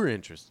 So if you were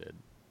interested,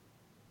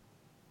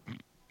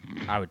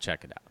 I would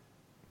check it out.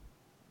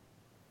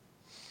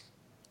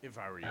 If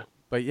I were you.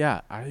 But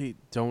yeah, I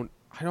don't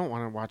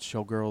want to watch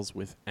Showgirls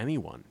with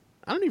anyone.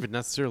 I don't even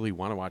necessarily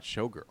want to watch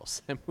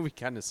Showgirls. That movie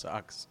kind of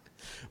sucks.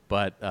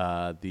 But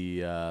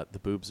the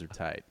boobs are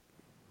tight.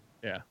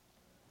 Yeah.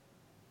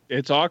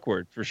 It's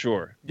awkward for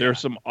sure. Yeah. There are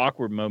some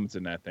awkward moments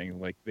in that thing.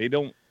 Like they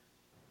don't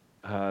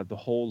the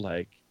whole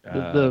like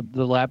the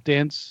lap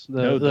dance,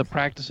 the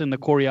practicing the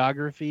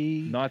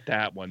choreography. Not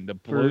that one. The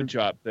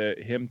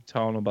blowjob, him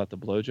telling about the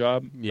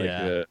blowjob.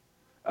 Yeah.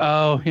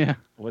 Like yeah.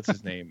 What's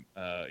his name?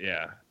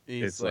 Yeah.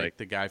 He's like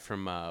the guy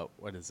from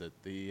what is it?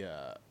 The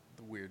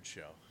weird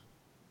show.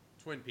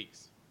 Twin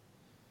Peaks.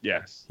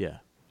 Yes. Yeah.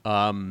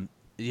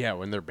 Yeah,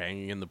 when they're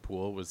banging in the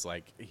pool was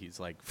like he's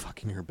like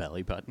fucking her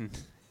belly button.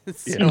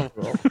 So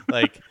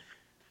like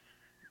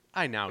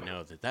I now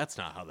know that that's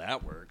not how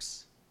that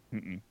works.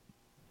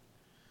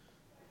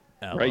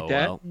 Right,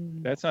 Dad?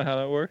 That's not how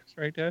that works,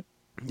 right, Dad?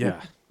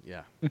 Yeah.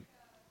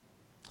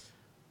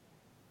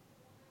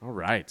 All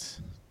right.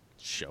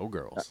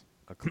 Showgirls.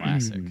 A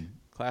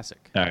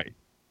classic. All right.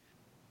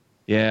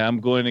 Yeah, I'm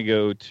going to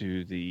go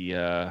to the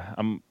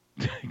I'm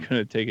going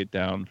to take it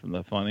down from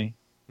the funny.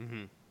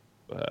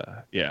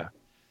 Yeah.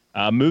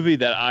 A movie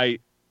that I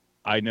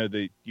know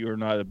that you're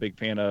not a big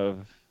fan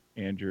of,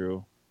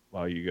 Andrew,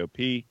 while you go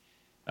pee.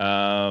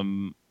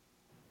 And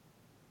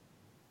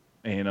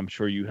I'm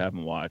sure you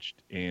haven't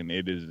watched, and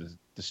it is a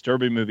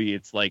disturbing movie.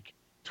 It's like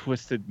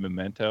Twisted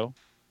Memento.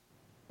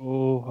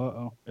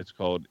 It's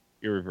called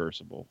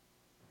Irreversible.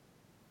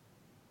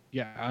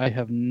 Yeah, I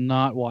have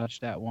not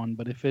watched that one,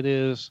 but if it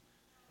is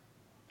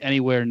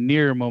anywhere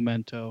near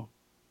Memento,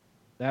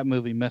 that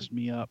movie messed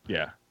me up.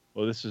 Yeah.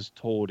 Well, this is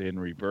told in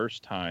reverse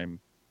time.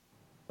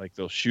 Like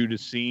they'll shoot a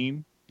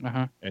scene,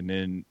 and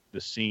then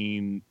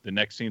the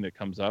next scene that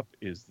comes up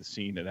is the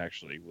scene that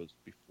actually was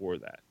before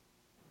that.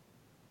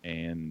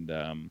 And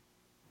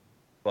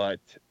but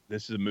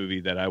this is a movie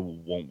that I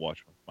won't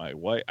watch with my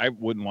wife. I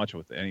wouldn't watch it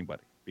with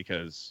anybody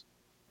because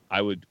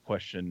I would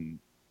question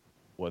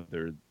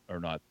whether or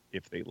not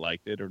if they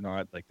liked it or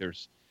not. Like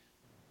there's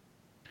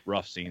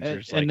rough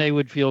scenes. And they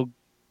would feel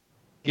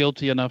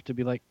guilty enough to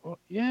be like, oh,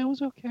 yeah, it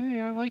was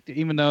okay. I liked it,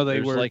 even though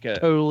they were like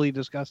totally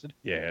disgusted.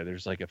 Yeah,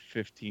 there's like a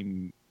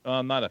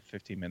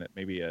 15-minute,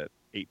 maybe a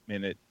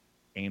 8-minute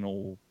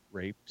anal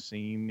rape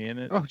scene in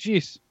it. Oh,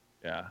 jeez.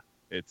 Yeah,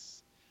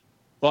 it's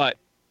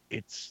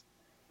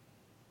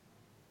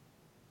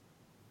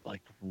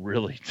like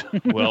really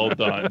well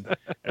done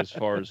as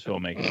far as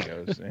filmmaking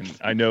goes. And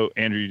I know,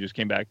 Andrew, you just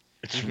came back.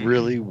 It's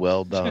really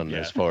well done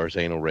as far as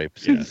anal rape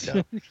scenes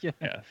go. Yeah.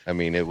 I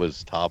mean, it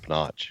was top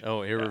notch.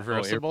 Oh,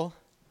 Irreversible?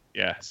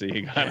 Yeah, so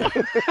you got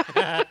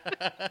it.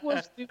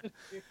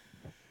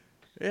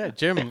 Yeah,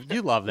 Jim,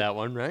 you love that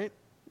one, right?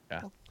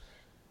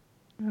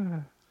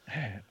 Yeah.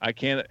 I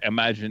can't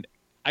imagine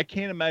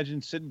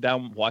sitting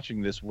down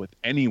watching this with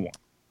anyone.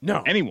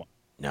 No. Anyone.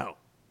 No.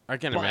 I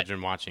can't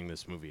imagine watching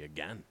this movie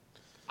again.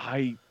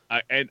 I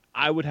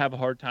would have a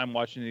hard time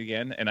watching it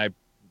again, and I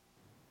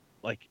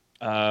like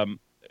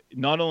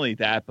not only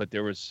that, but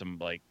there was some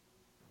like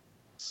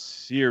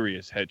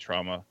serious head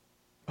trauma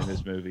in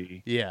this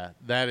movie. Yeah,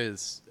 that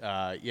is.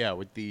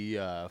 With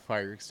the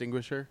fire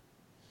extinguisher.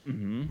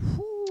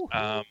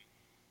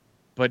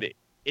 But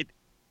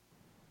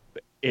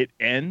it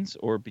ends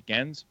or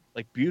begins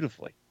like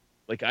beautifully.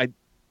 Like I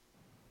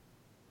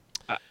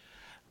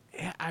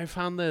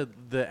found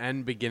the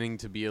end beginning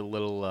to be a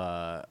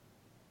little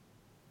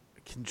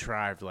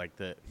contrived, like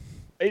the.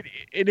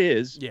 it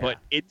is, Yeah. but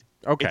it's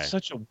Okay.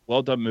 such a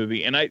well done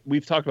movie, and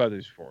we've talked about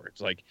this before.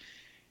 It's like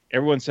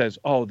everyone says,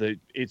 "Oh,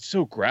 it's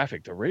so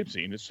graphic. The rape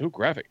scene is so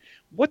graphic."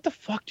 What the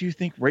fuck do you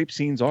think rape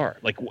scenes are?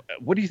 Like,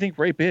 what do you think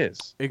rape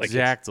is?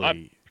 Exactly. Like,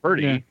 it's not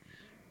pretty,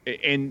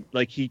 and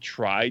like he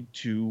tried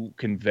to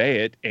convey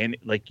it, and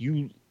like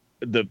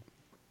the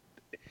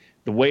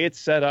way it's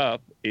set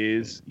up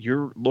is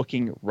you're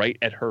looking right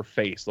at her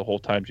face the whole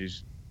time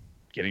she's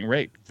getting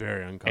raped.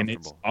 Very uncomfortable. And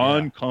it's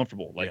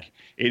uncomfortable. Like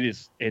it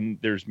is, and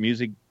there's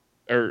music,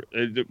 or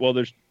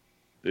there's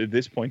at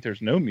this point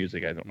there's no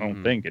music. I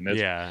don't think. And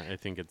I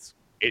think it's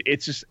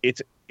just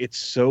it's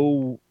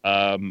so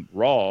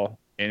raw,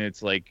 and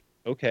it's like,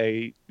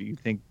 okay, you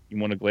think you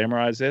want to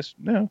glamorize this?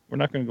 No, we're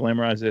not going to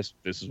glamorize this.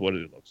 This is what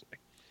it looks like,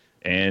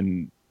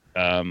 and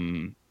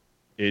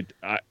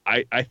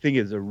I think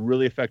it's a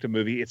really effective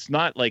movie. It's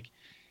not like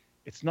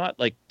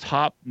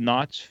top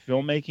notch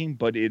filmmaking,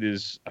 but it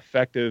is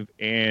effective,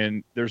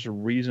 and there's a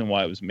reason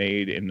why it was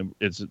made, and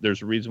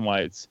there's a reason why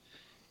it's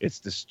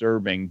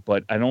disturbing,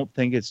 but I don't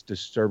think it's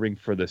disturbing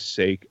for the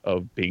sake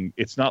of being.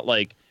 It's not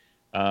like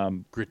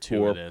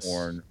gratuitous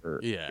porn, or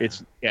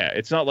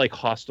it's not like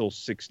Hostel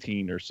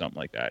 16 or something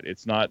like that.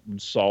 It's not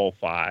Saw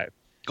 5.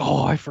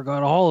 Oh, I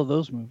forgot all of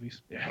those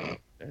movies. Yeah,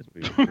 that's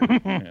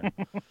weird.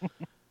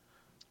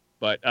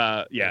 But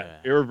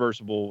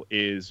Irreversible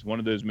is one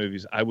of those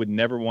movies I would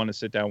never want to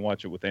sit down and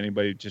watch it with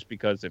anybody, just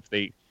because if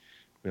they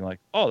be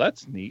like, "Oh,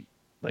 that's neat,"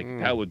 like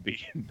that would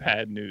be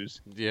bad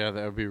news. Yeah,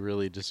 that would be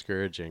really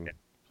discouraging. Yeah.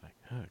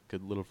 Like,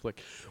 good little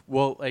flick.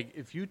 Well, like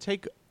if you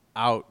take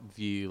out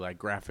the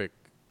graphic,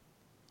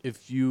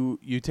 if you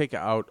take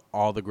out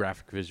all the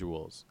graphic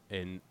visuals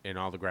and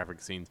all the graphic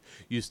scenes,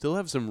 you still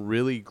have some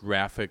really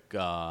graphic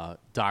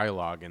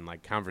dialogue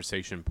and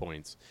conversation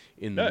points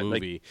in the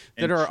movie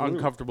that are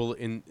uncomfortable.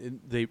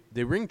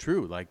 They ring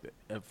true,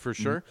 for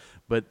sure,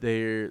 but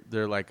they're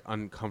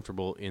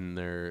uncomfortable in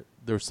their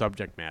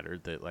subject matter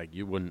that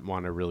you wouldn't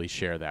want to really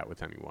share that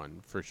with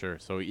anyone, for sure.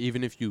 So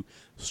even if you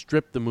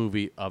strip the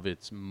movie of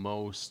its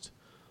most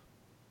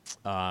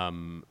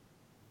raw,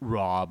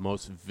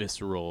 most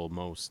visceral,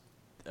 most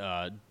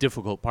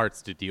difficult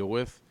parts to deal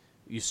with,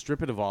 you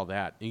strip it of all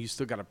that, and you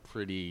still got a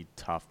pretty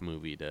tough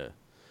movie to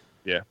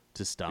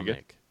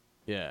stomach.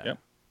 Yeah.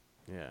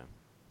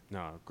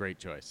 No, great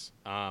choice.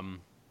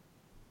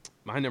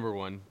 My number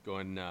one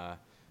going.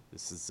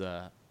 This is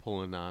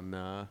pulling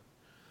on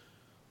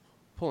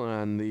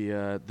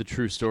the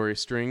true story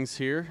strings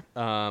here.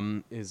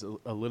 Is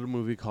a little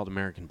movie called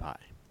American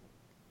Pie,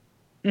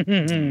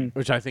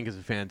 which I think is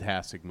a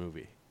fantastic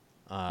movie.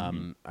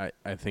 I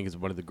think it's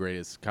one of the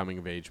greatest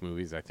coming-of-age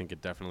movies. I think it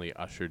definitely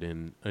ushered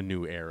in a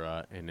new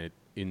era, and it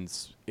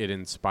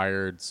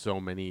inspired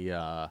so many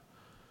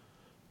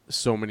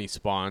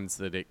spawns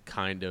that it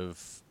kind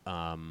of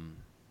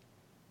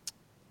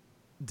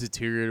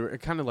deteriorated.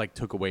 It kind of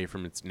took away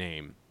from its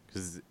name,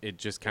 because it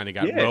just kind of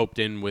got roped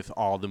in with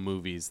all the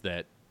movies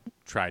that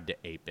tried to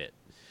ape it.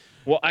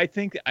 Well, I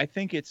think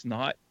it's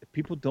not.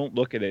 People don't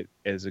look at it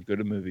as a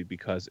good movie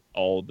because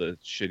all the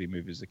shitty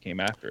movies that came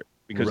after it.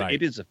 Because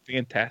it is a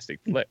fantastic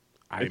flick.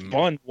 It's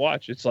fun to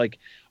watch. It's like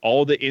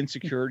all the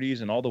insecurities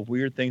and all the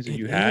weird things that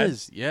you had.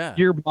 Yeah.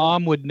 Your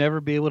mom would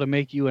never be able to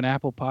make you an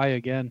apple pie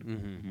again.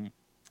 Mm-hmm.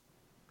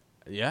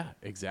 Yeah,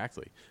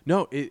 exactly.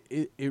 No,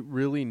 it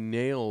really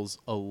nails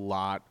a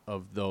lot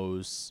of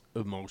those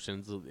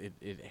emotions.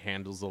 It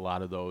handles a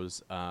lot of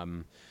those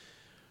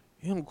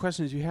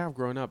questions you have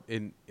growing up.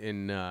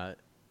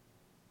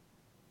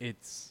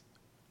 It's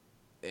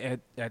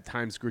at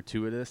times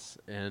gratuitous,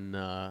 and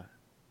the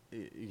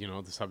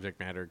subject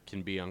matter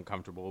can be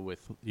uncomfortable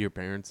with your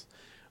parents,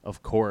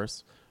 of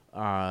course.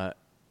 But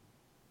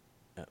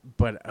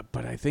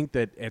I think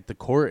that at the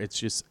core,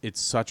 it's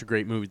such a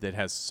great movie that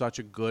has such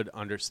a good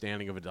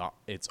understanding of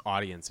its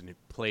audience, and it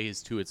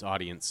plays to its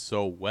audience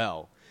so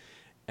well.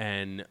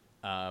 And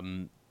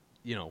one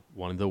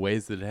of the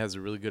ways that it has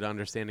a really good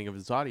understanding of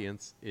its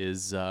audience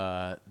is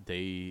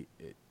they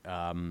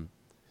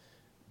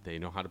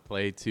know how to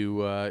play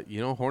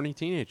to horny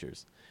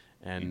teenagers.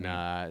 And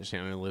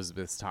Shannon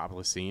Elizabeth's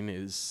topless scene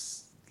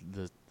is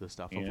the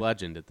stuff of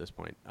legend at this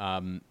point.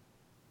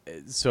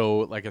 So,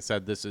 like I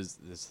said, this is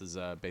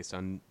based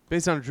on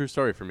a true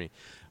story for me.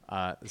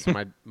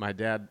 So my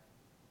dad,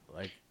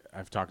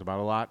 I've talked about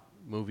a lot,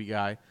 movie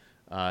guy.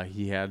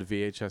 He had a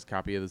VHS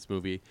copy of this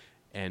movie,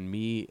 and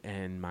me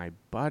and my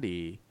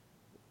buddy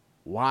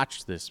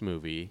watched this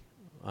movie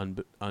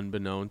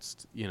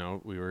unbeknownst.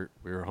 We were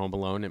home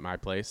alone at my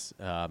place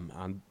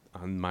on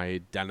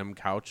my denim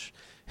couch.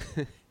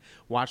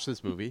 Watched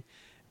this movie,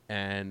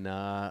 and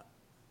was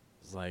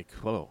like,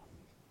 whoa,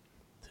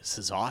 this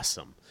is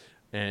awesome.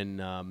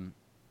 And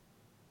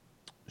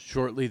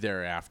shortly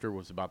thereafter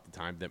was about the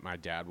time that my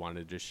dad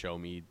wanted to show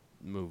me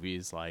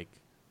movies like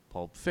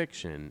Pulp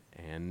Fiction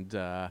and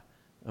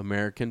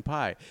American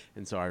Pie.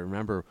 And so I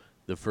remember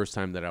the first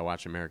time that I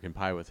watched American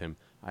Pie with him,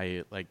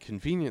 I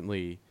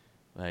conveniently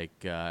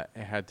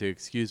had to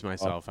excuse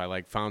myself.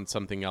 I found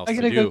something else I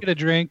to gotta do. go get a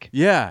drink.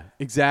 Yeah,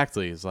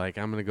 exactly. It's I'm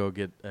gonna go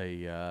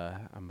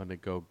I'm gonna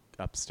go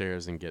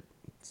upstairs and get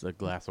a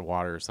glass of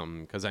water or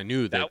something, because I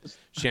knew that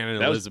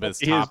Shannon Elizabeth's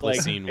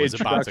topless scene was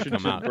about to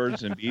come out.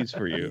 Birds and Bees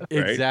for you,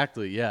 right?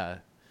 Exactly. Yeah.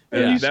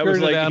 Yeah, that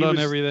was out on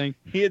everything.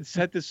 He had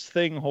set this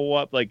thing whole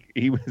up like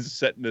he was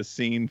setting the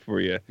scene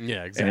for you.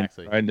 Yeah,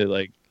 exactly. And trying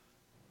to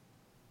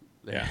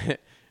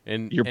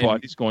and your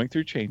body's going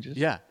through changes.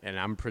 Yeah, and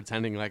I'm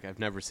pretending like I've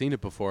never seen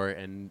it before,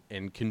 and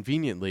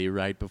conveniently,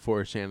 right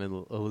before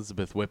Shannon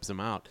Elizabeth whips him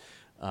out,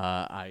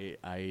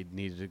 I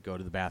needed to go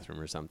to the bathroom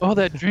or something. Oh,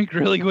 that drink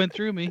really went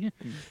through me.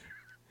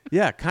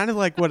 Yeah, kind of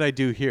like what I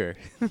do here.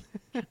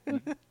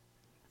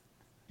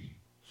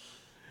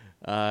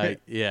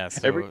 Yeah.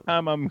 So, every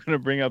time I'm going to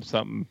bring up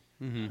something,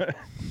 mm-hmm.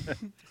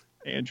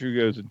 Andrew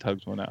goes and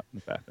tugs one out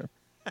in the bathroom.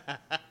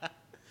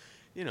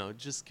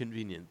 Just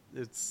convenient.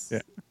 It's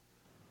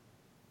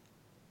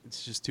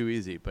just too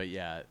easy. But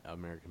yeah,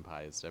 American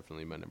Pie is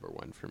definitely my number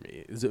one for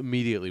me. It's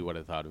immediately what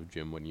I thought of,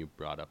 Jim, when you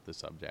brought up the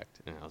subject,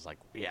 and I was like,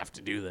 we have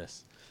to do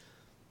this.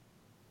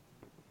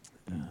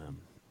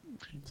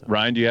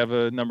 Ryan, do you have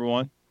a number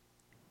one?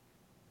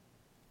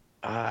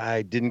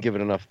 I didn't give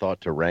it enough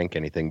thought to rank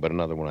anything, but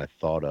another one I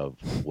thought of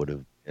would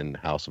have been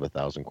House of a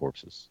Thousand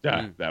Corpses.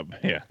 Yeah,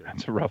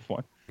 that's a rough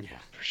one. Yeah,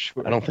 for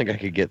sure. I don't think I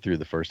could get through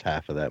the first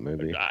half of that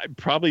movie.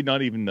 Probably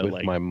not even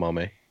with my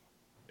mummy.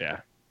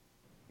 Yeah.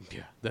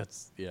 Yeah,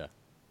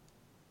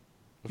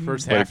 the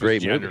first half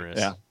is generous.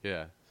 Movie.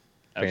 Yeah.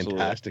 Absolutely.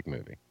 Fantastic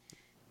movie.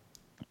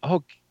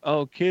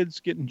 Oh, kids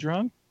getting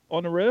drunk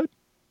on the road?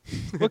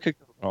 What could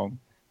go wrong?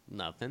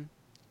 Nothing.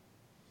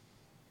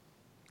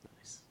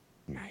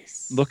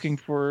 Nice. Looking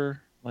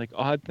for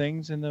odd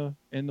things in the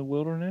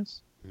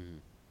wilderness?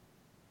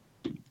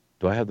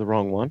 Do I have the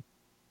wrong one?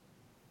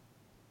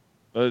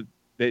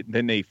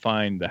 Then they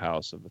find the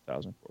House of a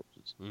Thousand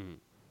Corpses.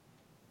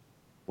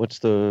 What's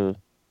the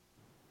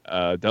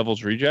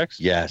Devil's Rejects?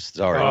 Yes,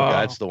 sorry,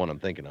 that's the one I'm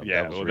thinking of.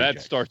 Yeah, Devil's that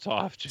Rejects. starts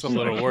off just a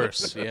little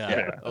worse.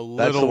 Yeah, a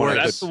little worse.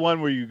 That's the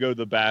one where you go to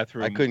the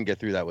bathroom. I couldn't get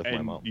through that with my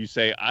and mom. You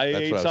say, "I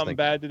ate something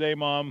bad today,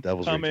 Mom.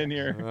 Devil's Come Rejects. in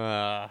here."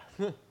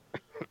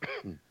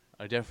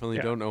 I definitely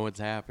don't know what's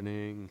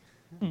happening.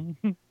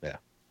 Yeah.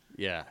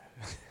 Yeah.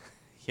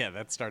 Yeah,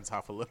 that starts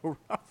off a little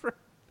rougher.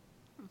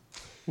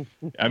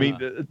 I mean,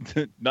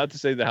 not to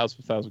say the House of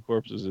a Thousand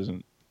Corpses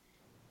isn't.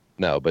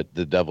 No, but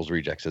the Devil's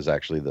Rejects is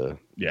actually the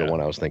one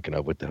I was thinking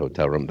of with the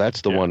hotel room.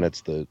 That's the one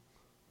that's the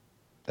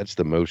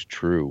most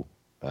true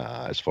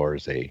as far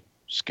as a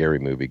scary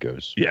movie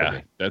goes.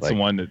 Yeah, that's the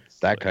one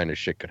that kind of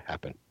shit could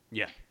happen.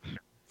 Yeah,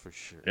 for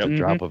sure. Yep. The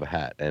drop of a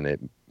hat,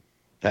 and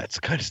that's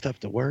the kind of stuff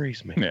that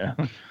worries me. Yeah.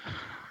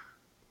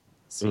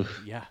 See,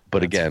 yeah.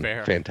 But again,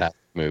 fantastic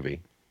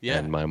movie. Yeah.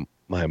 And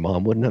my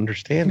mom wouldn't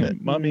understand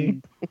it.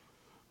 Mommy.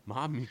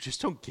 Mom, you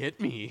just don't get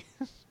me.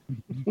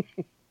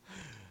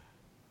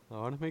 I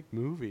want to make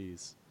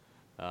movies.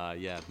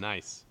 Yeah,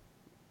 nice.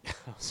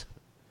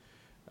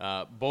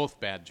 Both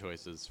bad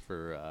choices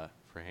for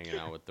hanging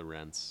out with the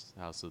Rents,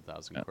 House of a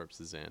Thousand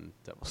Corpses, and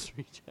Devil's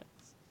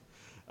Rejects.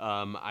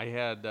 I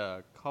had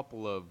a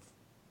couple of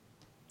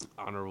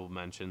honorable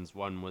mentions.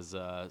 One was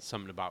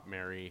Something About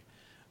Mary.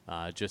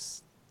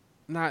 It's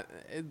not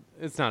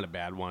a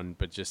bad one,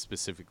 but just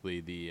specifically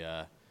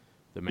the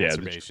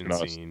masturbation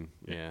scene.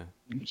 Yeah.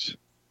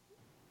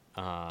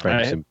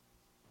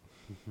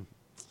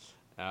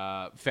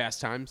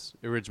 Fast Times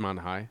at Ridgemont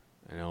High.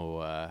 I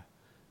know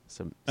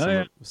some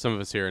of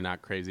us here are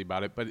not crazy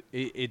about it, but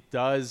it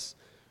does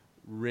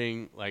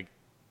ring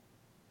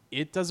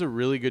it does a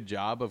really good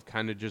job of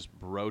kind of just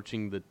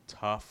broaching the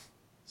tough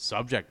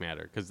subject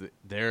matter, because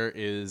there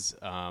is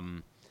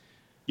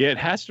it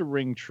has to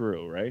ring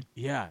true, right?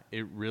 Yeah,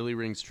 it really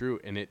rings true,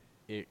 and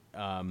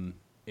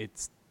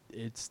it's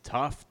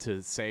tough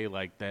to say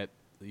that,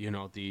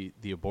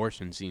 the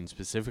abortion scene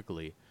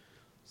specifically.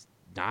 It's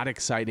not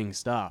exciting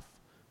stuff,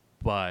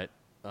 but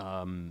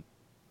I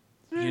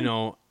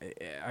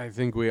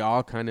think we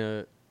all kind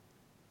of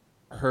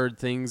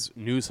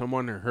knew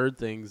someone or heard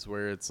things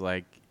where it's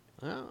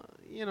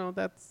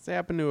that's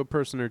happened to a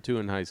person or two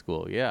in high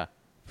school. Yeah,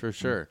 for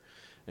sure.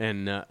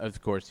 And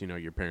of course,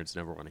 your parents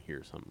never want to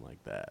hear something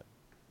like that.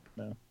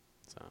 No.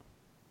 So,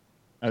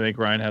 I think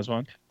Ryan has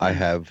one. I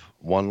have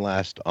one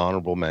last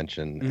honorable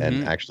mention,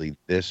 and actually,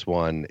 this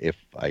one, if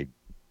I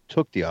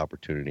took the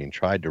opportunity and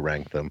tried to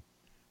rank them,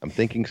 I'm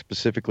thinking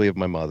specifically of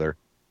my mother.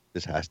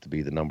 This has to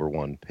be the number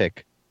one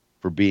pick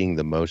for being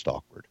the most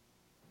awkward.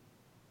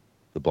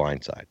 The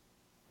Blind Side.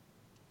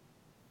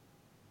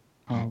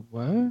 Oh,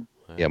 what?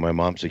 Yeah, my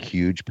mom's a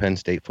huge Penn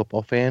State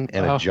football fan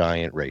and a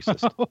giant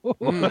racist.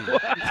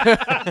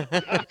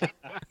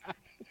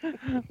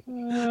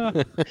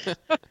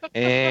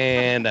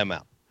 And I'm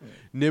out.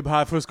 Nib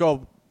High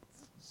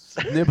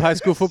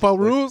School football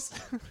rules.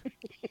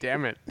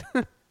 Damn it.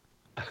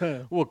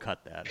 We'll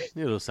cut that.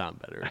 It'll sound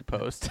better in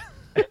post.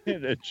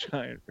 The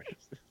giant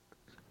racist.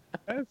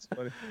 That's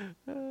funny.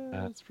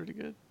 That's pretty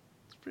good.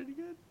 It's pretty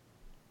good.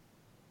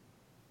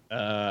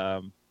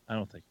 I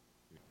don't think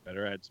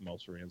better add some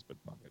ulcerans, but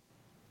fuck it.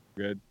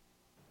 Good.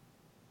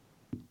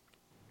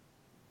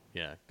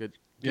 Yeah, good.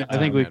 Yeah, good I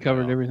think time, we Manuel.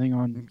 covered everything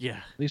on Yeah.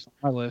 at least on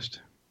my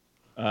list.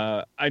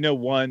 I know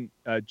one.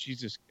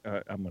 Jesus.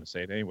 I'm going to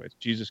say it anyways.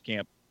 Jesus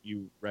Camp.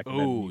 You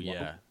recommended. Oh me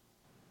yeah.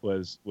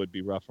 would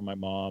be rough for my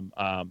mom.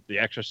 The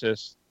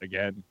Exorcist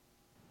again,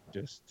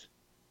 just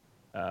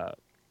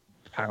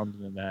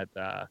pounding in that.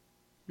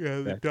 Yeah,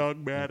 the that-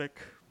 dogmatic.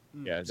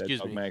 Yeah, that Excuse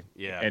me. dogmatic.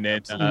 Yeah, And then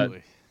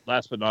absolutely.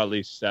 last but not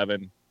least,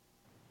 Seven,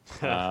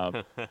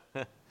 because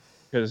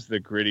the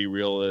gritty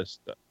realist,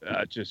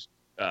 just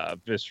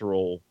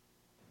visceral.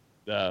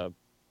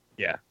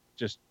 Yeah,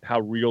 just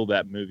how real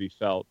that movie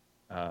felt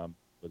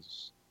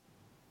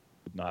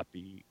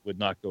would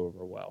not go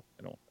over well.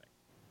 I don't think.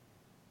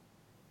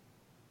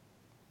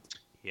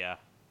 Yeah.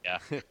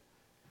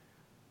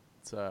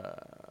 It's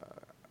a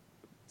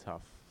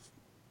tough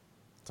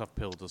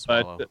pill to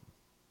swallow.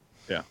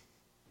 Yeah.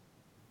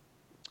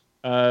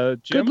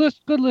 Jim.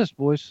 Good list,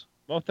 boys.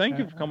 Well, thank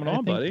you for coming I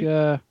on, think, buddy.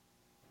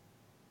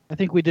 I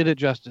think we did it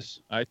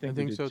justice. I think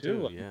we did so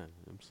too. Yeah,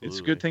 absolutely. It's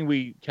a good thing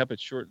we kept it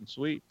short and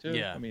sweet too.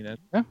 Yeah. I mean,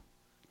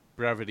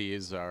 Brevity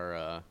is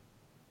our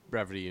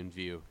brevity in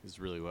view is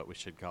really what we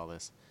should call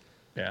this.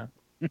 yeah.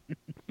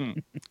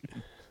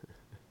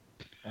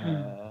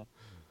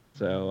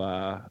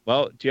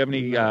 Well, do you have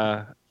any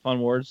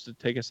fun words to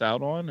take us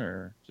out on,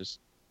 or just?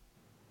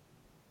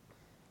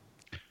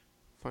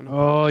 Final Oh,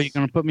 thoughts? you're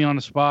gonna put me on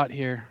the spot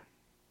here.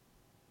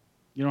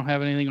 You don't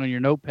have anything on your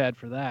notepad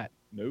for that.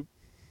 Nope.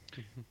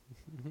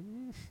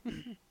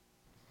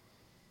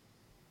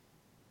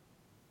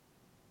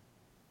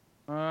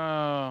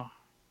 Oh.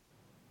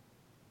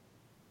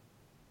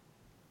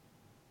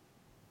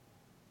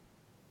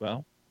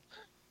 Well,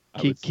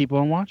 Keep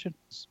on watching.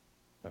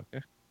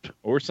 okay.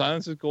 Or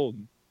silence is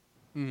golden.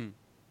 Mm.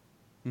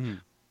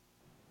 Mm.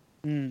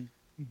 Mm.